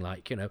something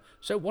like,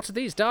 so what are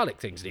these Dalek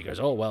things? And he goes,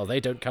 oh, well,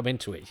 they don't come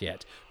into it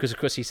yet. Because, of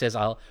course, he says,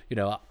 I'll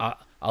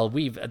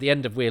weave, at the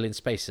end of Wheel in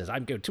Space, says,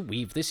 I'm going to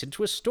weave this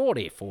into a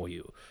story for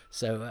you.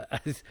 So,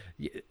 and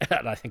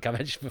I think I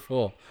mentioned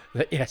before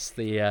that, yes,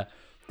 the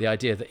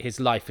idea that his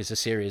life is a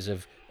series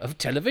of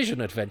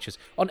television adventures.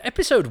 On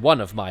episode 1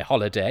 of my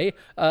holiday,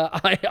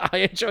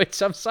 I enjoyed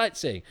some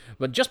sightseeing.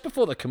 But just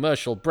before the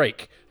commercial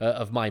break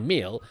of my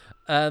meal,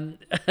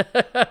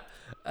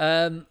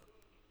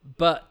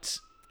 but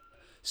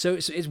so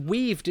it's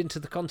weaved into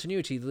the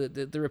continuity.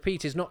 The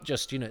repeat is not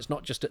just, it's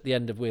not just at the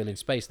end of Wheel in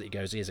Space that he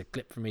goes, here's a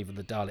clip from Evil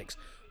of the Daleks,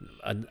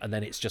 and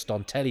then it's just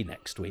on telly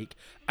next week.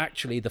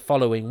 Actually, the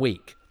following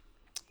week,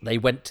 they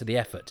went to the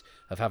effort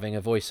of having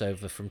a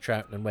voiceover from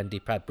Troughton and Wendy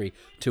Padbury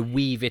to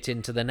weave it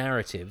into the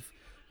narrative,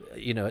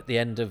 at the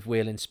end of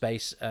Wheel in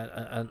Space,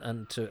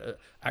 and to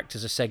act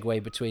as a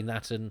segue between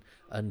that and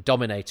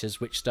Dominators,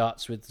 which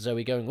starts with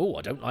Zoe going, oh,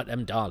 I don't like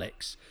them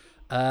Daleks.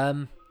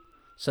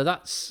 So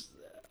that's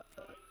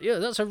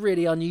a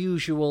really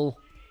unusual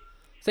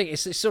thing.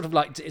 It's sort of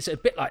like, it's a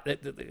bit like a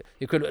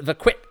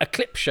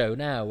clip show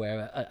now,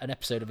 where an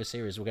episode of a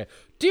series will go,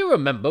 do you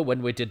remember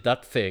when we did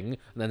that thing?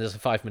 And then there's a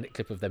 5-minute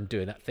clip of them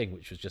doing that thing,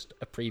 which was just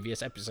a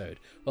previous episode.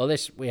 Well,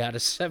 we had a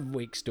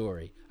 7-week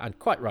story, and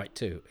quite right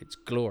too. It's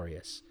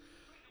glorious.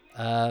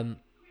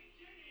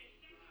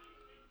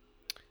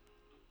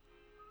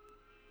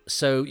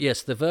 So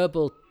yes, the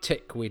verbal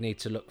tick we need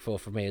to look for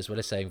me, as well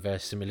as saying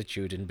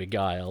verisimilitude and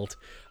beguiled,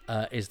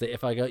 is that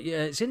if I go,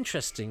 yeah, it's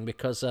interesting,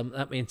 because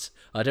that means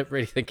I don't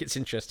really think it's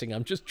interesting.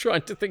 I'm just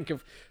trying to think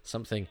of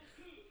something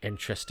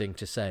interesting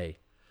to say,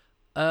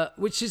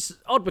 which is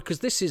odd, because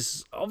this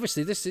is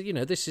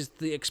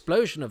the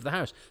explosion of the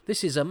house.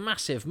 This is a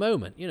massive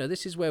moment.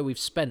 This is where we've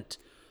spent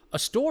a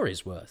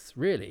story's worth,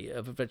 really,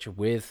 of adventure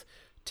with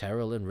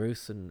Terrell and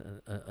Ruth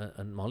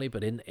and Molly,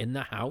 but in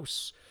the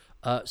house.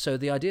 So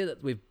the idea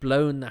that we've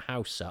blown the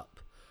house up,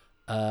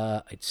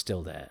 it's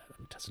still there.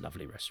 It has a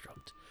lovely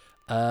restaurant.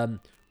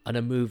 And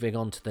are moving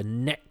on to the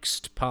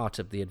next part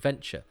of the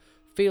adventure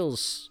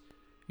feels,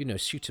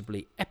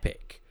 suitably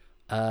epic,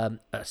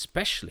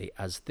 especially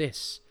as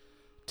this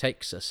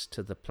takes us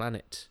to the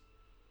planet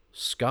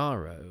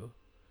Skaro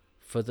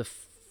for the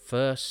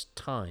first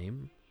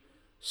time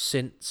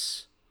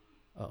since...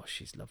 Oh,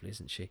 she's lovely,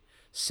 isn't she?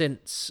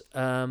 Since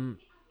the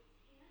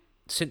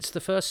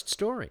first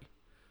story.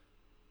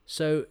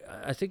 So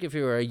I think if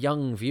you were a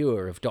young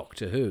viewer of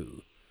Doctor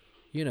Who,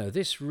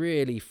 this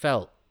really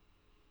felt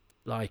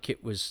like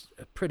it was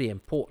a pretty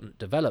important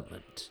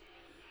development.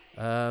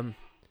 I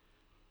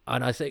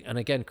And I think, and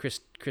again,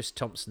 Chris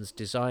Thompson's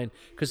design,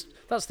 because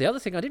that's the other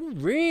thing I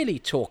didn't really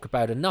talk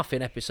about enough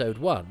in episode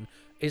 1,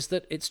 is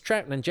that it's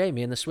Troughton and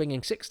Jamie in the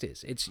swinging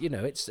 60s. It's, you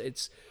know, it's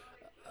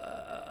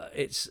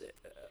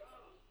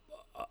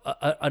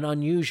an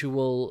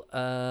unusual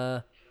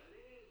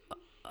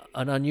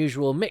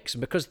mix,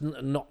 and because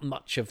not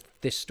much of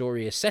this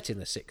story is set in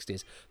the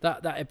 60s,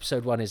 that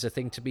episode 1 is a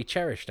thing to be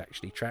cherished.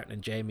 Actually, Troughton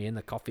and Jamie in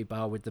the coffee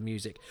bar with the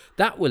music,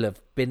 that will have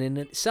been in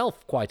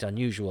itself quite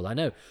unusual. I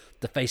know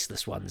the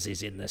Faceless Ones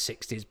is in the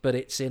 60s, but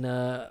it's in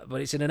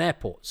an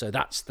airport, so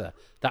that's the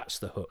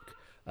hook.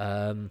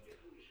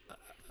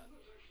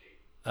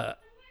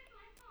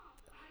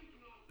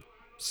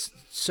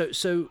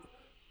 So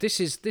this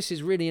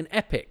is really an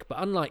epic,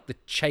 but unlike the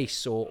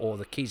Chase or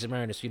the Keys of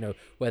Marinus, you know,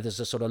 where there's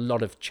a sort of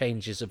lot of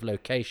changes of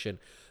location,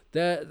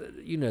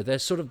 they're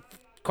sort of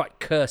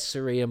quite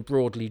cursory and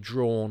broadly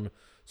drawn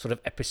sort of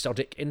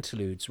episodic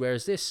interludes,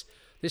 whereas this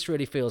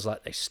really feels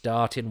like they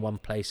start in one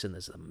place and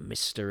there's a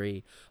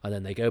mystery, and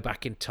then they go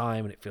back in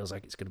time and it feels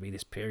like it's going to be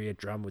this period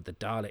drum with the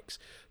Daleks,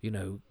 you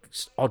know,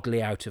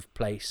 oddly out of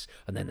place,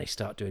 and then they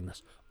start doing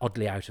this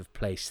oddly out of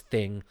place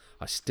thing.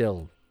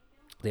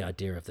 The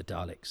idea of the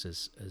Daleks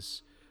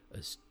as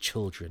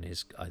children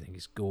I think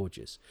is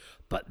gorgeous,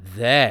 but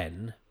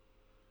then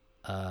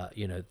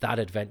that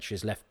adventure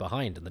is left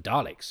behind and the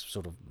Daleks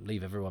sort of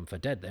leave everyone for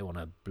dead. They want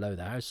to blow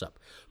the house up,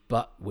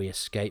 but we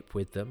escape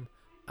with them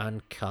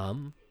and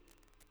come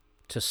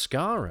to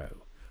Skaro,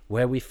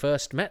 where we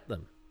first met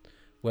them,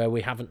 where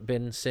we haven't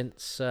been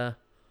since their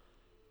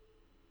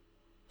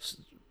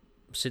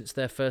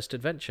first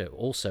adventure,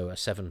 also a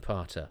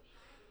 7-parter.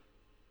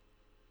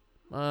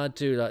 I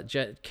do like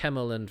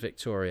Kemmel and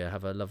Victoria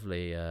have a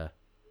lovely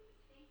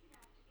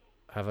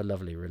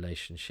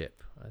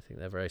relationship. I think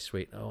they're very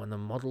sweet. Oh, and the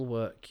model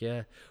work,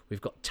 yeah,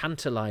 we've got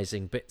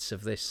tantalizing bits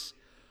of this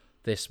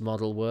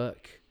model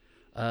work.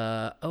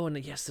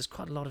 And yes, there's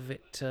quite a lot of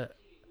it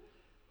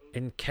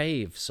in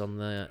caves on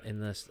the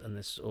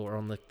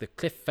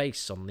cliff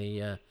face on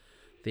the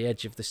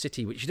edge of the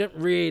city, which we don't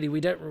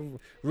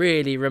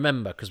really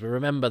remember, because we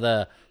remember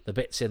the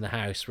bits in the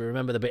house, we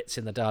remember the bits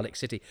in the Dalek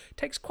city. It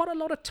takes quite a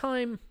lot of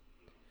time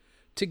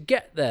to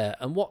get there,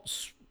 and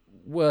what's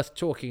worth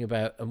talking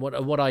about, and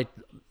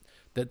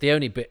the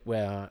only bit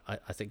where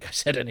I think I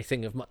said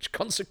anything of much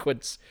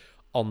consequence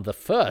on the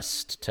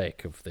first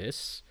take of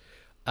this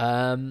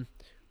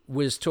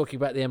was talking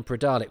about the Emperor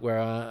Dalek, where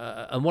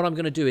and what I'm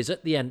going to do is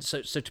at the end,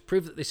 so to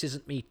prove that this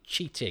isn't me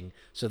cheating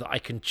so that I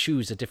can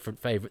choose a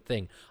different favourite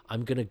thing,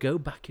 I'm going to go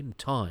back in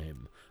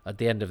time at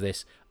the end of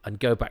this and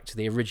go back to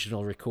the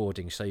original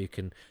recording so you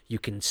can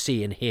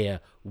see and hear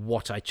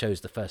what I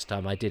chose the first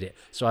time I did it.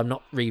 So I'm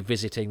not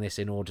revisiting this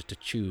in order to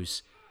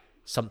choose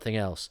something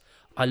else.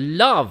 I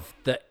love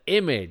the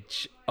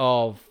image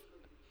of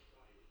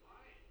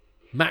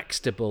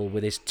Maxtable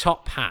with his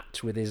top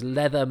hat, with his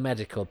leather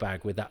medical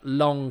bag, with that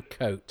long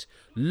coat,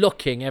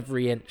 looking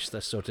every inch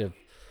the sort of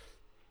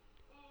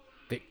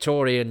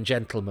Victorian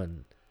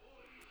gentleman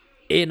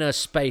in a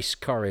space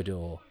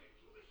corridor.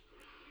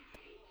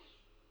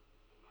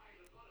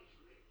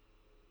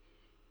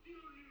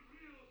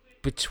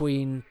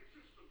 Between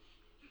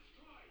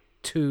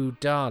two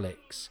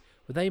Daleks.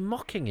 Were they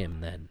mocking him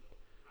then?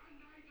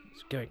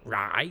 He's going,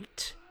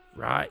 right.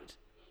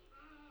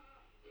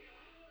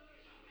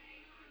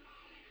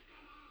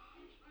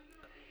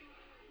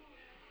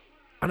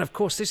 And of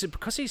course, this is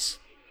because he's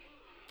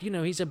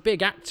a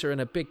big actor and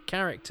a big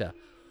character.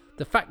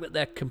 The fact that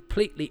they're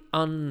completely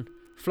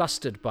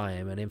unflustered by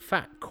him, and in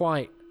fact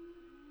were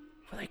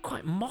they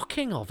quite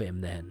mocking of him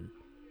then?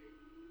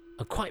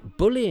 And quite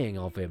bullying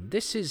of him.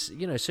 This is,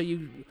 so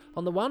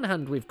on the one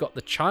hand, we've got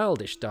the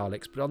childish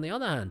Daleks, but on the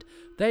other hand,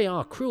 they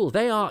are cruel,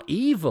 they are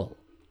evil.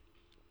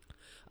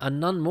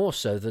 And none more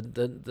so than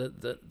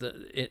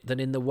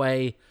in the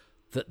way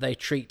that they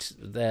treat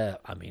their,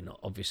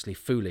 obviously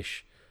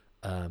foolish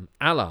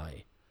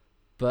ally,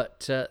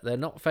 but they're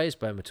not fazed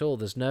by him at all.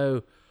 There's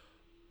no,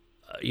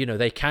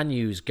 they can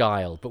use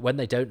guile, but when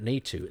they don't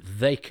need to,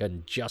 they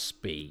can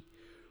just be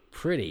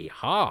pretty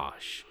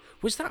harsh.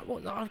 Was that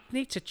what I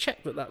need to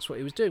check that that's what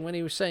he was doing when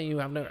he was saying you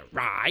have no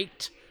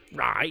right?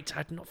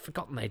 I'd not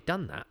forgotten they'd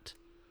done that.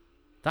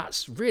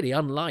 That's really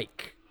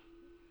unlike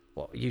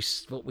what we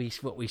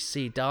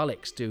see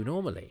Daleks do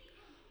normally.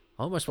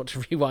 I almost want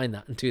to rewind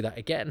that and do that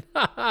again.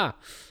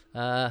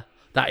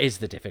 That is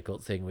the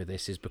difficult thing with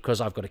this, is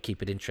because I've got to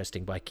keep it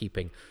interesting by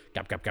keeping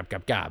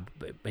gab.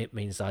 It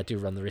means I do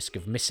run the risk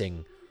of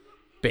missing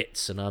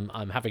bits, and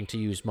I'm having to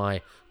use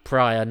my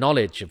prior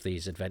knowledge of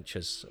these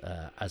adventures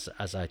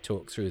as I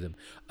talk through them.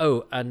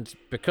 Oh, and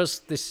because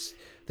this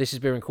has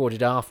been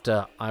recorded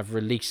after I've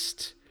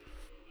released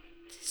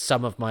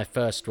some of my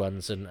first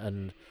ones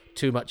and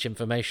too much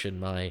information,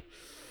 my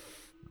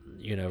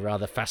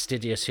rather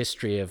fastidious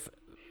history of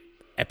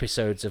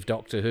episodes of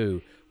Doctor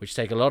Who, which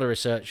take a lot of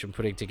research and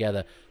putting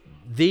together.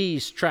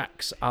 These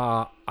tracks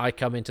I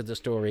come into the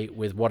story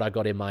with what I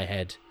got in my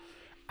head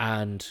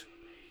and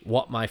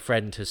what my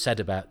friend has said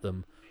about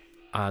them,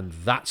 and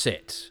that's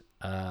it.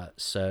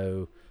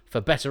 So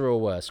for better or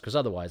worse, because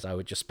otherwise I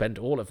would just spend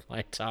all of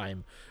my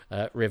time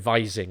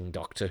revising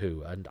Doctor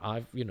Who, and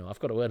I've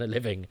got to earn a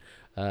living.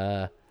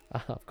 I've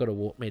got to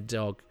walk my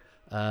dog.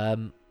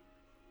 But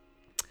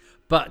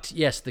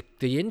yes,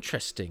 the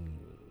interesting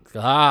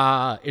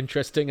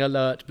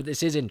alert, but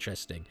this is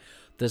interesting.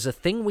 There's a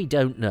thing we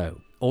don't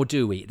know, or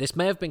do we? This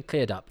may have been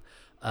cleared up.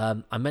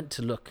 I meant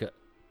to look at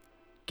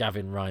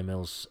Gavin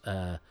Ryemill's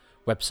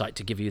website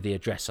to give you the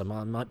address. I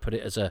might put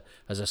it as a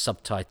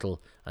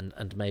subtitle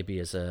and maybe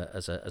as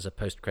a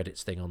post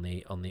credits thing on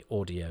the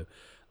audio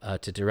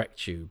to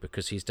direct you,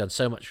 because he's done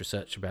so much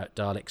research about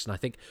Daleks, and I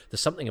think there's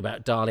something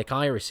about Dalek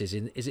irises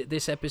in. Is it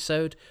this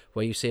episode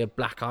where you see a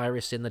black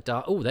iris in the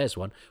dark? Oh, there's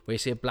one where you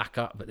see a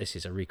but this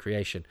is a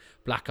recreation.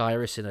 Black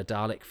iris in a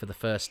Dalek for the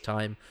first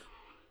time.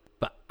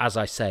 But as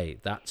I say,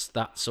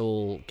 that's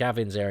all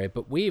Gavin's area.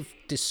 But we've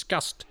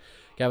discussed,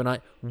 Gavin and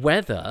I,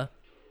 whether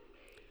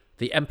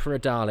the Emperor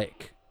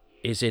Dalek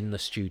is in the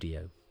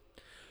studio.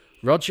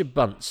 Roger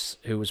Bunce,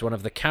 who was one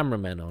of the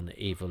cameramen on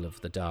Evil of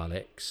the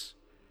Daleks,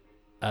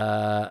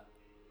 the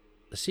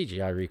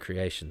CGI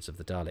recreations of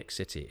the Dalek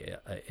City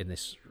in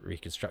this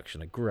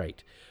reconstruction are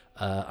great.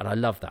 And I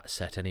love that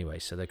set anyway,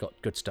 so they've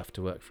got good stuff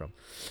to work from.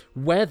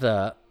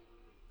 Whether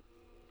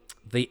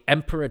the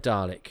Emperor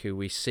Dalek, who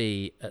we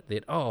see at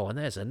the... Oh, and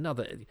there's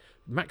another...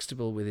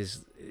 Maxtable with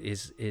his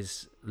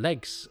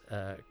legs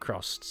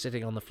crossed,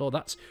 sitting on the floor.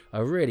 That's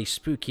a really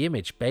spooky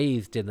image,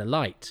 bathed in the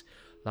light,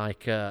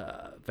 like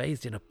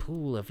bathed in a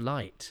pool of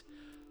light.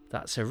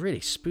 That's a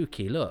really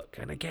spooky look.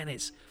 And again,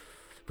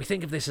 we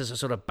think of this as a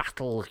sort of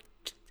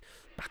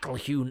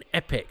battle-hewn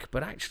epic,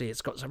 but actually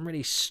it's got some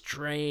really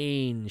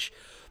strange...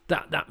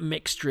 That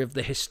mixture of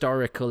the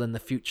historical and the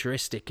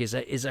futuristic is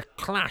a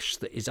clash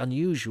that is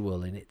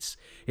unusual, and it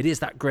is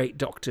that great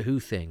Doctor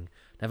Who thing.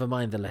 Never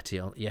mind the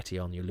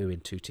Yeti on your Lou in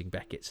Tooting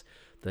Bec. It's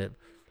the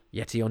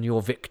Yeti on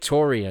your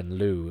Victorian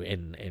Lou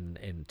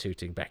in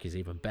Tooting Bec is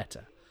even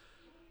better.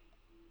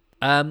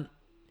 But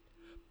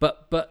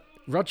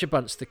Roger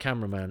Bunce, the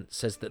cameraman,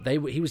 says that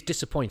he was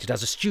disappointed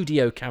as a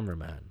studio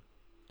cameraman.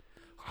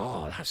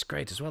 Oh, that's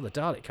great as well. The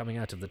Dalek coming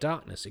out of the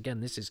darkness.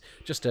 Again, this is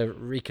just a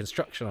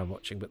reconstruction I'm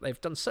watching, but they've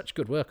done such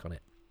good work on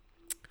it.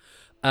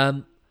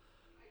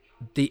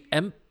 The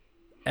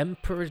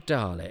Emperor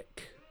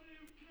Dalek,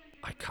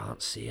 I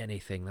can't see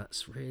anything.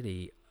 That's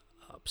really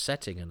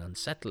upsetting and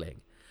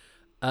unsettling.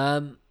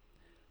 The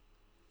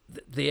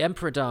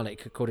Emperor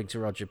Dalek, according to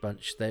Roger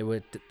Bunch, they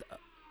were...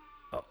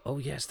 Oh,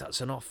 yes, that's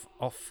an off...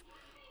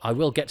 I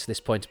will get to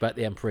this point about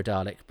the Emperor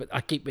Dalek, but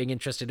I keep being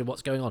interested in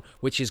what's going on,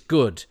 which is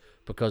good,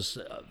 because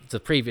the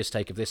previous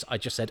take of this, I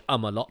just said a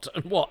lot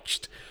and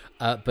watched.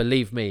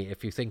 Believe me,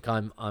 if you think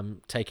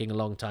I'm taking a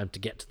long time to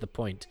get to the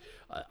point,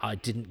 I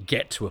didn't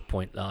get to a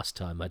point last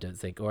time, I don't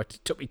think, or it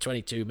took me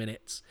 22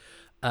 minutes.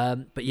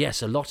 But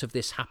yes, a lot of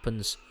this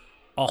happens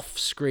off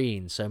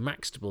screen, so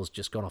Maxtable's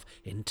just gone off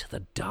into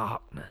the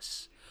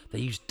darkness. They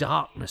used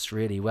darkness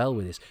really well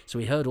with this, so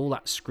we heard all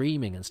that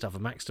screaming and stuff,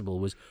 and Maxtable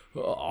was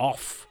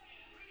off,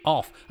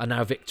 and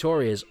now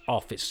Victoria's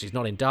off. She's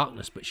not in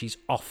darkness, but she's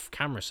off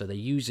camera, so they're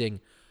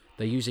using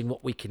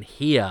what we can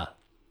hear,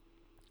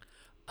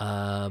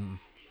 but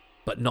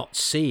not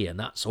see, and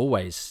that's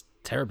always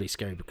terribly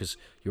scary because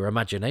your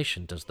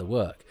imagination does the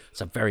work.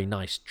 It's a very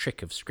nice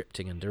trick of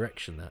scripting and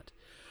direction, that.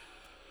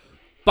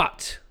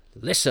 But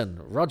listen,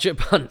 Roger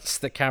Bunce,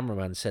 the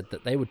cameraman, said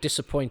that they were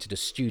disappointed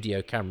as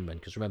studio cameramen,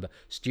 because remember,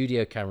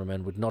 studio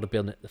cameramen would not have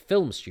been at the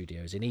film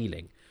studios in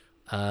Ealing.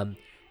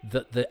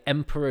 That the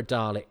Emperor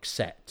Dalek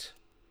set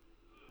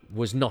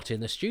was not in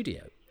the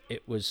studio.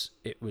 It was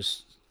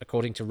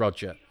according to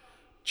Roger,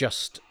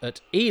 just at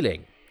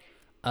Ealing.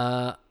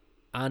 And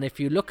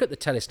if you look at the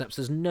telesnaps,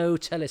 there's no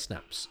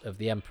telesnaps of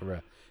the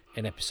Emperor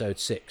in episode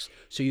 6.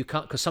 So you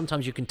can't, because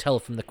sometimes you can tell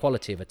from the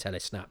quality of a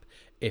telesnap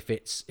if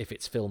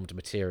it's filmed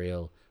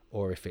material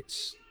or if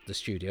it's the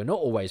studio. Not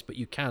always, but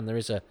you can. There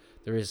is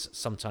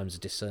sometimes a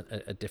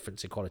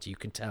difference in quality. You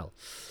can tell.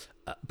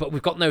 But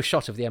we've got no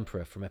shot of the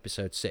Emperor from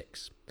episode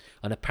 6.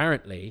 And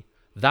apparently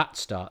that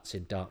starts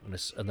in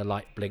darkness and the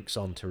light blinks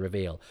on to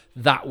reveal.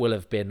 That will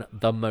have been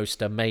the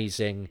most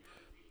amazing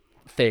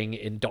thing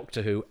in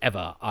Doctor Who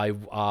ever. I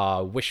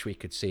wish we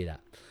could see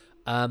that.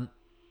 And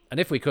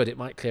if we could, it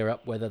might clear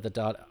up whether the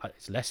Dalek...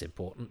 It's less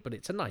important, but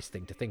it's a nice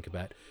thing to think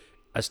about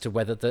as to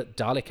whether the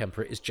Dalek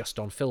Emperor is just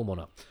on film or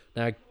not.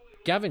 Now,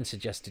 Gavin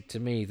suggested to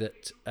me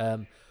that...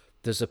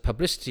 there's a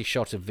publicity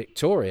shot of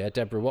Victoria,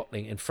 Deborah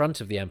Watling, in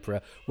front of the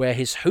Emperor, where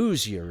his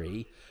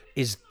hosiery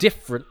is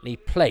differently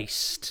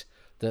placed.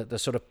 The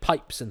sort of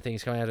pipes and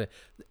things coming out of it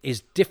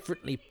is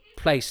differently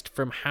placed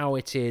from how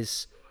it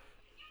is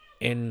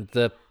in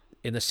the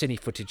cine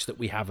footage that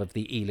we have of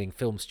the Ealing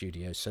Film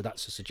Studios. So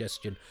that's a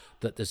suggestion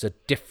that there's a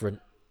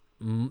different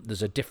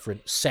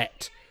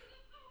set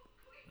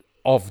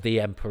of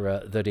the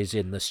Emperor that is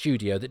in the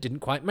studio that didn't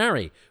quite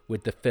marry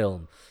with the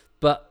film.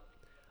 But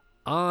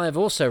I've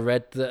also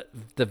read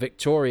that the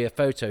Victoria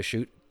photo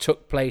shoot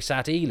took place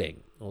at Ealing,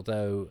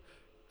 although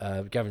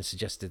Gavin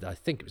suggested, I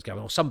think it was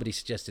Gavin, or somebody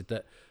suggested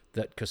that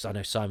because I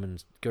know Simon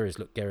Gurries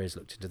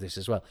looked into this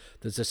as well,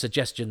 there's a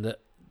suggestion that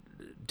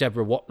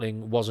Deborah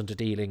Watling wasn't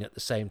at Ealing at the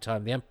same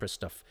time the Emperor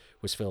stuff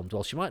was filmed.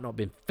 Well, she might not have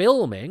been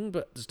filming,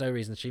 but there's no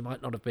reason she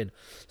might not have been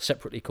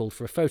separately called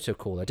for a photo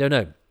call. I don't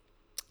know.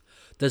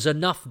 There's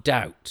enough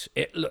doubt.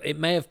 It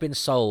may have been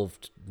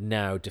solved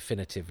now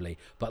definitively,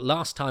 but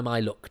last time I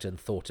looked and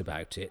thought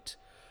about it,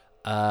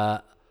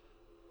 there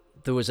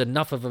was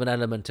enough of an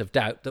element of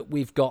doubt that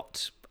we've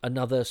got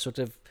another sort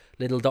of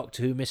little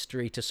Doctor Who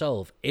mystery to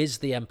solve. Is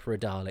the Emperor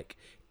Dalek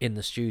in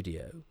the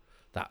studio,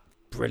 that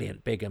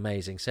brilliant, big,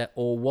 amazing set,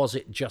 or was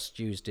it just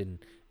used in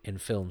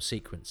film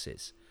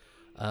sequences?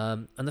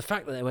 And the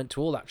fact that they went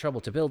to all that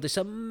trouble to build this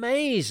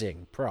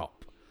amazing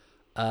prop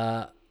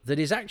that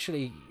is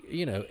actually,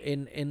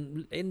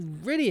 in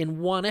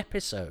one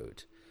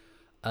episode.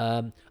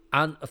 And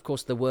of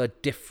course there were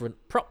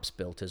different props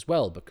built as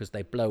well, because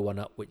they blow one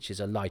up, which is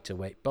a lighter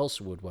weight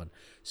balsa wood one.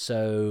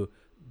 So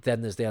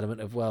then there's the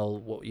element of, well,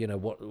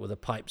 what were the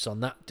pipes on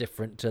that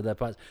different to the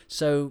pipes?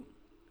 So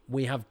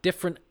we have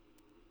different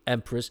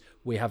Emperors.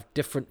 We have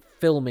different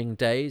filming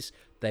days.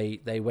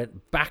 They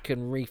went back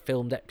and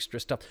refilmed extra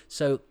stuff.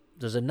 So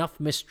there's enough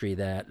mystery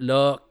there.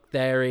 Look,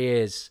 there he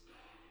is.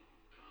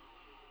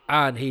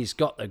 And he's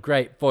got the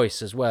great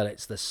voice as well.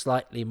 It's the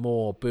slightly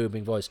more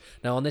booming voice.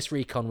 Now, on this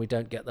recon, we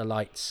don't get the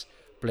lights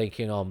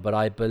blinking on, but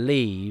I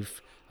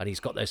believe, and he's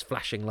got those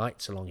flashing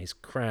lights along his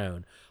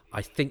crown.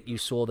 I think you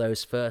saw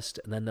those first,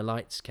 and then the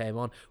lights came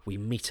on. We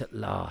meet at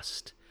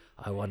last.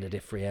 I wondered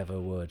if we ever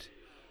would.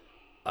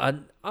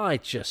 And I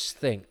just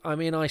think,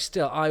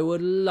 I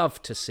would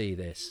love to see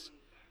this.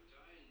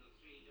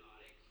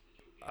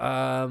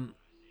 And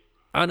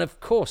of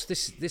course,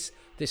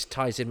 this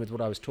ties in with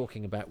what I was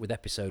talking about with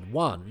episode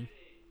 1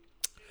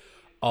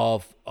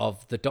 of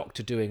the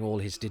Doctor doing all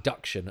his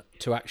deduction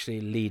to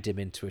actually lead him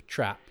into a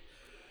trap.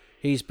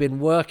 He's been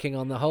working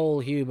on the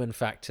whole human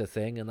factor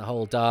thing and the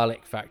whole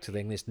Dalek factor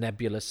thing, this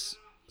nebulous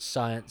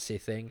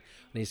sciencey thing,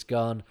 and he's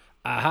gone,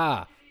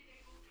 aha,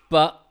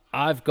 but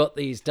I've got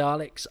these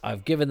Daleks,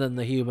 I've given them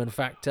the human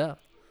factor,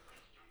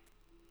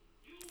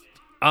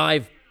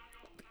 I've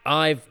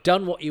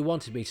done what you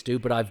wanted me to do,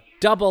 but I've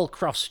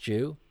double-crossed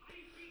you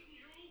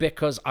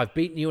because I've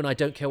beaten you and I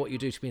don't care what you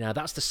do to me now.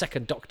 That's the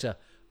second Doctor,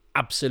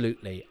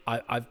 absolutely.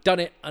 I've done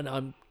it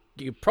and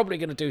you're probably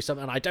going to do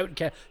something and I don't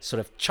care. Sort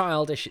of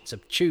childish, it's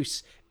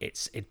obtuse,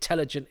 it's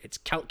intelligent, it's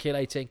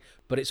calculating,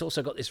 but it's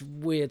also got this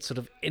weird sort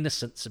of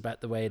innocence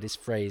about the way it is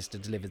phrased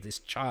and delivered, this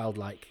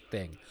childlike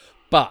thing.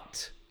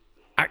 But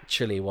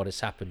actually what has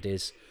happened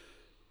is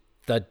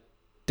the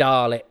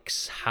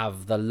Daleks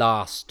have the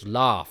last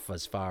laugh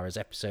as far as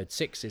episode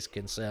 6 is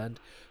concerned,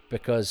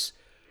 because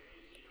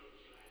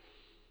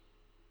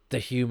the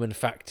human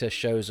factor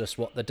shows us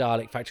what the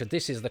Dalek factor...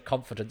 This is the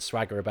confident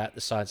swagger about the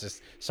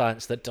science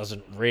that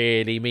doesn't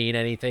really mean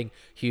anything,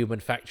 human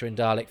factor and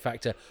Dalek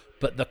factor.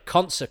 But the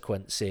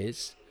consequence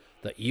is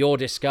that your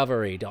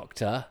discovery,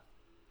 Doctor,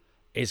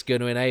 is going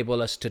to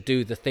enable us to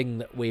do the thing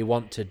that we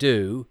want to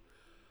do.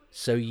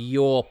 So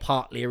you're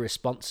partly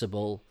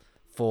responsible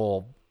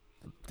for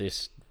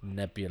this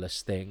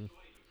nebulous thing.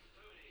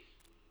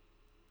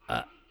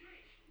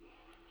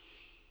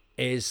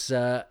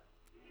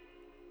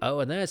 Oh,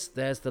 and there's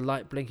the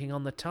light blinking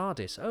on the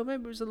TARDIS. Oh,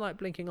 maybe it was the light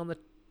blinking on the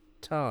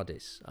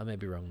TARDIS. I may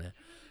be wrong there.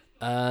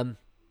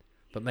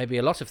 But maybe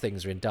a lot of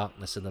things are in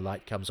darkness and the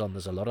light comes on.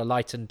 There's a lot of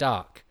light and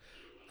dark.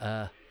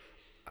 And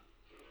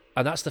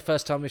that's the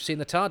first time we've seen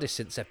the TARDIS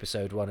since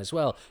episode 1 as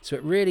well. So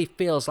it really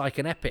feels like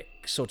an epic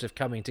sort of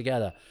coming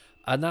together.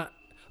 And that...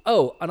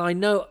 Oh, and I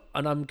know...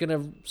 And I'm going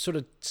to sort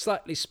of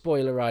slightly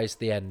spoilerise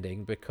the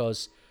ending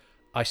because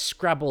I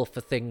scrabble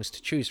for things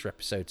to choose for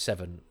episode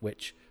 7,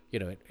 which,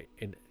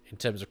 in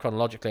terms of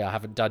chronologically, I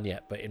haven't done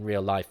yet, but in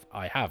real life,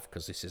 I have,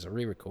 because this is a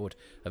re-record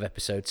of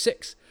episode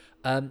 6,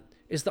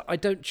 is that I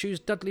don't choose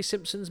Dudley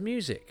Simpson's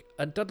music.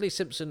 And Dudley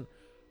Simpson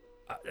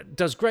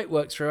does great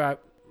work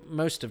throughout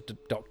most of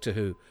Doctor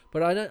Who,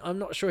 but I'm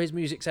not sure his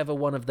music's ever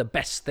one of the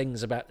best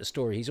things about the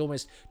story. He's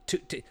almost...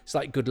 it's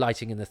like good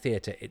lighting in the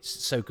theatre. It's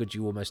so good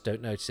you almost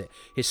don't notice it.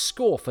 His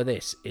score for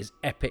this is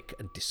epic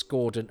and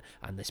discordant,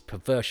 and this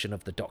perversion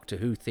of the Doctor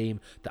Who theme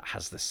that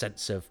has the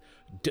sense of...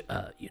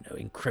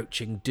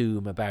 encroaching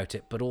doom about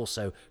it, but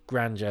also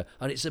grandeur,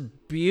 and it's a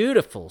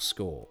beautiful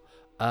score.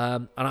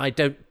 And I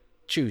don't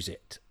choose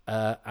it,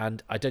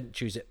 and I didn't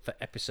choose it for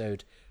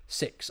episode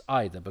 6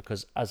 either,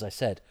 because, as I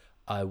said,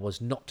 I was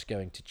not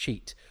going to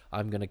cheat.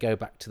 I'm going to go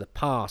back to the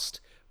past,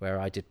 where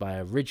I did my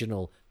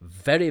original,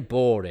 very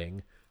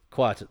boring,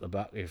 quiet at the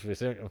back. If you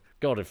think,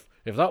 God, if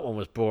that one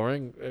was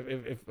boring,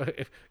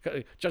 if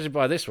judging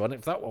by this one,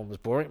 if that one was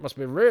boring, it must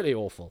be really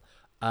awful.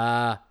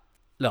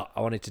 Look,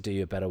 I wanted to do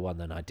you a better one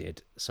than I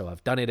did, so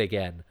I've done it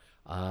again.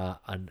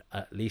 And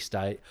at least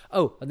I...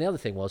 Oh, and the other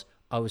thing was,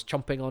 I was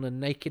chomping on a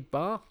naked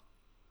bar.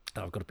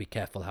 And I've got to be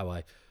careful how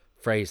I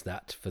phrase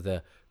that for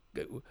the...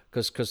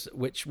 Because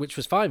which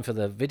was fine for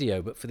the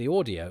video, but for the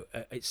audio,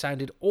 it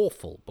sounded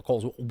awful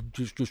because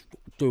just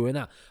doing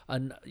that.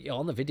 And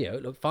on the video,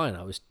 it looked fine.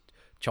 I was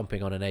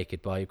chomping on a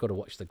naked bar. You've got to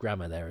watch the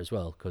grammar there as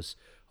well, because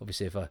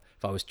obviously if I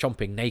was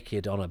chomping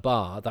naked on a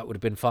bar, that would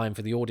have been fine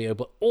for the audio,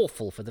 but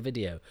awful for the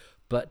video.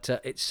 But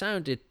it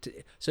sounded...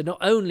 So not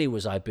only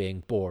was I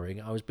being boring,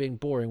 I was being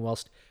boring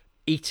whilst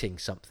eating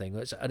something.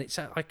 And it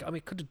sounded like... I mean,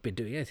 it could have been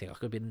doing anything. I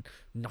could have been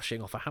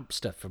noshing off a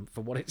hamster from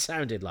what it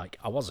sounded like.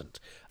 I wasn't.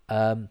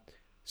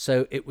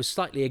 So it was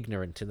slightly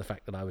ignorant in the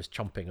fact that I was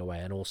chomping away,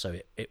 and also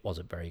it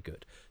wasn't very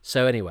good.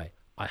 So anyway,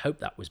 I hope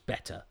that was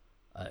better.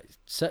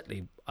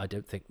 Certainly, I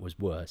don't think was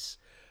worse.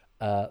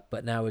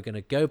 But now we're going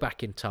to go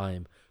back in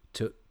time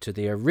to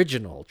the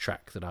original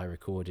track that I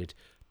recorded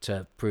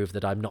to prove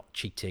that I'm not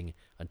cheating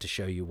and to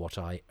show you what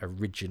I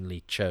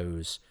originally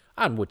chose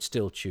and would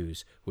still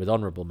choose, with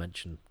honourable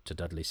mention to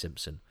Dudley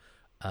Simpson,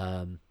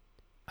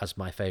 as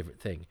my favourite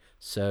thing.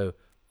 So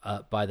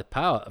by the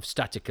power of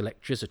static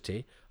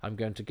electricity, I'm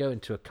going to go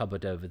into a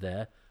cupboard over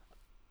there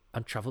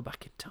and travel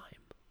back in time.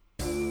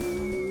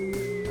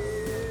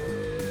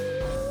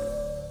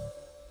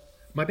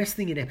 My best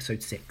thing in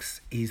episode 6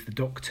 is the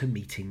Doctor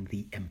meeting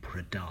the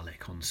Emperor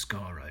Dalek on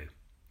Skaro.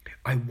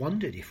 I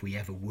wondered if we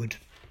ever would,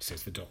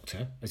 says the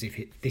Doctor, as if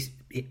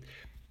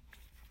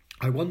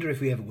I wonder if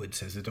we ever would,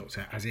 says the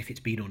Doctor, as if it's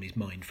been on his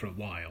mind for a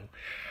while.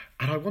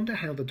 And I wonder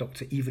how the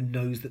Doctor even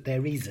knows that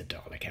there is a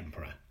Dalek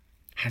Emperor.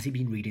 Has he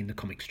been reading the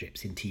comic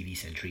strips in TV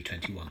Century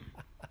 21?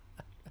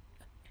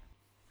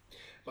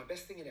 My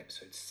best thing in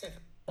episode 7.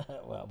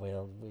 Well,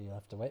 we'll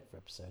have to wait for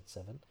episode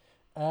 7.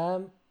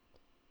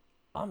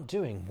 I'm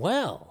doing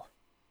well.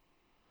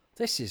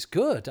 This is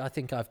good. I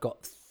think I've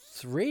got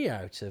 3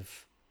 out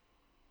of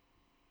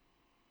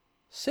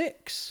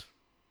 6.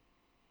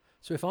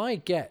 So if I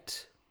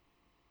get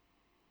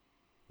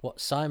what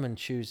Simon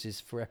chooses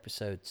for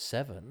episode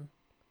 7,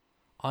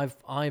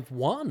 I've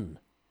won.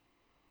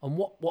 And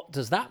what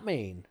does that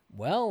mean?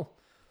 Well,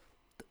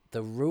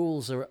 the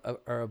rules are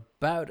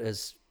about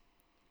as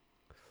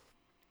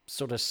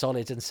sort of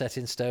solid and set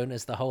in stone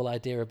as the whole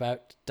idea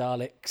about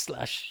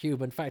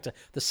Dalek/human factor.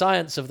 The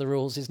science of the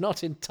rules is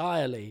not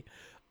entirely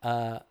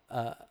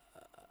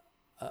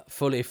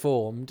fully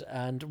formed,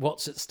 and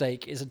what's at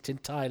stake isn't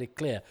entirely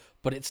clear,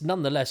 but it's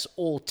nonetheless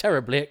all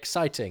terribly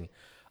exciting.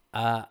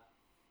 I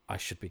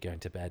should be going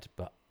to bed,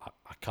 but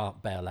I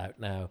can't bail out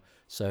now.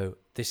 So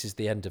this is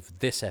the end of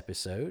this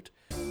episode.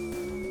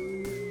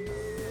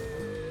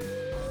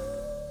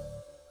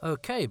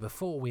 Okay,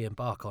 before we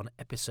embark on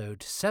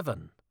episode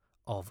 7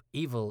 of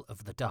Evil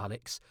of the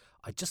Daleks,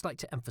 I'd just like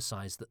to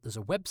emphasise that there's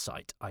a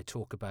website I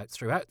talk about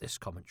throughout this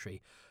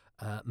commentary,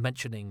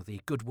 mentioning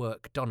the good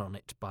work done on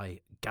it by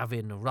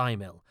Gavin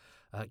Rymil.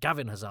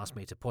 Gavin has asked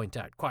me to point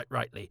out, quite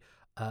rightly,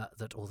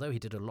 that although he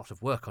did a lot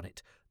of work on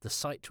it, the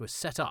site was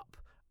set up,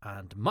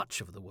 and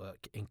much of the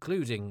work,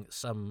 including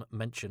some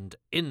mentioned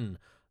in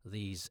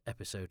these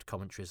episode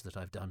commentaries that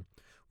I've done,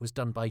 was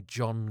done by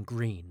John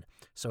Green.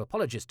 So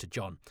apologies to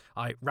John.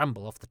 I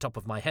ramble off the top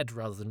of my head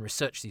rather than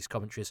research these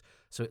commentaries,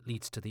 so it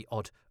leads to the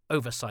odd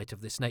oversight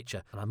of this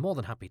nature, and I'm more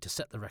than happy to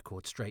set the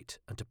record straight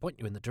and to point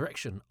you in the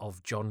direction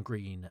of John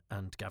Green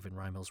and Gavin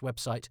Rymil's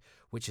website,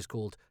 which is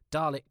called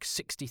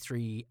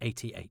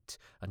Dalek6388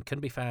 and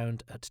can be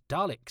found at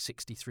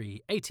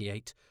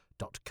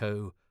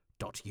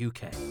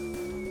dalek6388.co.uk.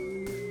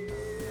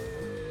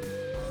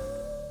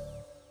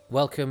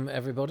 Welcome,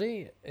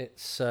 everybody.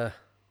 It's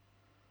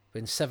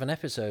been 7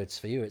 episodes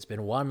for you. It's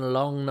been one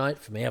long night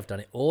for me. I've done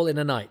it all in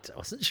a night. I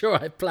wasn't sure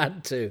I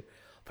planned to,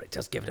 but it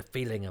does give it a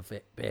feeling of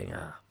it being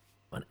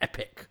an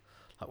epic,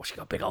 like watching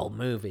a big old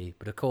movie.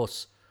 But of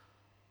course,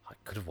 I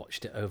could have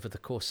watched it over the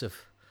course of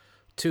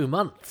 2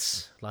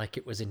 months, like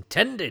it was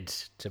intended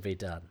to be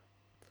done.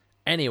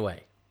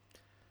 Anyway,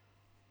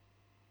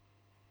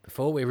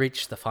 before we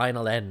reach the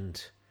final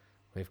end,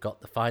 we've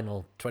got the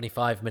final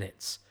 25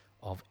 minutes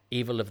of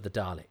Evil of the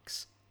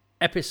Daleks,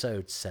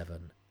 episode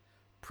 7.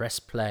 Press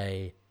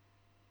play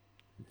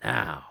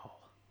now.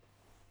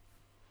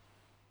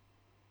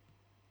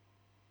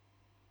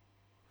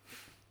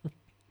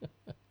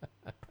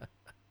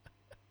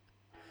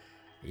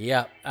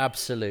 Yeah,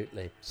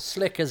 absolutely.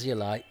 Slick as you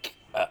like.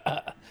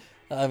 I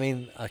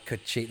mean, I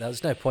could cheat.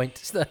 There's no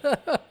point, is there?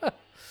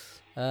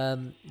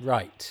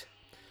 Right.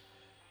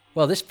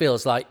 Well, this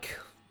feels like...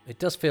 It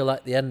does feel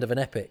like the end of an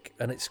epic.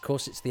 And of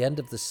course, it's the end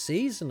of the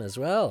season as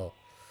well.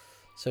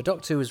 So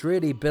Doctor Who was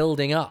really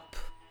building up.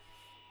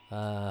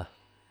 The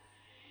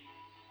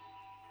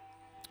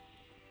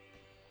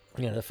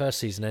first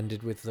season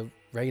ended with the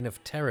Reign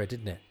of Terror,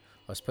 didn't it?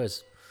 I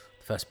suppose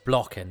the first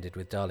block ended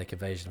with Dalek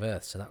Invasion of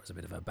Earth, so that was a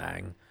bit of a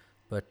bang.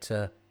 But,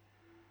 so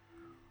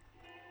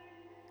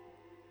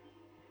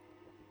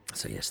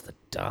yes, the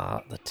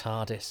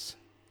TARDIS.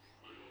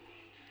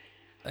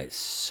 It's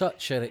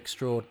such an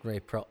extraordinary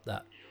prop,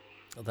 that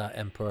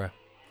Emperor.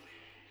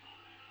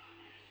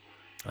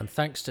 And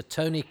thanks to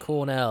Tony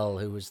Cornell,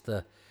 who was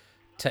the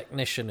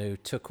technician who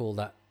took all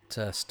that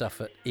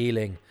stuff at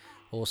Ealing,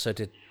 also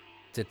did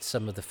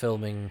some of the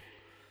filming,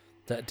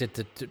 that did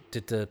the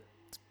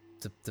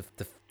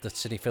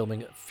city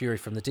filming at Fury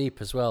from the Deep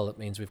as well. That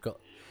means we've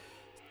got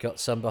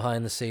some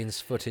behind the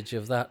scenes footage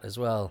of that as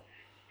well.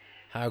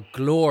 How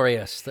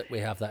glorious that we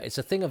have that. It's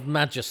a thing of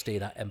majesty,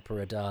 that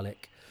Emperor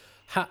Dalek.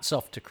 Hats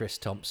off to Chris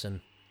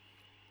Thompson.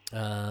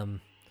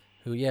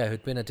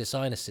 who'd been a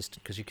design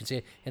assistant, because you can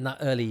see in that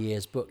early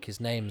years book his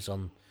name's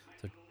on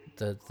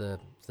the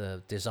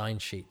design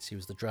sheets. He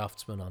was the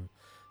draftsman on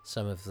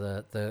some of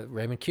the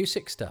Raymond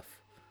Cusick stuff.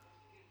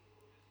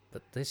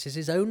 But this is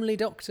his only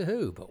Doctor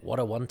Who. But what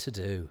a one to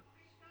do!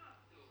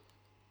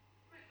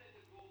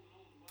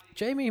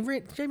 Jamie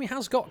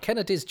has got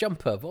Kennedy's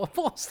jumper.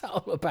 What's that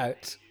all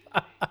about?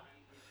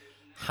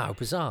 How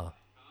bizarre!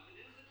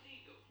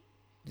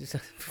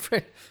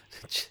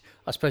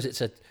 I suppose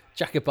it's a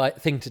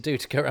Jacobite thing to do,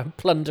 to go around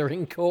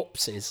plundering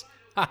corpses.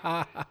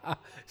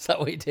 Is that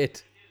what he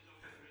did?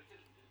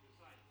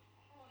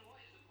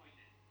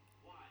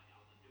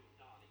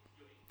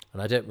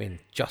 And I don't mean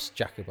just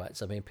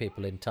Jacobites. I mean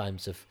people in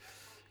times of,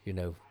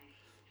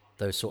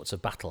 those sorts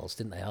of battles,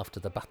 didn't they? After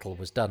the battle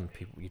was done,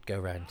 you'd go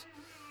around,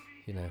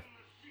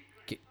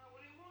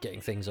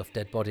 getting things off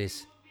dead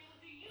bodies.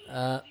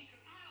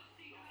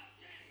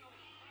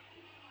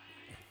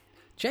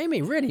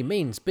 Jamie really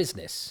means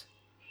business.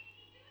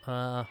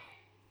 So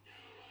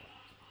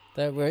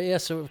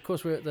of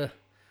course we're at the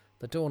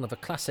dawn of a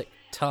classic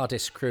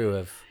TARDIS crew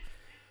of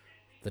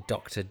the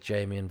Doctor,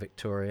 Jamie and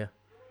Victoria.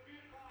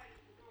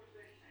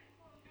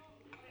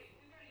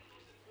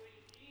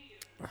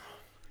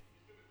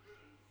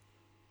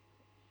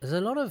 There's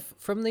a lot of,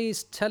 from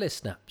these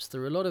telesnaps,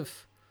 there are a lot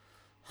of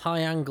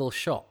high-angle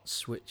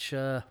shots which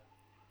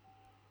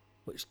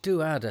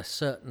do add a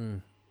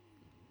certain,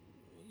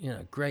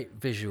 great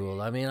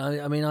visual. I mean,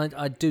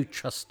 I do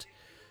trust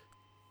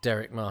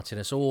Derek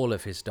Martinus. All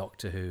of his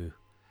Doctor Who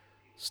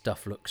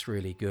stuff looks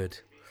really good.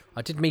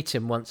 I did meet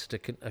him once at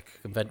a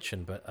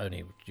convention, but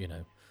only,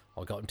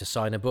 I got him to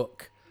sign a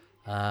book.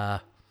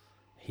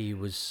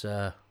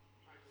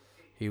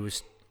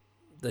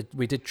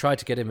 We did try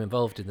to get him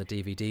involved in the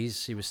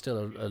DVDs. He was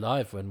still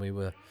alive when we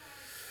were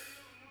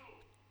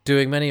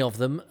doing many of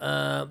them,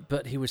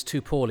 but he was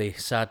too poorly,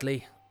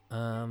 sadly.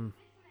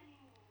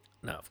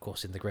 Now, of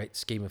course, in the great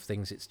scheme of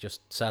things, it's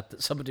just sad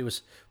that somebody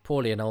was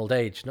poorly in old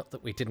age. Not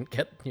that we didn't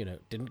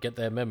get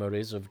their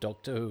memories of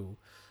Doctor Who.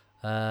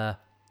 But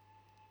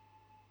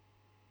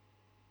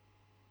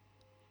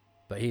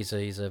he's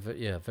a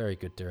very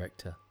good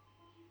director.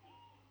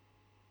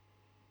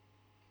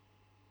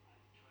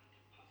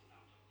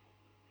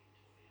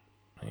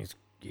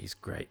 He's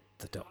great.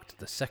 The Doctor,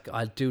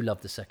 I do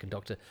love the second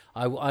Doctor.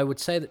 I would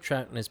say that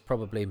Troughton is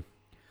probably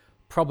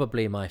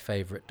my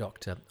favourite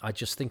Doctor. I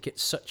just think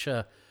it's such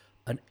an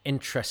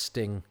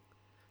interesting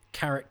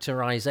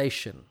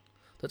characterisation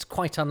that's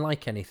quite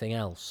unlike anything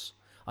else.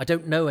 I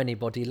don't know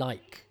anybody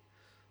like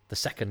the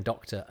second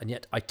Doctor, and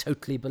yet I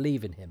totally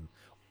believe in him.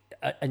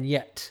 And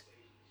yet,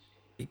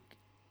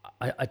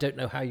 I don't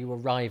know how you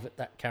arrive at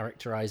that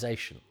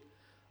characterisation.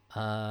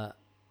 And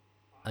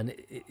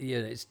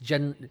it's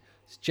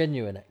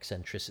genuine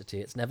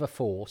eccentricity. It's never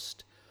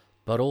forced,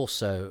 but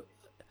also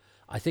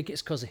I think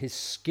it's because his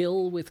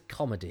skill with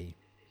comedy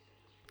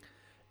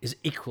is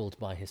equalled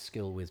by his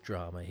skill with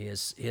drama. He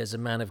is a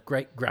man of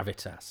great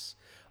gravitas,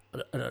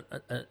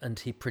 and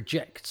he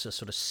projects a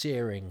sort of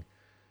searing,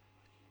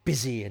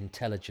 busy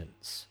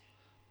intelligence,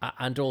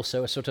 and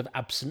also a sort of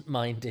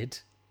absent-minded,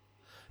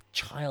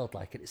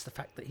 childlike. It's the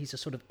fact that he's a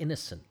sort of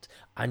innocent,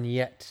 and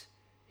yet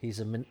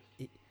he's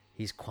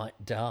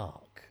quite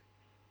dark.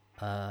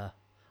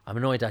 I'm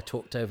annoyed I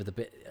talked over the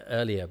bit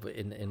earlier, but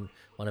in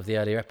one of the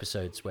earlier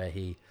episodes where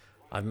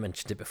I've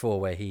mentioned it before,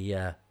 where he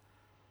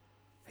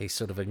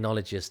sort of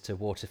acknowledges to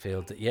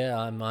Waterfield that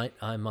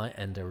I might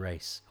end a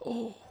race.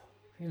 Oh,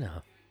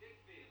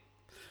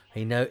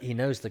 he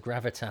knows the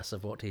gravitas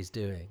of what he's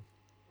doing.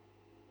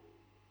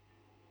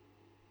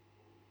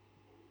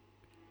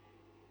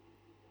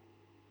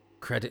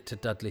 Credit to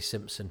Dudley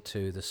Simpson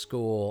too. The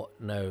score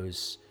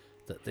knows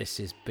that this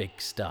is big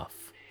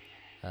stuff.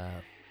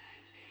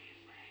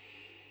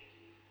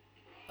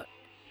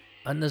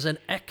 And there's an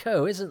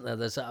echo, isn't there?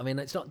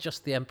 It's not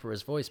just the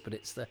Emperor's voice, but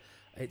it's the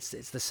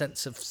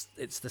sense of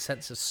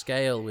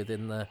scale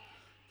within the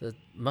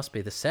must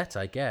be the set,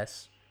 I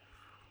guess.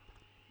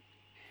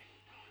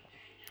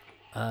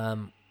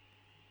 And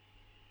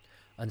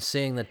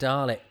seeing the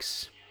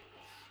Daleks,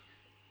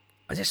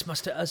 I just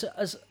must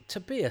as to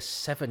be a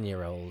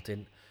 7-year-old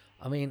in.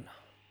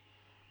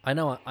 I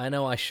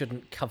know I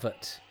shouldn't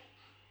covet.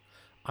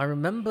 I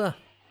remember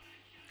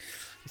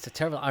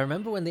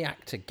when the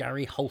actor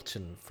Gary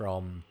Holton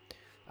from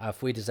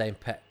Auf Wiedersehen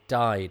Pet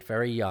died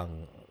very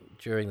young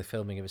during the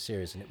filming of a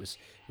series, and it was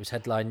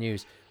headline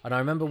news. And I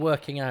remember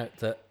working out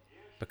that,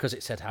 because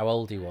it said how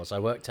old he was, I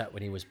worked out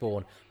when he was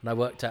born, and I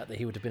worked out that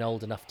he would have been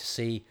old enough to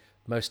see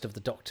most of the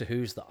Doctor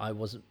Who's that I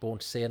wasn't born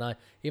to see. And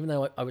even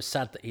though I was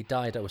sad that he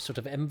died, I was sort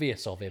of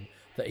envious of him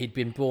that he'd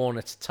been born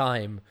at a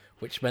time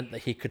which meant that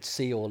he could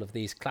see all of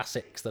these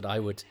classics that I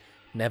would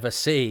never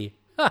see.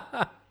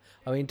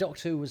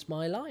 Doctor Who was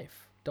my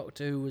life.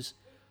 Doctor Who was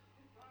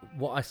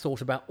what I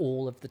thought about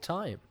all of the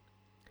time.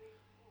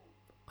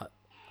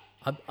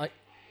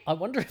 I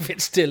wonder if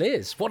it still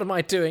is. What am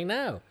I doing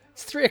now?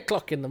 It's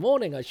 3:00 in the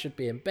morning. I should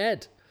be in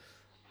bed.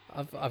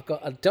 I've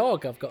got a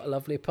dog. I've got a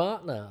lovely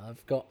partner.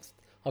 I've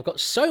got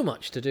so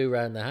much to do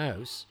around the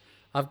house.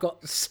 I've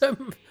got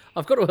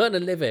to earn a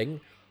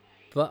living,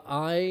 but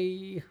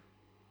I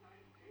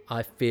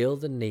feel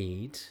the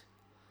need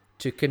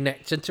to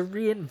connect and to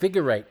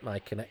reinvigorate my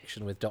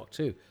connection with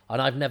Doctor Who.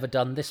 And I've never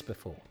done this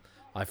before.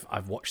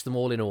 I've watched them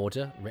all in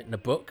order, written a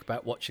book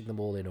about watching them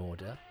all in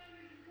order.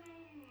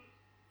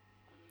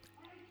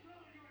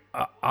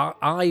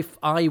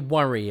 I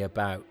worry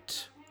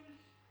about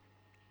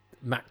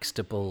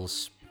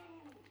Maxtable's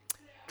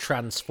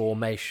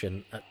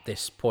transformation at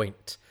this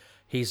point.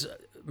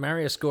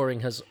 Marius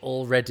Goring has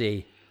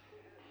already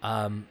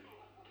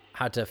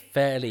had a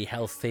fairly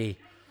healthy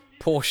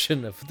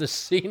portion of the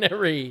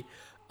scenery,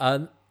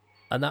 and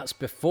that's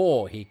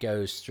before he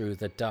goes through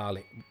the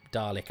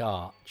Dalek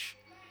Arch.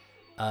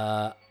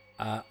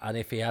 And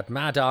if he had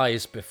mad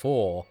eyes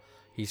before,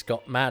 he's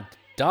got mad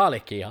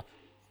Dalek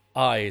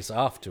eyes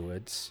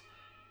afterwards.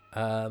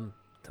 The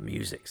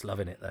music's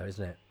loving it though,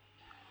 isn't it?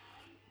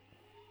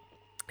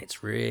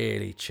 It's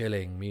really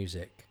chilling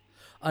music,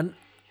 and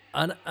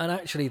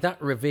actually that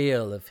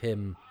reveal of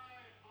him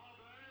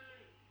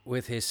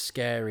with his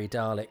scary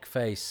Dalek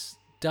face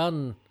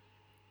done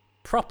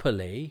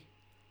properly,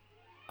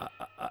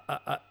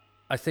 I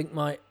think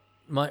might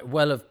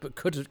well have, but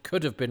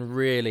could have been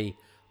really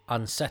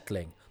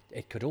unsettling.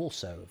 It could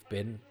also have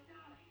been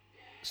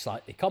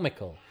slightly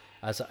comical.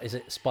 As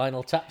it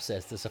Spinal Tap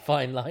says, there's a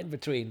fine line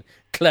between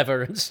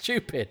clever and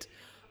stupid.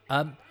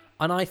 And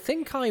I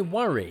think I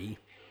worry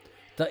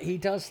that he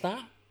does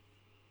that.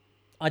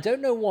 I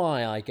don't know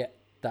why I get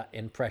that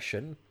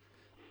impression.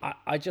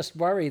 I just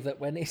worry that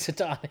when he's a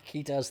Dalek,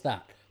 he does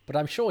that. But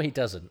I'm sure he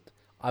doesn't.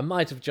 I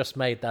might have just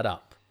made that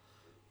up.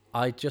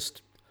 I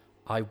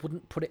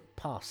wouldn't put it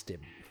past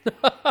him.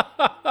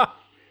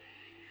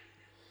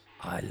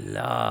 I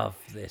love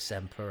this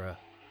Emperor.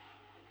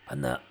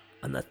 And the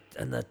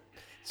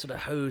sort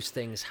of hose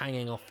things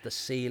hanging off the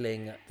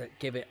ceiling that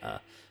give it a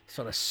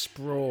sort of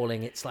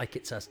sprawling. It's like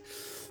it's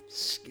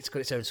got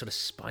its own sort of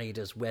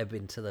spider's web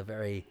into the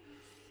very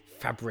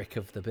fabric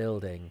of the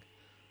building.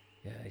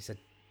 Yeah, he's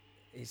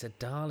a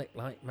Dalek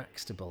like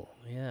Maxtable.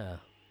 Yeah,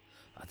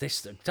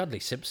 this Dudley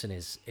Simpson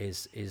is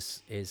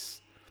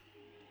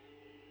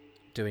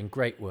doing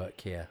great work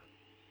here.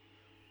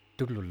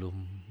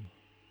 Doodle-lum.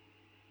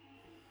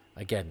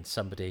 Again,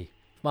 somebody.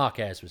 If Mark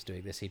Ayres was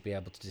doing this, he'd be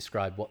able to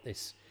describe what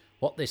this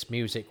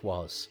music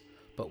was.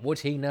 But would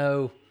he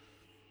know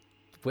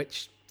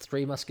which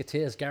Three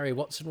Musketeers Gary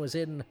Watson was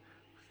in?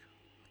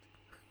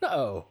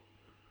 No.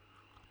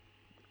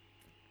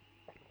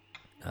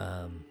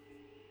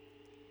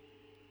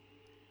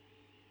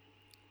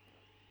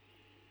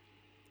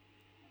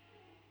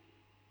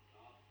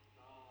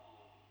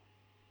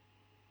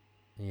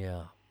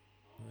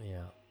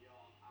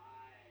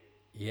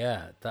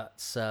 Yeah.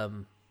 That's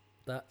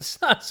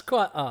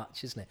quite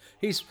arch, isn't it?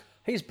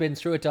 He's been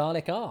through a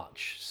Dalek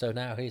Arch, so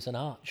now he's an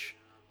Arch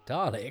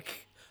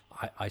Dalek.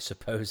 I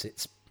suppose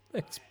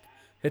that's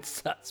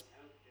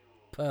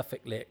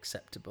perfectly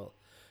acceptable.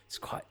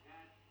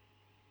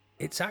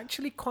 It's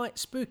actually quite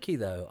spooky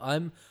though.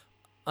 I'm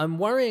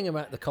worrying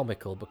about the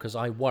comical because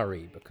I'm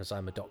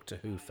a Doctor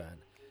Who fan.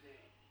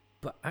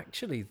 But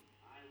actually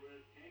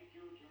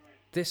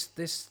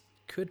this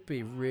could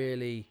be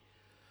really,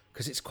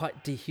 because it's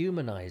quite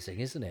dehumanizing,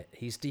 isn't it?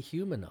 He's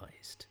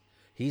dehumanized.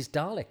 He's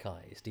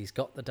Dalekized. He's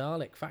got the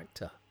Dalek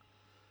factor.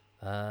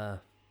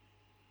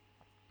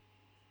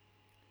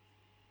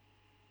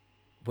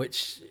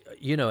 Which,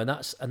 you know, and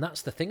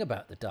that's the thing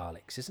about the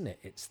Daleks, isn't it?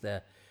 It's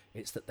that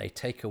they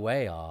take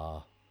away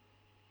our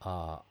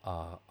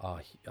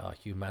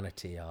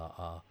humanity,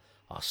 our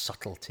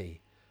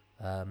subtlety.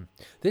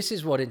 This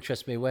is what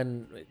interests me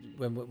when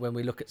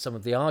we look at some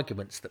of the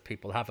arguments that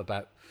people have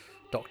about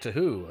Doctor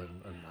Who,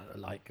 and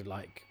like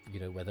you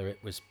know, whether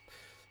it was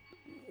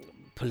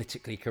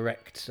politically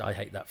correct, I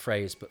hate that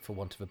phrase, but for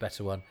want of a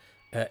better one,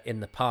 in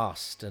the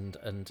past,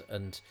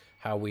 and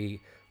how we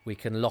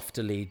can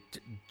loftily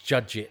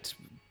judge it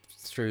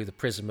through the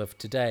prism of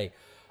today.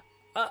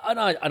 And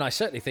I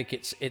certainly think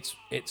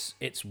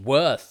it's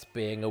worth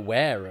being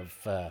aware of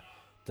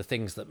the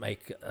things that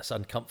make us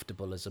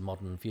uncomfortable as a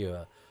modern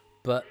viewer.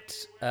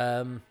 But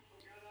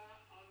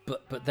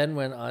then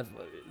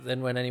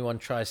when anyone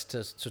tries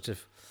to sort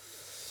of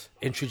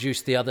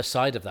introduce the other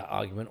side of that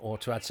argument or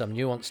to add some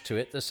nuance to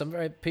it, there's some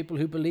very people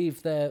who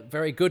believe they're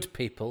very good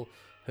people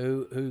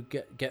who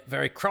get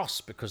very cross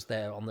because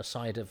they're on the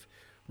side of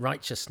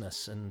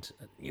righteousness.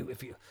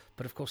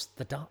 But of course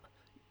the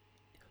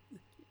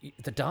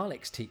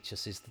Daleks teach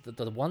us is that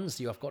the ones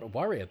you have got to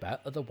worry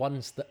about are the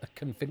ones that are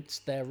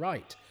convinced they're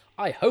right.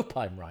 I hope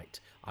I'm right.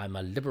 I'm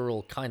a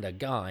liberal kind of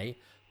guy,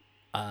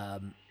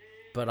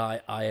 but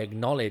I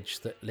acknowledge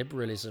that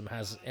liberalism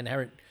has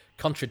inherent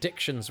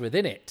contradictions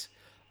within it,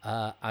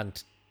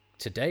 and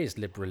today's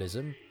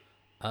liberalism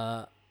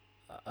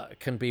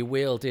can be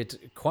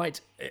wielded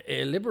quite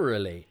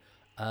illiberally.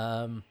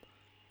 And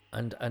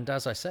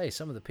as I say,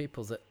 some of the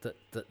people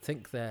that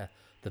think they're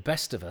the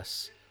best of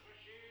us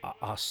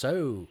are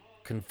so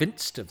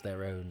convinced of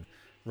their own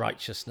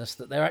righteousness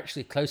that they're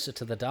actually closer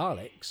to the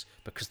Daleks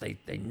because they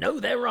know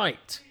they're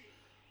right.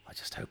 I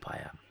just hope I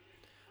am.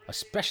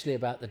 especially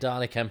about the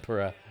Dalek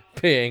Emperor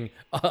being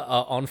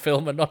on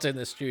film and not in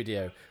the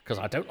studio, because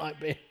I don't like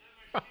being.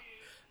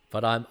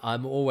 But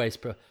I'm always.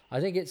 I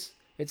think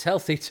it's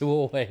healthy to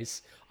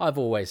always. I've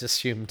always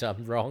assumed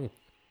I'm wrong,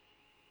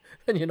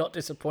 and you're not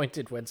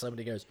disappointed when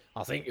somebody goes,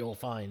 "I think you'll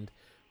find."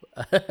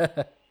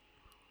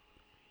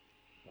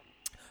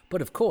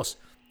 But of course,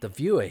 the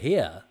viewer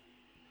here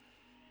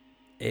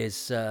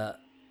is,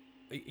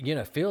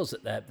 feels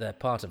that they're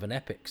part of an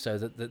epic. So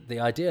that the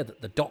idea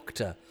that the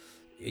Doctor,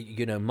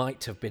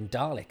 might have been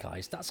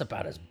Dalekized, that's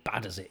about as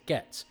bad as it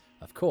gets.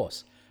 Of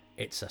course,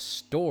 it's a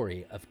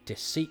story of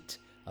deceit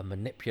and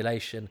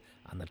manipulation,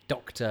 and the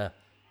Doctor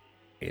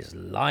is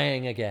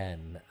lying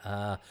again.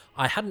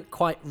 I hadn't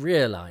quite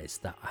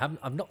realised that.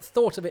 I've not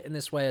thought of it in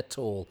this way at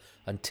all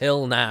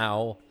until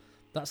now.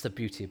 That's the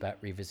beauty about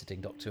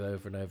revisiting Doctor Who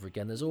over and over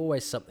again. There's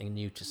always something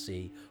new to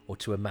see or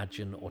to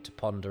imagine or to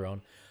ponder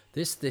on.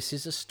 This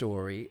is a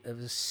story of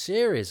a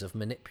series of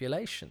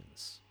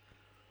manipulations,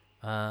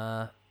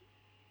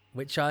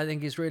 which I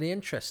think is really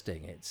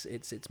interesting.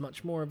 It's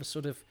much more of a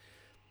sort of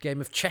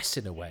game of chess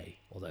in a way,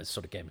 although it's a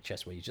sort of game of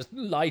chess where you just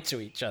lie to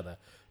each other.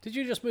 Did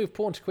you just move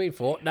pawn to queen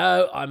 4?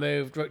 No, I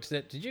moved rook to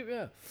it. Did you?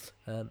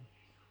 Yeah.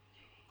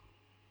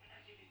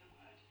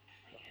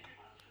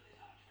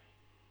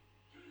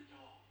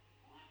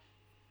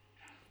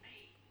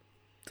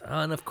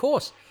 And of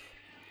course,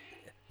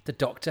 the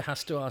Doctor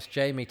has to ask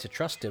Jamie to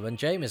trust him, and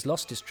Jamie's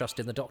lost his trust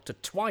in the Doctor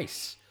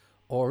twice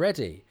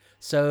already.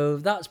 So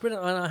that's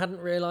brilliant, and I hadn't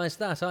realised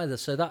that either.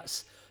 So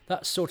that's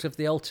sort of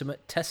the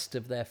ultimate test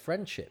of their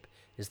friendship,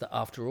 is that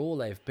after all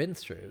they've been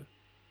through,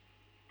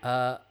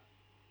 the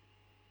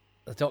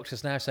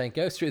Doctor's now saying,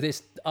 go through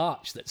this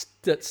arch that's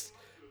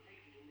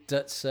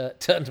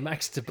turned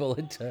Maxtable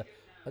into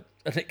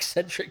an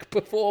eccentric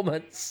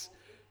performance.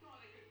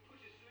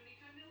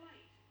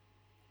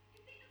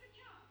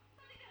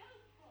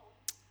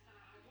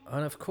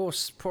 And of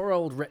course, poor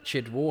old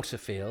wretched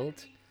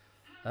Waterfield,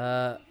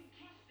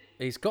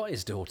 he's got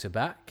his daughter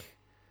back,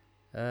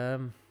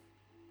 but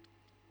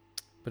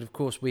of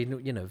course we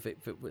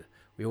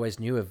always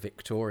knew of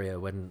Victoria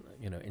when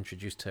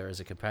introduced her as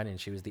a companion.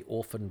 She was the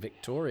orphan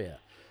Victoria,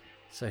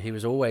 so he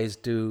was always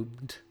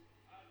doomed.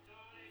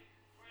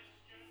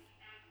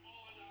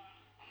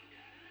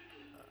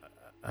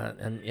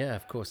 And yeah,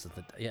 of course, and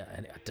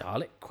a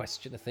Dalek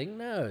question a thing?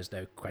 No, there's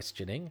no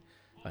questioning.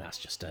 Well, that's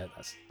just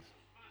that's.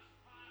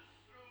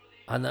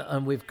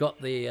 And we've got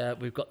the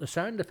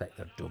sound effect,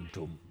 the dum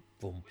dum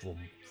boom boom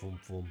boom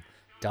boom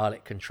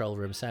Dalek control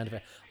room sound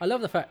effect. I love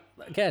the fact,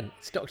 again,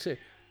 it's Doctor Who,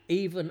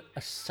 even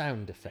a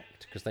sound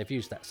effect, because they've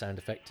used that sound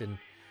effect in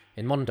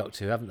modern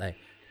Doctor Who, haven't they?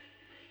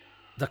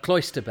 The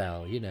cloister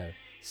bell,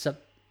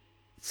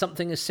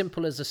 something as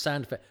simple as a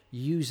sound effect,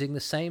 using the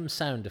same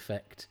sound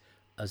effect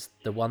as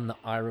the one that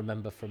I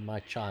remember from my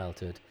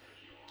childhood,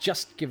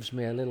 just gives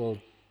me a little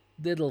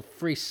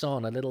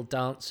frisson, a little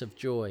dance of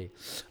joy.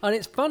 And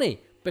it's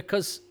funny,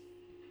 because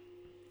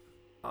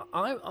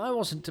I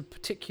wasn't a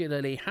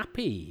particularly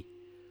happy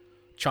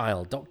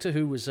child. Doctor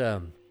Who was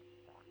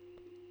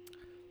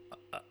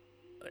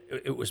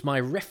it was my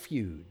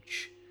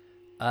refuge.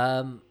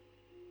 So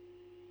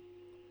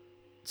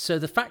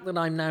the fact that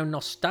I'm now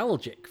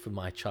nostalgic for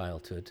my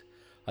childhood,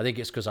 I think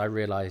it's because I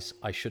realise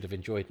I should have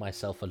enjoyed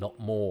myself a lot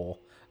more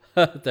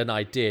than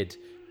I did.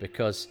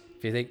 Because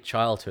if you think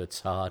childhood's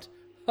hard,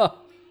 you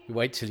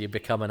wait till you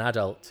become an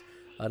adult.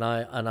 And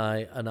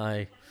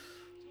I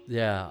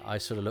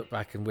sort of look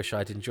back and wish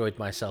I'd enjoyed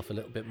myself a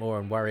little bit more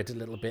and worried a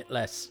little bit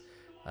less.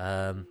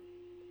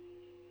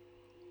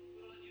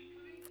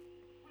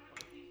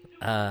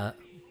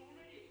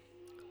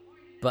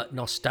 But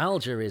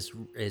nostalgia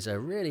is a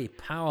really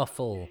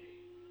powerful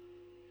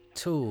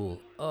tool.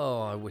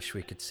 Oh, I wish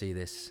we could see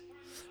this.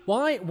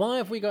 Why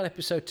have we got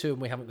episode 2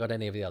 and we haven't got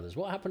any of the others?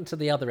 What happened to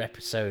the other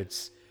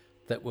episodes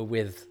that were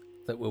with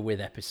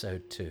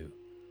episode 2?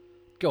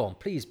 Go on,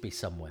 please be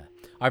somewhere.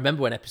 I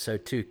remember when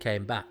episode 2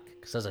 came back,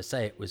 because as I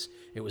say, it was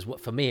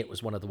what for me it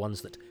was one of the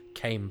ones that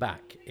came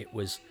back. It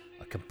was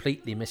a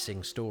completely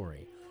missing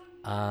story,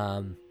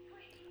 and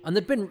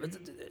there'd been.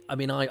 I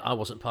mean, I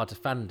wasn't part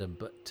of fandom,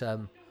 but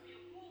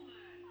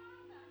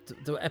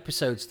there were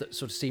episodes that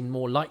sort of seemed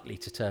more likely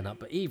to turn up.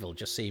 But Evil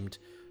just seemed,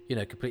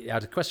 completely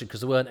out of question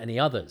because there weren't any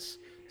others.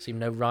 Seemed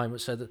no rhyme.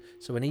 So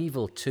when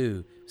Evil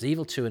 2, it was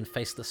Evil 2 and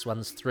Faceless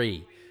Ones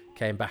 3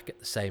 came back at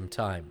the same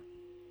time.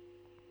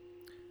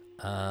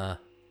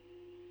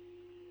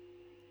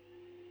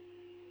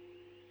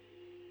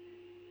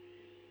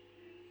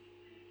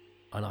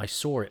 And I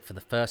saw it for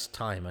the first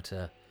time at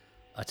a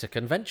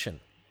convention.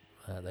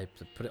 They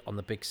put it on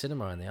the big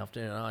cinema in the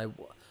afternoon, and I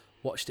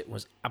watched it and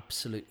was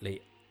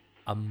absolutely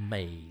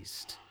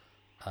amazed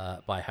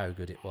by how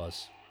good it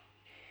was.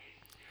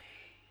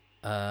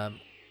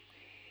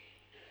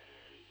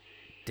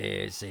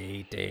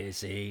 Dizzy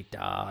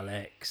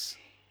Daleks.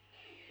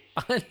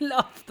 I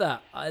love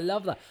that.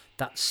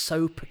 That's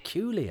so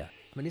peculiar.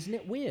 I mean, isn't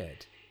it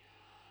weird?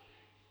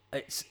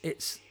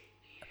 It's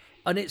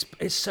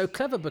so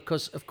clever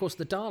because, of course,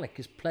 the Dalek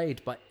is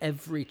played by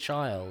every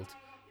child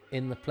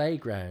in the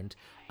playground,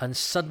 and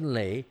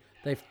suddenly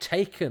they've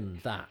taken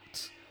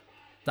that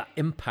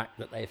impact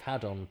that they've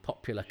had on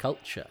popular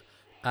culture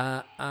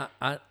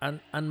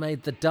and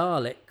made the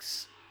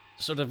Daleks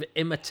sort of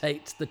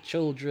imitate the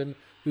children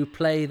who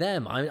play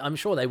them. I'm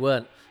sure they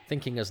weren't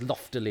thinking as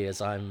loftily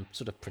as I'm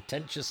sort of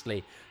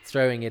pretentiously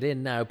throwing it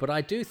in now, but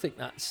I do think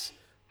that's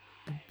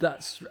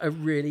a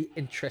really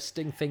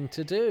interesting thing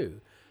to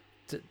do.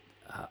 The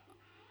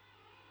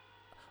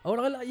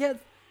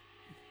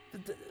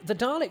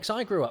Daleks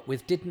I grew up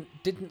with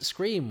didn't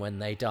scream when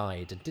they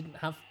died and didn't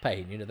have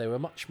pain. You know, they were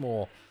much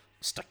more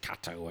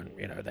staccato, and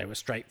you know, they were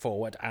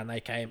straightforward, and they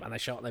came and they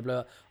shot and they blew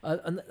up,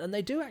 and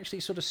they do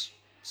actually sort of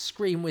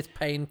scream with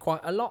pain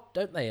quite a lot,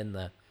 don't they, in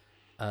the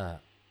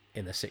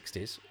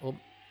 60s, or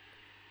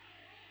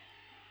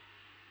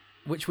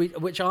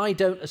which I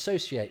don't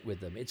associate with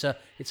them. It's a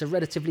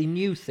relatively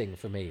new thing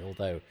for me,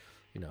 although,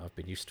 you know, I've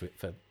been used to it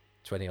for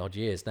 20 odd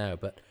years now,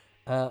 but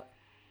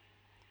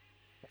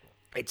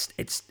it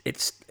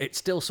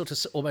still sort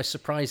of almost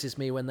surprises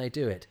me when they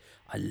do it.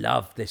 I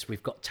love this.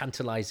 We've got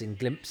tantalizing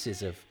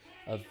glimpses of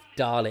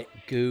Dalek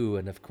goo,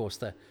 and of course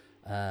the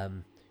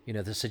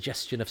the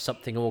suggestion of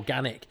something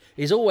organic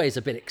is always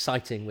a bit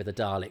exciting with a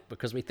Dalek,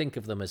 because we think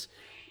of them as,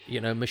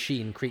 you know,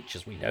 machine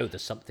creatures. We know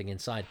there's something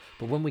inside,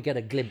 but when we get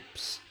a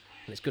glimpse,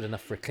 and it's good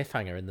enough for a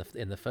cliffhanger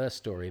in the first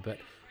story, but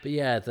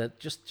yeah,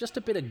 just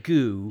a bit of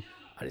goo,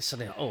 and it's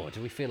suddenly, oh,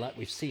 do we feel like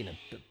we've seen a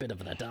bit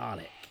of a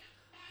Dalek?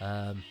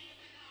 And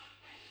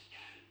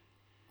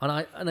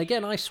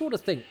again, I sort of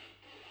think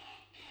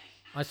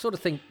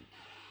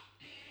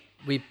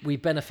we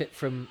benefit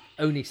from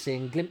only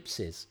seeing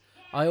glimpses.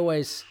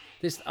 Our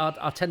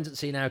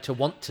tendency now to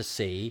want to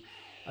see,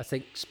 I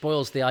think,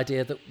 spoils the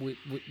idea that we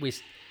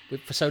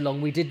for so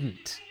long we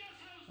didn't.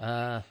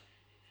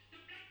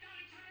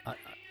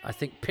 I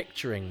think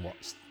picturing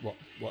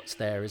what's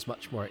there is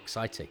much more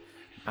exciting.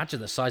 Imagine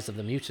the size of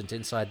the mutant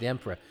inside the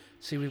Emperor.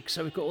 So we've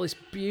got all this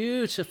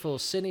beautiful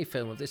cine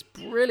film of this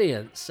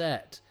brilliant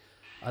set,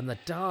 and the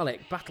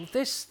Dalek battle.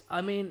 This,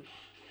 I mean,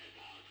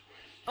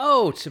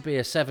 to be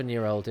a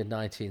 7-year-old in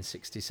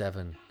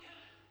 1967,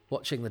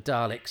 watching the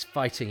Daleks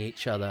fighting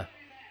each other,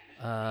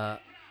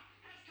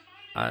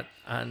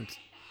 and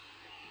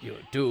you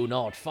do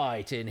not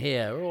fight in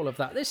here, all of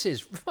that. This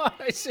is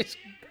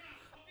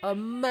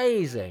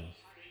amazing.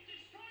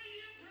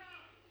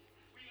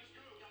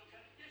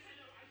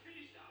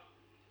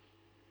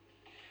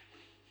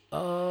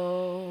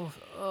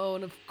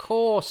 And of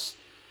course,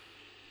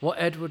 what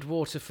Edward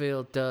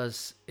Waterfield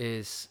does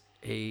is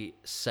he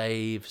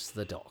saves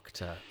the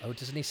Doctor. Oh,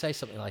 doesn't he say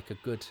something like a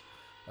good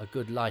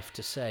life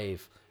to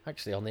save?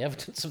 Actually, on the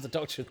evidence of the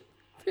Doctor,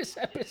 this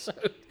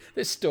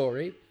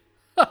story.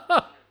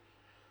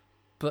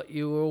 But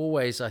you were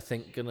always, I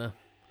think, gonna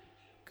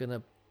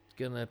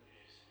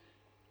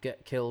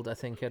get killed. I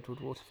think, Edward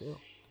Waterfield.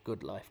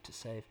 Good life to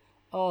save.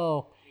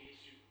 Oh,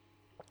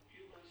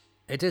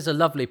 it is a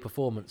lovely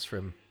performance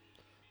from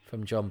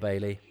John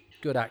Bailey.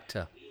 Good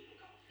actor.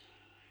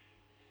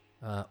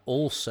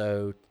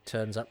 Also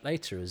turns up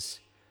later as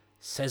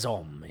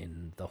Sezom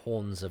in The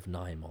Horns of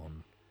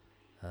Nimon.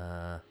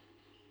 And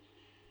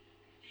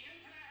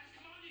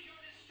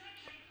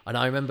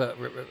I remember,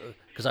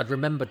 because I'd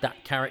remembered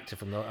that character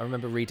I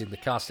remember reading the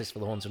cast list for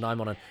The Horns of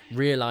Nimon and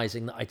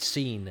realising that I'd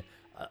seen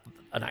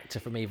an actor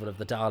from Evil of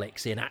the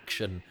Daleks in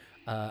action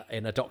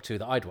in a Doctor Who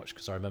that I'd watched,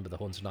 because I remember The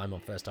Horns of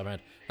Nimon first time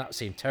around. That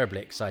seemed terribly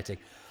exciting.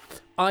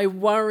 I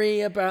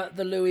worry about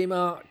the Louis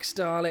Marks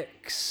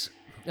Daleks.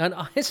 And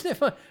isn't it,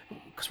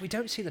 because we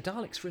don't see the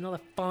Daleks for another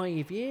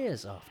 5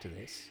 years after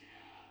this.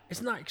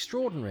 Isn't that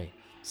extraordinary?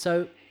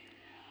 So,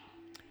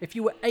 if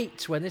you were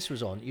 8 when this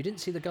was on, you didn't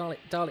see the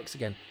Daleks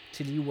again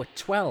till you were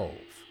 12.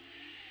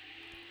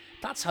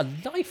 That's a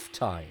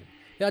lifetime.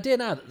 The idea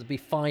now that there'd be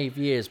 5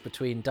 years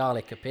between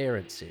Dalek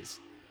appearances.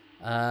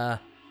 And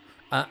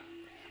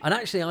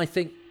actually, I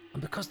think,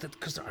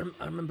 because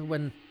I remember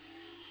when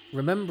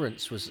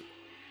Remembrance was,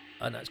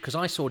 because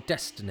I saw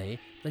Destiny,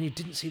 then you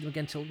didn't see them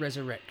again till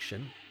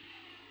Resurrection.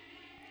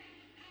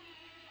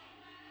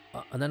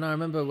 And then I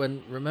remember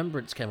when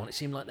Remembrance came on, it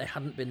seemed like they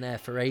hadn't been there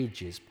for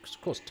ages, because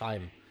of course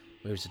time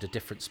moves at a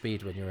different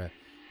speed when you're a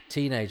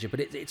teenager, but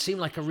it seemed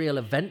like a real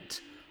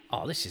event.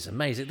 Oh, this is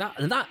amazing.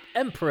 That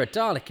Emperor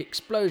Dalek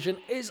explosion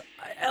is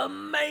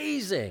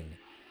amazing.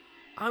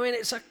 I mean,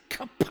 it's a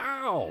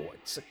kapow.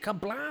 It's a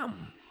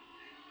kablam.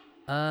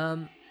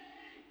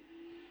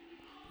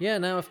 Yeah,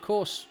 now, of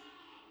course,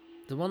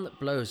 the one that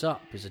blows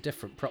up is a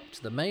different prop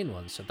to the main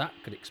one, so that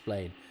could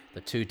explain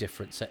the 2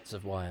 different sets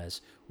of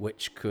wires,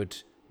 which could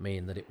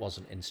mean that it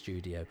wasn't in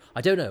studio.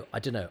 I don't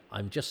know.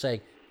 I'm just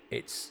saying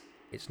it's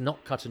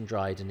not cut and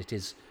dried, and it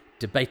is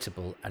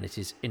debatable, and it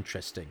is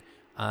interesting.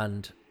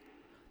 And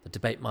the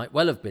debate might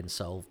well have been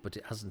solved, but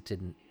it hasn't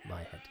in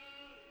my head.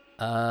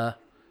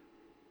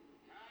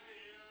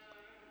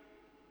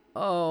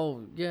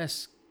 Oh,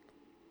 yes.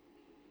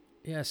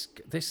 Yes,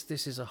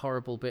 this is a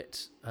horrible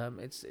bit.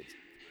 It's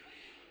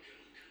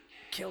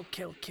kill.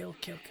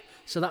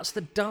 So that's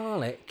the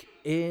Dalek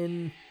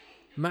in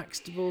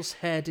Maxtable's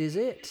head, is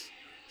it?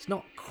 It's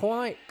not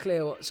quite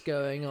clear what's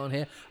going on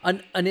here.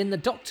 And in the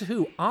Doctor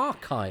Who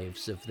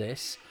archives of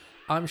this,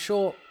 I'm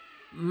sure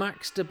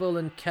Maxtable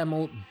and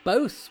Kemmel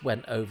both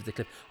went over the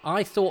cliff.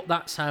 I thought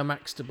that's how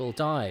Maxtable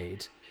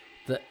died,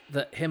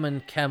 that him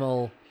and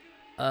Kemmel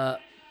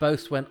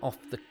both went off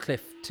the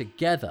cliff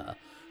together.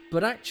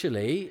 But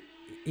actually,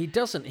 he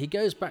doesn't. He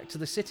goes back to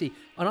the city.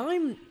 And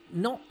I'm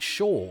not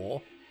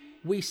sure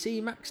we see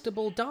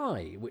Maxtable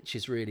die, which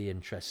is really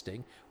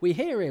interesting. We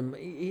hear him,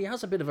 he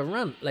has a bit of a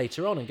rant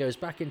later on and goes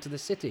back into the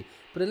city.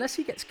 But unless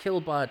he gets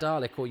killed by a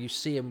Dalek or you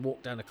see him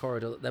walk down a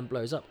corridor that then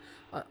blows up,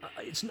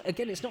 it's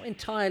not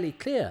entirely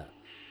clear.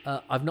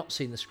 I've not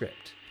seen the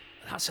script.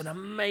 That's an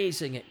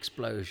amazing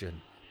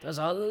explosion. There's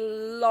a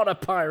lot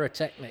of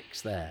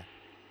pyrotechnics there.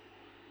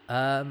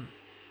 And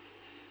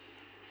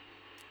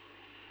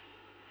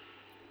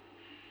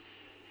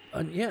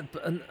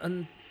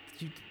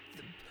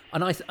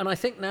I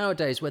think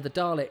nowadays where the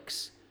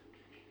Daleks,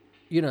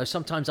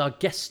 sometimes are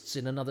guests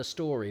in another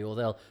story, or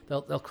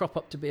they'll crop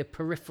up to be a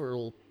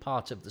peripheral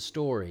part of the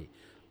story.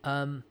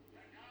 I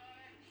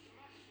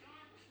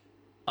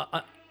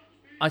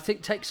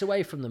think takes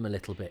away from them a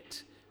little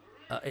bit.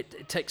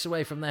 It takes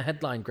away from their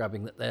headline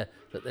grabbing that they're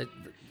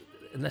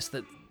unless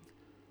they're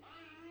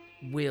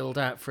wheeled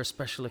out for a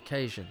special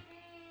occasion.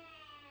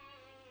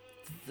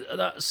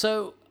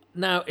 So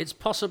now it's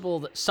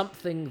possible that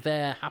something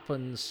there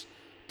happens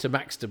to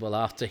Maxtable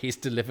after he's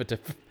delivered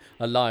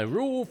a line,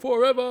 "Rule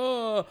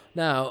forever."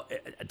 Now,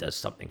 does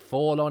something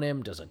fall on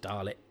him? Does a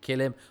Dalek kill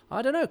him?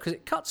 I don't know, because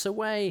it cuts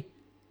away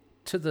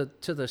to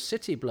the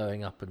city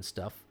blowing up and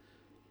stuff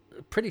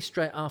pretty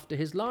straight after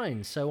his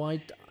line. So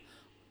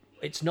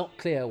it's not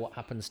clear what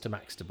happens to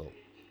Maxtable.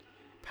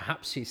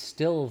 Perhaps he's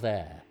still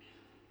there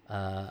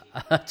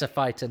to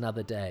fight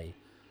another day.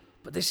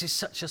 But this is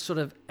such a sort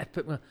of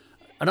epic.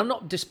 And I'm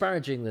not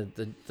disparaging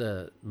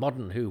the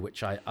modern Who,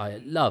 which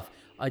I love.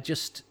 I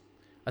think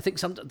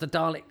the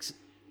Daleks,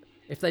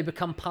 if they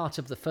become part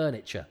of the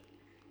furniture,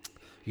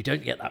 you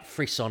don't get that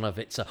frisson of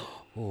it's a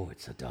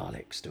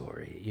Dalek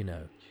story,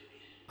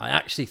 I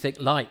actually think,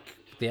 like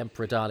the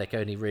Emperor Dalek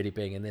only really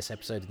being in this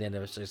episode at the end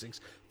of episode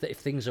 6, that if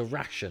things are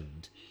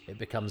rationed, it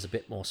becomes a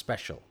bit more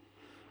special.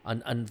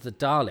 And the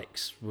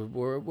Daleks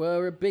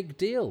were a big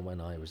deal when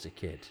I was a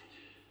kid.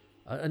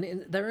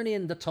 And they're only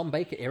in the Tom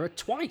Baker era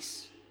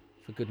twice,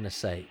 for goodness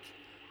sake.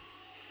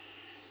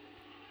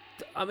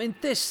 I mean,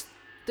 this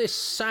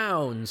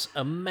sounds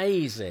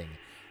amazing.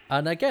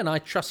 And again, I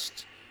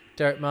trust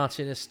Derek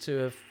Martinez to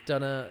have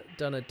done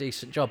a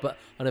decent job.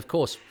 And of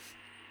course,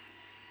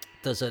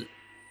 it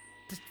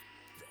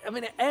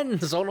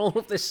ends on all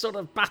of this sort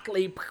of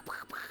battle-y,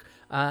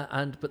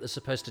 but there's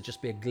supposed to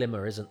just be a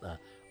glimmer, isn't there,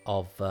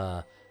 of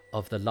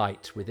the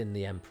light within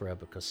the Emperor,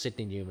 because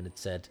Sidney Newman had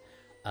said,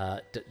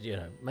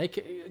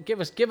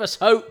 give us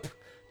hope,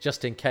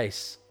 just in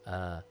case.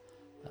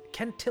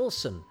 Ken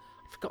Tilson,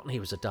 I've forgotten he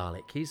was a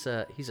Dalek. He's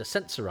a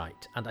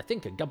Sensorite and I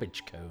think a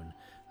Gubbage Cone.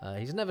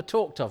 He's never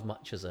talked of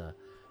much as a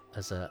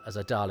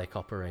Dalek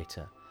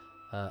operator.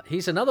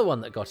 He's another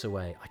one that got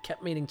away. I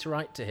kept meaning to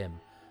write to him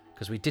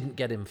because we didn't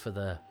get him for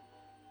the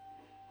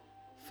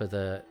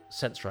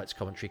Sensorites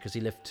commentary because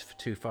he lived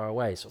too far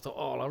away. So I thought,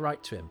 I'll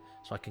write to him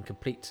so I can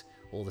complete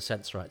all the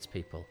Sensorites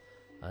people.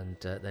 And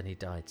then he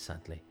died,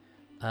 sadly.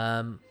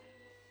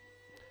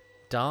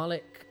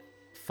 Dalek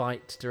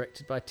fight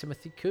directed by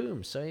Timothy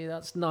Coombs. So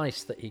that's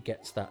nice that he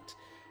gets that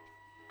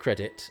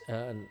credit.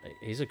 And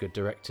he's a good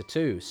director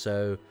too.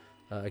 So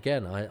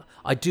again,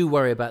 I do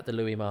worry about the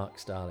Louis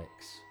Marks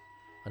Daleks.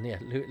 And yeah,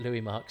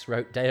 Louis Marks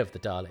wrote Day of the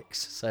Daleks.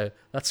 So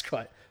that's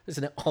quite,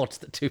 isn't it odd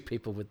that two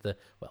people with the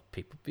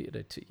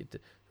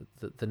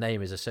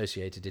name is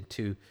associated in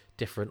two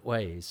different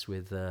ways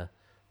with the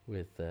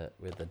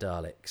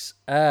Daleks.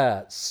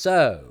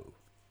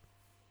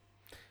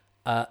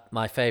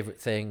 My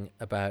favourite thing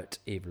about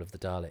Evil of the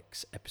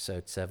Daleks,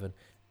 episode 7,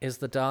 is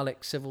the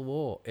Dalek Civil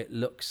War. It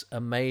looks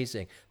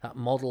amazing. That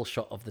model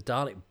shot of the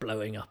Dalek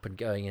blowing up and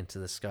going into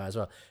the sky as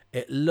well.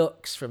 It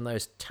looks, from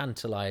those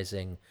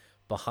tantalising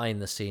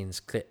behind-the-scenes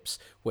clips,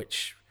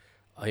 which,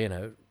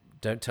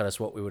 don't tell us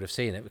what we would have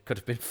seen. It could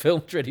have been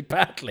filmed really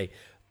badly,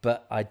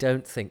 but I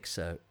don't think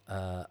so.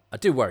 I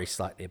do worry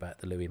slightly about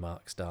the Louis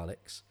Marks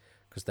Daleks,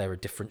 because they're a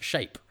different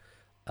shape.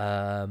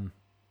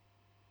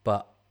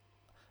 But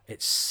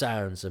it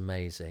sounds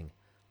amazing.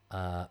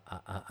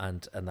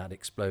 And that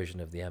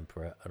explosion of the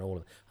Emperor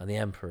and the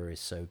Emperor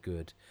is so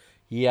good.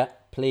 Yeah,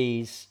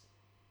 please,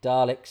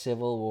 Dalek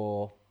Civil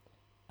War.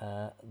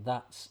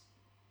 That's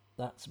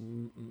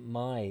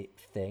my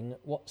thing.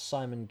 What's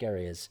Simon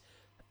Guerrier's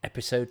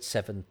episode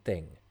 7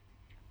 thing?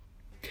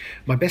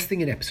 My best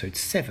thing in episode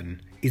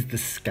 7 is the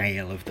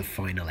scale of the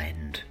final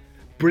end.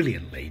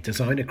 Brilliantly,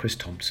 designer Chris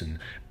Thompson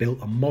built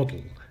a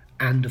model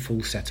and a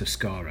full set of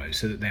Skaro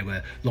so that there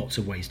were lots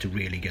of ways to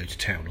really go to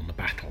town on the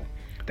battle.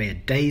 They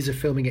had days of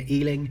filming at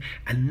Ealing,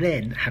 and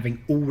then,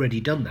 having already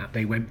done that,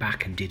 they went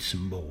back and did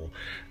some more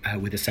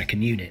with a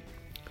second unit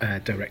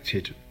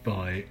directed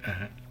by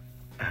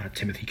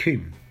Timothy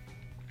Coombe.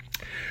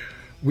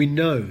 We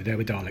know there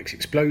were Daleks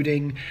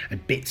exploding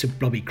and bits of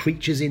blobby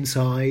creatures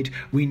inside.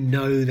 We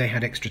know they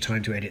had extra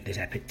time to edit this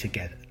epic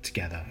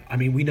together. I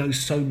mean, we know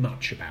so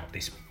much about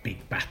this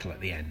big battle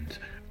at the end.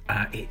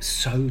 It's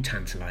so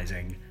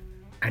tantalising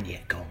and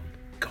yet gone.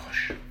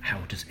 Gosh, how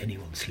does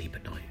anyone sleep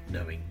at night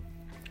knowing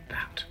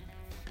that?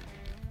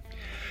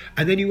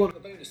 And then you want a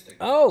bonus thing.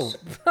 Oh,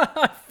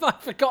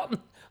 I've forgotten.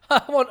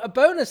 I want a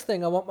bonus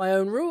thing. I want my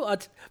own rule.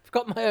 I've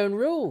forgot my own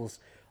rules.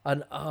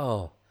 And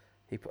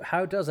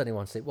how does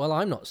anyone sleep? Well,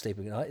 I'm not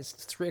sleeping at night. It's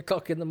 3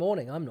 o'clock in the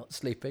morning. I'm not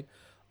sleeping.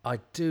 I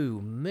do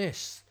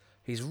miss.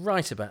 He's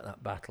right about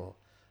that battle.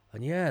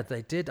 And yeah,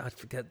 they did. I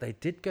forget they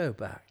did go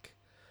back.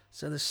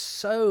 So there's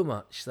so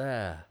much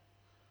there.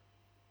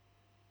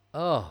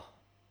 Oh,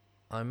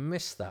 I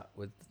miss that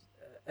with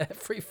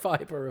every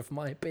fibre of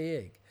my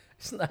being.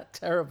 Isn't that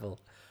terrible?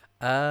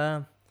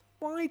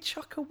 Why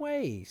chuck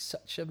away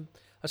such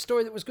a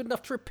story that was good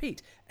enough to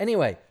repeat?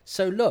 Anyway,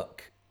 so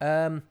look,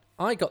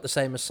 I got the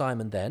same as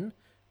Simon then.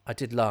 I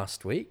did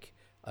last week.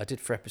 I did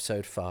for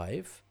episode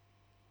 5.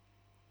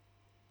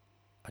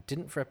 I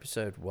didn't for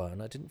episode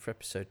 1. I didn't for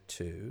episode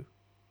 2.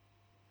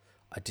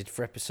 I did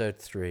for episode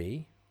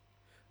 3.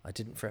 I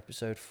didn't for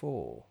episode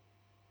 4.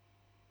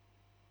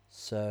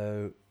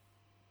 So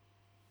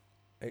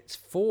it's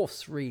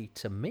 4-3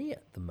 to me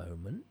at the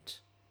moment.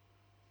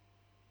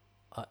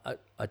 I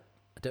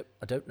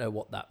don't know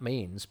what that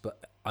means,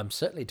 but I'm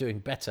certainly doing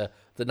better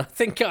than I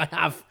think I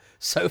have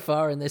so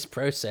far in this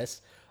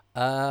process,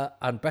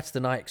 and better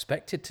than I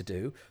expected to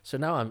do. So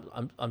now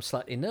I'm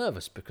slightly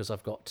nervous because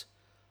I've got.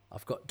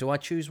 Do I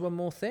choose one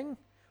more thing,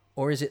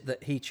 or is it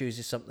that he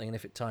chooses something, and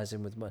if it ties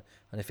in with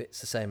and if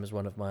it's the same as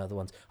one of my other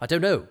ones, I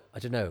don't know.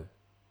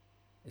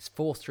 It's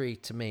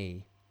 4-3 to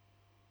me,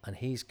 and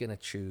he's gonna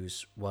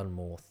choose one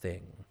more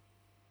thing.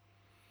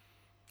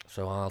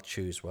 So I'll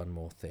choose one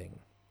more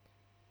thing.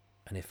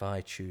 And if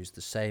I choose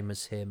the same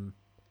as him,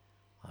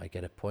 I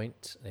get a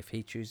point. And if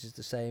he chooses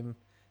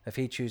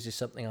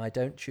something I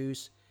don't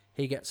choose,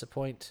 he gets a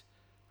point.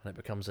 And it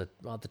becomes a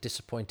rather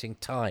disappointing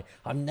tie.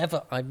 I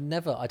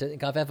don't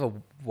think I've ever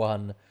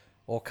won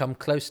or come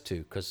close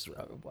to, because,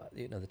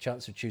 the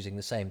chance of choosing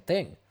the same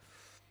thing.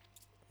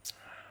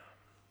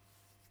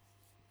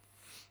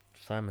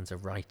 Simon's a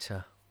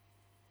writer.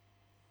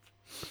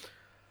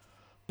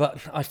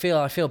 But I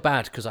feel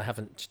bad because I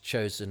haven't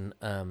chosen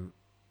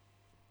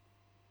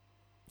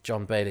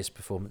John Bailey's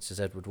performance as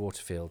Edward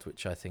Waterfield,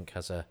 which I think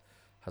has a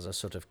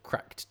sort of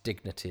cracked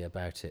dignity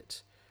about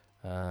it,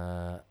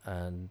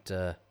 and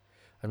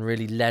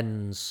really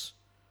lends,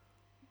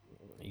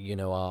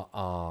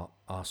 our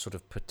sort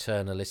of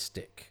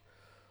paternalistic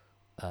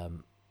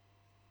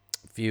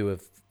view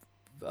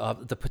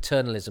of the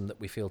paternalism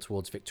that we feel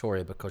towards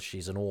Victoria because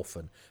she's an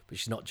orphan, but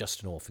she's not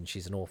just an orphan;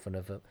 she's an orphan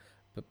of a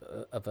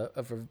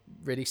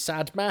really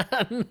sad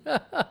man.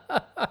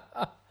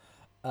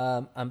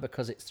 And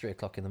because it's 3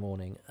 o'clock in the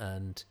morning,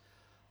 and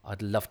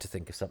I'd love to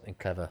think of something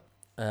clever.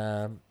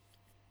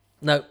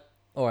 No,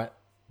 all right,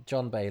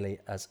 John Bailey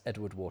as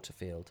Edward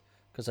Waterfield,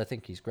 because I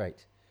think he's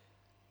great.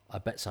 I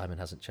bet Simon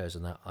hasn't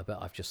chosen that. I bet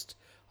I've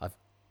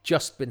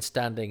just been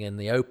standing in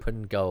the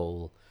open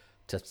goal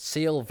to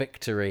seal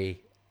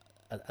victory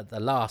at the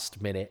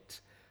last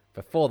minute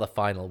before the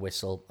final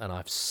whistle, and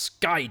I've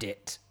skied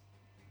it.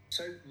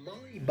 So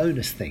my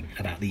bonus thing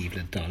about the Evil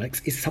of the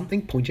Daleks is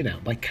something pointed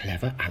out by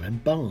clever Alan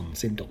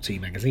Barnes in Doctor Who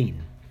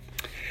magazine.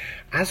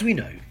 As we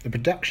know, the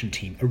production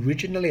team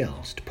originally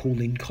asked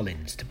Pauline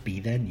Collins to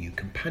be their new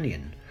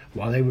companion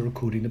while they were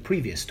recording the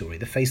previous story,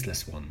 The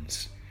Faceless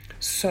Ones.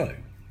 So,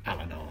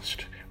 Alan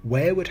asked,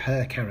 where would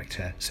her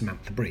character,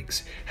 Samantha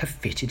Briggs, have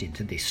fitted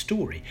into this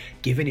story,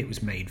 given it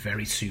was made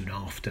very soon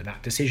after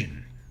that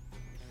decision?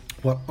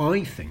 Well,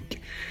 I think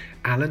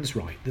Alan's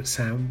right that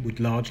Sam would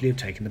largely have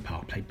taken the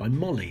part played by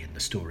Molly in the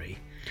story.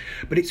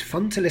 But it's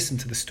fun to listen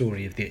to the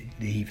story of the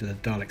Evil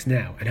of the Daleks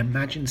now and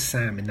imagine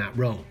Sam in that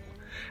role,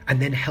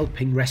 and then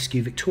helping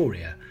rescue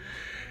Victoria.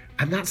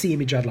 And that's the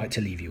image I'd like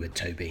to leave you with,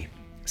 Toby.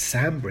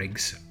 Sam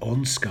Briggs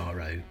on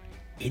Skaro,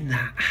 in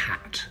that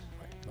hat,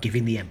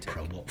 giving the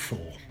Emperor what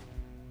for.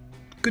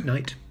 Good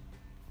night.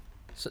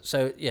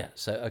 So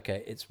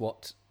okay, it's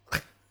what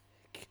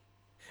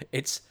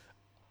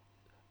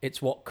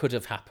it's what could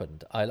have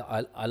happened. I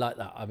like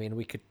that. I mean,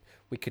 we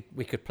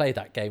could play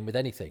that game with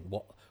anything.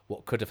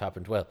 What could have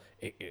happened? Well,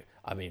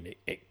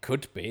 it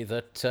could be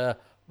that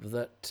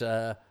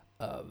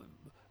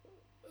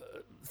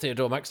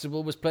Theodore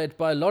Maxwell was played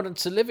by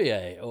Laurence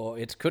Olivier, or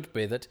it could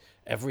be that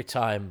every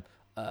time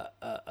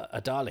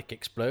a Dalek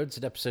explodes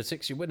in episode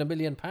 6, you win £1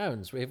 million.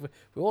 We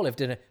all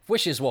lived in if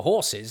wishes were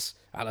horses,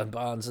 Alan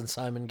Barnes and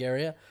Simon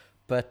Guerrier.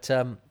 But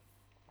so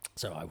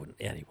I wouldn't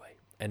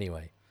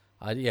anyway.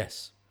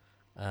 Yes.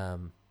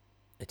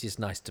 It is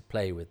nice to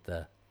play with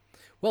the.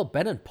 Well,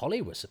 Ben and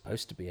Polly were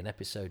supposed to be in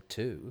episode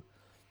 2.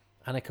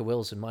 Annika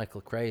Wills and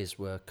Michael Craze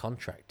were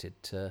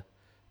contracted to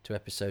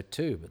episode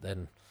 2, but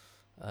then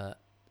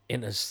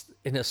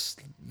Innes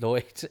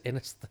Lloyd,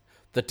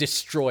 the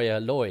destroyer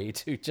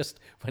Lloyd, who just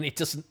when he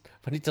doesn't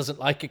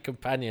like a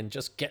companion,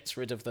 just gets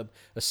rid of them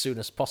as soon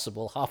as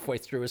possible, halfway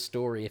through a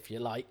story, if you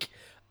like,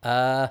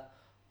 because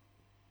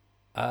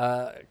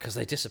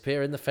they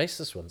disappear in the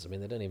Faceless Ones. I mean,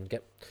 they don't even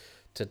get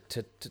to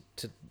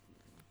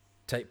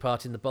take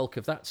part in the bulk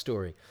of that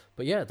story.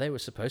 But yeah, they were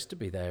supposed to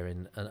be there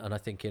and I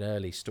think in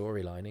early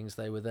storylinings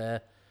they were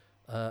there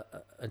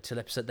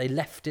until they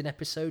left in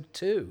episode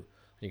 2. And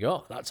you go,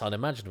 oh, that's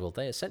unimaginable.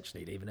 They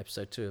essentially leave in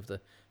episode 2 of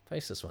the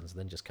Faceless Ones and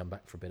then just come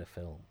back for a bit of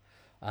film.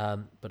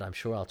 But I'm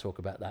sure I'll talk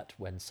about that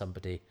when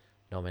somebody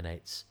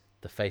nominates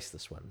the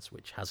Faceless Ones,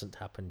 which hasn't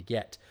happened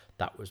yet.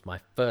 That was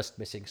my first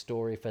missing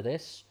story for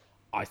this.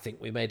 I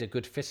think we made a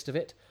good fist of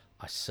it.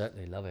 I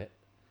certainly love it.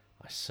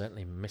 I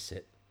certainly miss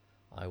it.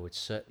 I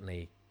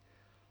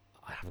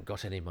haven't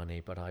got any money,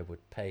 but I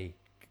would pay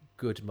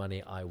good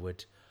money.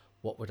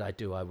 What would I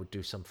do? I would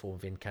do some form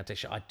of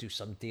incantation. I'd do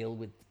some deal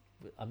with,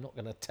 I'm not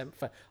going to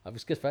tempt, I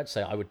was just about to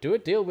say, I would do a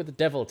deal with the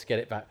devil to get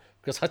it back,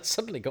 because I'd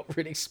suddenly got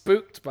really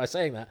spooked by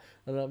saying that.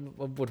 And I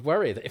would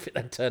worry that if it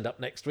then turned up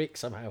next week,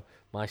 somehow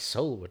my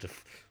soul would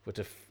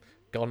have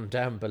gone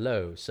down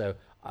below. So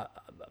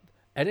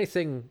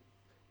anything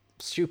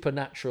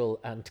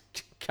supernatural and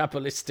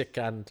Kabbalistic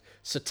and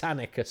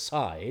satanic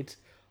aside,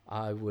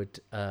 I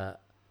would go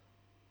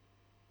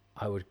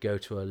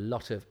to a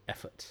lot of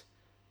effort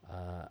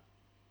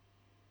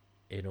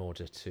in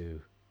order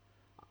to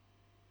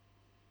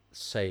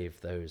save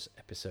those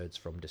episodes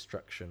from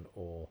destruction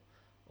or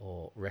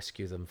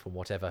rescue them from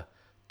whatever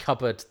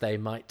cupboard they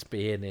might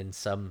be in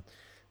some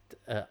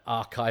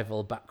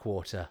archival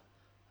backwater.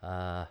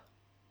 Yeah,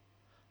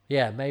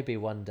 maybe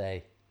one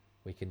day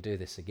we can do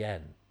this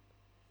again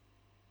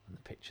and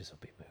the pictures will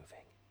be moving.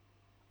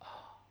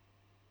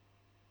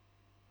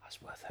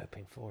 That's worth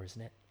hoping for,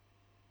 isn't it?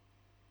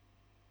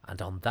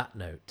 And on that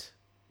note,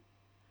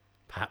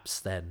 perhaps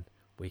then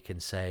we can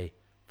say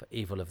for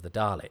Evil of the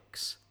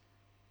Daleks,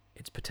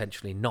 it's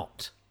potentially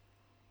not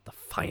the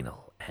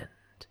final end.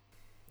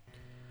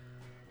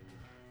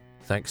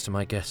 Thanks to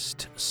my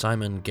guest,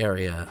 Simon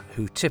Guerrier,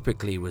 who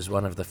typically was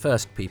one of the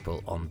first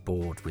people on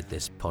board with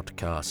this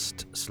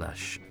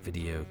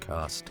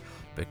podcast/videocast,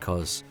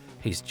 because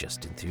he's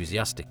just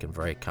enthusiastic and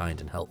very kind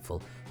and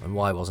helpful. And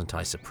why wasn't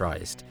I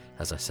surprised,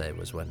 as I say,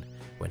 was when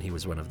he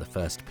was one of the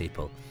first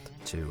people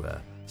to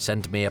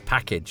send me a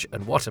package.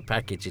 And what a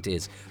package it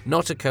is.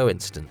 Not a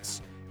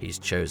coincidence he's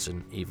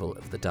chosen Evil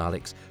of the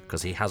Daleks,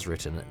 because he has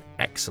written an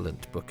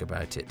excellent book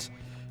about it.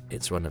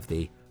 It's one of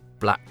the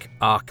Black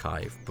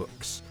Archive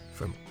books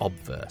from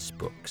Obverse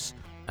Books,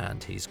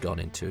 and he's gone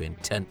into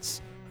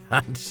intense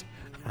and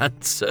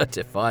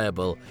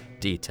certifiable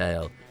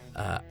detail,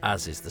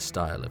 as is the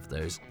style of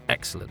those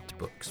excellent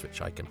books,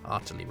 which I can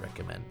heartily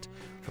recommend.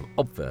 From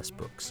Obverse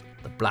Books,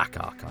 The Black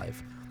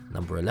Archive.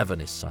 Number 11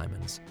 is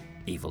Simon's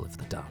Evil of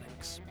the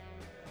Daleks.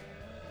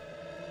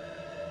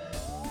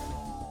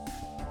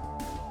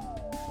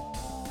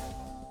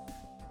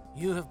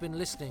 You have been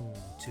listening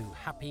to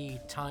Happy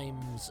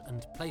Times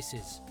and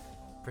Places,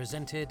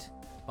 presented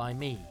by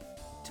me,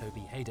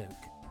 Toby Haydock,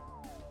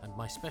 and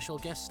my special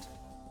guest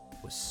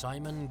was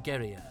Simon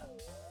Guerrier.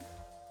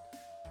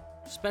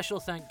 Special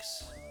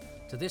thanks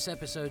to this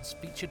episode's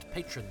featured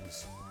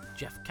patrons,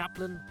 Jeff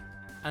Kaplan,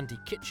 Andy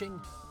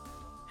Kitching,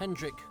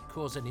 Hendrik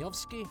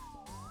Korzeniowski,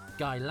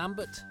 Guy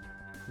Lambert,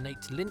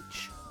 Nate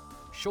Lynch,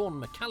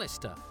 Sean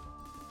McAllister,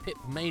 Pip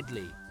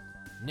Maidley,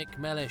 Nick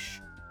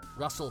Mellish,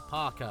 Russell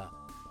Parker,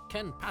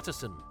 Ken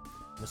Patterson,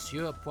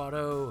 Monsieur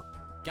Poirot,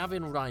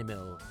 Gavin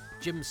Rymill,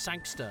 Jim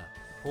Sangster,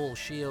 Paul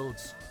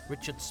Shields,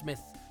 Richard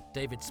Smith,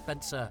 David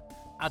Spencer,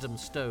 Adam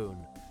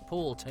Stone,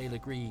 Paul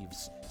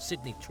Taylor-Greaves,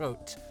 Sidney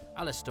Trout,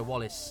 Alistair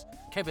Wallace,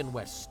 Kevin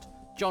West,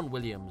 John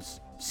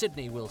Williams,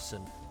 Sidney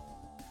Wilson,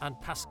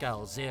 and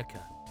Pascal Zierke.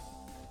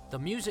 The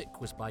music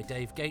was by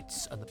Dave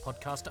Gates and the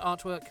podcast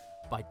artwork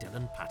by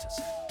Dylan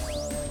Patterson.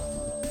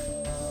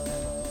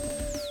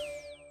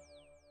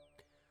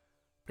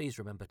 Please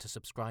remember to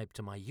subscribe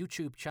to my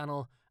YouTube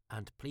channel,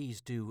 and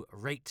please do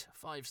rate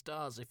 5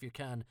 stars if you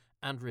can,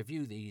 and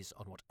review these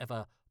on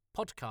whatever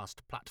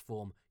podcast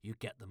platform you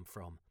get them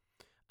from.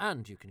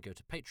 And you can go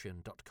to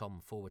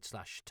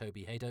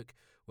patreon.com/Toby Haydock,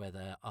 where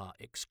there are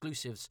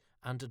exclusives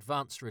and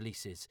advance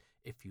releases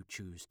if you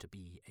choose to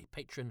be a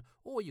patron,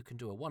 or you can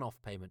do a one-off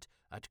payment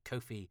at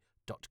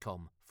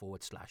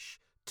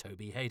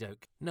kofi.com/Toby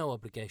Haydock. No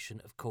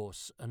obligation, of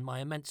course, and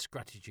my immense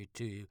gratitude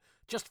to you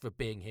just for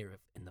being here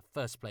in the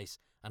first place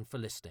and for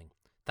listening.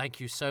 Thank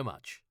you so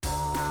much.